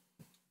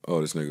 Oh,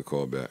 this nigga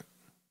called back.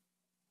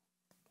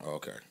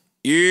 Okay.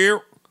 Yeah.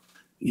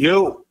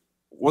 Yo,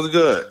 what's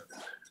good?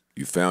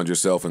 You found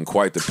yourself in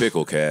quite the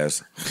pickle,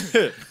 Kaz.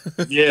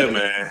 Yeah,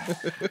 man.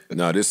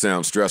 No, this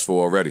sounds stressful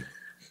already.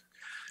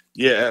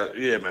 Yeah,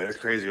 man. It's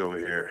crazy over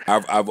here.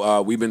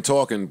 We've been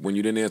talking, when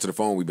you didn't answer the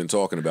phone, we've been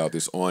talking about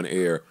this on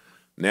air.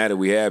 Now that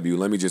we have you,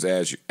 let me just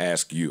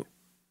ask you,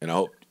 and I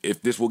hope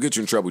if this will get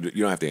you in trouble, you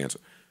don't have to answer.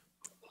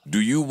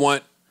 Do you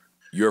want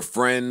your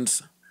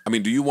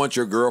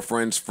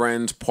girlfriend's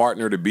friend's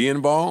partner to be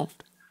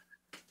involved?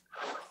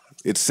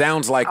 It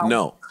sounds like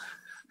no.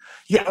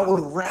 Yeah, I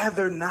would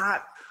rather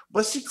not,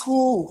 but she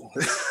cool.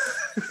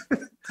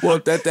 Well,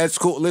 that's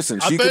cool.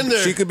 Listen, she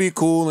could be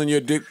cool and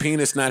your dick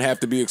penis not have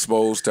to be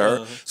exposed to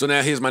her. So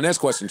now here's my next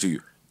question to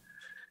you.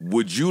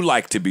 Would you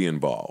like to be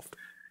involved?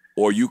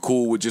 Or are you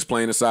cool with just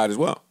playing aside as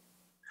well?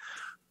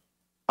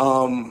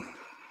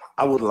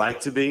 I would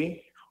like to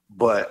be,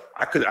 but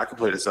I could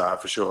play the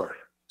side for sure.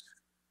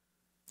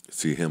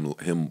 See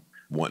him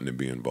wanting to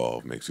be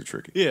involved makes it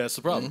tricky. Yeah, that's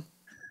the problem.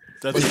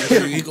 But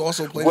he can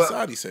also play the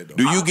side, he said, though.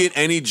 Do you get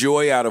any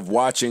joy out of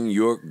watching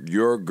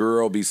your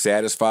girl be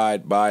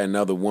satisfied by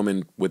another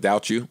woman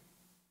without you?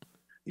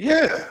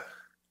 Yeah.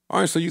 All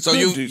right, so you've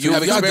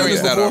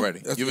experienced that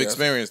already. You've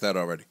experienced that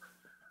already.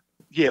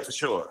 Yeah, for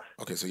sure.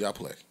 Okay, so y'all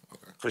play.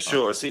 Okay. For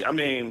sure. See, I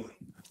mean,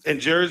 in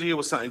Jersey, it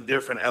was something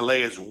different. LA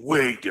is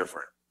way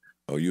different.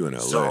 Oh, you in LA?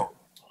 So,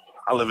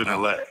 I live in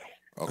LA.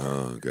 Okay.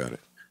 Oh, got it.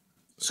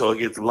 So it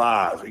gets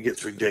live. It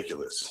gets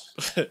ridiculous.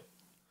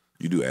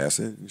 You do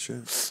acid and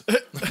shit?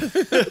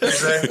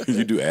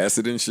 You do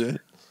acid and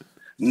shit?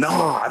 No,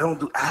 I don't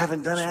do. I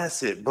haven't done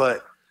acid,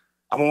 but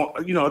I want.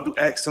 I do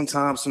X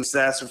sometimes, some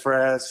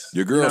sassafras.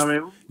 Your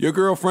Your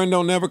girlfriend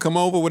don't never come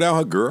over without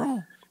her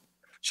girl?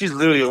 She's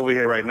literally over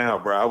here right now,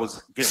 bro. I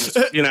was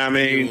getting. You know what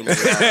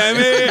I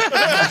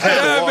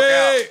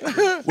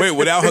mean? Wait,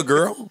 without her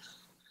girl?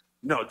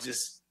 No,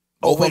 just.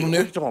 Both of them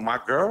there? You talking about my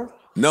girl?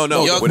 No,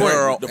 Your with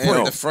girl her,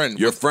 and the friend.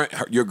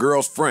 Your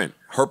girl's friend.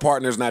 Her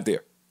partner's not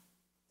there.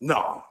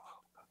 No.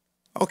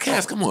 Oh,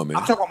 Cass, come on, man.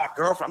 I'm talking about my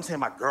girlfriend. I'm saying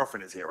my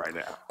girlfriend is here right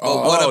now.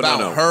 What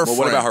about her friend?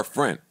 What about her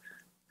friend?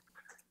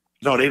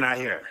 No, they not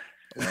here.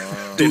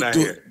 They not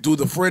here. Do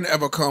the friend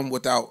ever come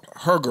without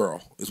her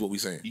girl, is what we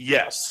saying?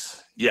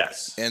 Yes.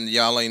 And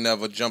y'all ain't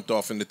never jumped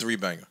off in the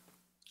 3-banger?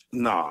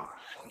 Nah.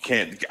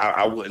 Can't.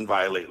 I wouldn't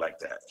violate like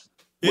that.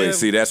 Wait,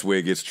 see, that's where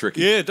it gets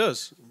tricky. Yeah, it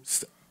does.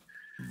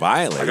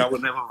 Violate? Like I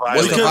would never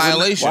violate. What's the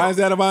violation? Why is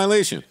that a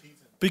violation?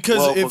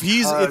 Because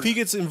if he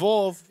gets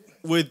involved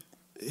with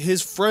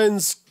his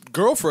friend's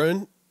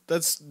girlfriend,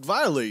 that's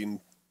violating.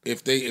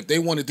 If they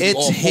wanted to be It's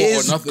all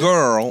his or nothing.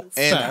 girl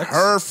and Facts.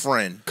 her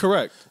friend.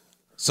 Correct.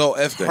 So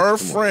if her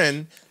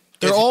friend,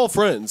 They're all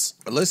friends.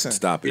 listen,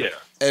 Stop it.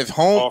 Yeah. if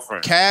All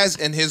friends. Kaz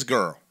and his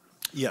girl,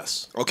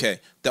 Yes. okay,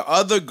 the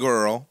other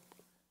girl,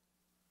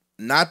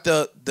 not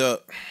the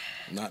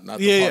Not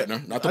the Yeah,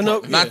 partner. Not the I know.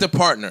 partner. not the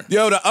partner.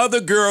 Yo, the other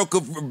girl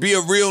could be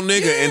a real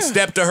nigga and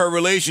step to her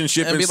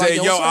relationship And and be say,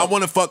 like, yo, what's I up?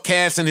 want to fuck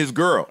Cass and his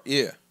girl.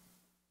 Yeah,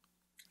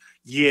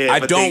 Yeah. I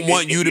but don't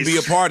want you to be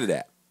a part of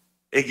that.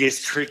 It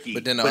gets tricky.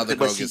 But then the other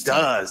girl she gets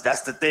does.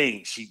 That's the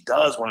thing. She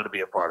does want it to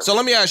be a part of so it.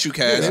 let me ask you,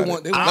 Kaz.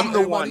 I'm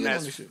the one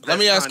that's. Let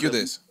me ask trying you to-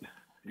 this: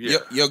 Yeah.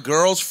 your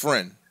girl's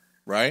friend,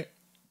 right?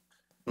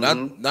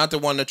 Not the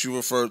one that you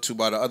referred to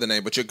by the other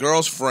name, but your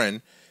girl's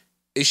friend.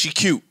 Is she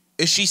cute?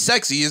 Is she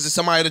sexy? Is it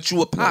somebody that you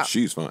would No, pop?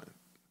 she's fine.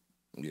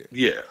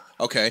 Yeah.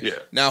 Okay. Yeah.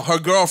 Now her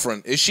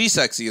girlfriend, is she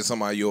sexy? Is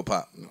somebody you would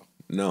pop?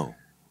 No.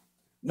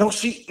 No,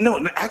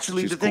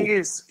 actually, the thing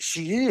is,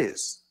 she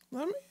is.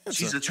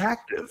 She's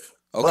attractive.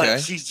 Okay. But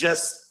she's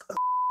just.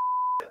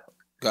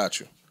 Got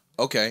you.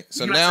 Okay.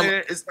 So You know what now I'm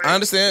saying? It's like- I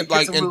understand, it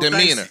gets like a in little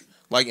demeanor, dicey.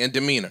 like in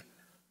demeanor.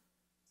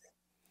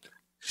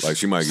 Like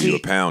she might give you a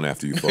pound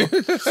after you fuck. No,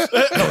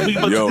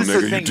 but Yo, this is the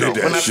nigga, you thing, did though. When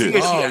that I see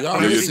shit. her,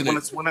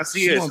 y'all when I see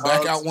She her, gonna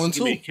back out one,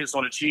 give me a too. kiss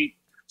on the cheek.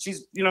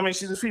 She's, you know what I mean?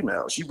 She's a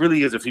female. She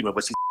really is a female,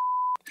 but she's.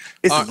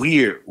 It's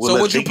weird.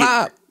 So would you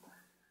pop?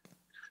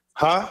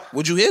 Huh?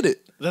 Would you hit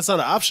it? That's not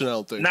an option, I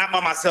don't think. Not by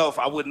myself.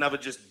 I would never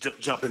just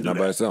jump into Not that.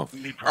 by herself.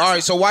 Me All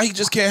right. So why he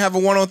just can't have a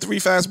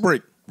 1-on-3 fast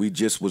break? We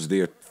just was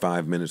there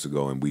 5 minutes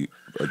ago and we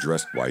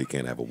addressed why he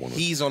can't have a 1-on-3.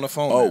 He's on the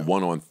phone. Oh, now.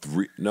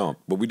 1-on-3. No,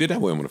 but we did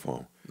have him on the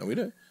phone. No, we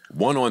did.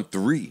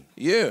 1-on-3.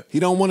 Yeah. He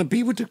don't want to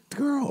be with the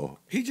girl.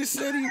 He just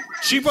said he.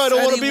 She probably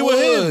don't want to be with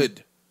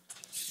him.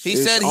 He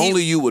It's said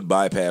only you would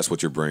bypass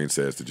what your brain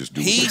says to just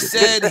do. he what you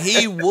said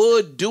he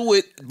would do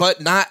it,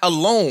 but not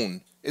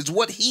alone. Is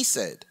what he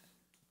said.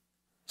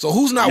 So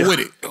who's not with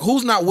it?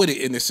 Who's not with it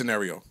in this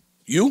scenario?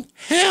 You?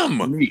 Him.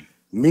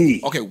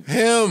 Me. Okay.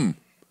 Him.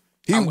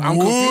 He I'm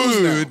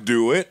confused now. would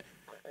do it,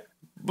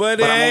 but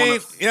it But I'm on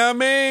ain't. You know what I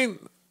mean?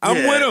 I'm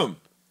Yeah. with him.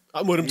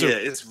 I'm with him too. Yeah,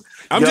 it's.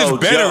 I'm just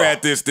better Joe.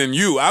 at this than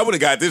you. I would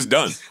have got this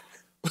done.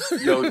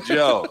 Yo,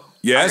 Joe.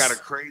 Yes? I got a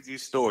crazy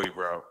story,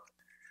 bro.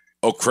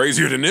 Oh,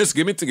 crazier than this?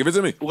 Give it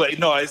to me. Wait,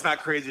 no, it's not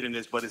crazier than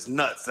this, but it's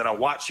nuts that I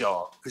watch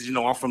y'all because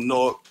I'm from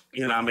North,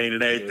 you know what I mean,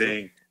 and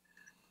everything.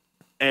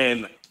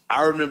 And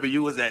I remember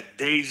you was at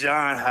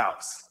Dejan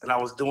house, and I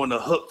was doing the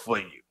hook for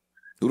you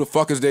Who the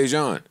fuck is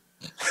Dejan?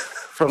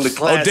 from the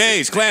class. Oh,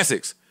 Dage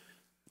Classics.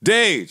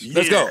 Dage.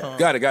 Let's go.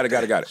 Got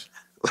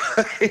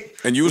it.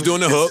 And you was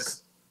doing the hook.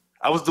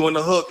 I was doing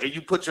the hook, and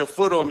you put your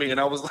foot on me, and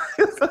I was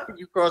like,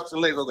 you crossed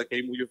your legs. I was like,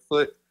 hey, move your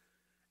foot.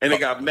 And it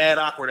got mad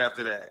awkward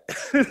after that.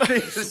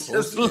 Niggas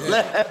just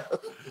laughed.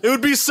 It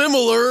would be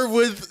similar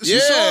with You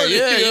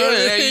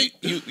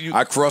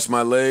I crossed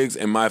my legs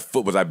and my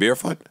foot. Was I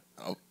barefoot?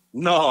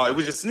 No, it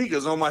was your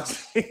sneakers on my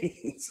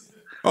jeans.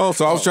 Oh,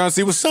 so I was trying to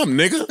see what's up,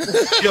 nigga.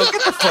 Yo,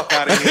 get the fuck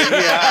out of here.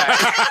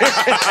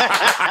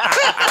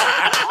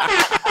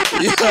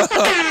 Yeah, all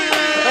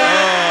right.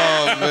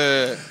 Oh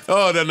man.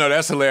 Oh no,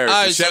 that's hilarious.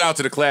 All right, Shout so- out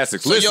to the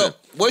classics. So Listen,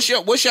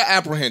 yo, what's your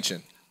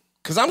apprehension?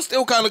 Because I'm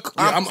still kind of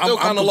I'm still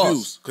kind of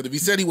lost. Because if he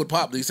said he would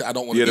pop, he said I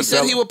don't want Yeah, to. He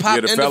said he would pop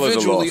the fellas are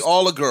individually lost.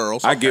 all the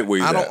girls. I get where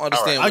he's I don't at.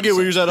 understand. I get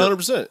where you're at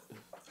 100%.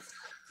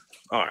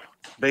 All right.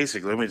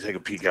 Basically, let me take a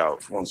peek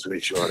out once to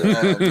make sure.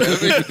 Let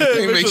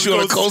me make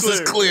sure the coast is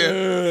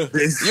clear.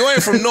 You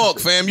ain't from Newark,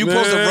 fam. You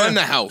supposed to run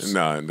the house.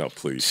 No,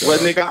 please. Well,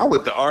 nigga, I'm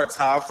with the arts.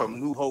 I'm from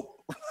New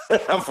Hope.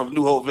 I'm from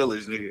New Hope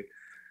Village, nigga.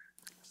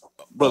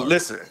 But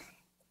listen,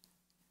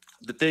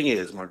 the thing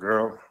is, my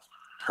girl,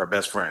 her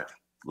best friend,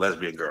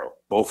 lesbian girl.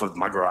 Both of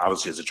my girl,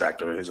 obviously, is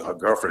attractive. Her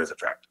girlfriend is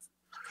attractive.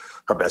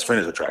 Her best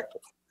friend is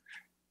attractive.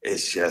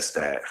 It's just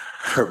that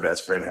her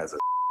best friend has a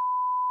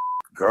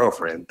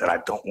girlfriend that I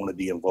don't want to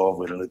be involved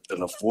with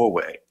in a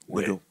four-way.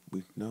 We know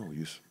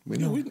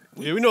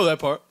that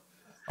part.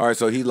 All right,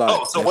 so he like.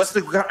 Oh, so what's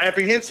the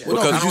apprehension?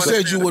 Because you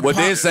said you would. What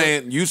they're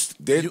saying,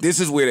 this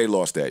is where they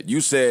lost that.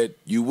 You said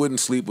you wouldn't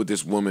sleep with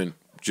this woman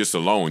just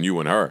alone, you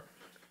and her.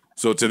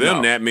 So to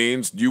them, that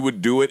means you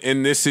would do it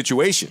in this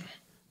situation,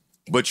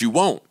 but you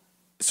won't.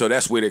 So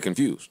that's where they're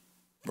confused.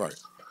 Right.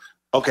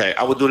 Okay,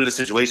 I would do it in this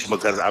situation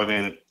because I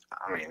mean,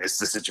 it's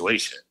the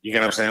situation. You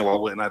get what I'm saying? Why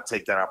wouldn't I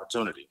take that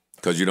opportunity?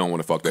 Because you don't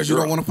want to fuck that girl. You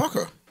don't want to fuck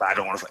her. I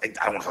don't want to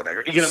fuck that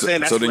girl. You get what I'm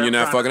saying? So then you're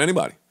not fucking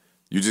anybody.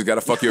 You just got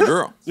to fuck your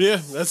girl. Yeah,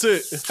 that's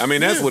it. I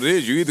mean, that's what it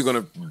is. You're either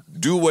going to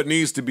do what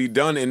needs to be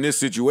done in this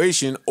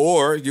situation,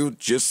 or you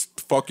just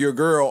fuck your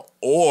girl,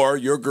 or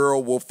your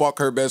girl will fuck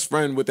her best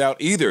friend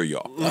without either of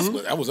y'all.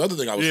 That was the other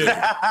thing I was saying.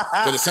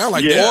 But it sounds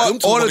like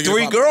or the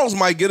three girls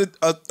might get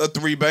a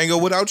three banger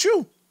without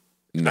you.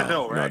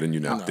 No, then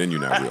you're not. Then you're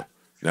not real.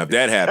 Now, if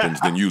that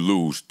happens, then you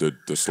lose the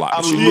slot.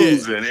 I'm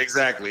losing,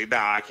 exactly.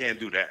 Nah, I can't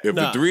do that. If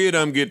the three of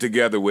them get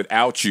together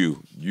without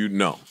you,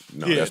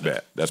 that's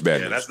bad. That's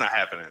bad. Yeah, that's not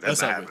happening. That's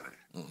not happening.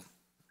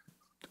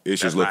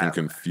 It's just looking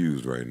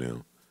confused right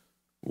now.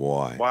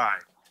 Why? Why?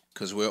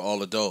 Because we're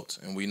all adults,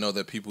 and we know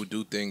that people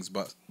do things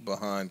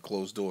behind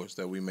closed doors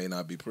that we may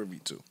not be privy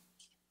to.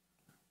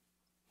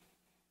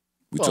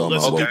 We talking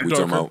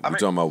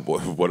about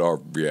what our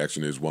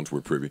reaction is once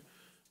we're privy.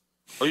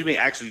 Oh, you mean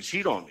actually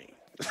cheat on me?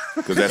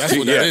 Because that's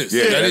cheating. That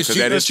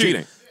is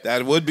cheating.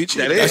 That would be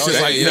cheating. That's just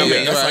like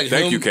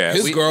thank you, Cass.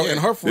 His girl and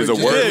her friend. There's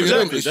a word. Yeah,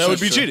 exactly. That would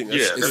be cheating.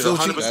 Yeah, there's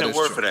 100%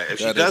 word for that. If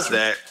she does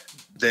that,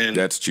 then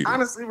that's cheating.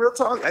 Honestly, real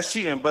talk, that's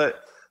cheating.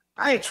 But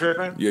I ain't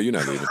tripping. Yeah, you're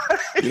not leaving.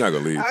 You're not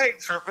gonna leave. I ain't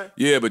tripping.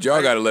 Yeah, but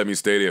y'all gotta let me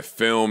stay there,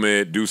 film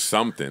it, do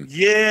something.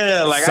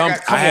 Yeah, like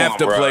I have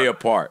to play a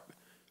part.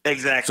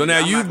 Exactly. So now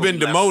you've been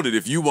demoted.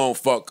 If you won't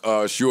fuck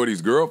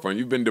Shorty's girlfriend,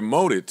 you've been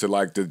demoted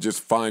to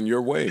just find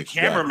your way. The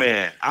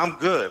cameraman, I'm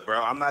good,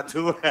 bro. I'm not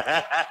doing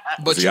that.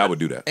 But see, I would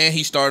do that. And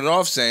he started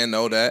off saying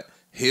though that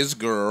his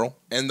girl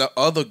and the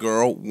other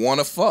girl want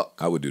to fuck.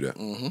 I would do that.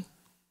 Mm-hmm.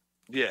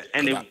 Yeah,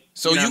 and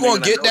so you gonna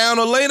get down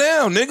or lay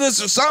down, nigga?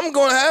 So something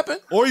gonna happen,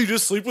 or you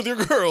just sleep with your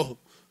girl,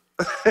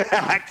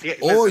 I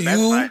can't, or listen,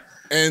 you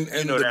and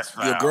your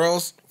foul.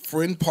 girl's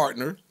friend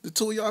partner. The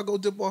two of y'all go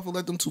dip off and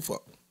let them two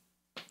fuck.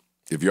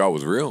 If y'all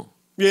was real.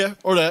 Yeah,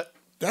 or that.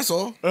 That's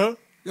all. Uh-huh.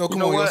 Yo,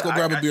 come on, let's go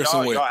grab a beer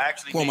somewhere.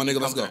 Come on, my nigga,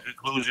 let's go.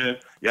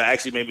 Y'all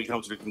actually made me come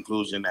to the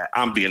conclusion that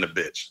I'm being a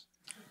bitch.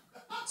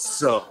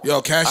 So,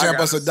 yo, cash app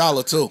us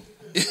 $1 too.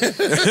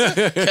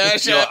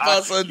 Cash app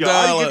us $1.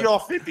 I give y'all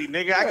 50,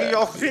 nigga. I give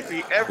y'all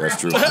 50 every. That's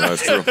true.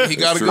 That's true. He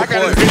got a good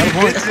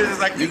point.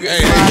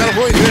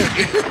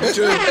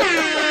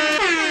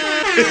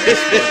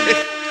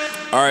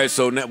 All right,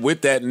 so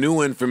with that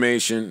new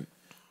information,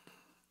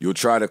 you'll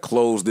try to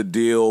close the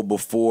deal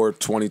before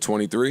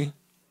 2023?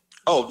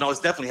 Oh, no, it's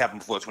definitely happening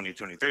before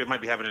 2023. It might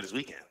be happening this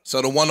weekend.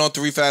 So the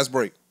 1-on-3 fast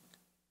break.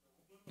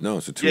 No,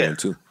 it's a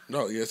 2-on-2.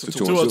 No, yeah, it's a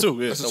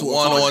 2-on-2. Yeah, it's a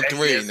 1-on-3,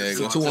 nigga. It's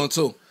a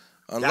 2-on-2.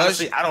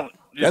 Unless I don't.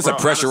 That's a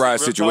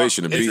pressurized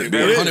situation to be.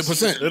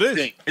 100%. It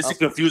is. It's a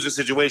confusing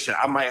situation.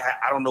 I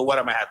don't know what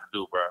I might have to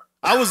do, bro.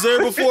 I was there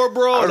before,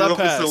 bro. And I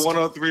passed. It's a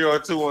 1-on-3 or a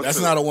 2-on-2. That's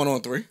not a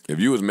 1-on-3. If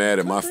you was mad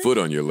at my foot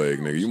on your leg,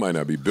 nigga, you might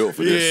not be built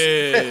for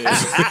this. Yeah.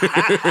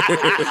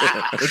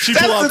 When she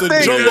pull out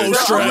the jumbo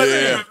strap.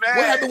 Yeah.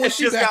 What happened when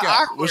she back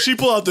out? When she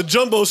pull out the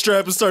jumbo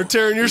strap and start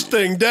tearing your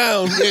thing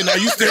down. Yeah, now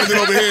you standing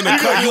over here in the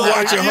cut, you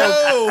watching her.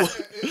 Yo.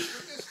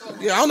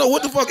 Yeah, I don't know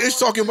what the fuck Ish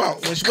talking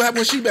about. What happened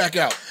when she back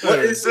out? What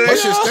is it? That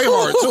shit stay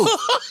hard too.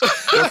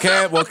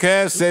 Well,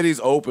 Cass said he's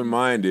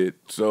open-minded,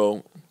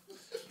 so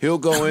he'll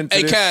go into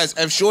Hey, this. Cass,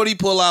 if Shorty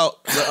pull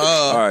out the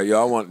All right,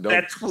 y'all want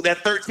that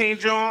 13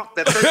 John?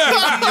 That 13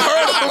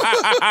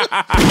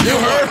 You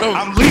heard him.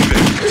 I'm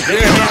leaving.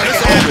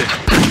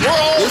 We're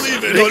all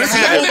leaving. Yo, this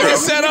nigga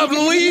said I'm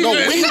leaving. No,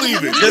 we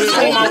leaving. Just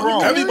clean my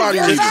room. Everybody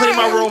Just leaving. clean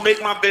my room, make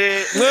my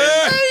bed.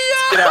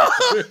 Get out.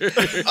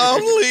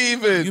 I'm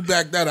leaving. You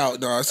back that out,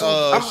 no. I'm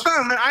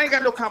done, man. I ain't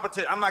got no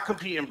competition. I'm not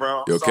competing,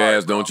 bro. Yo, Sorry,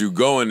 Cass, don't you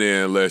go in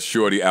there unless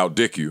Shorty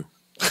outdick you.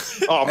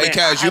 Oh, Hey, man,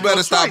 Cass, I you have better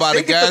no stop choice. by the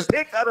They get gas.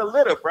 pick out of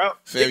litter, bro.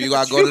 Fam, you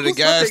gotta go to the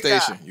gas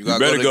station. You gotta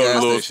better go to the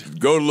gas go station. to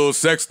the little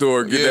sex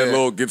store,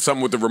 get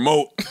something with the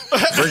remote,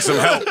 bring some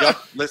help.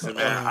 Listen,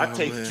 man, I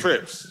take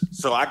trips.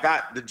 So I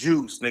got the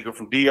juice, nigga,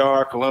 from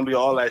DR, Colombia,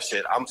 all that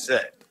shit. I'm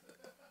set.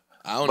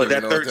 I don't But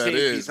even that know what 13 that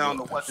is. piece, I don't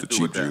know what to It's a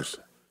do with cheap that. juice.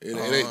 It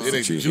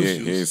ain't He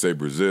juice. ain't say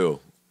Brazil.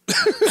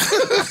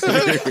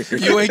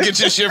 You ain't get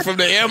your shit from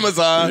the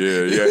Amazon.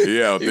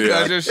 Yeah, out You there.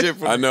 got your shit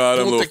from I know how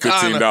them little Punta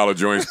Cana. $15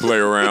 joints play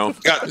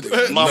around. Got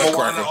Mama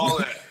Wanna, all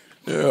that.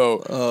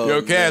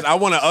 Yo, Cass, I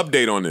want to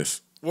update on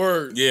this.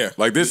 Word. Yeah.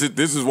 Like this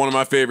is one of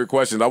my favorite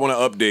questions. I want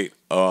to update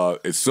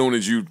as soon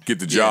as you get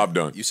the job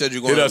done. You said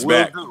you're Hit going us to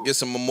back. get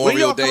some When Memorial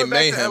y'all Day coming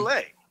back to mayhem.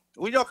 LA?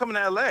 When y'all coming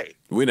to LA?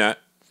 We not.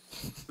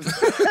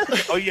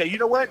 Oh yeah, you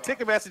know what?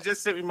 Ticketmaster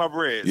just sent me my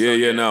bread.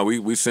 Yeah, no,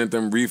 we sent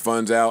them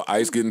refunds out.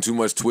 Ice getting too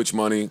much Twitch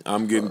money.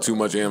 I'm getting too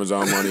much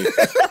Amazon money.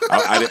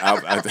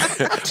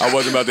 I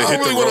wasn't about to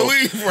hit the road.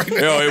 Leave right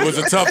now. Yo, it was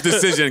a tough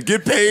decision.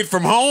 Get paid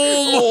from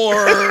home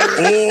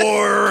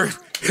or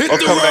hit the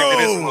come back to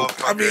this road.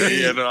 motherfucker.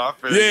 Yeah, no, I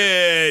feel you.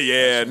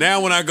 Yeah. Now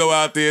when I go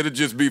out there, it'll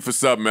just be for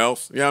something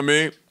else. You know what I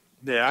mean?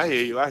 Yeah, I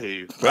hear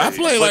you. But I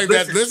play like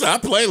that. listen- Listen, I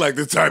play like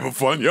the type of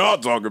fun y'all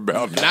talking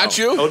about. Now. Not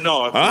you. Oh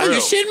no, for Huh? real. You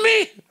shitting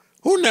me?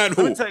 Who not Let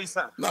who? me tell you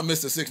something. Not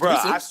Mr. 636. Bro,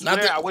 I swear,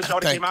 Not that- I wish y'all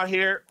came out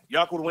here.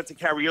 Y'all could have went to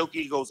karaoke.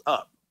 It goes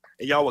up,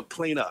 and y'all would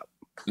clean up.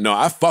 No,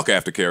 I fuck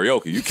after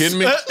karaoke. You kidding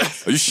me? Are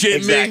you shitting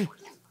Exactly. me?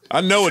 I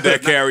know what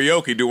that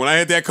karaoke do. When I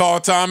hit that Carl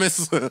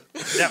Thomas. Yeah,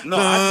 no,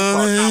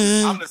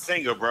 I'm the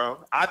singer, bro.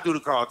 I do the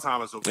Carl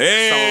Thomas.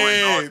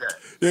 Hey,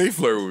 yeah, he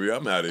flirt with me.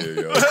 I'm out of here,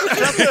 yo.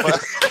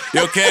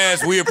 Yo,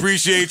 Cass, we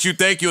appreciate you.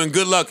 Thank you and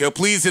good luck. Yo,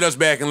 please hit us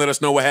back and let us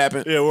know what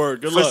happened. Yeah,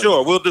 word. Good For luck.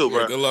 sure, we'll do,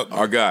 bro. Good luck.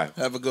 Our guy.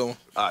 Have a good one.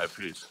 All right,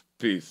 peace.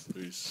 Peace.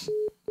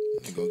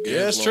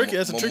 Yeah, it's tricky.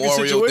 That's a tricky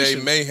Memorial Day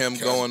situation. mayhem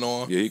going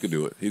on. Yeah, he could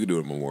do it. He could do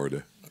it Memorial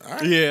Day.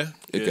 Yeah.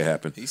 It could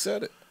happen. He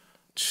said it.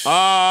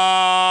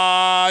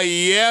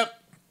 Yep.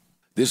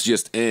 This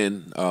just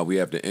in. We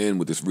have to end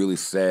with this really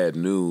sad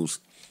news.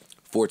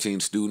 14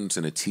 students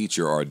and a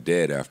teacher are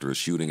dead after a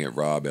shooting at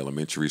Robb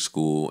Elementary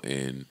School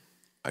in,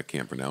 I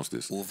can't pronounce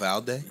this,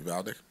 Uvalde.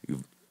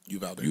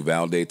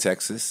 Uvalde,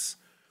 Texas.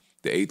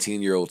 The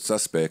 18-year-old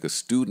suspect, a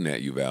student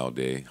at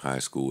Uvalde High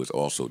School, is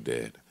also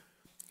dead.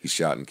 He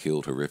shot and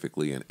killed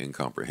horrifically and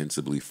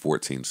incomprehensibly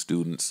 14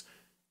 students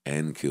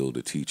and killed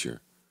a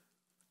teacher.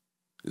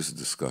 This is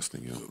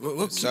disgusting, yo.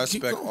 The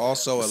suspect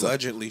also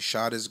allegedly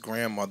shot his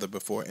grandmother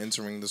before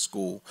entering the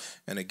school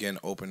and again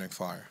opening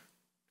fire.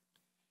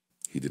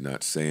 He did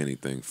not say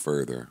anything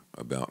further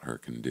about her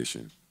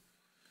condition.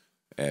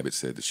 Abbott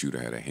said the shooter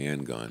had a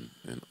handgun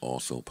and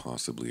also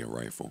possibly a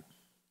rifle.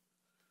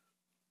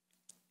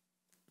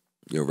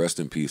 Yo, rest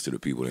in peace to the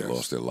people that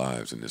lost their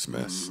lives in this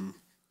mess. Mm-hmm.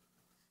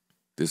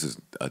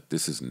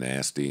 This is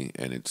nasty,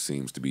 and it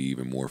seems to be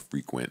even more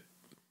frequent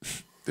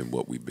than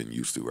what we've been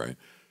used to, right?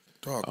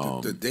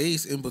 Dog, the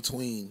days in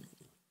between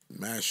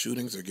mass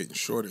shootings are getting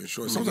shorter and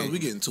shorter. Sometimes we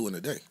getting 2 in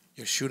a day.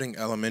 You're shooting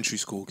elementary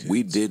school kids.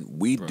 We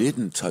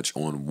didn't touch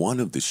on one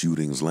of the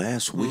shootings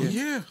last week.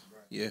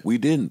 Yeah. We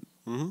didn't.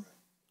 Mm-hmm.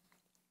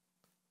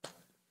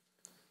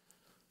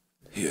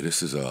 Yeah,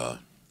 this is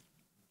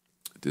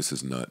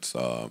nuts.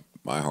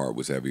 My heart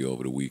was heavy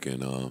over the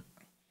weekend.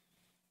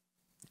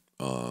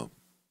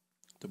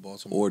 The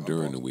Baltimore, or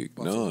during the week.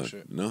 Baltimore No,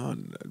 shit. no.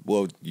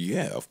 Well,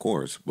 yeah, of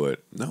course,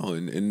 but no.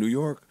 In New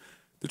York,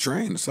 the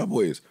train, the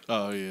subways.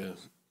 Oh yeah.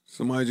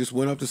 Somebody just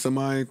went up to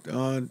somebody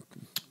and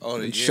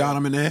shot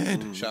him in the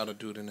head. Shot a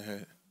dude in the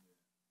head.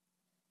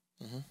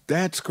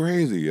 That's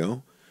crazy, yo.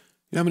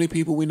 You know how many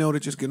people we know that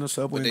just get in a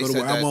subway But and they go to said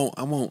work? that-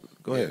 I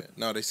won't. Go ahead.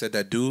 No, they said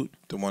that dude,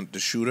 the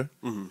shooter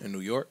in New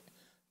York,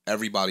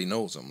 everybody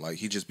knows him. Like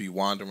he just be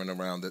wandering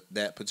around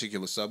that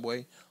particular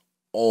subway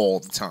all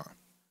the time.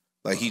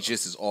 Like he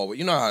just is always.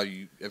 You know how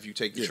if you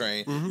take the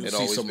train, You'll it see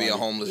always somebody. be a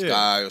homeless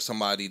guy or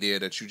somebody there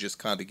that you just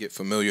kind of get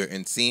familiar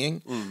in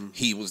seeing.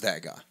 He was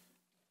that guy.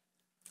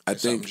 I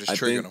something think just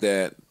triggered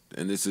that,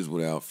 and this is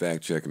without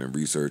fact checking and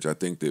research. I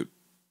think that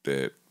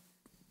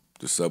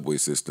the subway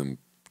system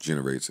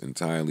generates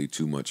entirely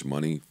too much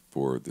money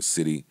for the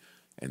city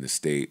and the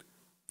state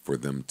for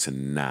them to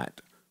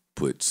not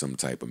put some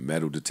type of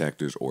metal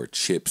detectors or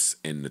chips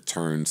in the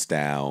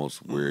turnstiles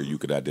where you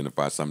could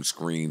identify some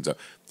screens.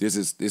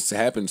 This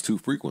happens too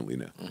frequently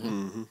now.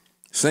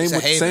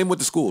 Same with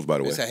the schools, by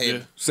the way. It's a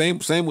haven.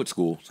 Same with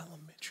schools.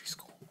 Elementary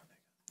school.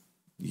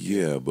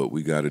 Yeah, but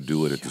we got to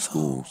do it at the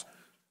schools.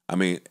 I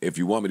mean, if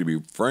you want me to be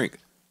frank,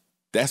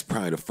 that's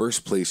probably the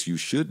first place you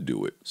should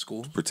do it.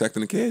 School?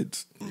 Protecting the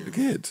kids. The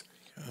kids.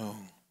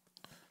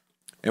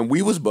 And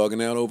we was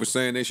bugging out over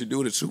saying they should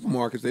do it at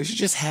supermarkets. They should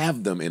just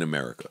have them in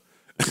America.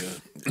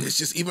 It's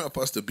just even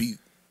for us to be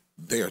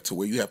there to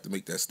where you have to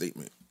make that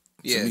statement.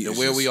 Yeah, me, the it's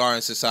where just- we are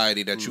in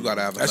society that you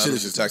gotta have a That shit metal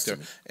is just nuts to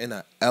detector in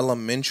an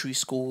elementary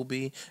school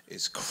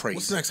is crazy.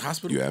 What's the next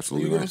hospital? You're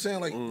absolutely you know right. what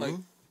I'm saying? Like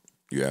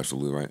You're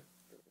absolutely right.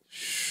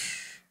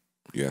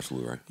 You're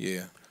absolutely right.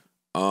 Yeah.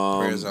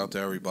 Prayers out to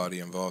everybody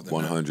involved in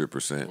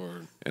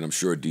 100%. And I'm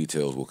sure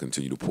details will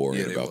continue to pour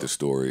Yeah, in they about will. the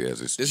story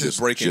as it's This just is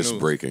breaking just news.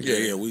 breaking.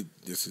 yeah,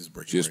 this is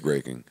breaking. Just right now.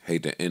 breaking.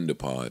 Hate to end the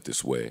pod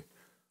this way.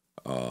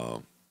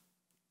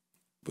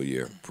 But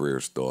yeah,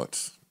 prayers,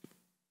 thoughts.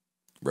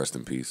 Rest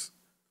in peace.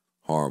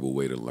 Horrible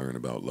way to learn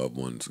about loved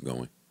ones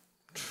going.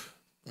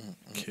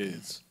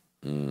 Kids.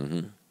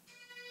 And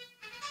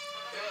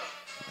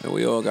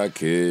we all got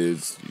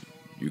kids.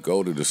 You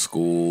go to the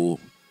school.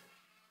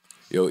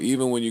 Yo,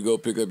 even when you go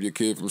pick up your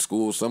kid from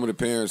school, some of the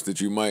parents that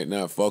you might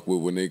not fuck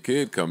with when their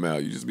kid come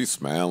out, you just be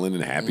smiling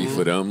and happy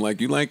for them. Like,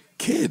 you like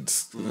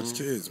kids. That's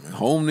kids, man.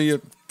 Home to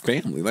your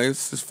family. Like,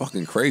 it's just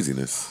fucking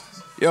craziness.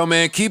 Yo,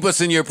 man, keep us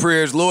in your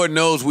prayers. Lord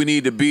knows we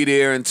need to be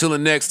there. Until the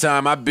next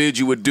time, I bid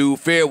you adieu.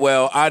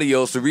 Farewell,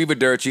 adios,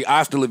 arrivederci,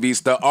 hasta la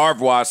vista, au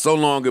revoir, so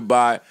long,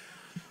 goodbye,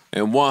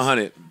 and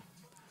 100.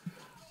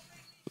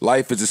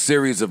 Life is a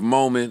series of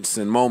moments,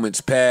 and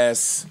moments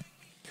pass.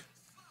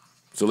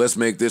 So let's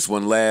make this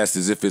one last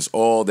as if it's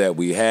all that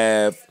we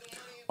have.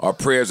 Our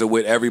prayers are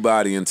with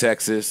everybody in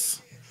Texas,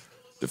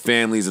 the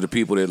families of the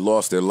people that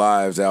lost their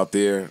lives out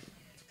there.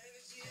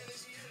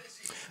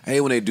 I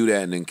hate when they do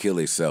that and then kill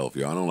themselves,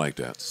 yo. I don't like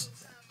that.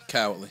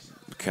 Cowardly.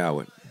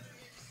 Coward.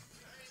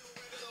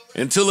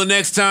 Until the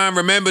next time,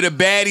 remember the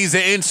baddies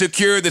are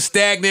insecure, the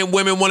stagnant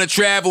women want to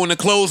travel, and the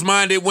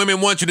closed-minded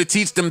women want you to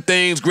teach them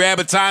things. Grab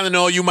a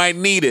Tylenol, you might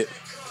need it.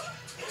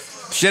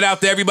 Shout out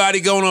to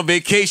everybody going on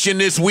vacation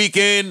this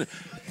weekend.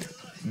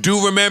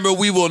 Do remember,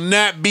 we will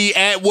not be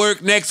at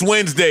work next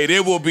Wednesday.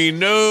 There will be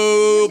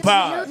no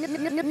pod.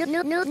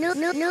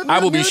 I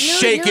will be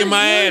shaking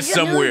my ass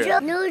somewhere.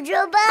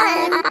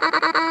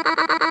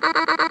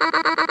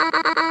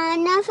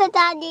 Enough,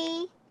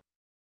 Daddy.